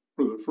way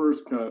for the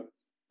first cut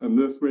and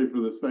this way for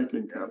the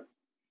second cut.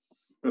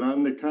 But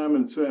on the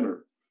common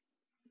center,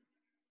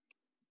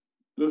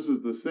 this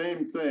is the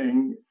same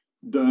thing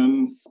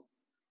done,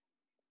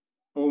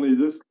 only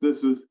this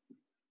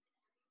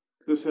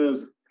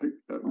has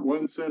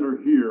one center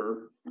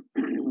here.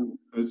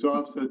 It's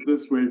offset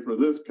this way for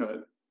this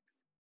cut.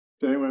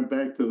 Then I went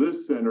back to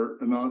this center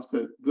and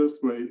offset this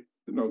way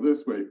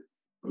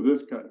for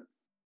this cut.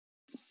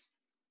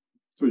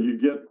 So you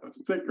get a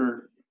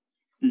thicker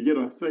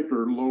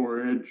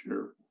lower edge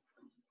here,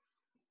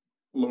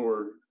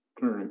 lower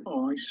turning.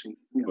 Oh, I see.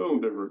 Yeah. A little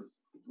different.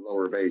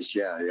 Lower base,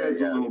 yeah. A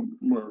little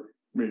more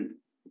meat.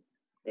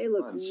 They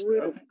look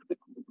real.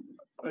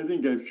 I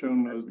think I've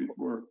shown those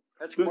before.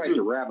 That's quite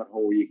the rabbit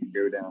hole you can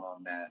go down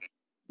on that.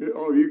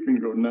 Oh, you can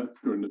go nuts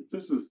doing it.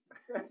 This is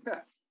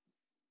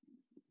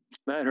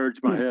that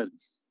hurts my head.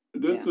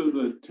 This is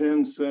a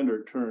 10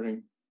 center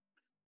turning.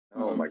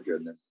 Oh my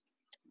goodness.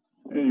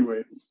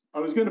 Anyway, I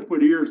was going to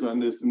put ears on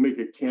this and make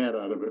a cat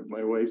out of it.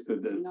 My wife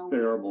said that's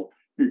terrible.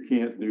 You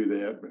can't do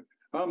that. But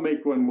I'll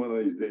make one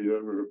of these days.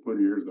 I'm going to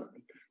put ears on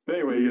it. But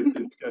anyway, it's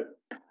got.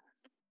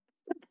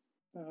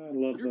 I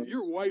love that.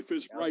 Your wife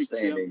is right,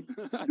 Jim.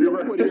 You're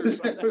right. Put ears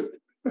on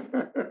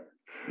that.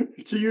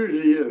 She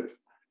usually is.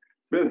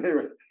 But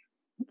anyway,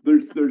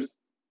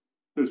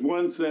 there's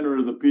one center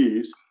of the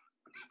piece,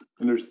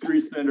 and there's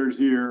 3 centers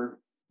here,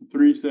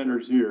 3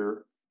 centers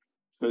here.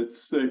 So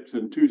it's 6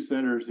 and 2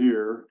 centers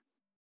here,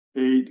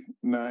 8,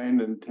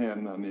 9, and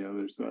 10 on the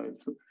other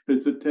side. So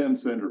it's a 10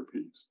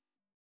 centerpiece.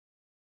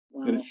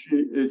 Wow. And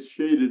it's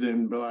shaded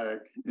in black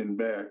in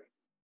back.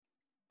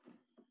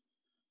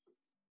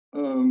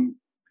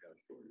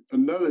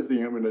 Another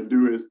thing I'm going to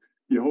do is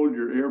you hold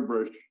your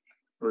airbrush,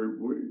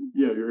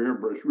 your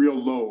airbrush real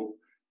low,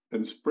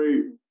 and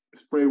spray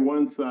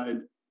one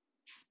side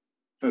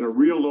at a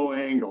real low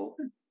angle.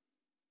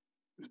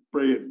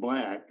 Spray it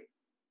black,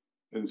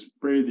 and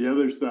spray the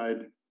other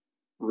side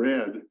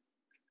red.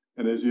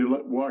 And as you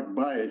walk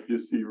by it, you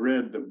see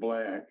red to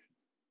black.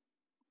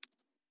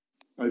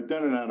 I've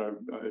done it on a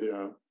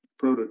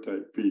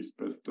prototype piece,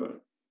 but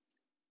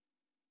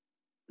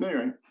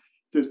anyway,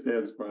 just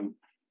adds fun.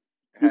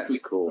 That's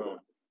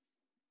cool.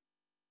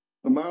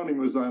 The mounting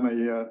was on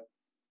a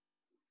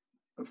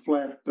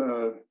flat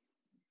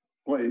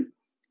plate,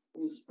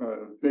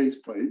 base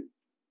plate,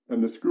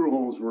 and the screw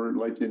holes were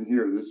like in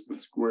here. This was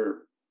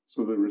square,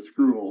 so there were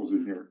screw holes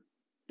in here.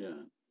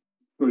 Yeah.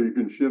 So you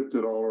can shift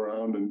it all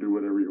around and do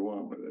whatever you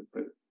want with it.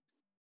 But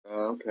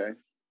okay.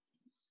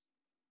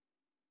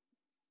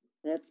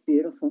 That's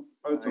beautiful.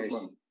 That's nice.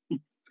 fun.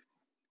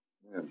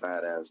 Yeah,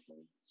 badass.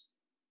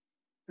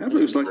 That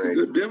looks like a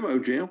good demo,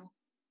 Jim.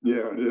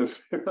 Yeah, it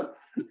is.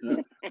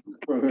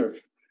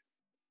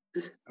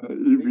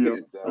 You'd be up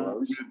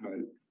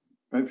midnight.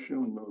 I've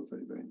shown those,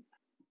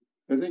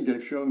 I think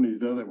I've shown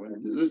these other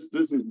ones.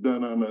 This is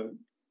done on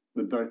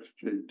the Dutch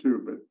jig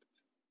too, but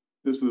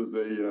this is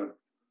a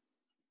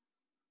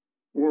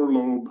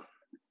 4-lobe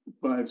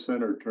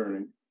 5-center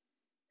turning.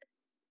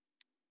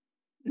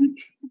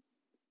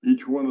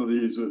 Each one of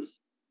these is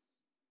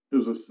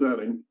a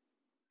setting.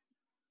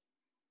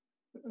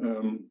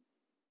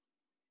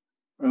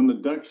 On the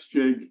Dutch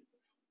jig,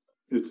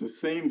 it's the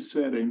same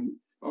setting,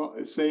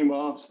 same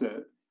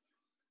offset,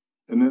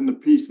 and then the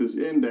piece is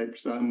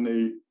indexed on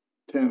the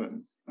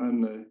tenon, on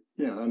the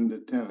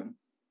tenon.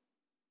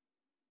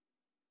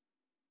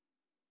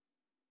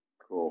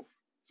 Cool.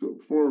 So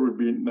 4 would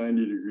be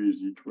 90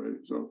 degrees each way.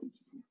 So,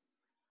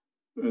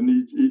 and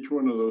each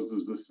one of those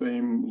is the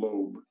same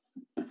lobe.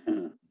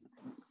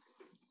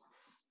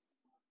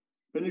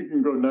 And you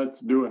can go nuts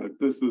doing it.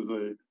 This is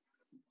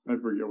I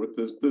forget what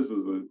this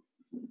is a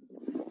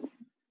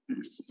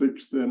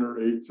 6-center,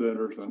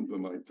 8-center,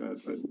 something like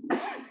that. But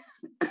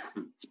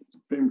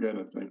same kind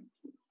of thing.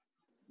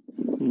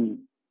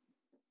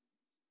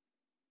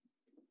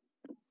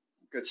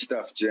 Good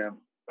stuff, Jim.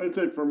 That's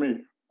it for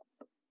me.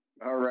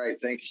 All right,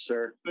 thank you,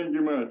 sir. Thank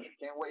you much.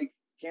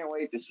 Can't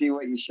wait to see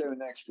what you show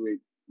next week.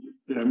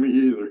 Yeah, me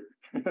either.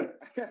 All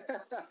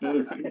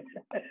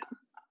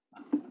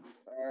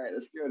right,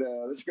 let's go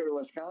to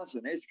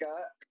Wisconsin. Hey,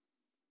 Scott.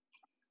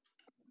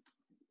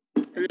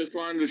 I just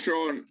wanted to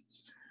show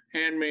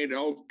handmade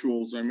elf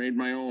tools. I made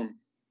my own.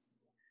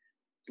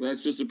 So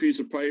that's just a piece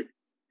of pipe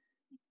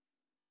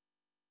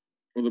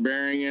with a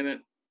bearing in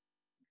it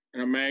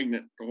and a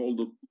magnet to hold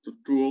the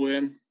tool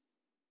in.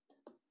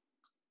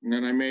 And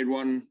then I made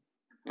one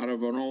out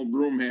of an old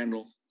broom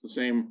handle. The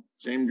same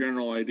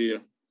general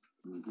idea.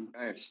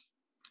 Nice.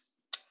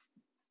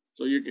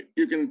 So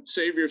you can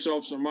save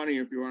yourself some money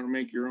if you want to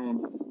make your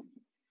own.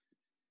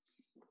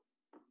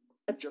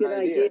 That's a good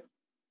idea.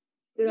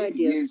 Good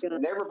idea.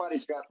 And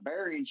everybody's got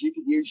bearings. You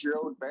could use your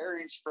old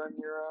bearings from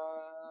your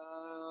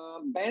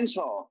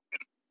bandsaw.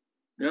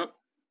 Yep.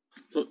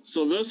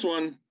 So this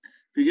one,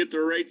 if you get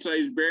the right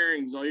size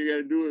bearings, all you got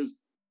to do is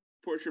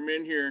push them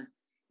in here.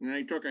 And then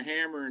I took a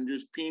hammer and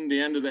just peened the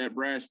end of that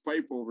brass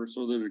pipe over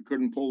so that it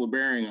couldn't pull the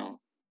bearing out.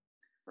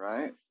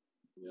 Right.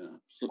 Yeah.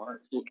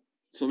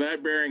 So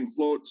that bearing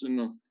floats in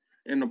the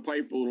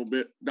pipe a little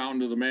bit down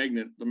to the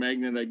magnet. The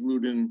magnet I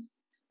glued in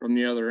from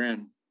the other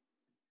end.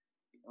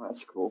 Oh,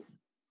 that's cool.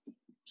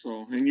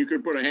 So, and you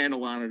could put a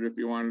handle on it if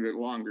you wanted it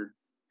longer.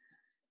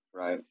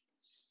 Right.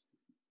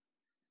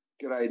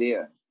 Good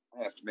idea.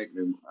 I have to make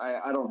new.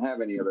 I don't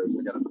have any of those.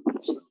 I gotta.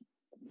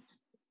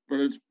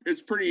 But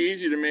it's pretty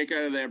easy to make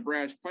out of that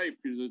brass pipe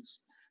because it's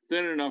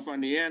thin enough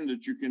on the end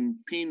that you can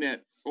peen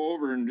that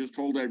over and just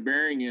hold that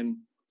bearing in.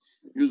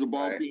 Use a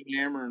ball peen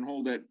hammer and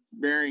hold that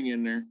bearing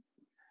in there.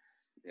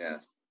 Yeah.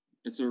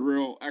 It's a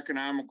real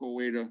economical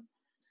way to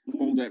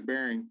hold that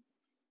bearing.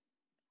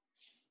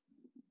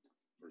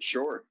 For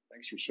sure.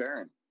 Thanks for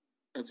sharing.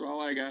 That's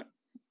all I got.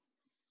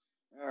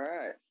 All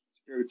right.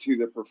 Let's go to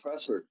the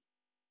professor.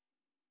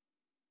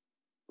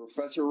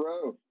 Professor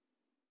Rowe.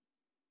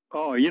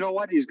 Oh, you know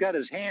what? He's got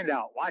his hand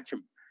out. Watch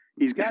him.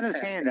 He's got his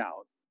hand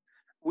out.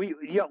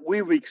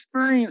 We've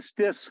experienced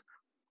this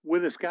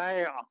with this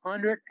guy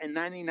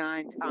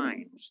 199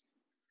 times.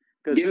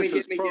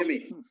 Gimme.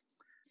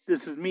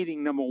 This is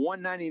meeting number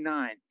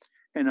 199.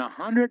 And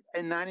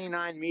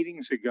 199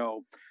 meetings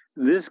ago,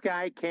 this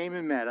guy came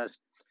and met us.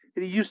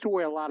 And he used to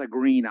wear a lot of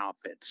green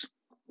outfits,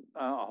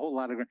 a whole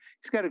lot of green.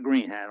 He's got a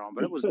green hat on,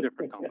 but it was a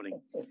different company.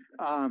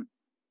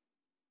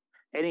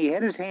 And he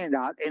had his hand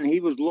out, and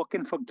he was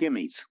looking for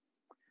gimmies.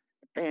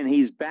 And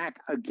he's back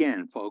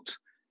again, folks.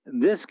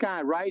 This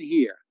guy right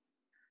here,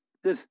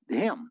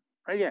 him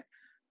right here,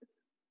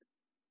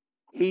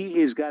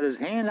 he has got his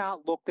hand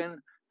out looking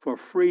for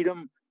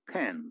Freedom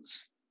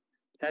pens.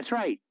 That's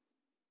right.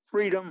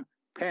 Freedom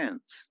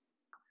Pens.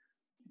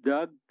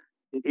 Doug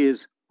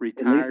is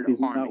retired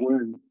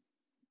Army.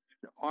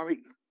 The Army,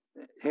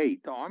 hey,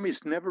 the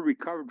Army's never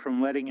recovered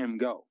from letting him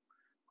go.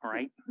 All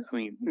right? I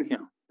mean, you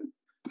know.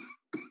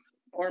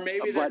 Or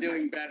maybe they're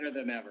doing better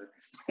than ever.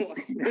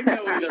 We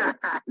go either.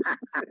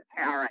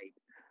 All right.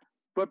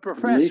 But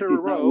Professor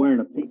Rowe. Wearing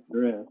a pink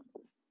dress.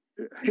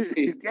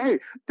 Hey,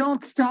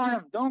 don't start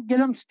him. Don't get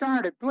him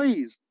started,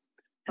 please.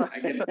 I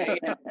can pay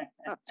him.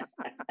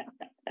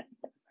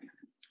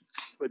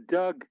 But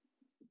Doug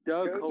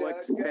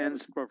collects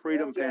pens for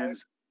Freedom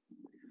Pens,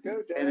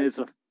 and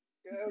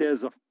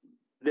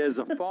there's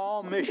a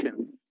fall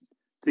mission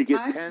to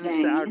get pens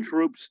to our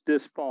troops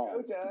this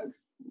fall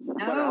for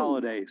the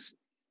holidays.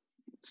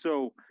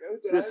 So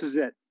this is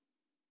it.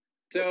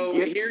 So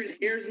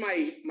here's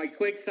my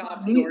quick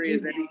sob story.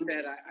 As Eddie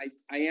said,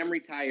 I am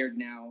retired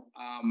now.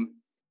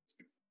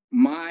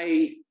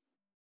 My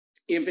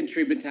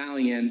infantry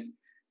battalion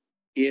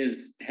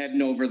is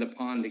heading over the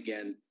pond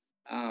again.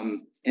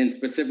 And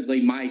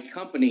specifically my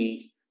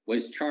company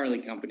was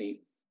Charlie Company.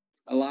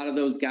 A lot of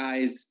those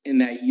guys in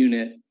that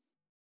unit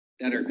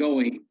that are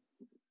going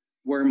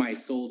were my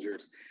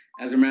soldiers.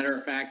 As a matter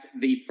of fact,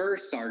 the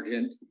first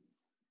sergeant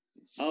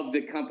of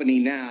the company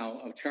now,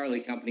 of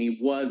Charlie Company,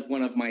 was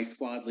one of my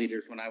squad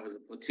leaders when I was a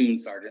platoon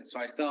sergeant. So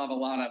I still have a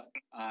lot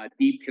of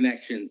deep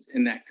connections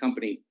in that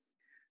company.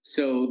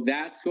 So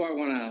that's who I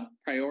want to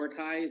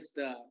prioritize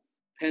the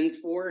pens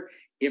for.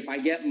 If I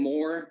get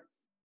more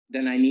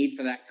than I need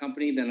for that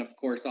company, then of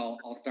course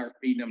I'll start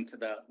feeding them to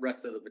the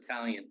rest of the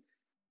battalion.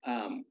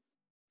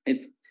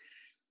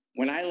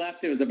 When I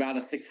left, it was about a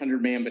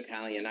 600-man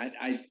battalion.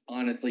 I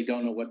honestly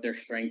don't know what their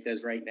strength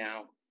is right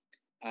now.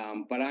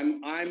 But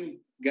I'm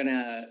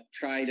gonna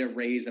try to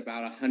raise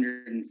about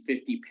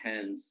 150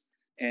 pens,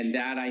 and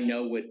that I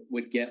know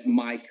would get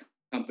my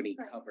company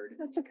covered.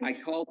 I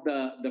called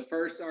the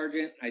first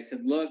sergeant. I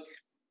said, look,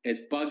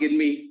 it's bugging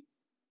me.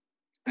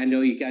 I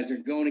know you guys are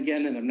going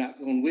again, and I'm not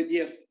going with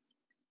you,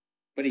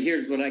 but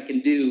here's what I can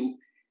do.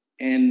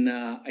 And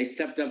I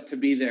stepped up to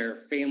be their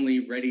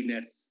family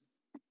readiness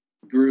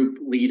group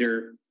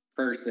leader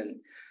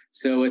person.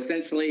 So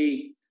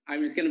essentially,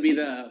 I'm just gonna be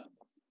the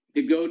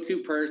go-to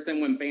person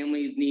when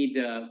families need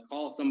to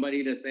call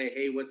somebody to say,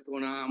 hey, what's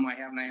going on? Why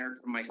haven't I heard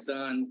from my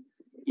son?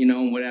 You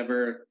know,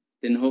 whatever.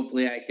 Then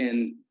hopefully I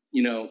can,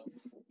 you know,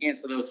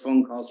 answer those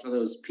phone calls for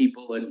those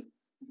people and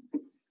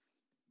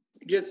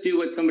just do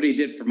what somebody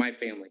did for my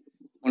family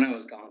when I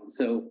was gone.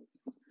 So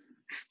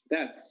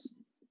that's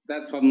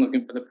what I'm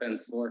looking for the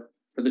pens for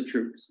the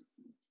troops.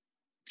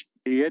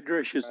 The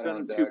address you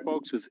sent to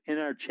folks is in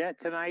our chat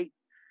tonight.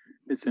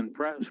 It's in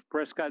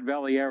Prescott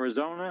Valley,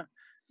 Arizona.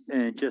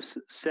 And just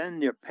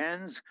send your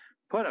pens.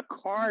 Put a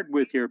card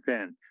with your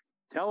pen.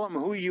 Tell them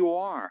who you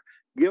are.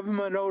 Give them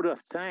a note of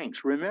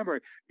thanks.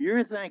 Remember,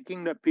 you're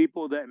thanking the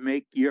people that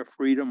make your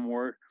freedom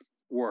work.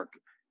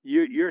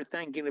 You're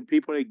thanking the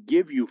people that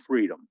give you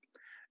freedom.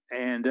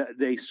 And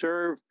they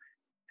serve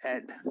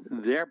at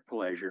their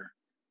pleasure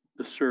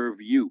to serve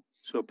you.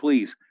 So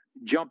please,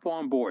 jump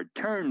on board.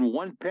 Turn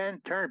one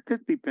pen, turn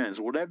 50 pens,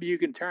 whatever you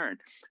can turn.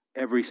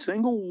 Every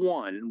single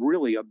one,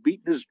 really a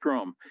beat in this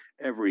drum,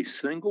 every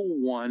single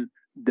one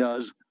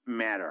does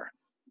matter.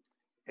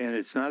 And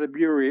it's not a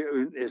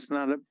BS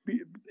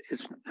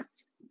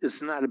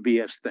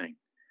thing.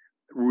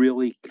 It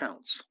really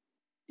counts.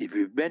 If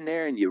you've been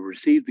there and you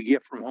received the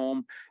gift from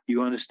home,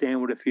 you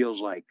understand what it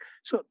feels like.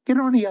 So get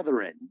on the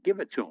other end, give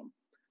it to them.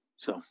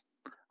 So,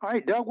 all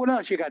right, Doug, what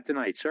else you got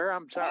tonight, sir?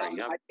 I'm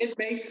sorry. I did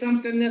make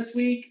something this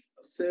week.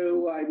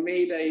 So I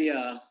made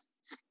a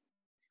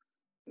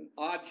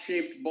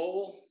odd-shaped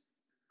bowl.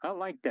 I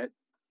like that.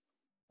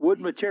 Wood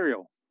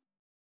material.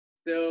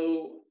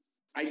 So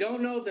I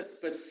don't know the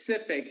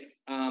specific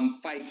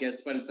ficus,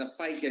 but it's a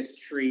ficus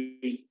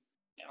tree.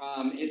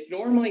 It's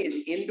normally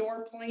an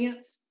indoor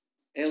plant,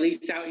 at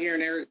least out here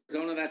in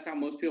Arizona. That's how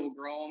most people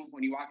grow them.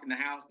 When you walk in the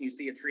house and you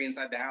see a tree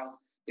inside the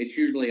house, it's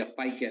usually a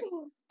ficus.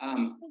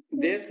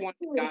 This one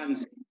had gotten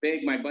so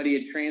big, my buddy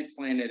had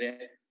transplanted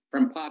it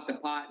from pot to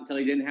pot until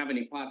he didn't have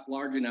any pots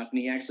large enough, and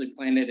he actually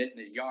planted it in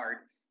his yard.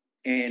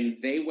 And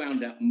they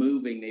wound up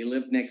moving. They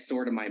lived next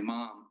door to my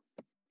mom.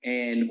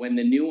 And when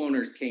the new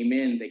owners came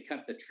in, they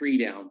cut the tree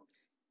down.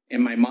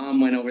 And my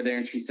mom went over there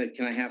and she said,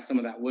 can I have some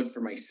of that wood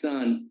for my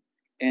son?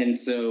 And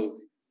so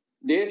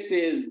this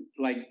is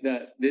like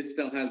this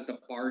still has the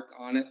bark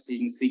on it. So you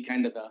can see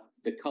kind of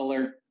the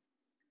color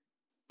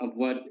of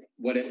what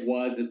it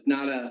was. It's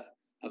not a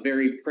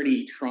very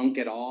pretty trunk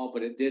at all,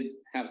 but it did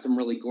have some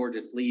really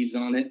gorgeous leaves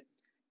on it.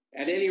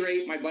 At any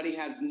rate, my buddy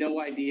has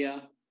no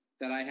idea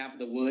that I have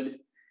the wood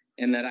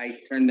and that I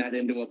turned that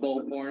into a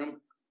bowl for him.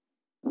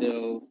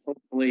 So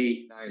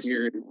hopefully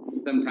here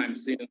sometime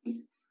soon,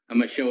 I'm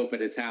gonna show up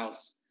at his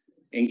house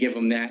and give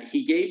him that.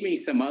 He gave me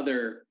some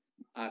other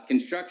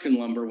construction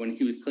lumber when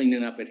he was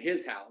cleaning up at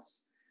his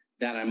house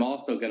that I'm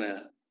also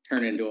gonna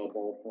turn into a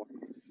bowl for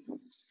him.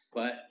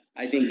 But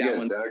I think that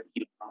one's a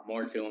lot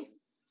more to him.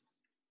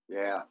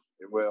 Yeah,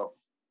 it will.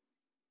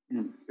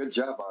 Good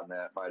job on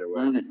that, by the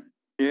way.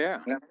 Yeah.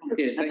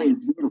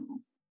 Thanks.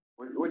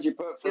 What'd you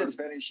put for a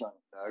finish on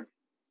it,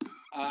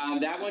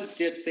 Doug? That one's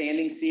just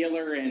sanding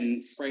sealer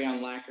and spray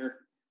on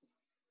lacquer.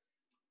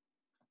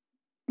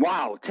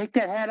 Wow, take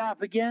that hat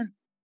off again.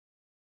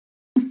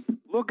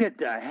 Look at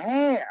the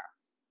hair.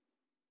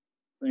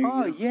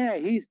 Oh yeah,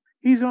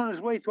 he's on his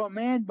way to a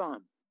man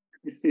bun.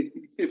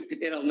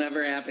 It'll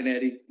never happen,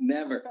 Eddie.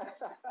 Never.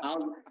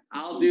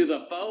 I'll do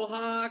the faux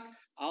hawk.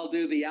 I'll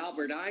do the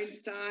Albert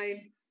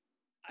Einstein.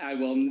 I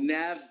will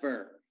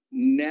never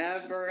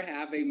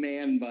have a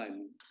man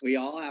bun. We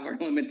all have our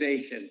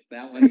limitations.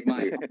 That one's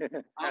mine.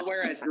 I'll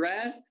wear a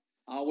dress.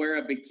 I'll wear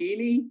a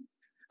bikini.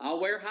 I'll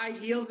wear high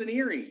heels and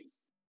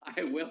earrings.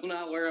 I will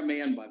not wear a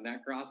man bun.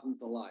 That crosses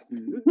the line.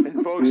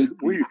 And folks,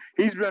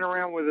 he's been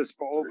around with us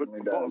for over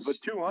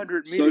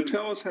 200 meetings. So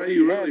tell us how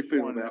you really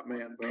feel about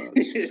man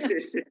buns.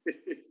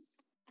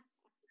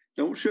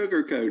 Don't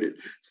sugarcoat it.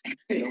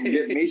 Don't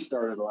get me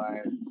started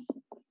lying.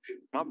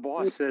 My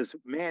boss says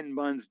man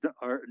buns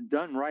are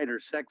done right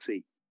or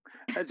sexy.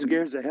 That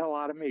scares the hell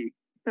out of me.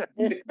 All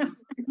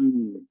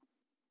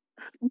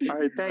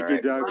right, thank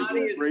you, Doug.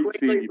 Bonnie is Great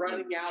quickly seeing you.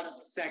 running out of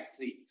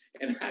sexy,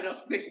 and I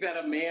don't think that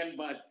a man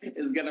bun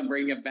is going to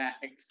bring it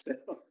back. So.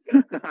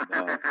 No,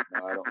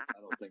 I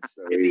don't think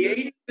so. In the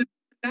either. 80s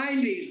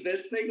and 90s,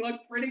 this thing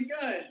looked pretty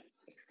good.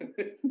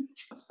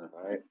 All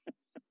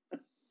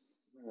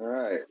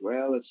right.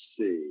 Well, let's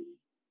see.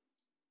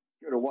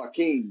 Go to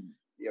Joaquin,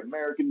 the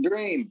American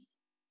Dream.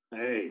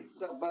 Hey.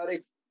 What's up,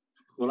 buddy?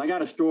 Well, I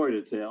got a story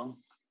to tell.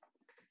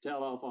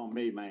 Tell off on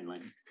me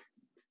mainly.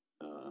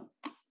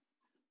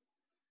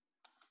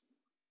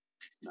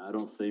 I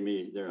don't see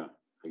me there,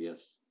 I guess.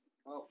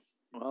 Oh,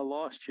 I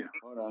lost you.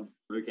 Hold on.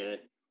 Okay.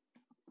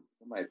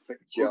 Somebody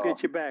picked you We'll off.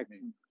 get you back.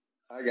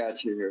 I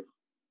got you here.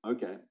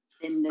 Okay.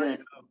 And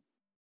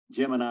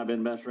Jim and I have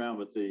been messing around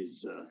with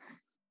these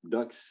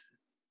ducks,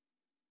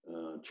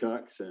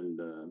 chucks, and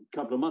a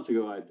couple of months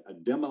ago, I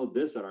demoed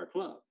this at our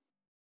club,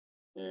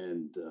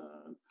 and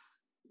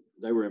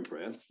they were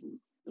impressed. And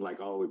like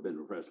always, been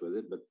impressed with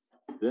it. But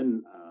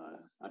then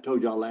I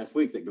told y'all last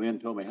week that Glenn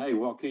told me, "Hey,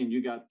 Joaquin,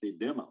 you got the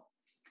demo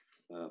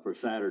for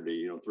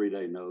Saturday.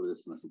 3-day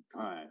notice." And I said,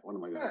 "All right, what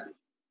am I going to do?"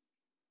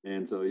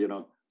 And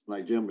so,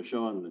 like Jim was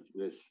showing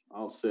this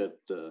offset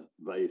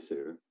vase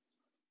here.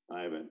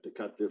 I haven't to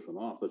cut this one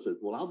off. I said,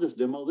 "Well, I'll just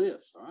demo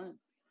this, all right?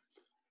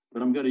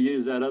 But I'm going to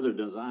use that other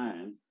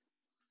design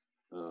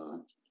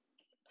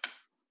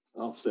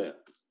offset."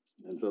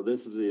 And so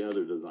this is the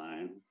other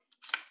design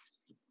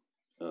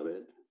of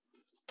it.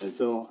 And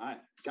so I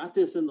got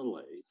this in the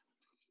lathe.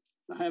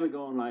 I have it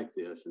going like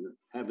this and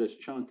have this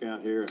chunk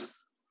out here.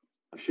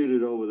 I shoot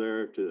it over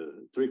there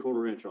to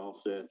 3/4 inch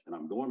offset, and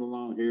I'm going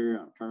along here.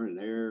 I'm turning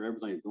air.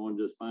 Everything's going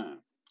just fine.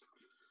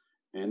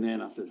 And then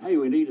I said, "Hey,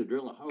 we need to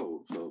drill a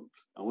hole." So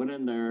I went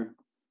in there,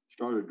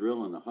 started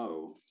drilling the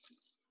hole.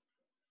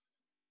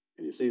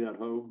 And you see that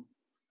hole?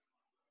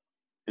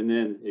 And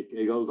then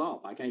it goes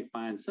off. I can't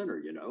find center,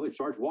 It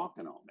starts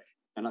walking on me.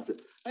 And I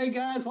said, "Hey,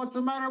 guys, what's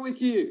the matter with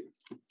you?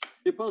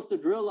 You're supposed to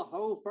drill the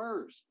hole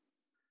first."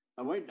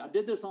 I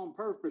did this on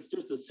purpose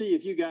just to see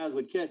if you guys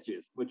would catch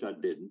it, which I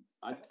didn't.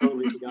 I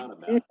totally forgot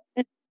about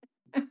it.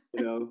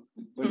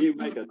 When you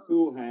make a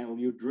tool handle,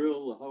 you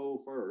drill the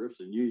hole first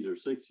and use your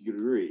 60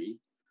 degree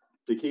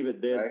to keep it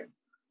dead. Right.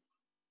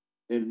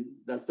 And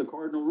that's the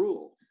cardinal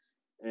rule.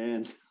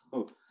 And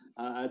so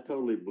I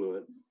totally blew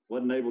it.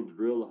 Wasn't able to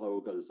drill the hole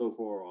because it's so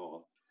far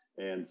off.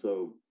 And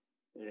so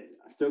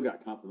I still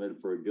got complimented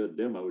for a good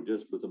demo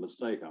just with a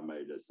mistake I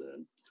made, I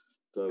said.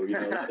 So,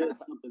 that is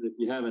something that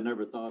you haven't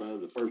ever thought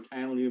of. The first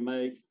handle you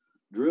make,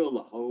 drill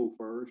the hole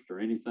first or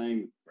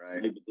anything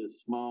maybe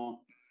this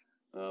small.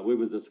 We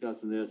was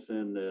discussing this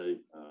in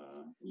the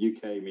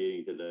UK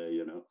meeting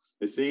today,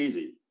 It's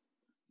easy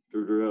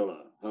to drill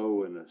a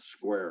hole in a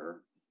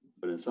square,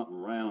 but in something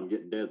round,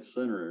 get dead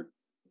center,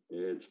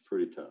 it's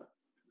pretty tough.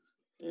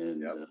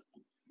 And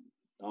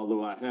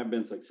although I have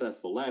been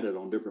successful at it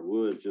on different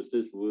woods, just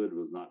this wood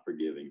was not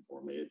forgiving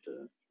for me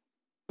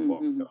to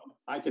walk off.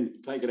 I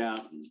can take it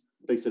out and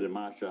fix it in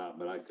my shop,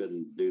 but I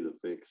couldn't do the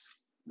fix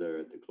there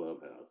at the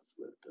clubhouse.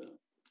 But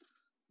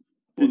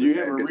did you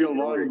have a real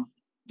long?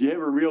 Do you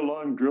have a real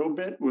long drill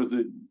bit? Was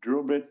it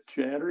drill bit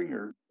shattering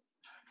or?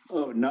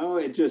 Oh no!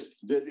 It's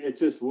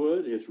just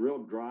wood. It's real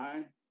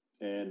dry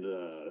and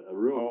a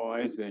real. Oh,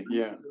 I see.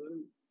 Yeah.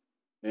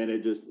 And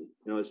it just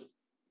it's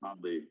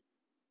probably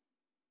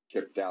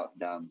chipped out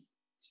down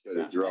instead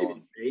of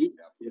drilling. 8,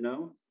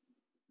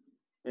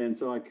 And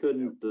so I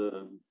couldn't.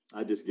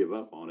 I just give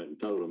up on it and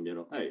told them,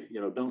 hey,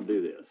 don't do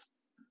this.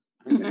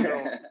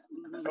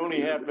 It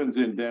only happens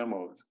in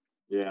demos.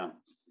 Yeah.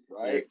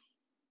 Right.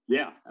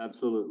 Yeah,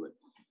 absolutely.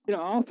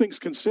 All things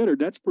considered,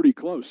 that's pretty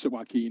close,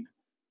 Joaquin.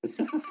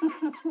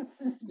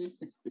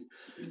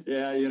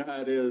 Yeah, you know how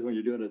it is when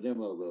you're doing a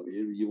demo, though.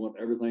 You want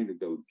everything to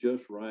go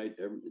just right.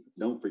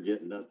 Don't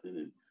forget nothing.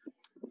 And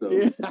so,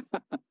 yeah.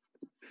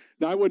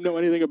 No, I wouldn't know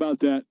anything about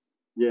that.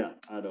 Yeah,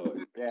 I know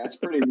it. Yeah, it's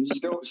pretty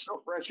still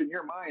fresh in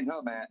your mind,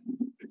 huh, Matt?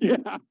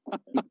 Yeah.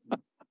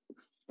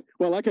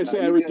 Well, like I No, say,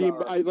 I you did redeemed. all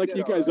right. I You like did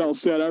you all guys right. all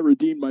said, I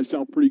redeemed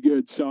myself pretty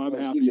good, so I'm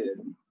Yes, happy. you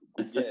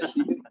did. Yes,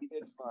 you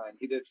did fine.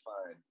 You did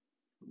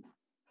fine.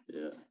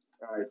 Yeah.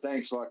 All right.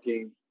 Thanks,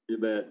 Joaquin. You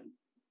bet.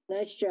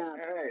 Nice job.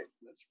 All right.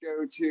 Let's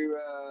go to,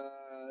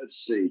 let's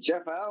see,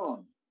 Jeff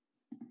Allen.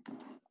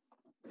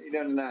 How you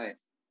doing tonight?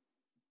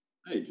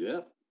 Hey,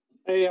 Jeff.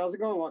 Hey, how's it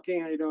going,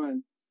 Joaquin? How you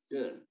doing?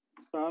 Good.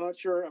 So I'm not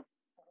sure.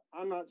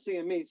 I'm not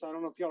seeing me, so I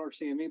don't know if y'all are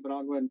seeing me, but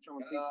I'll go ahead and show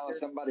them pieces Oh, here.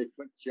 somebody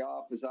flicked you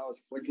off as I was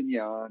flicking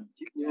you on.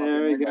 Keep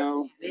There we talking,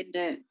 go.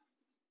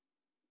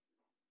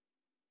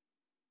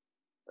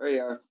 There you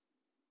are.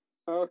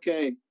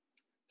 Okay.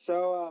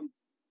 So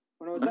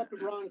when I was up at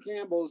Ron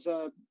Campbell's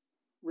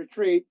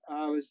retreat,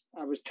 I was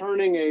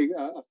turning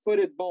a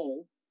footed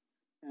bowl,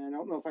 and I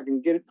don't know if I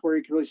can get it to where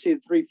you can really see the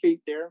 3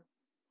 feet there,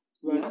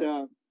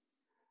 but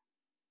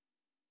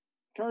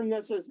turned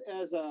this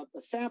as a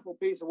sample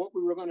piece of what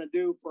we were going to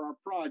do for our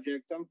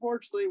project.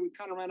 Unfortunately, we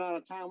kind of ran out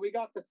of time. We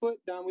got the foot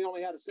done. We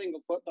only had a single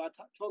foot, but I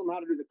told them how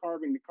to do the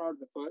carving to carve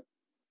the foot.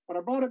 But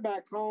I brought it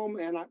back home,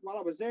 and while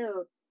I was there,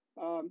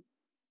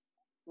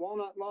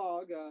 Walnut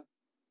Log,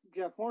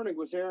 Jeff Hornig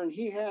was there, and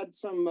he had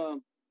some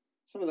of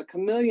the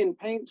chameleon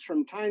paints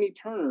from Tiny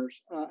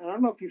Turner's. And I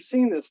don't know if you've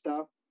seen this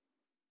stuff,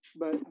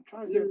 but I'm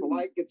trying to see if the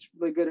light gets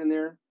really good in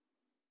there.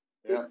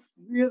 Yeah. It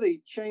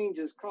really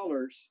changes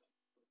colors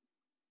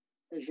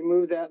as you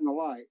move that in the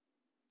light.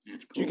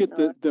 Did you get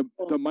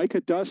the mica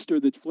dust or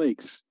the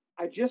flakes?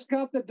 I just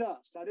got the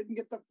dust. I didn't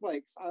get the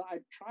flakes.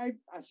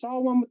 I saw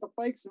one with the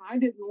flakes, and I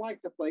didn't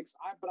like the flakes,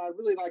 but I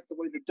really liked the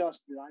way the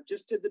dust did. I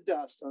just did the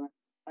dust.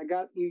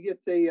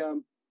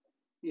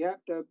 You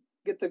have to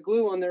get the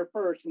glue on there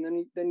first, and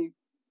then you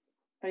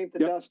paint the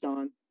dust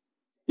on.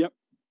 Yep.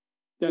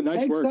 Yeah, it nice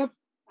takes work. up,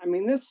 I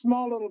mean, this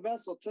small little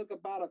vessel took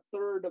about a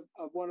third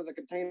of one of the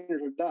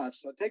containers of dust,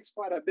 so it takes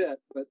quite a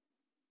bit, but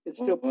it's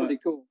still pretty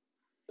cool.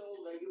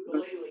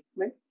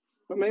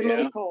 But made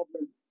a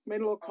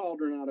little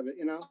cauldron out of it,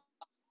 you know.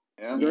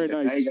 Yeah. Very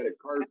Now nice. you got a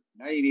cart.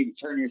 Now you need to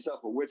turn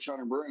yourself a witch on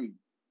a broom.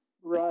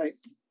 Right.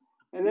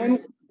 And then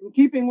in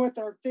keeping with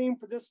our theme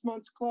for this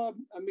month's club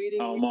meeting,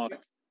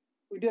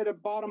 we did a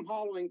bottom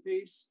hollowing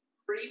piece.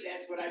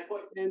 That's what I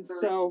put. And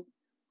so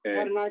I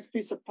had a nice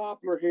piece of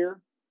poplar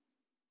here.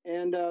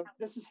 And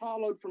this is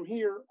hollowed from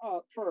here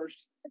up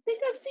first. I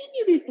think I've seen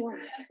you before.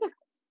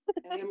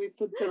 And then we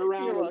flipped it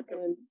around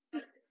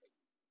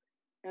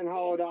and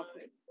hollowed out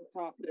the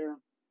top there.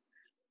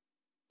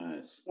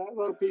 Nice. That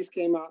little piece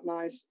came out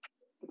nice.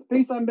 The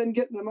piece I've been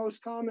getting the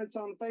most comments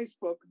on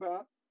Facebook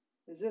about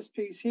is this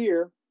piece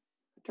here.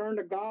 I turned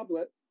a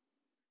goblet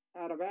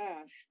out of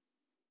ash,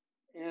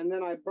 and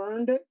then I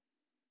burned it,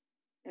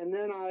 and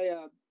then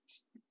I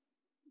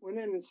went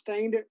in and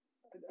stained it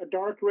a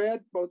dark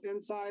red, both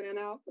inside and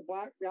out.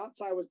 The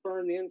outside was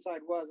burned, the inside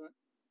wasn't.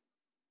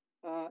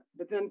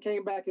 But then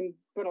came back and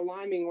put a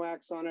liming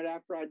wax on it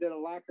after I did a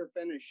lacquer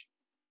finish,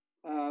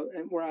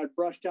 and where I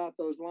brushed out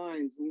those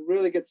lines, and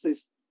really gets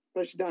this,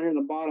 especially down here in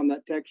the bottom,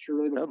 that texture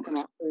really looks come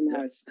out really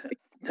nice.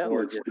 That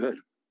looks good.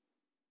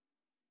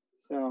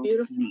 So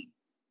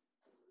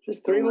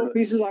just 3 little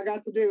pieces I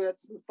got to do.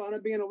 That's the fun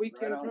of being a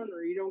weekend Right on.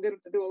 turner. You don't get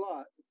to do a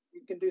lot.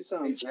 You can do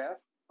some. Hey, Jeff,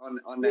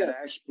 on that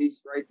ash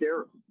piece right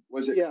there,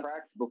 was it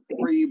cracked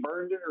before you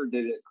burned it, or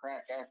did it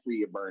crack after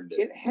you burned it?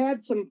 It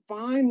had some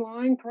fine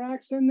line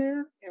cracks in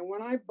there, and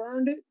when I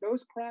burned it,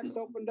 those cracks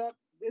opened up.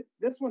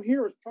 This one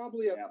here is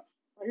probably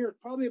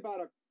probably about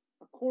a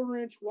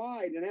 1/4 inch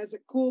wide, and as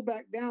it cooled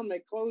back down, they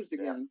closed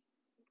again.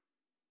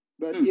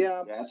 But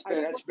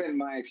that's been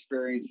my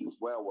experience as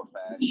well with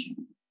ash.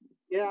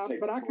 Yeah,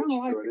 but I kind of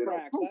like the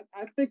cracks.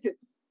 I think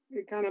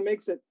it kind of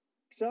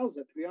sells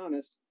it, to be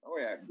honest. Oh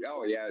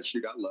yeah,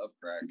 shoot, I love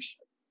cracks.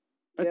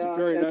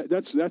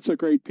 That's that's a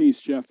great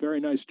piece, Jeff. Very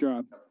nice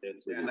job.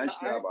 Yeah, nice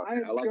job. I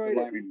like the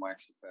liming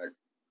wax effect.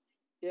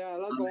 Yeah, I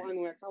love the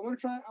liming wax. I want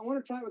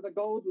to try it with a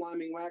gold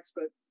liming wax,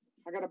 but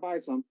I got to buy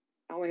some.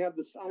 I only have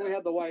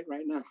the white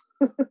right now.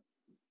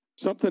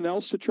 Something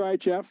else to try,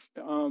 Jeff.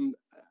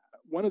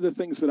 One of the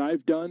things that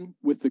I've done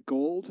with the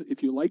gold,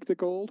 if you like the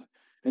gold,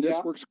 and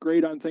this works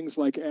great on things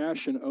like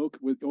ash and oak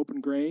with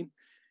open grain,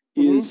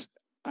 is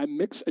I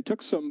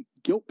took some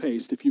gilt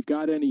paste, if you've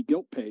got any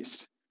gilt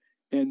paste,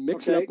 and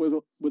mix it up with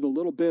a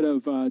little bit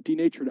of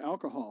denatured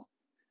alcohol,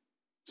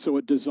 so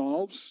it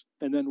dissolves,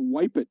 and then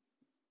wipe it.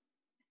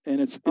 And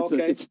it's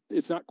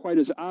not quite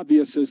as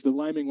obvious as the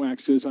liming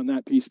wax is on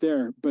that piece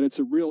there, but it's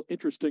a real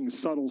interesting,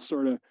 subtle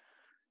sort of,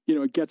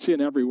 it gets in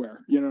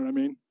everywhere. You know what I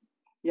mean?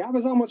 Yeah, I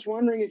was almost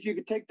wondering if you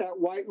could take that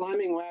white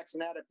liming wax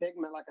and add a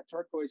pigment like a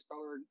turquoise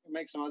color and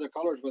make some other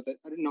colors with it.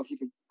 I didn't know if you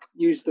could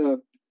use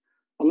the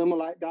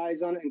Elimolite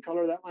dyes on it and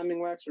color that liming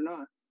wax or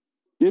not.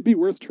 It'd be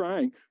worth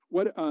trying.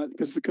 What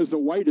because the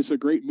white is a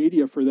great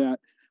media for that.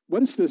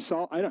 What is the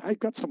salt? I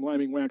got some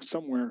liming wax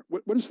somewhere.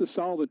 What is the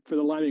solvent for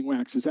the liming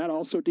wax? Is that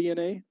also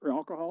DNA or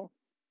alcohol?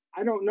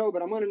 I don't know,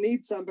 but I'm going to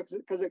need some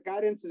because it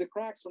got into the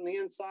cracks on the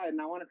inside,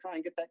 and I want to try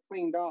and get that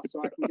cleaned off so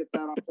I can get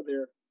that off of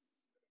there.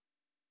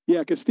 Yeah,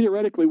 because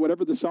theoretically,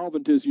 whatever the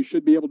solvent is, you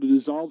should be able to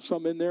dissolve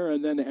some in there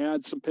and then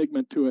add some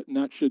pigment to it, and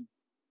that should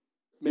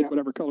make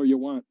whatever color you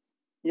want.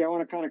 Yeah, I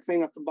want to kind of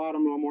clean up the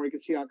bottom a little more. You can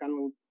see I got a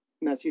little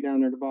messy down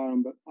there at the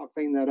bottom, but I'll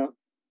clean that up.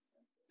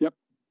 Yep.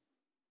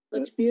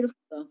 Looks beautiful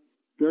though.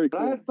 Very But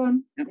cool. I had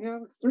fun. You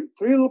know,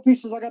 three little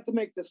pieces I got to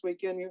make this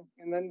weekend,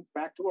 and then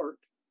back to work.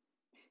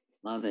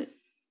 Love it.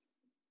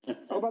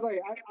 Oh, by the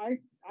way,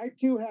 I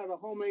too have a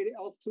homemade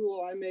elf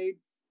tool I made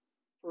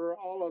for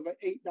all of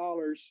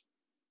 $8,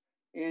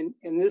 and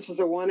this is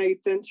a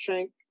 1/8 inch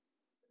shank,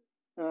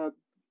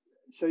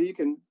 so you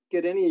can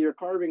get any of your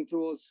carving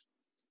tools.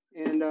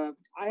 And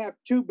I have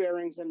 2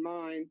 bearings in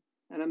mine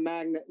and a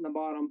magnet in the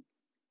bottom,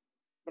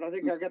 but I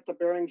think I got the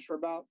bearings for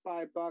about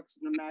 $5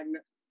 and the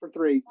magnet for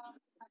 $3.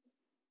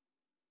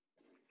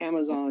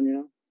 Amazon, you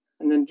know,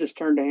 and then just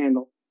turn the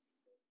handle.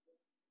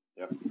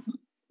 Yep.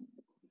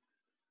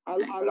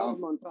 I love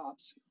them on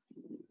tops.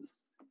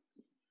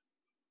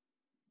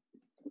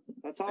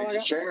 That's all I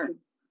got. Sharon.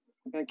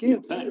 Thank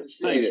you. Thanks,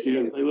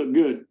 Jim. They look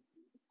good.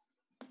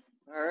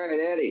 All right,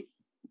 Eddie.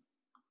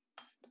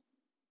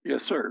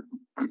 Yes, sir.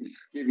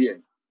 Give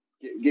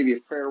you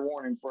fair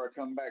warning before I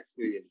come back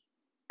to you.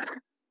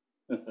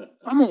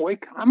 I'm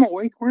awake. I'm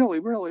awake. Really,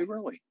 really,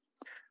 really.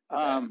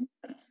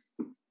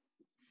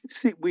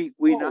 See, we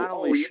not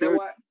only you know showed.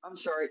 what? I'm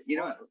sorry. You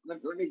know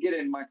what? Let me get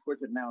in my quick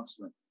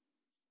announcement.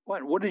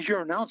 What is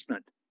your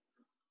announcement?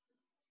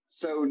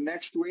 So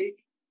next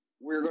week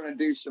we're going to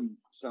do some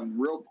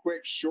real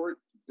quick short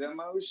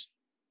demos.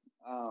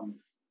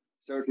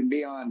 So it can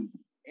be on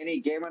any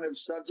gamut of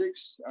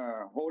subjects,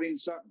 holding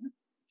something,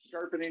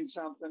 sharpening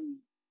something,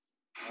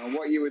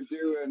 what you would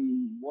do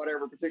in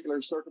whatever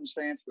particular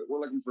circumstance. But we're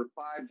looking for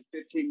 5 to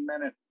 15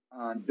 minute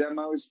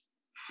demos.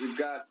 We've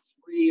got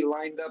 3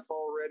 lined up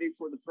already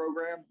for the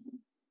program.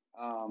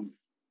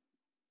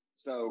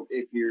 So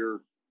if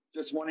you're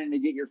just wanting to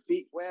get your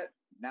feet wet,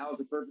 now is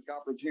the perfect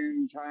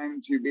opportune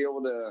time to be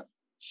able to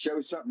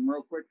show something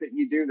real quick that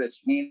you do that's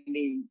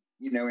handy,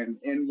 you know,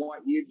 in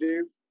what you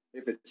do.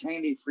 If it's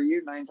handy for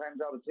you, 9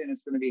 times out of 10,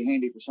 it's going to be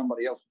handy for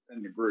somebody else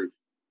in the group.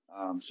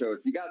 So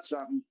if you got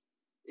something,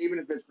 even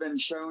if it's been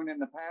shown in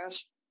the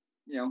past,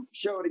 you know,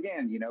 show it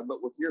again, you know,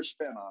 but with your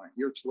spin on it,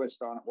 your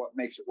twist on it, what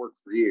makes it work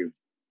for you.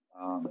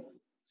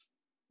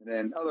 And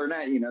then other than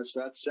that, you know, so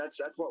that's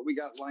what we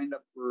got lined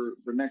up for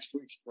next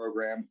week's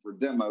program for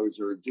demos.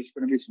 Are just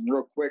going to be some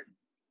real quick,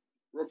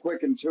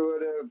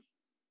 intuitive,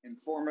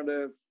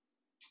 informative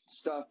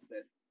stuff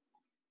that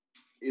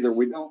either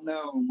we don't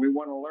know and we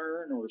want to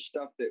learn, or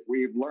stuff that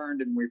we've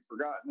learned and we've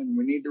forgotten and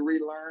we need to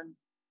relearn.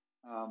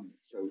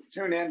 So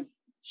tune in.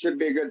 Should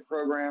be a good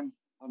program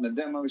on the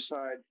demo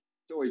side.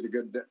 It's always a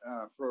good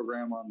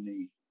program on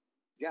the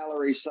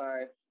gallery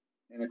side.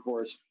 And of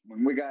course,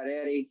 when we got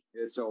Eddie,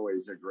 it's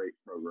always a great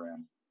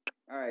program.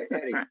 All right,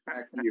 Eddie,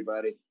 back to you,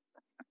 buddy.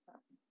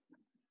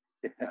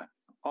 Yeah,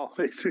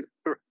 always.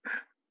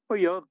 Well,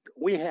 you know,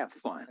 we have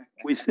fun.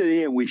 We sit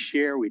here and we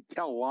share. We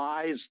tell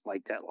lies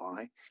like that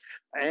lie,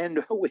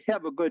 and we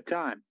have a good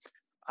time.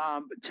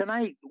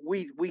 Tonight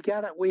we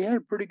had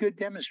a pretty good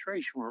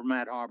demonstration from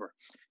Matt Harber.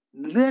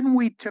 Then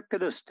we took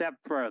it a step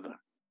further.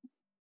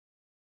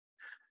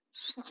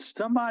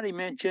 Somebody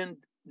mentioned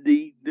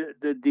the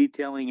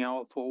detailing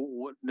elf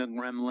or the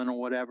gremlin or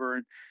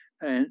whatever,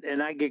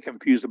 and I get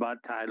confused about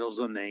titles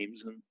and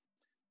names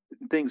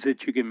and things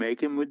that you can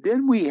make. And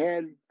then we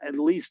had at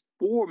least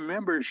 4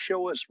 members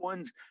show us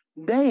ones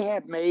they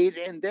have made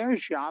in their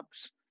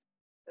shops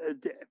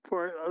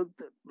for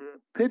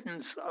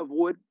pittance of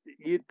what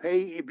you'd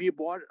pay if you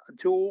bought a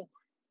tool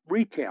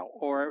retail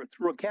or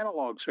through a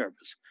catalog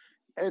service.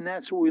 And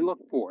that's what we look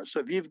for. So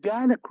if you've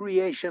got a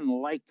creation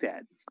like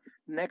that,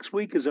 next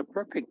week is a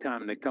perfect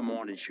time to come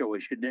on and show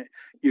us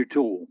your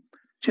tool.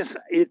 Just,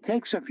 it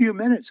takes a few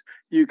minutes.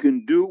 You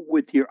can do it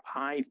with your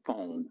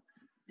iPhone.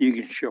 You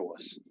can show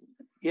us.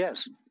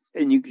 Yes.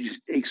 And you can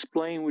just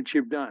explain what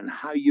you've done,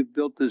 how you've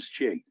built this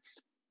jig.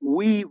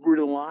 We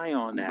rely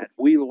on that.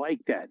 We like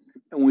that.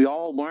 And we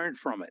all learn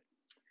from it.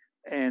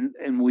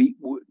 And we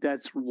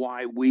that's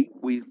why we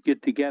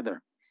get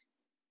together.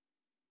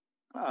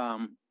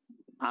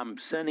 I'm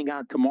sending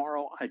out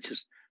tomorrow.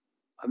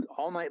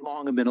 All night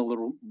long I've been a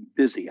little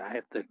busy. I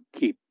have to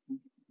keep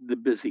the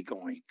busy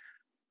going.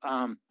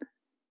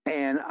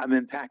 And I've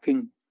been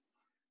packing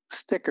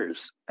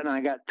stickers, and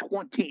I got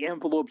 20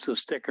 envelopes of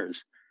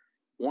stickers.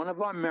 One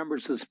of our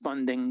members is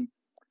funding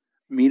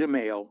me to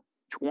mail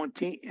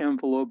 20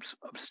 envelopes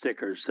of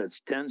stickers.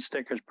 That's 10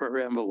 stickers per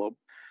envelope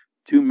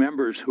to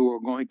members who are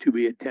going to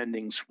be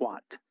attending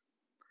SWAT.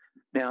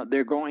 Now,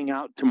 they're going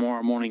out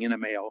tomorrow morning in the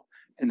mail,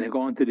 and they're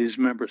going to these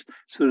members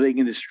so they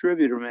can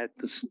distribute them at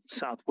the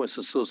Southwest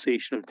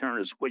Association of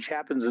Turners, which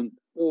happens in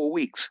 4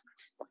 weeks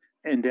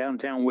in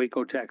downtown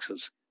Waco,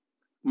 Texas.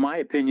 My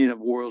opinion of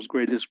world's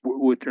greatest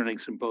wood turning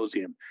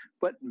symposium.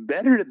 But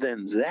better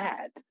than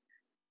that,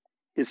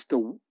 it's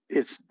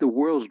the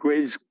world's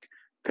greatest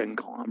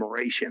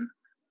conglomeration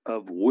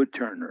of wood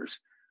turners.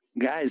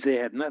 Guys, they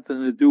have nothing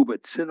to do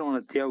but sit on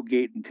a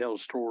tailgate and tell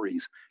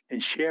stories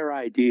and share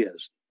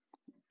ideas.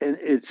 And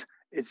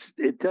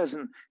it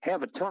doesn't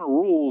have a ton of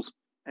rules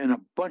and a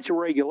bunch of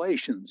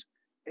regulations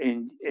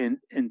and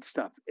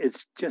stuff.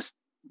 It's just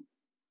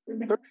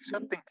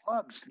 30-something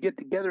clubs to get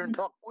together and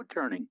talk wood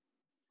turning.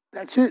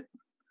 That's it.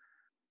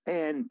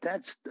 And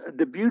that's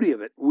the beauty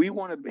of it. We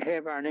want to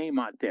have our name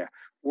out there,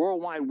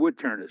 worldwide wood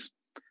turners,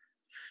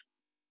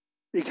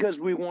 because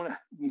we want to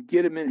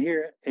get them in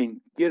here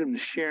and get them to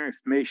share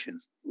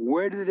information.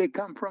 Where did they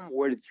come from?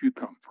 Where did you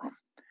come from?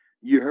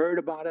 You heard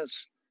about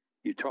us.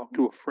 You talked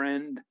to a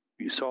friend.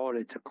 You saw it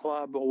at the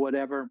club or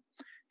whatever.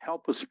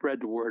 Help us spread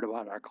the word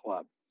about our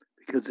club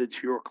because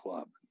it's your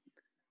club.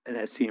 And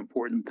that's the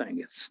important thing.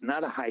 It's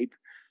not a hype.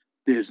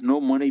 There's no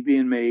money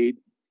being made.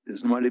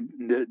 There's money.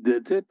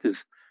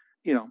 There's,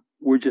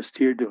 we're just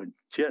here doing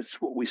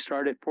just what we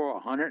started for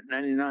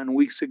 199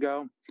 weeks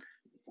ago.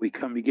 We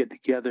come to get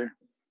together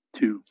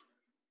to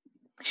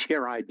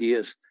share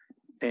ideas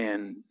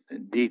and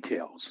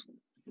details.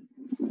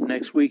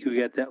 Next week we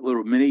got that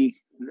little mini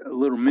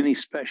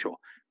special.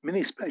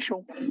 Mini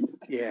special?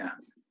 Yeah.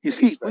 You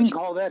see, we can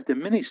call that the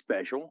mini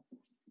special,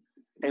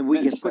 and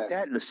we can put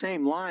that in the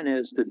same line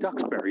as the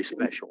Duxbury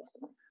special.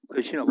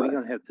 Because we're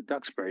gonna have the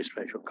Duxbury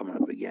special coming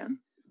up again.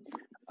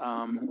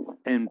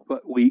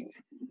 But we're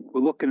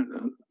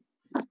looking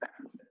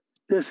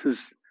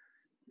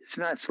it's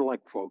not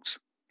select folks.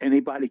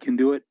 Anybody can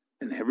do it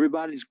and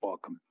everybody's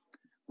welcome.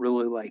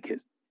 Really like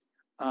it.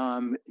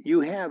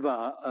 You have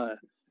a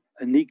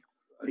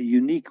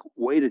unique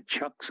way to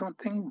chuck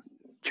something,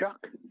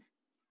 Chuck?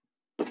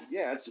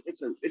 Yeah,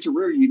 it's a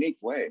real unique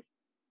way.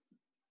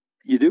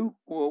 You do?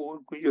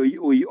 Well,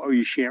 are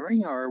you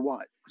sharing or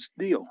what? What's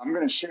the deal? I'm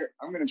gonna share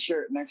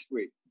it next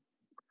week.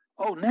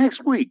 Oh,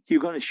 next week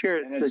you're gonna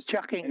share the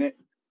chucking.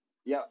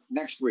 Yeah,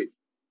 next week.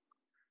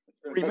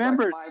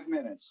 Remember, take like 5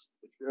 minutes.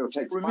 It'll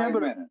take 5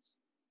 minutes.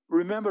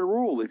 Remember the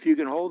rule. If you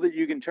can hold it,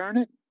 you can turn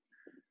it.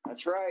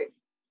 That's right.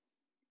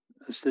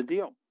 That's the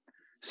deal.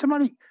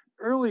 Somebody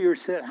earlier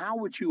said, how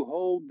would you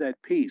hold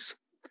that piece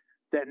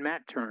that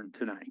Matt turned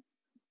tonight?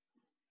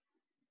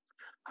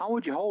 How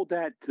would you hold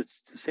that to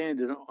sand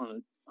it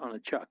on a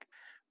chuck?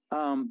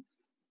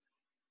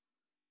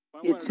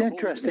 It's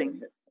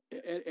interesting.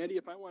 Eddie,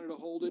 if I wanted to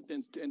hold it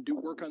and do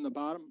work on the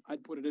bottom,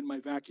 I'd put it in my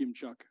vacuum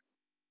chuck.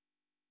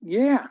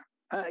 Yeah.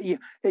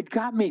 It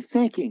got me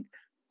thinking,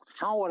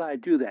 how would I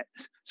do that?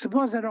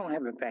 Suppose I don't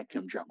have a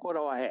vacuum chuck. What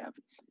do I have?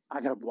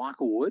 I got a block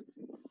of wood.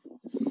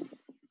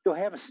 Do I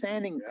have a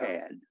sanding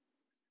pad?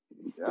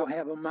 Do I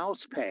have a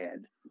mouse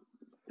pad?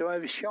 Do I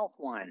have a shelf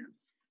liner?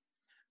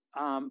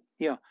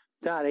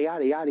 Yada,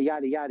 yada, yada,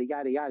 yada, yada,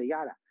 yada, yada,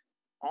 yada.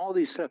 All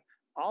these stuff.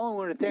 All I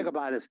want to think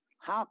about is,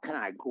 how can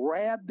I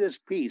grab this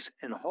piece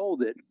and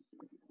hold it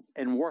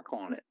and work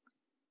on it?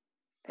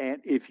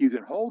 And if you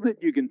can hold it,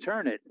 you can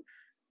turn it.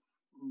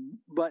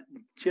 But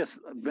just,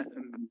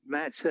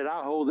 Matt said,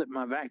 I'll hold it in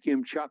my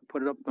vacuum chuck,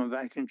 put it up in my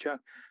vacuum chuck.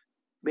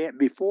 Man,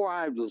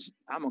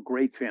 I'm a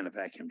great fan of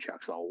vacuum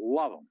chucks. I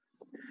love them.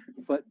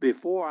 But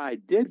before I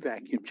did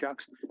vacuum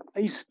chucks, I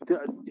used to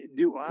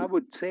I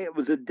would say it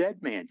was a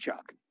dead man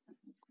chuck.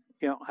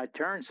 I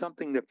turned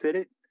something to fit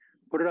it,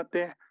 put it up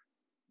there.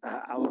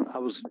 I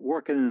was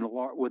working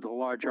with a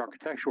large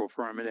architectural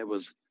firm, and it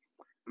was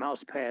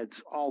mouse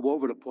pads all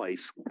over the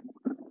place.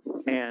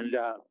 And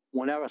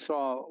whenever I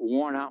saw a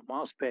worn out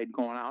mouse pad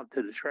going out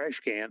to the trash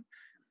can,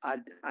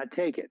 I'd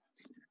take it.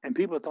 And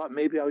people thought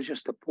maybe I was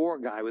just a poor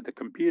guy with a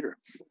computer.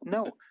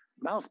 No,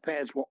 mouse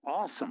pads were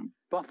awesome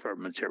buffer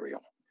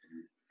material.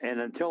 And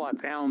until I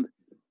found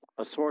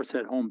a source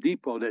at Home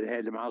Depot that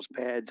had the mouse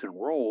pads and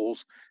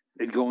rolls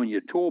that go in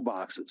your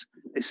toolboxes,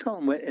 they sell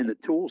them in the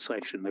tool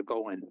section that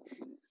go in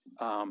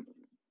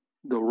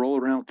the roll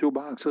around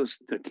toolboxes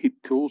to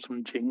keep tools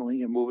from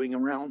jingling and moving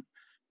around.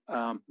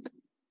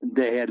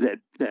 They had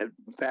that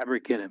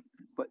fabric in them,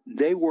 but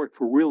they work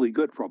really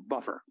good for a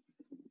buffer.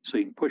 So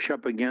you can push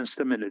up against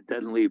them and it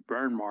doesn't leave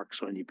burn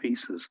marks on your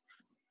pieces.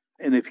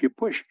 And if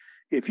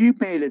you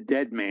made a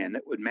dead man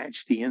that would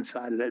match the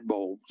inside of that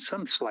bowl,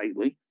 some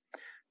slightly,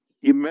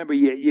 you remember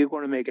you're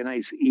going to make a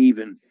nice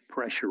even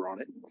pressure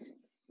on it.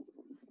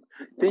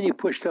 Then you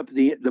pushed up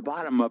the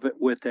bottom of it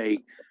with a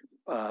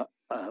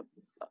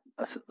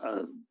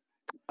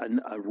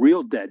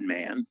real dead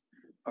man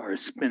or a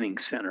spinning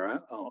center,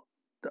 a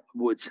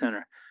wood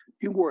center.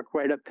 You work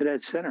right up to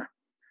that center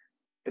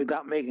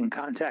without making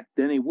contact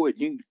with any wood.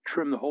 You can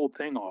trim the whole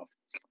thing off,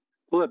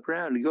 flip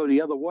around and go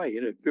the other way,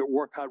 and it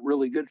work out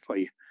really good for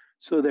you.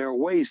 So there are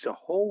ways to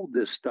hold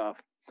this stuff,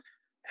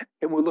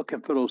 and we're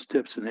looking for those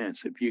tips and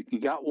hints. If you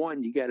got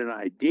one, you got an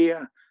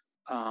idea,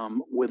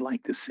 we'd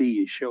like to see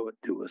you show it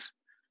to us.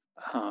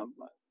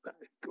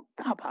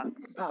 Pop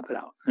it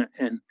out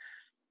and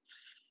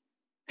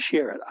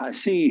share it. I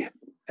see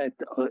at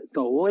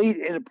the late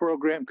in the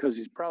program, because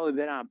he's probably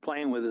been out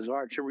playing with his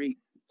archery,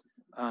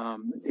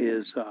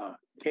 is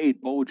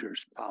Cade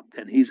Bolgers popped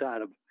in. He's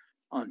out of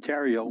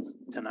Ontario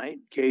tonight.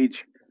 Cade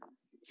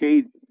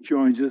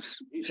joins us.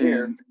 He's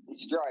here.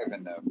 He's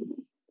driving though.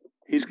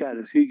 He's got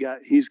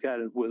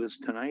it with us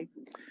tonight.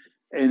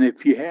 And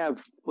if you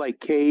have, like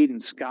Cade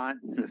and Scott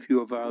and a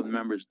few of our other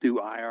members do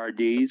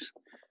IRDs,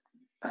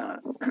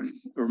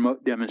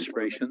 remote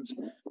demonstrations,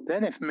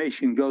 that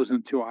information goes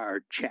into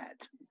our chat.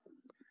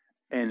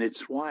 and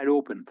it's wide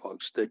open,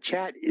 folks. The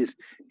chat is,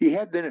 you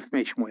have that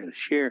information where to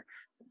share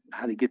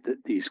how to get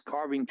these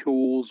carving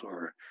tools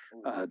or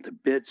the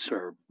bits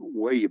or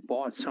where you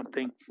bought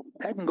something.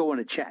 That can go in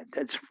the chat.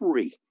 That's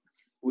free.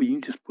 Well, you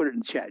can just put it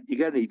in chat. You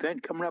got an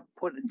event coming up,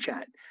 put it in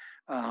chat.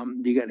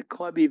 You got a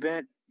club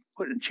event,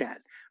 put it in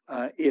chat.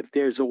 If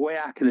there's a way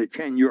I can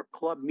attend your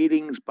club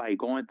meetings by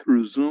going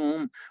through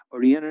Zoom or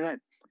the internet,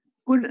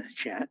 put it in the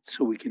chat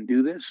so we can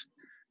do this.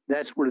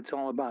 That's what it's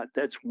all about.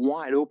 That's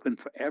wide open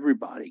for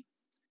everybody.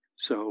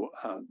 So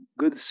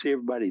good to see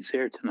everybody's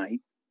there tonight.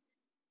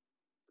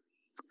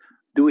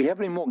 Do we have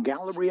any more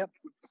gallery up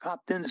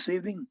popped in this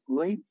evening,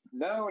 Lee?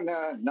 No,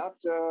 not.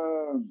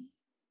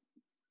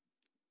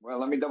 Well,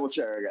 let me double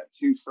check. I got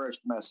 2 fresh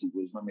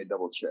messages. Let me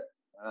double check.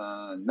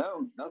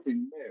 No,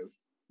 nothing new.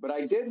 But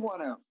I did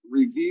want to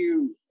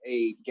review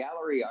a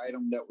gallery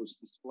item that was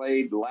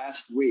displayed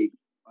last week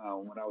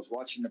when I was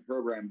watching the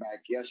program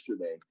back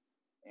yesterday.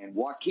 And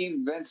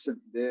Joaquin Vincent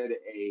did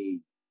a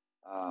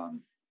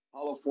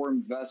hollow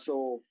form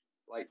vessel,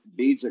 like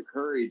beads of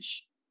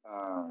courage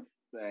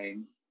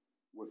thing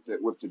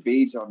with the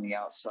beads on the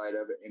outside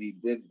of it, and he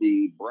did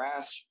the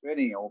brass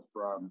finial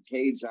from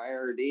Tague's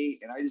IRD.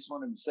 And I just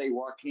wanted to say,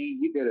 Joaquin,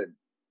 you did a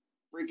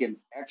freaking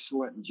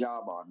excellent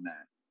job on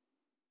that.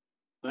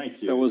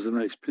 Thank you. That was a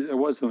nice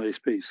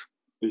piece.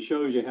 It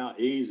shows you how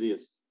easy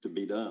it's to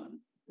be done.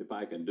 If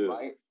I can do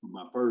it for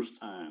my first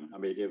time. I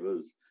mean, it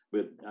was,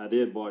 but I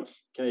did watch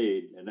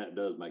Cade, and that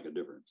does make a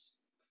difference.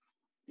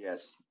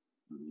 Yes.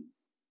 Mm-hmm.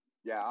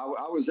 Yeah,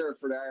 I was there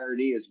for the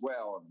IRD as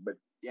well. But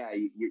yeah,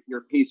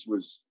 your piece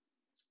was,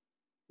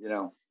 you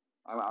know,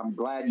 I'm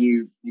glad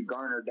you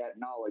garnered that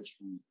knowledge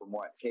from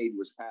what Cade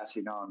was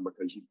passing on,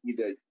 because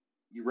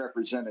you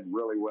represented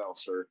really well,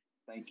 sir.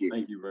 Thank you.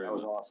 Thank you very much.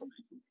 That was awesome.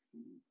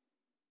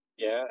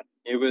 Yeah,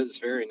 it was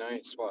very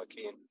nice,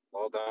 Joaquin.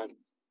 Well done.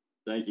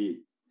 Thank you.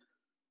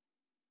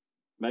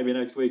 Maybe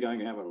next week I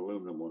can have an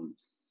aluminum one.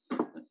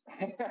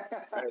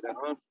 Right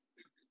on.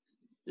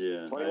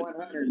 Yeah.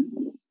 2100.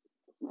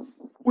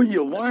 What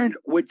you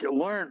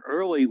learn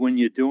early when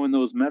you're doing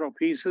those metal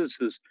pieces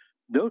is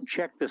don't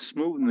check the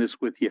smoothness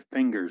with your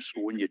fingers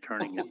when you're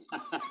turning it.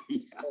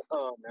 Yeah.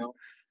 Oh no.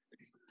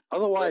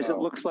 Otherwise, it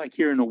looks like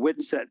you're in a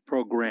Whitset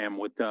program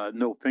with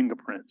no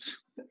fingerprints.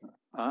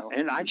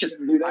 And I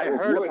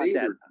heard about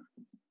that.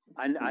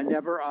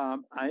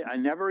 I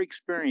never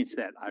experienced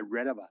that. I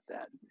read about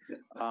that.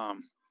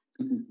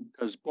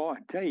 Because boy,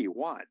 I tell you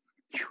what,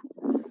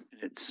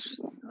 it's.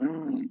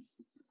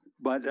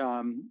 But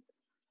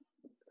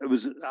it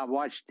was. I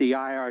watched the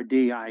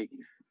IRD.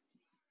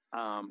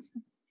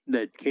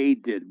 That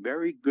Cade did,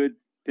 very good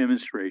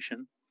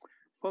demonstration.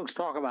 Folks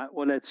talk about,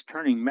 well, that's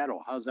turning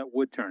metal. How's that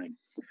wood turning?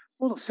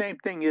 Well, the same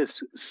thing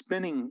is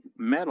spinning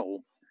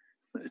metal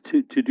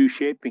to do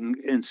shaping,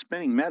 and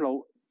spinning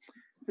metal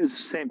is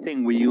the same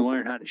thing where you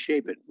learn how to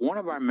shape it. One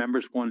of our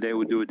members one day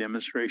would do a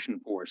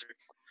demonstration for us.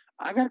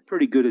 I got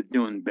pretty good at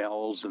doing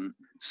bells and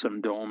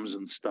some domes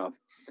and stuff,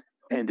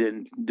 and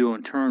then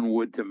doing turn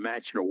wood to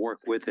match it or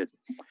work with it.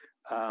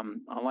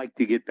 I like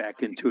to get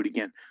back into it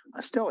again.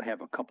 I still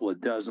have a couple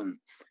of dozen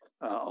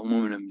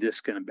aluminum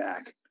discs in the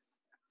back.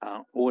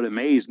 What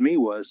amazed me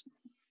was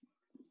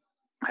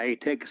I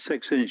take a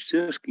 6-inch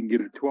disc and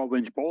get a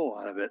 12-inch bowl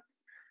out of it.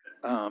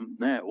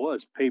 That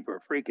was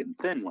paper freaking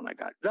thin when I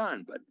got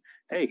done, but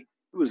hey,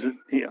 it was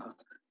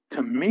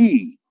to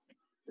me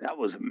that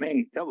was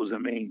a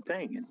main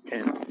thing,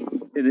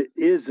 and it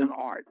is an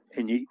art,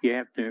 and you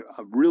have to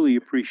really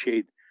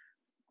appreciate.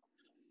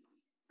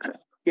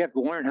 You have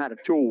to learn how the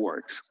tool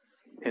works,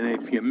 and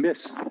if you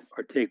miss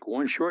or take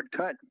one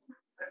shortcut,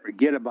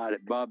 forget about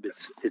it, Bub.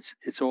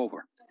 It's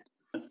over.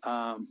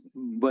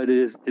 But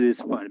it is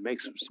fun. It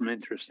makes some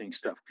interesting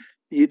stuff.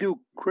 You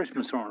do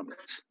Christmas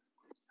ornaments.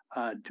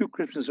 2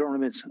 Christmas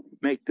ornaments,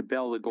 make the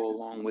bell to go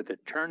along with it.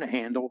 Turn the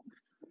handle,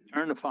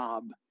 turn the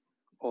fob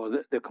or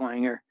the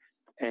clanger,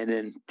 and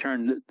then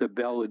turn the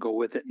bell to go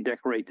with it and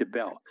decorate the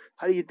bell.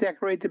 How do you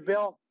decorate the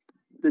bell?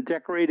 The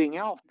decorating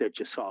elf that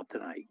you saw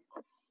tonight,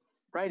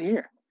 right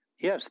here.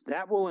 Yes,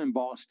 that will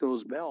emboss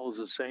those bells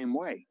the same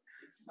way.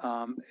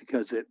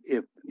 Because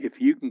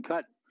if you can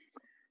cut,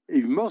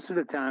 most of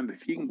the time,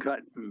 if you can cut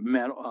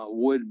metal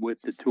wood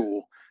with the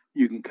tool,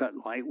 you can cut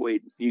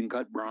lightweight, you can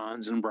cut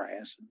bronze and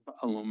brass,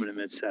 aluminum,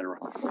 etc.,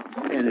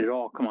 and it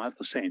all come out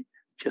the same.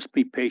 Just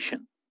be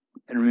patient,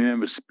 and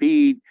remember,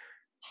 speed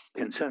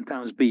can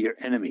sometimes be your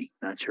enemy,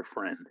 not your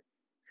friend.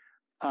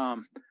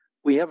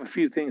 We have a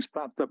few things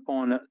popped up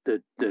on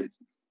the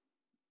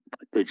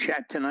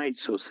chat tonight,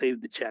 so save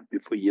the chat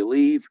before you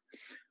leave,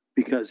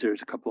 because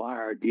there's a couple of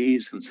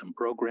IRDs and some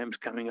programs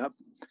coming up.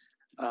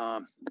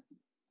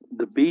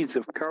 The Beads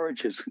of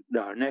Courage is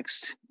our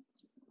next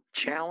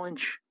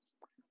challenge.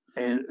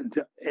 And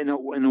in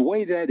a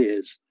way that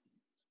is,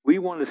 we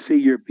want to see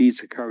your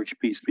Beads of Courage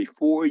piece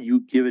before you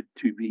give it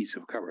to Beads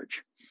of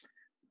Courage.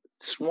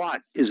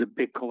 SWAT is a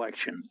big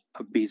collection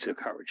of Beads of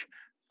Courage.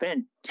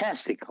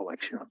 Fantastic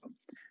collection of them.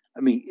 I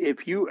mean,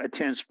 if you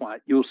attend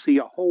SWAT, you'll see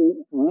a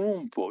whole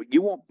room full.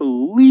 You won't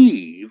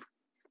believe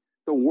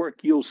the work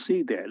you'll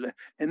see there.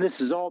 And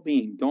this is all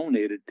being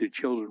donated to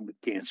children with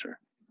cancer.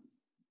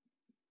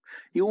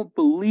 You won't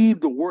believe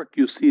the work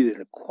you'll see there,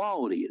 the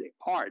quality, the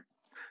art,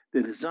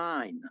 the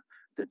design,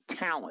 the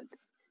talent,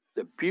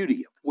 the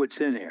beauty of what's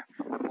in there.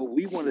 Well,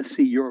 we want to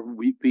see your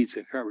beads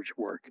of coverage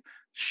work.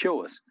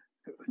 Show us.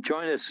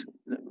 Join us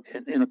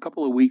in a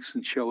couple of weeks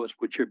and show us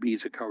what your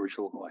beads of coverage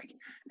look like.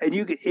 And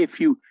you can, if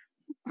you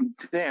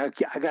say,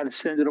 I got to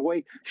send it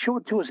away, show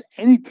it to us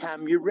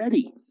anytime you're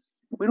ready.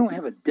 We don't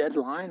have a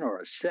deadline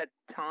or a set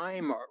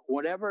time or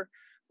whatever.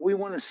 We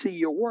want to see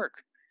your work,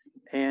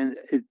 and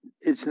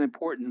it's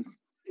important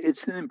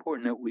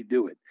that we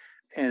do it.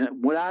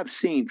 And what I've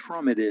seen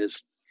from it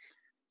is,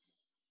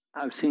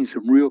 I've seen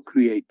some real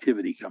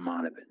creativity come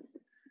out of it.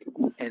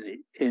 And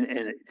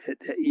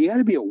you got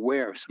to be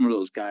aware of some of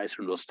those guys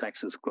from those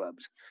Texas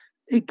clubs.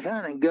 They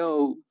kind of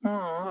go,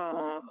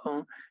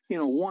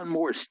 one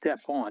more step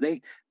on.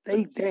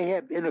 They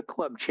have inner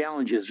club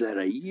challenges that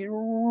are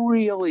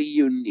really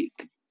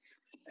unique,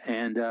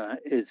 and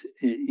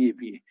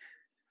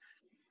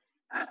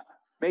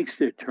makes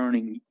their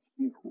turning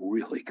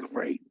really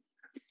great.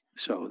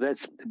 So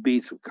that's the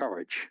Beads of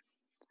Courage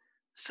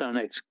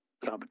Sonex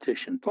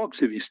competition.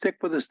 Folks, if you stick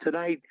with us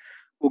tonight,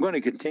 we're going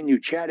to continue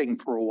chatting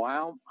for a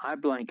while. I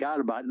blank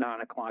out about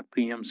 9:00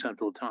 p.m.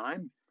 Central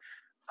Time,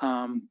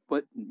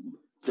 but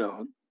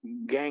the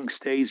gang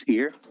stays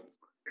here.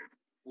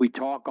 We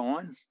talk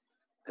on.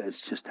 That's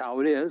just how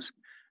it is.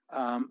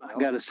 I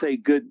got to say,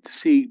 good to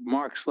see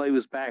Mark Slay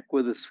was back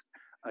with us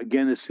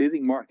again this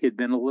evening. Mark had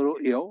been a little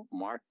ill.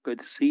 Mark, good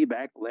to see you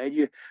back. Glad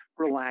you're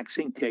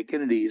relaxing,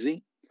 taking it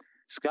easy.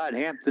 Scott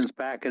Hampton's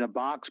back in a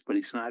box, but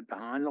he's not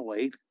behind the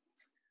late.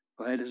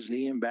 Glad to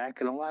see him back,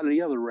 and a lot of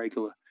the other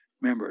regular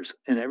members.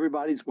 And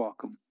everybody's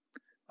welcome.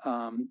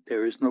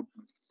 There is no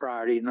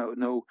priority,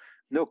 no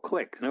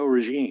clique, no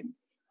regime,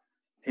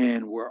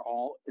 and we're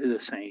all the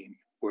same.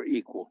 We're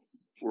equal.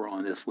 We're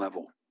on this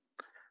level.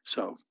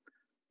 So,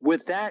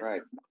 with that,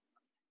 right,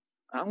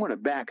 I'm going to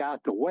back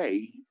out the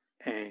way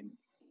and.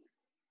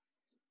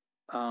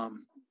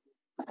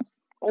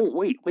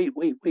 Wait.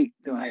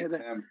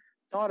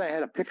 Thought I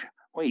had a picture.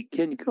 Wait,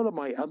 can you go to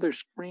my other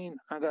screen?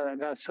 I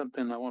got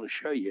something I want to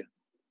show you.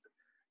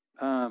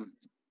 I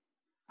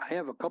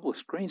have a couple of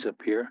screens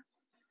up here.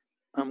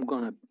 I'm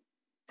gonna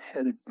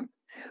head it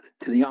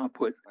to the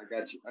output. I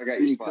got you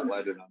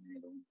spotlighted on the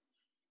other one.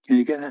 Can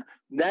you get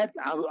that?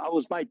 I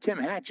was by Tim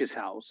Hatch's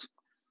house,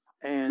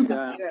 and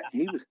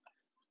he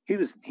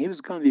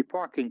was going to be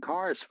parking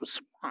cars for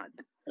SWAT,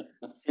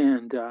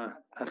 and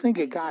I think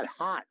it got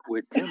hot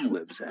where Tim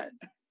lives at.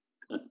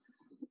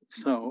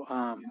 So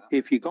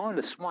if you're going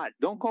to SWAT,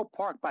 don't go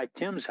park by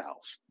Tim's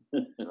house.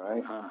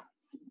 Right.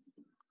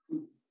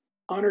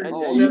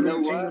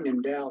 117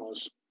 in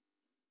Dallas.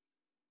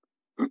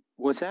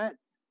 What's that?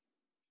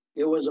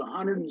 It was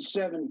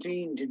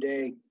 117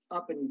 today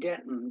up in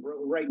Denton,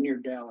 right near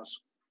Dallas.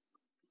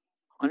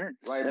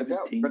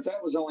 117. But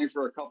that was only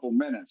for a couple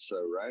minutes,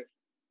 though, right?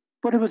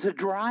 But it was a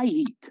dry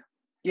heat.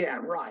 Yeah,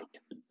 right.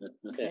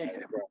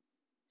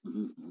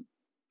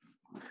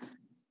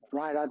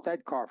 Right out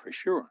that car for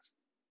sure.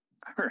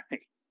 All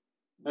right.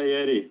 Hey,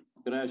 Eddie,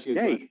 can I ask you a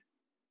question? Hey.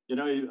 You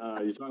know,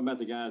 you're talking about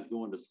the guys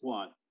going to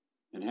SWAT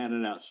and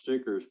handing out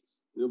stickers.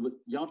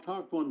 Y'all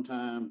talked one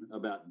time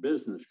about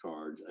business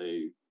cards.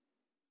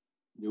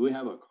 Do we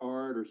have a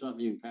card or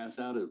something you can pass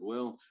out as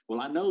well? Well,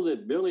 I know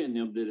that Billy and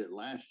them did it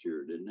last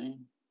year, didn't they?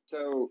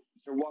 So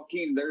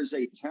Joaquin, there's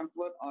a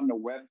template on the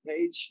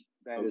webpage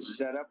that is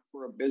set up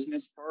for a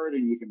business card,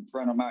 and you can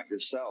print them out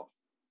yourself.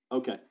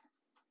 Okay.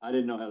 I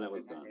didn't know how that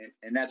was done.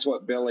 And that's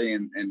what Billy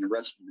and the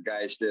rest of the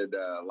guys did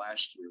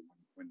last year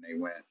when they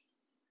went.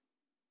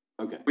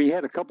 Okay. We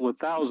had a couple of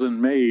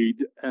thousand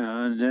made,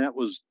 and that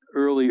was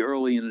early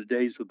in the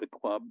days of the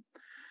club.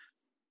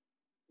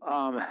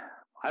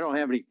 I don't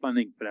have any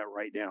funding for that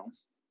right now.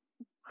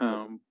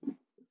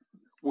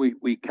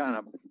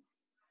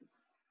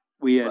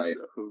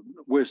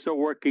 We're still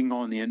working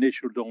on the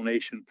initial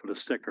donation for the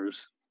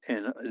stickers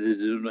and the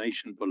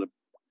donation for the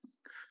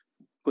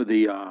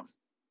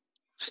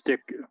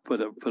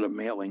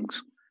mailings,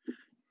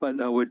 but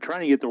we're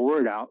trying to get the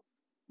word out.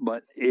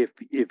 But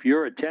if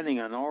you're attending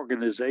an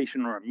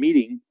organization or a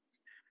meeting,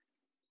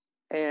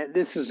 and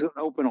this is an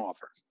open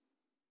offer,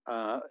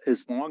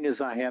 as long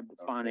as I have the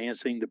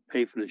financing to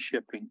pay for the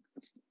shipping,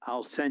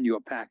 I'll send you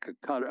a pack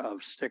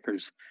of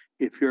stickers.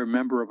 If you're a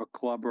member of a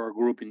club or a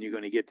group and you're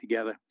going to get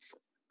together,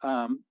 we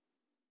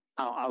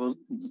want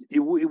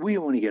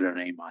to get our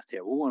name out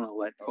there. We want to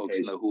let folks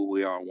know who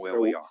we are and where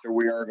we are. So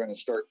we are going to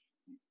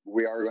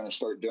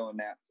start doing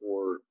that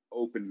for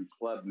open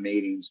club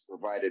meetings,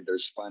 provided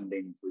there's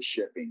funding for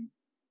shipping.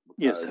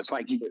 Yes, if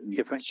I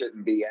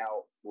shouldn't be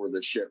out for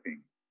the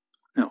shipping.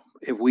 No,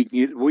 if we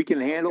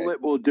can handle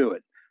it, we'll do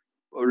it.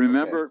 But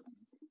remember,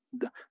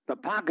 the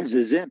pockets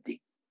is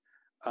empty.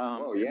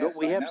 Yes, but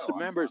we have some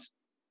members.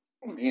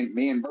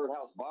 Me and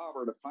Birdhouse Bob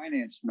are the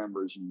finance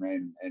members,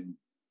 and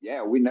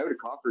yeah, we know the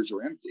coffers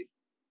are empty.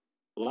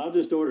 Well, I'll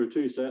just order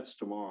 2 sets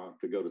tomorrow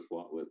to go to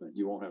SWAT with me.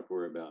 You won't have to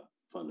worry about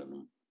funding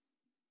them.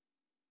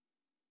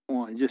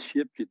 Well, I just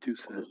shipped you 2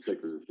 on the sets.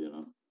 stickers, you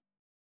know.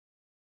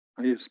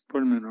 I just put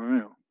them in the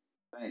mail.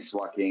 Thanks,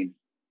 Joaquin.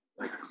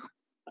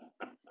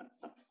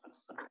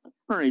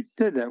 Already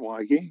did that,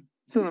 Joaquin.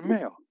 It's in the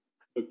mail.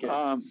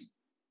 Okay.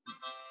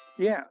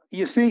 Yeah,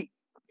 you see,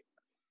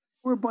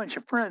 we're a bunch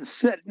of friends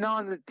sitting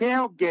on the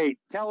tailgate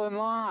telling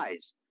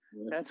lies.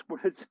 That's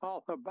what it's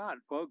all about,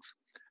 folks.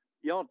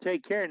 Y'all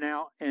take care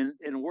now. And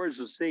in the words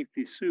of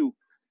Safety Sue,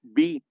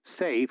 be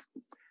safe.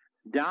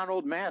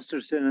 Donald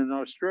Masterson in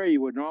Australia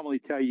would normally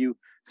tell you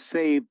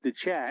save the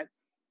chat,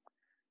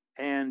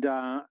 and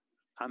I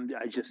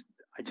just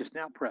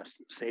now pressed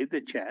save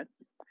the chat.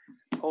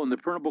 Oh, and the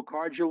printable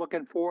cards you're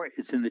looking for,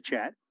 it's in the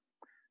chat.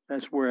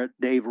 That's where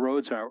Dave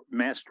Rhodes, our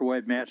master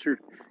webmaster,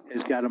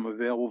 has got them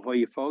available for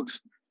you folks.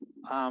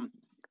 And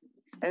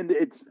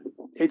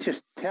it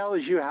just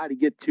tells you how to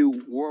get to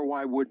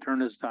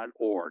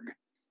worldwidewoodturners.org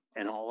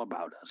and all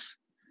about us.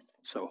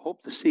 So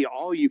hope to see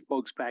all you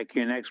folks back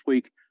here next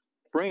week.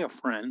 Bring a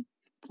friend.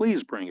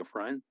 Please bring a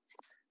friend.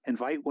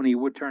 Invite one of your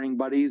wood turning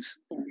buddies.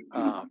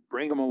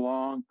 Bring them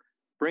along.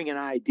 Bring an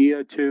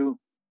idea too.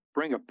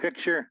 Bring a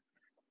picture.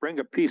 Bring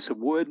a piece of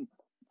wood.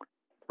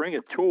 Bring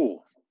a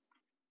tool.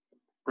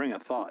 Bring a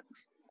thought.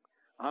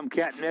 I'm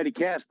Captain Eddie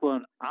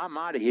Castellan. I'm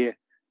out of here.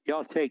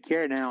 Y'all take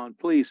care now, and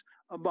please,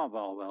 above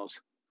all else,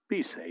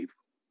 be safe.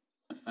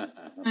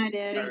 Hi,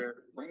 Daddy.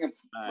 Bring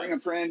a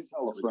friend,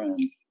 tell a friend.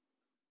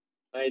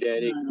 Hi,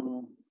 Daddy.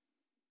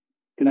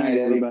 Good night,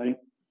 Eddie. everybody.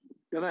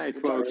 Good night,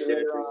 We'll talk folks. to you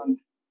later on.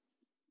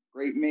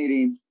 Great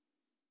meeting.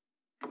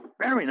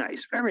 Very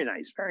nice, very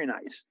nice, very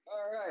nice.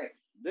 All right.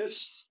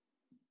 This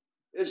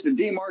is the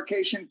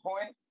demarcation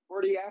point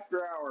for the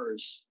after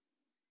hours.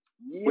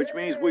 Which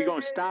means we're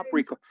going to stop.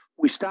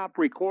 We stop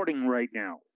recording right now.